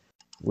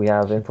 we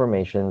have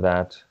information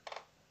that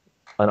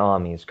an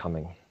army is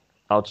coming.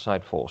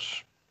 Outside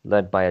force,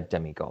 led by a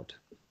demigod.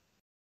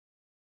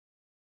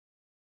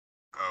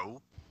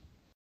 Oh.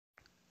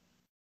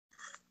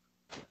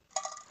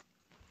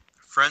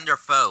 Friend or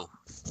foe?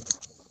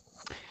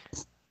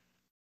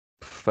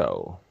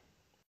 Foe.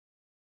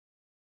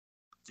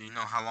 Do you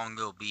know how long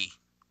it'll be?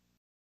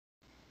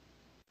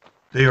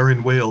 They are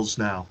in Wales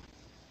now.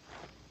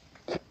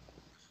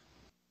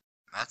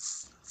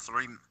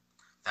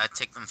 That'd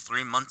take them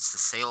 3 months to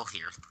sail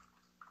here.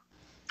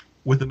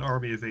 With an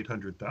army of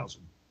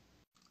 800,000.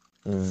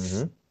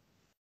 Mm-hmm.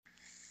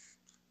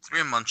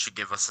 3 months should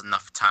give us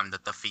enough time to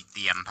defeat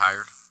the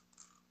Empire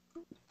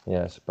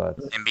Yes, but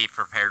and be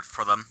prepared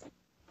for them.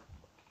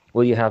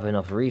 will you have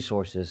enough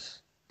resources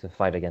to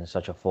fight against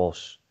such a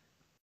force?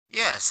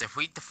 Yes, if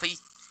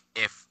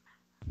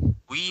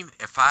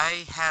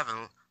I have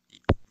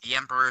the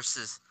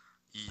Empress's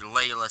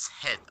Layla's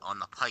head on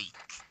the pike,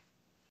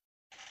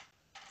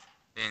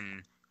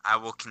 then I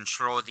will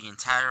control the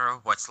entire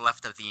what's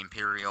left of the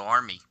Imperial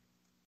Army.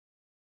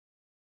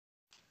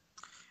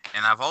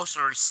 And I've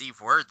also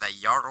received word that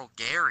Jarl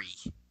Gary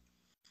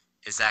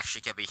is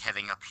actually going to be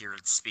heading up here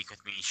to speak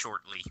with me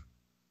shortly.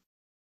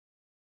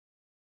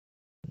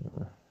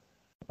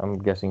 I'm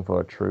guessing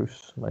for a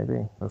truce,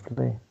 maybe,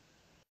 hopefully.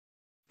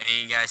 And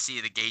you guys see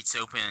the gates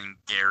open and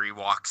Gary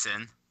walks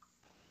in.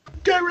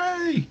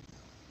 Gary!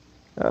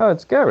 Oh,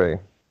 it's Gary.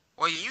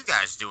 What are you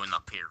guys doing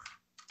up here?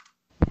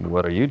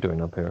 What are you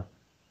doing up here?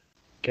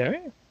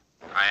 Gary?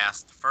 I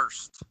asked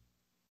first.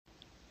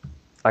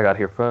 I got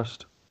here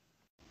first.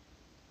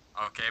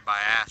 Okay, but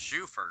I asked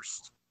you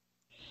first.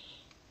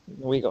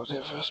 We got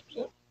here first.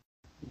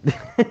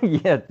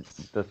 Yeah,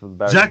 that's what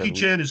Barry Zaki said.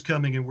 Chan is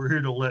coming, and we're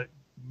here to let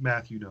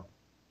Matthew know.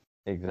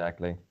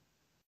 Exactly.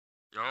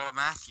 Yo,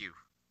 Matthew,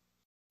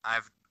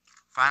 I've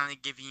finally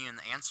given you an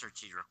answer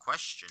to your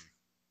question.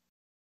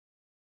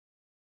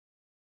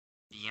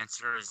 The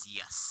answer is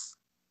yes.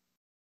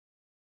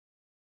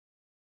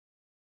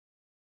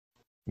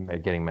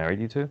 Getting married,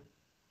 you two?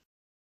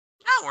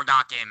 No, we're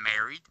not getting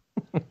married.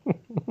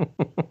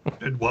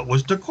 And what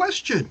was the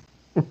question?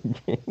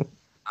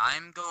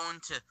 I'm going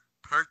to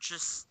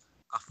purchase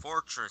a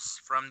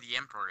fortress from the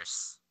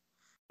Empress,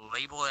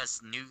 labeled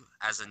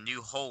as a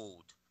new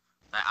hold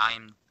that I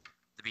am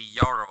to be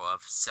Jarl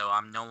of, so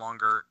I'm no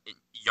longer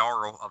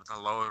Jarl of the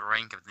lower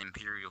rank of the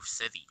Imperial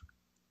City.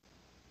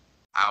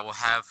 I will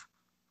have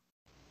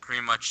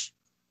pretty much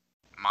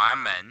my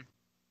men,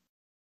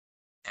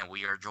 and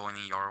we are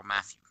joining Jarl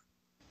Matthew.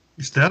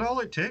 Is that all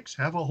it takes?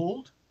 Have a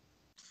hold?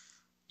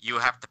 You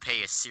have to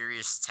pay a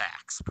serious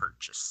tax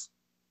purchase.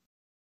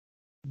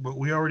 But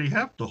we already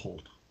have the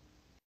hold.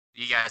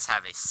 You guys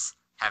have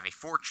a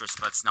fortress,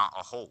 but it's not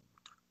a hold.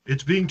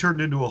 It's being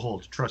turned into a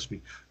hold, trust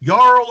me.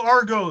 Jarl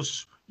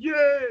Argos!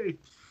 Yay!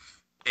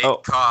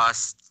 It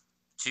costs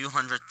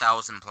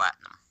 200,000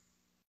 platinum.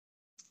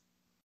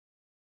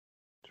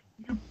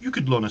 You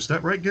could loan us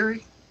that, right,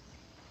 Gary?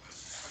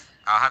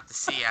 I'll have to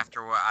see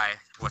after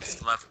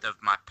what's left of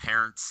my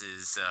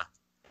parents'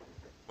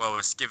 what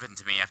was given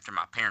to me after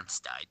my parents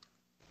died.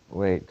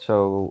 Wait,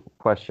 so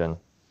question.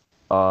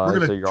 We're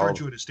going so to charge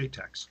you an estate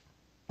tax.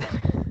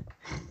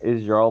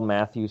 Is Jarl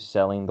Matthew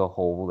selling the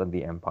whole of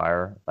the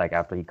Empire, like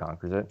after he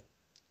conquers it?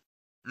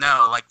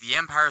 No, like the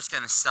Empire's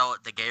gonna sell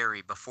it to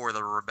Gary before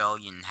the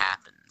rebellion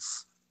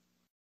happens.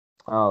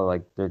 Oh,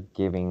 like they're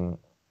giving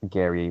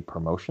Gary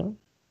promotion?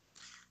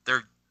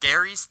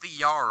 Gary's the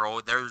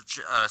Jarl.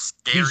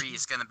 Gary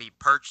is gonna be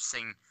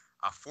purchasing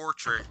a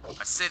fortress,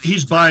 a city.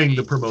 He's buying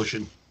the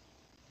promotion.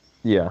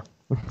 Yeah.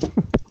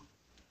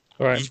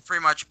 Right. He's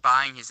pretty much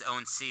buying his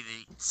own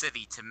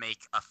city to make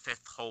a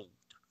fifth hold.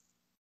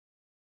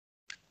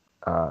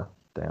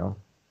 Damn.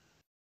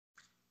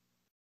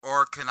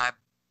 Or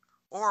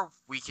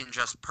we can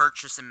just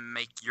purchase and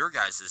make your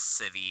guys'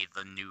 city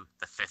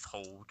the fifth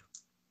hold.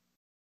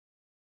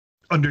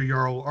 Under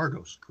Jarl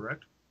Argos,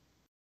 correct?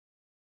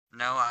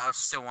 No, I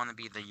still want to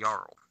be the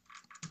Jarl.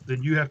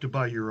 Then you have to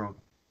buy your own.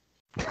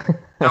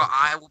 No,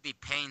 I will be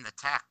paying the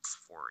tax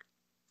for it.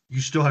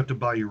 You still have to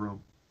buy your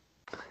own.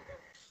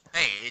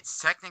 Hey, it's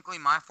technically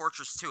my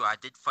fortress too. I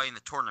did fight in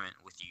the tournament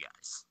with you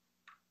guys.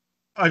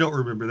 I don't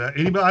remember that.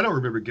 Anybody? I don't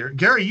remember Gary.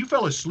 Gary, you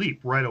fell asleep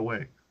right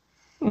away.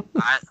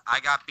 I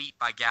got beat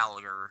by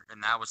Gallagher,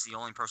 and that was the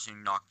only person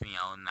who knocked me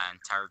out in that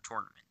entire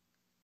tournament.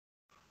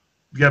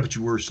 Yeah, but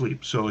you were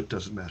asleep, so it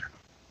doesn't matter.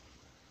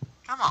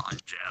 Come on,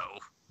 Joe.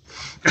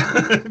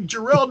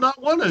 Jarrell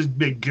not want a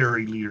big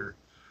Gary leader.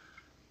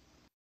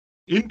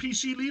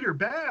 NPC leader,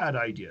 bad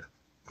idea.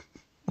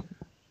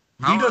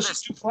 Lead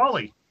us to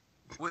folly.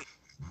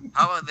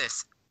 How about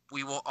this?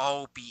 We will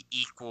all be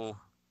equal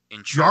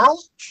in charge.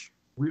 Jarls?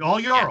 We all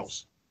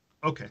Jarls.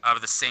 Yes. Okay.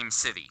 Of the same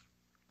city.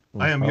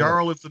 I am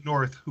Jarl of the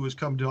North, who has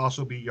come to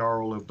also be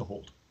Jarl of the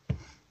Hold.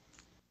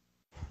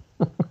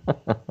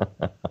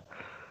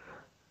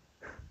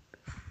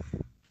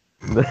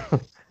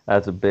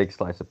 That's a big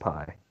slice of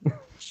pie.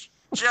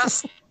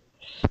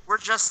 We're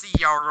just the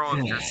Jarl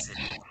of your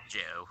city,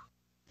 Joe.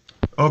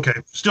 Okay.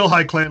 Still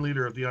High Clan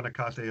leader of the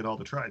Anakate and all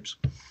the tribes.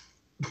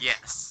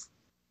 Yes.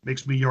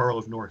 Makes me Jarl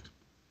of North.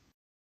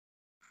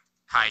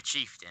 High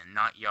Chieftain,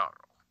 not Jarl.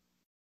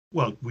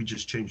 Well, we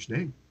just changed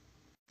name.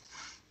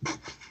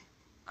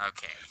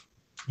 Okay.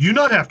 You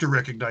not have to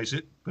recognize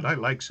it, but I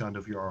like sound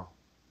of Jarl.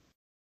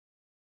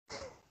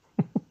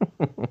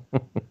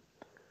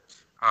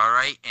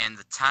 Alright, and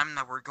the time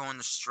that we're going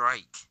to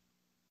strike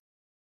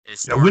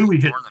is Yeah, when during we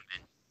the hit- tournament.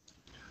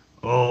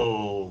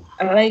 Oh,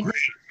 I like.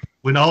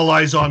 when all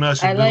eyes on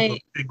us I in the middle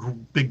like- of a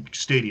big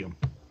stadium.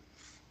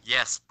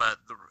 Yes, but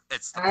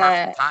it's the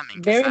perfect timing.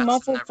 'Cause Very that's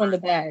muffled from the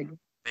whenever bag.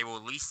 they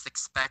will least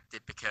expect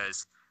it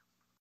because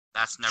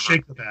that's never.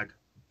 Shake the bag.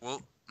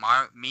 Well,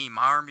 my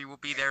army will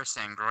be there.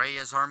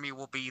 Sangrea's army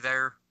will be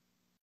there.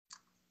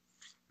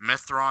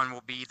 Mithron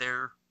will be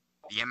there.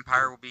 The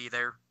Empire will be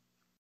there.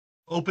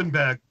 Open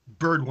bag.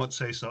 Bird won't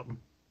say something.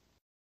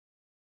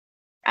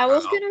 I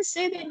was Uh-oh. gonna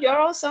say that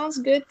Jarl sounds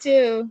good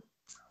too.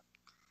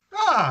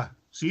 Ah,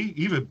 see,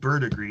 even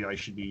Bird agree I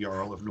should be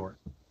Jarl of North.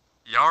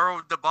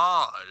 Jarl de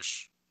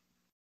Baj.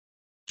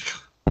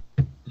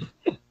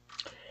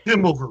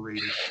 Him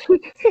overrated.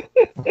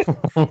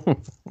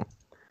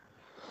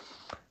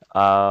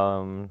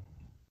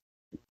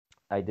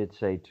 I did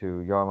say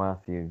to your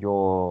Matthew,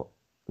 your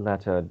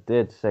letter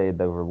did say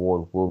the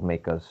reward will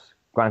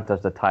grant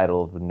us the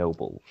title of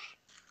nobles.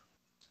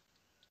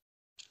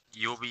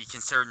 You'll be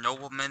considered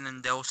noblemen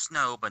in Del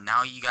Snow, but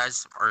now you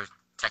guys are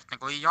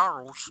technically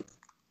Jarls.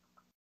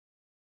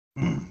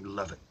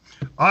 Love it.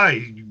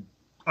 I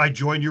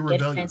join your Get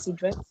rebellion. fancy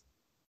dress.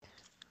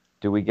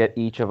 Do we get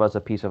each of us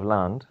a piece of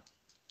land?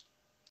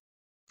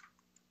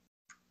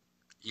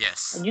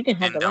 Yes. And you can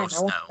have in the Del land.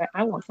 Snow.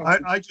 I want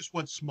fancy. I just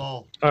want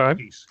small All right.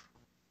 piece.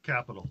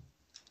 Capital.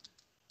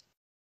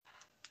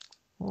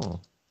 Hmm.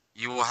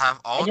 You will have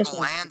all just the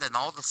want- land and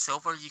all the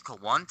silver you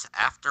could want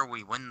after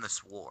we win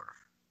this war.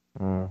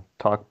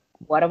 Talk.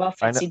 What about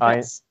I fancy know-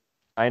 dress?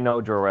 I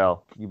know,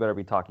 Jorel. You better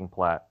be talking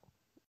plat.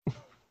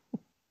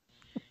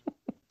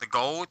 The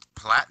gold,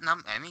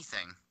 platinum,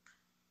 anything.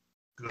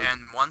 Good.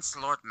 And once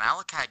Lord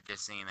Malachi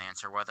gives me an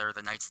answer whether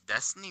the Knights of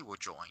Destiny will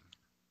join.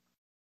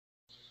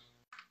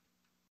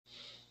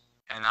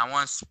 And I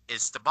want to,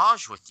 is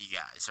Dabaj with you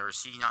guys, or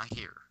is he not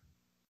here?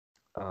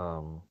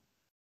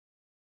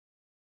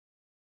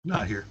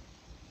 Not here.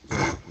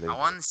 I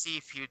want to see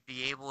if he'd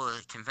be able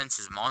to convince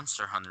his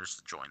monster hunters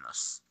to join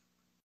us.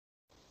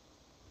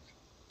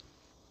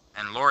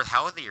 And Lord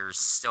Halthier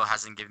still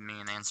hasn't given me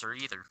an answer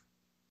either.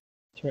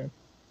 Sure.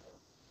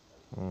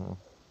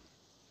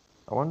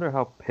 I wonder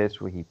how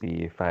pissed would he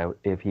be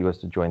if he was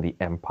to join the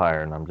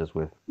Empire and I'm just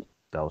with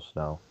Del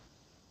Snow.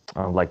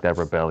 Like that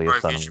rebellious Or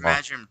if you son should of law.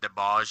 imagine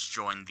Dabaj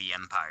joined the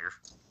Empire.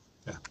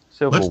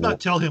 Civil Let's War. not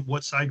tell him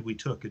what side we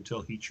took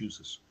until he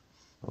chooses.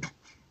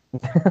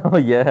 Oh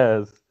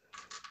yes.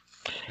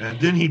 And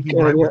then he'd be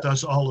Yeah, right yeah. with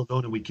us all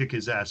alone and we kick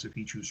his ass if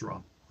he chooses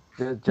wrong.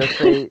 Just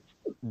say,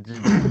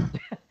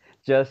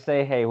 just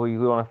say, hey, we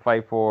want to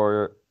fight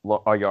for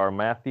Yar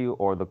Matthew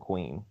or the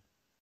Queen.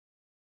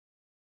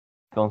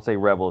 Don't say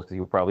rebels because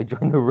you'll probably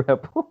join the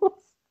rebels.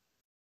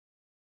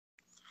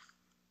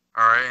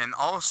 Alright, and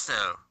also,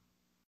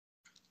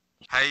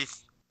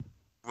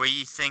 what do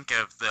you think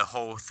of the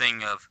whole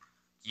thing of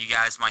you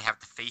guys might have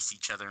to face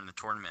each other in the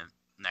tournament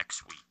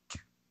next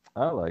week?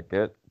 I like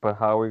it, but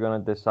how are we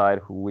gonna decide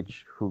who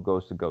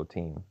goes to go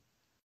team?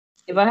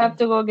 If I have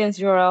to go against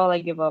Jarl, I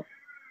give up.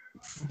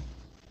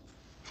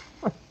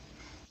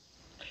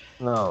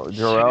 No,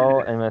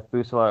 Jarrell and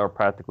Methuselah are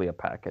practically a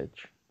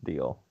package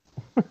deal.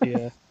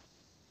 Yeah.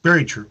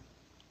 Very true.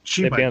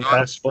 She They'd my be best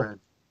unstoppable. friend.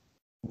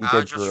 You I'll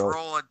get just Jarrell.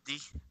 roll a D.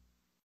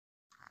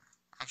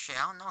 Actually,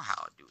 I don't know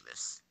how to do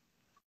this.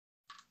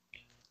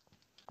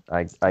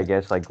 I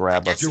guess I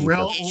grab I a guess piece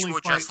Jarrell of. Each only will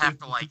fight just have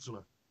with to, like-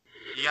 Methuselah.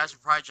 You guys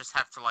will probably just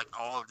have to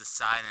all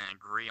decide and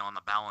agree on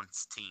a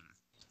balanced team.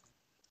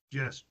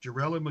 Yes,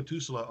 Jarrell and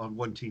Methuselah on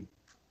one team.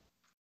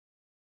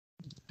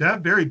 They're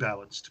very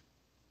balanced.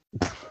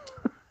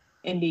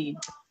 Indeed.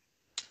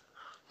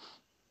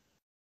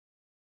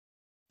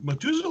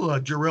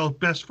 Methuselah, Jarrell's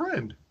best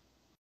friend.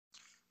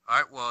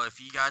 Alright, well, if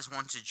you guys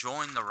want to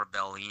join the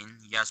rebellion,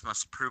 you guys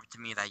must prove to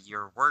me that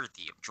you're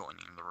worthy of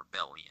joining the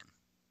rebellion.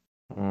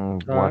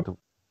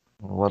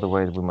 What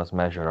way we must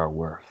measure our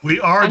worth? We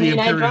are I the mean,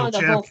 I Imperial drowned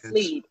the whole champions.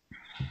 fleet.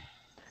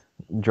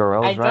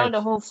 Jarrell's I drowned right.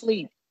 the whole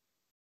fleet.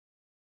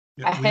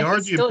 Yeah, we I are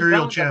the still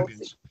Imperial drowned the whole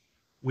champions.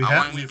 We I have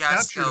want we you have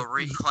guys to captured go a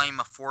fleet. reclaim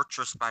a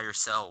fortress by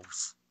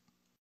yourselves.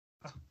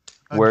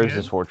 Where is Again?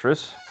 this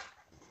fortress?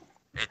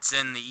 It's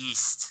in the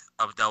east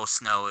of Del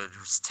Snow. It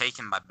was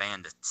taken by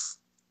bandits.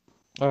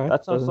 All right.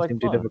 That sounds Doesn't like seem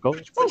too fun. difficult.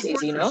 Which That's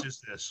easy, fortress no? is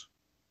this?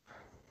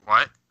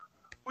 What?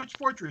 Which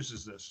fortress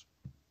is this?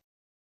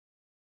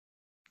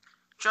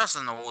 Just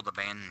an old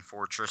abandoned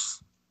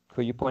fortress.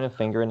 Could you point a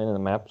finger in the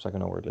map so I can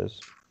know where it is?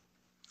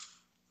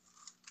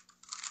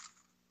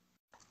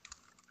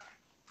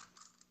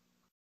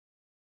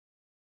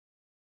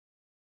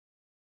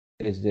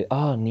 Is it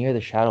near the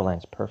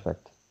Shadowlands?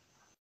 Perfect.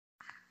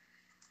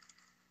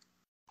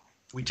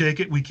 We take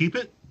it. We keep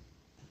it.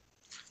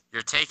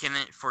 You're taking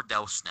it for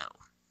Del Snow.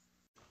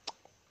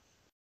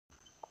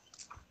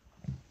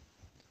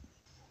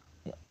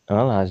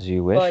 Well, as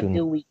you wish. But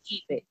do we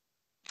keep it?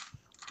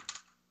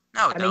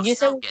 No, I Del mean, you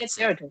said Snow we get gets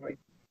it. territory.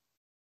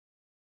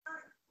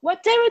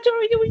 What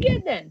territory do we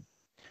get then?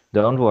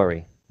 Don't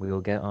worry. We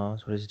will get on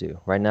what is due.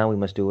 Right now, we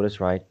must do what is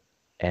right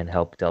and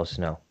help Del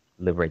Snow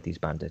liberate these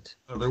bandits.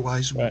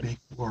 Otherwise, we Right. make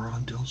war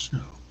on Del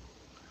Snow.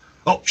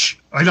 Oh, shh!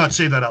 I not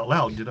say that out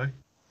loud, did I?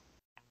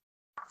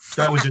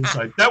 That was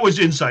inside. That was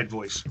inside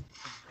voice.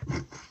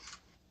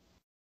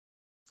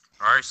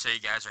 Alright, so you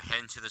guys are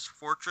heading to this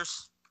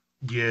fortress.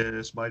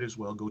 Yes, might as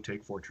well go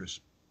take fortress.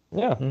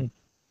 Yeah.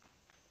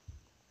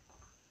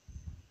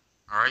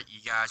 Alright,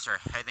 you guys are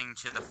heading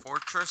to the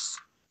fortress.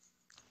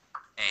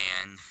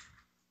 And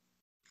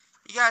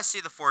you guys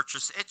see the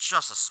fortress. It's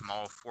just a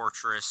small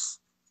fortress.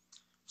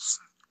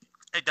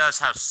 It does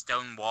have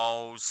stone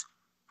walls.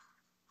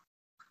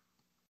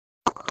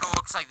 It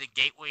looks like the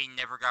gateway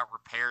never got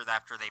repaired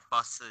after they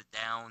busted it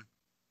down.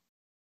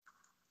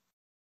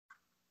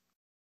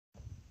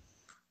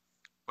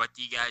 What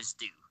do you guys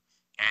do?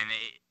 And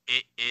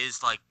it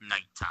is like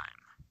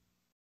nighttime.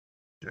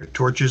 There are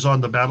torches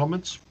on the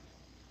battlements.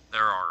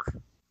 There are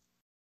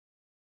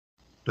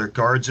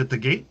Guards at the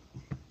gate.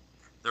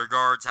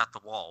 guards at the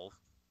wall.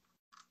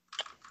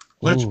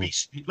 Let's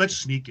Ooh. let's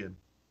sneak in.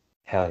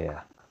 Hell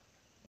yeah.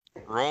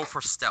 Roll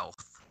for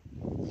stealth.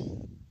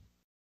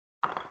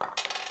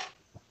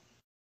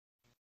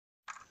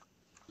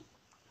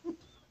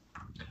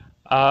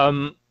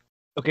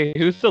 Okay,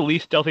 who's the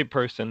least stealthy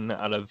person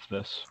out of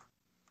this?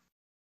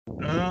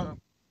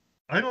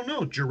 I don't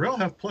know. Jarrell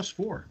have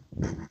 +4.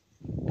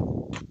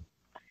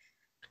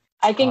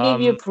 I can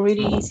give you a Um,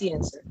 pretty easy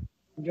answer.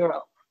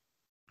 Juro.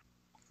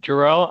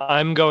 Jarrell,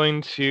 I'm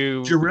going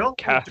to Jarrell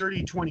cast.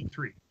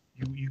 30-23.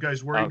 You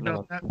guys worried Oh, no.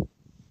 about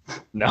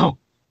that? No.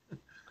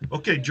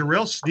 Okay,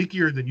 Jarrell's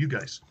sneakier than you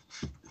guys.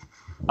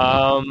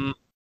 I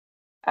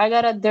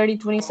got a dirty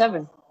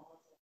 27.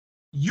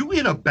 You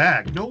in a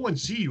bag. No one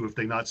see you if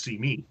they not see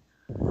me.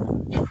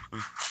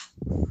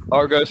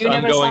 Argos, You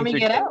I'm never saw going me to.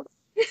 get out.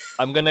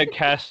 I'm gonna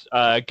cast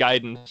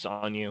guidance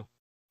on you.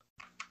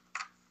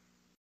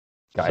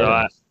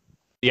 Guidance.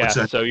 Yeah, What's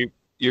that? so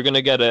you're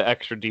gonna get an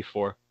extra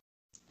D4.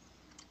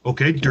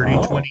 Okay, dirty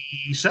Oh.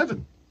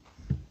 27.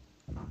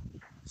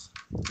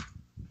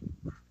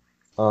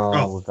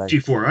 Oh, that,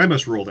 D4. I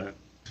must roll that.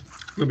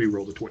 Let me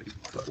roll the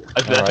 24.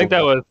 I Alright. think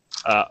that was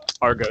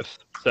Argos.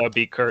 So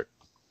be Kurt.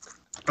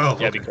 Oh,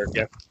 Yeah, okay. be Kurt.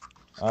 Yeah.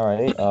 all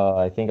right.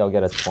 I think I'll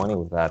get a 20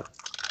 with that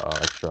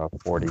extra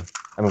 40.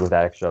 I mean, with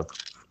that extra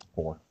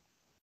 4.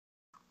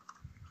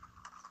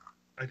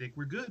 I think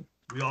we're good.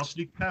 We all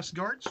sneak past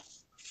guards.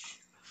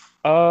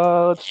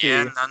 Let's see.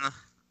 Yeah,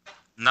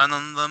 none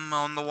of them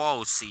on the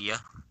wall see ya.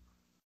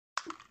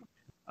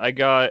 I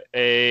got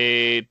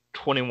a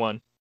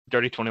 21.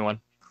 Dirty 21.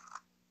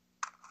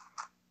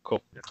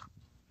 Cool.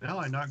 Now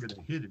I'm not going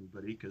to hit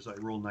anybody because I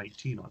roll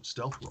 19 on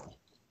stealth roll.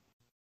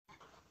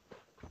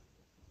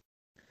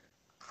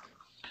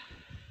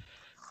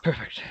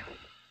 Perfect.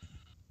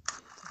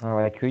 All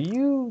right. Could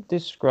you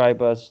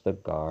describe us the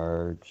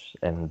guards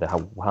and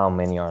how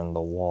many are on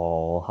the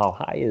wall? How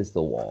high is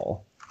the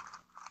wall?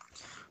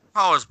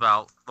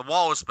 The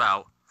wall is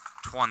about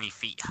 20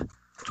 feet,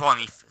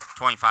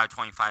 25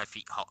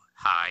 feet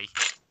high.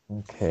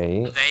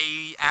 Okay.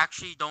 They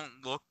actually don't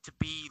look to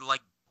be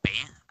like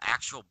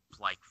actual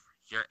like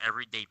your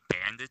everyday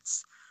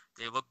bandits.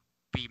 They look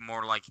to be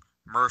more like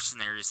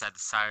mercenaries that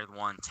decided to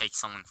want to take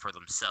something for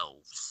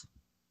themselves.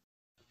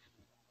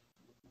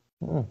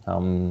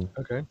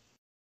 Okay.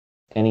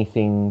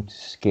 Anything to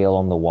scale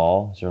on the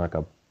wall? Is there like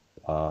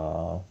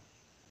a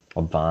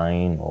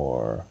vine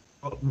or?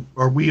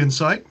 Are we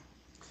inside?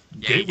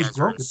 Yeah, Gate you was guys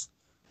are broken.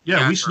 Yeah,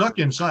 we guys are- snuck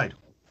inside.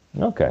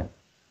 Okay.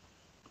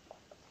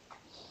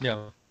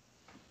 Yeah.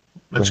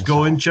 Let's Inside.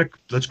 go and check.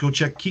 Let's go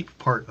check keep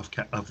part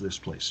of this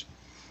place.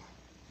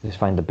 Just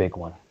find the big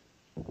one.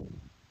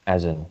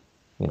 As in,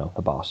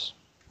 the boss.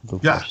 The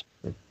Yeah. first.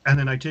 And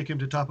then I take him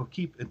to top of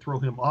keep and throw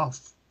him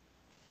off.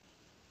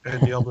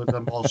 And yell at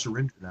them all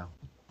surrender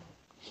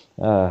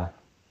now.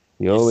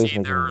 You You always see,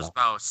 make me there's laugh.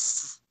 about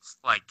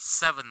like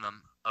 7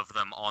 of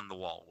them on the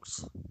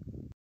walls.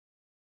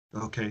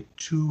 Okay,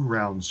 2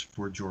 rounds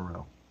for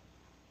Jor-El.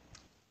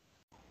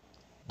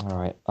 All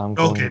right. I'm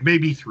going. Okay,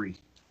 maybe 3.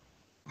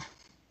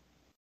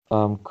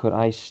 Could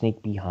I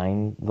sneak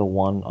behind the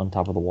one on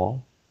top of the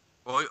wall?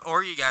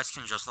 Or you guys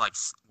can just like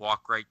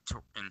walk right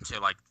into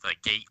like the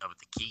gate of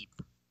the keep.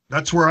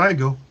 That's where I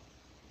go.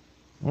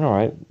 All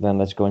right. Then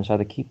let's go inside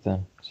the keep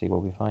then. See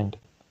what we find.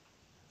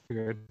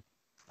 Good.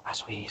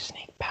 As we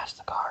sneak past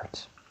the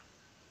guards.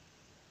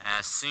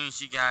 As soon as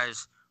you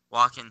guys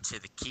walk into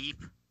the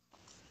keep,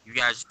 you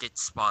guys get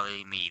spotted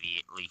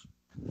immediately.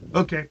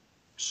 Okay,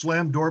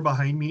 slam door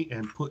behind me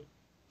and put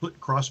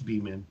cross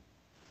beam in.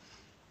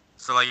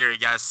 So like, are you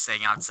guys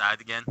staying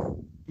outside again?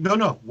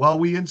 No. While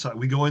we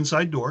go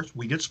inside doors.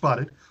 We get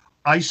spotted.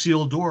 I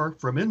seal door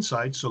from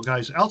inside so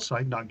guys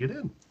outside not get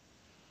in.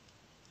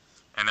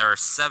 And there are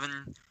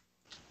 7.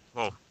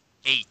 Well,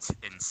 8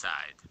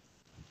 inside.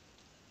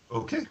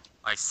 Okay.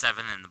 Like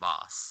 7 in the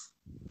boss.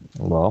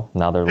 Well,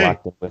 now they're Hey.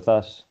 locked in with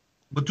us.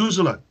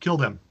 Methuselah, kill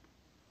them.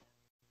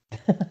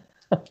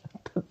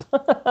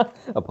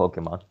 A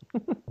Pokemon.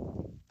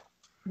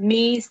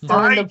 Me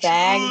still in the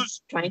bag,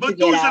 choose trying to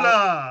get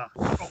out.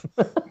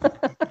 Methuselah.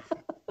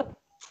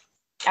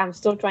 I'm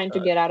still trying to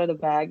get out of the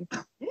bag.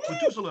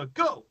 Methuselah,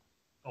 go.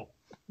 Oh.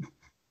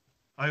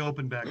 I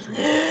open bags.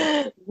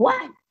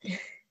 What?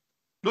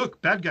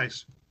 Look, bad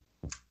guys.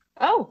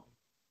 Oh,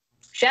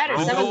 Shatter,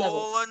 7 level.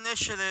 Roll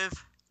initiative.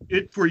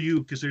 It for you,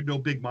 because there's no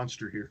big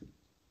monster here.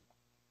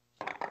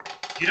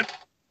 Yep.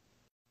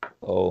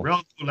 Oh,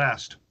 Rel go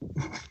last.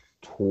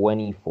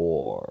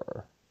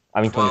 24.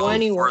 I mean, 12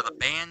 22. for 21. the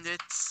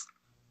bandits.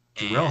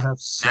 Jarrell And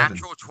has 7.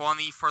 natural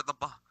 20 for the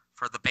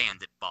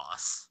bandit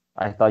boss.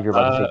 I thought you were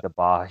about to say the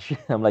Bosch.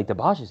 I'm like, the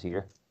Bosch is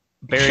here.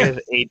 Barry has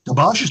 8. The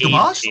boss is the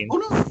boss? 18. Oh,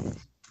 no.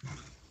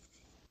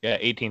 Yeah,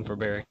 18 for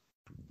Barry.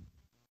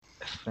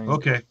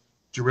 Okay.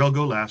 Jarrell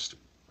go last.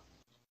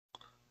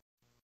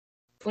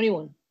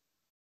 21. All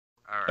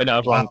Oh, right. no, I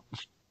was wrong.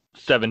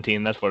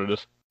 17, that's what it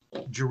is.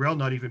 Jarrell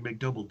not even make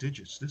double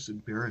digits. This is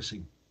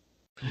embarrassing.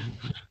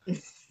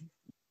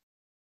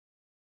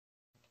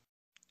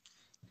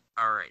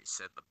 All right.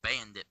 So the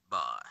bandit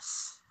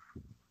boss.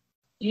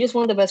 You just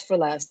want the best for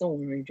last. Don't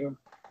worry, Joe.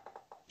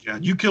 Yeah,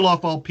 you kill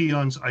off all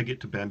peons, I get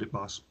to bandit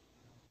boss.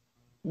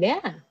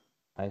 Yeah.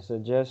 I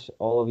suggest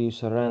all of you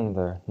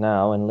surrender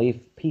now and leave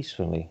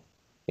peacefully,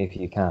 if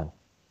you can.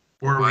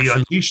 Or Why we should-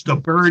 unleash the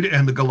bird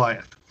and the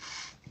Goliath.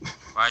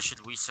 Why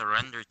should we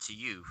surrender to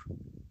you,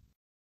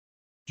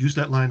 Use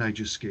that line I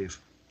just gave.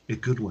 A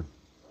good one.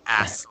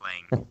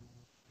 assling?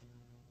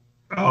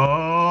 Oh.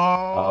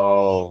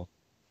 Oh,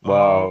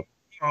 well,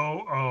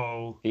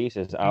 Oh. peace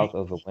is out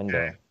of the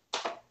window.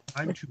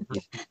 I'm too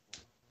hurt.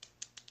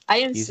 I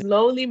am He's-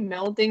 slowly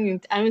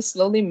melting. I'm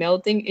slowly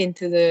melting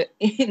into the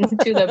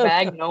into the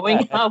bag,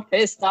 knowing how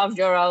pissed off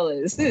Jorel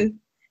is.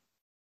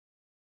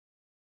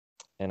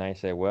 And I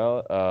say,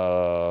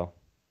 well,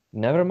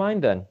 never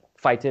mind then.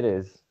 Fight it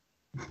is.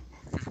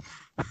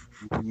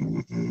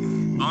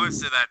 I'll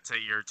say that to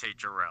irritate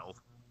Jarrell.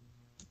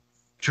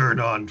 Turn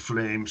on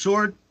flame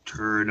sword.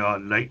 Turn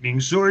on lightning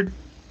sword.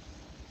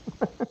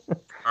 All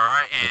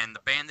right, and the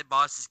bandit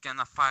boss is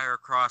gonna fire a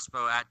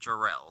crossbow at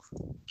Jarrell.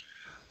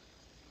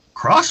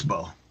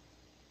 Crossbow?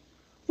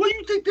 What do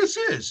you think this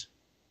is?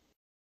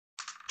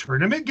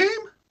 Tournament game?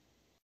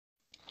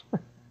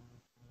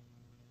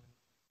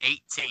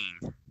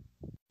 18.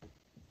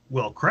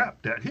 Well,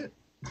 crap, that hit.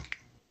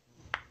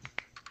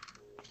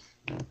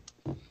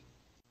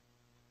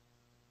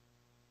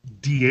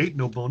 D8,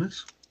 no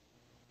bonus.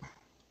 It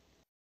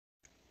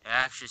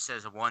actually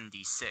says a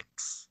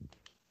 1d6.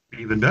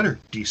 Even better,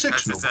 D6,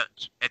 Because no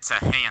it's a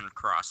hand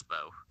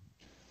crossbow.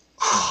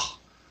 bonus.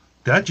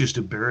 That's just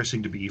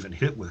embarrassing to be even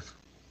hit with.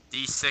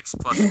 D6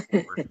 plus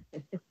 4.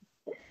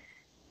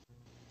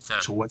 So,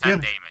 So what 10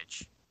 damage?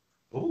 damage.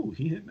 Oh,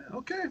 he hit me.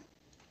 Okay.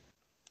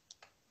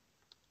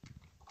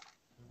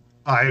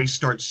 I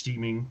start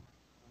steaming.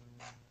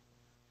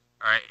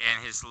 Alright,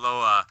 and his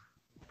little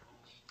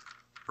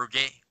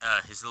brigade,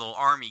 his little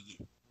army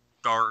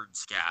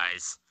guards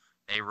guys,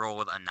 they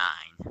rolled a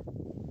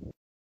 9.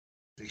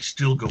 They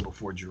still go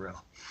before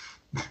Jarrell.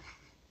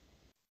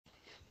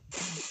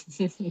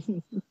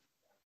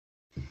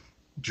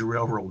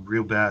 Jarrell rolled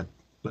real bad,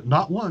 but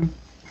not one.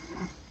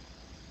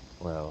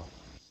 Well,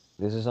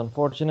 this is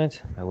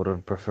unfortunate. I would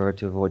have preferred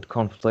to avoid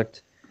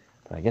conflict,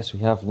 but I guess we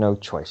have no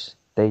choice.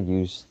 They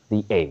use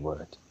the A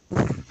word.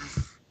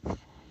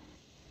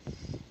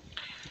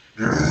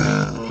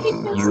 Big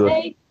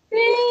mistake.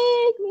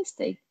 Big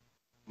mistake.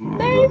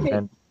 Very big.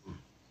 And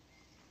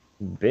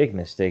big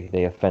mistake.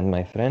 They offend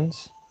my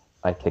friends.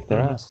 I kick their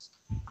ass.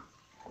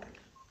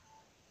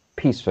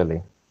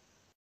 Peacefully.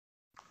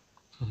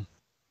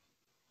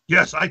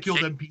 Yes, I kill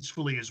them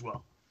peacefully as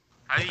well.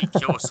 How do you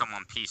kill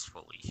someone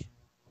peacefully?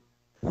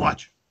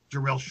 Watch.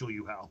 Jarrell show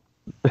you how.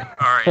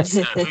 Alright,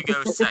 so who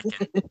goes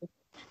second?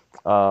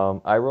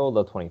 I rolled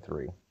a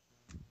 23.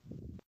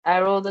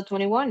 I rolled a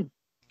 21.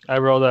 I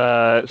rolled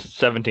a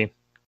 17.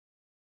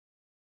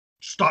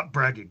 Stop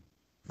bragging.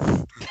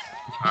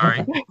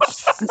 Alright,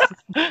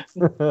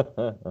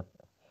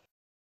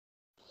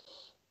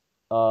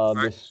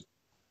 This.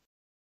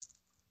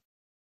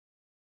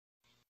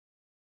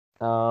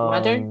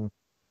 My turn?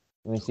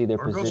 Let me see their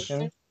Argos?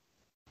 position.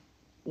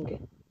 Okay.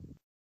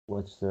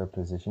 What's their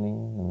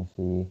positioning? Let me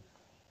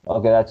see.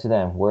 Okay, that's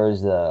them.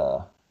 Where's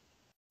the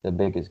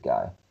biggest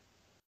guy?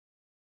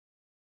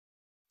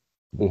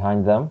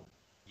 Behind them?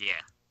 yeah.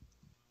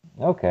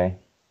 Okay.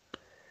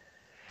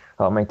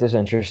 I'll make this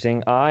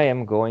interesting. I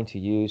am going to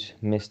use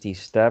Misty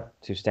Step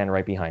to stand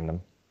right behind them.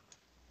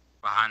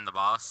 Behind the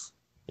boss.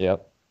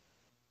 Yep.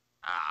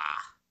 Ah.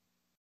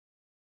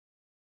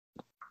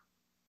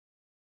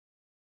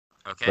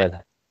 Okay.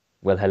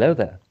 Well, hello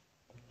there.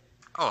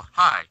 Oh,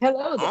 hi.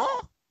 Hello there.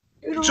 Oh?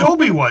 It's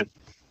Obi-Wan.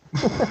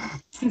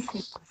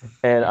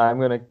 And I'm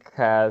going to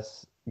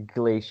cast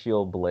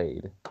Glacial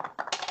Blade.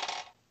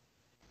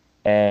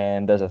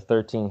 And does a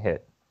 13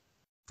 hit.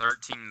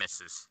 13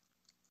 misses.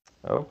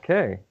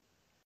 Okay.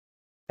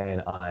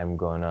 And I'm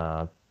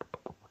gonna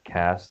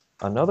cast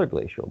another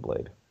Glacial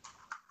Blade.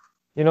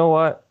 You know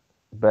what?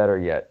 Better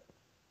yet.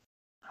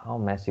 How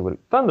messy would it...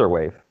 Thunder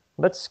Wave.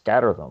 Let's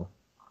scatter them.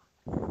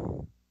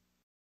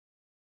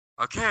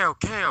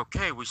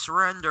 Okay, we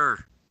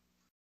surrender.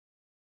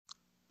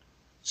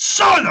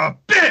 Son of a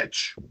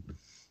bitch!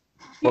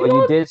 Well,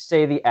 you did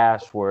say the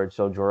ash word,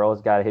 so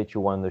Jorel's got to hit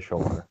you one in the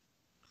shoulder.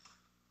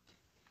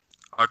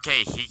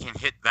 Okay, he can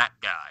hit that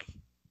guy.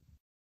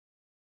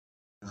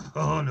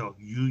 Oh no,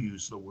 you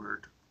use the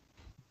word.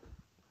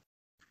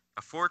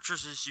 The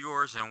fortress is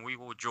yours and we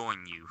will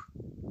join you.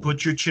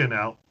 Put your chin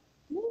out.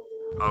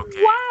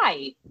 Okay.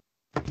 Why?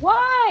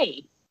 Why?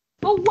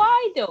 But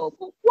why though?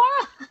 But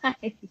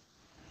why?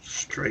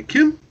 Strike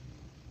him?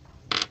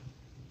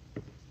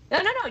 No.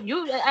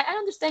 I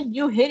understand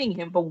you hitting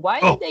him, but why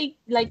Oh. did they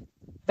like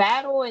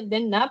battle and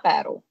then not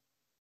battle?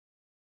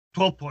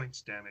 12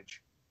 points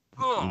damage.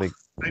 Ugh. Big-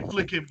 I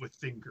flick him with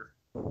finger.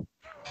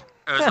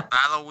 It was a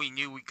battle we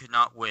knew we could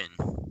not win.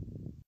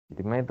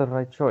 You made the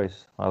right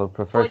choice. I would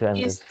prefer to But end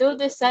you this. still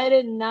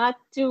decided not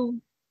to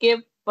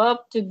give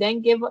up to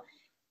then give up.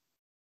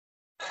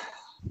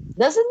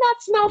 Does it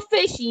not smell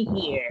fishy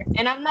here?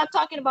 And I'm not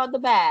talking about the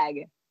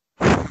bag.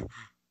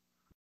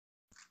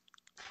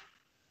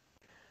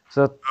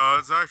 So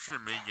It's actually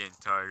me getting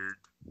tired.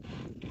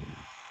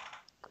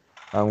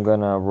 I'm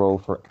gonna roll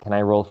for... Can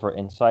I roll for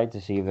insight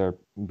to see if they're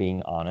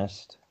being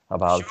honest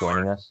about Sure.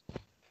 joining us?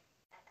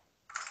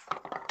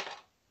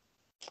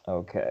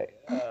 Okay.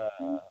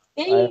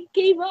 They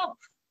gave up.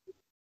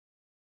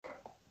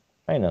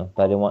 I know,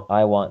 but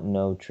I want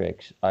no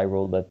tricks. I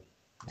rolled a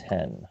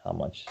 10. How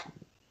much?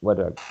 What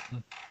a...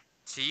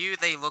 To you,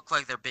 they look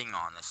like they're being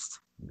honest.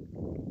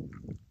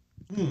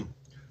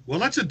 Well,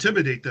 let's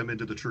intimidate them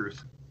into the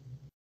truth.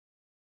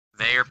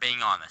 They are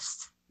being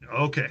honest.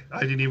 Okay,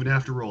 I didn't even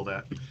have to roll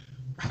that.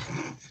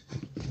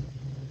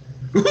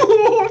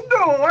 Oh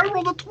no, I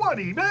rolled a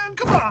 20, man,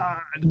 come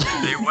on!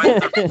 They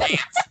wet their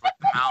pants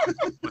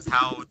with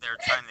how they're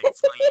trying to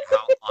explain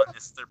how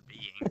honest they're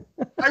being.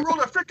 I rolled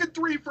a frickin'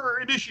 3 for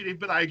initiative,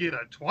 but I get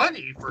a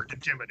 20 for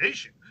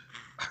intimidation.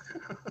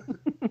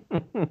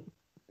 Alright,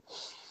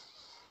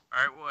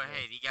 well,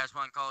 hey, do you guys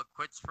want to call it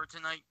quits for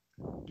tonight?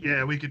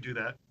 Yeah, we could do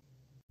that.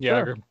 Yeah. Sure.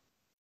 I agree.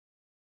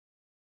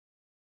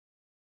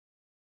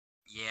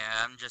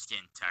 Yeah, I'm just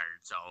getting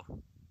tired,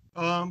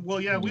 so.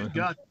 Well, yeah, we've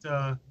got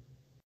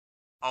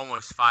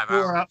Almost 5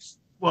 4 hours.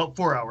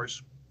 4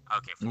 hours.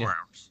 Okay, 4 Yeah.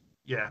 hours.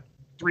 Yeah,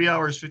 3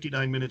 hours,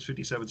 59 minutes,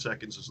 57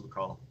 seconds is the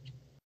call.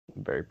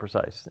 Very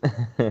precise.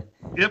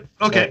 Yep.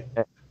 Okay.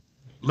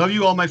 Love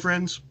you all, my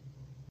friends.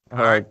 All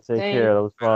right, take Thank- care. That was fun.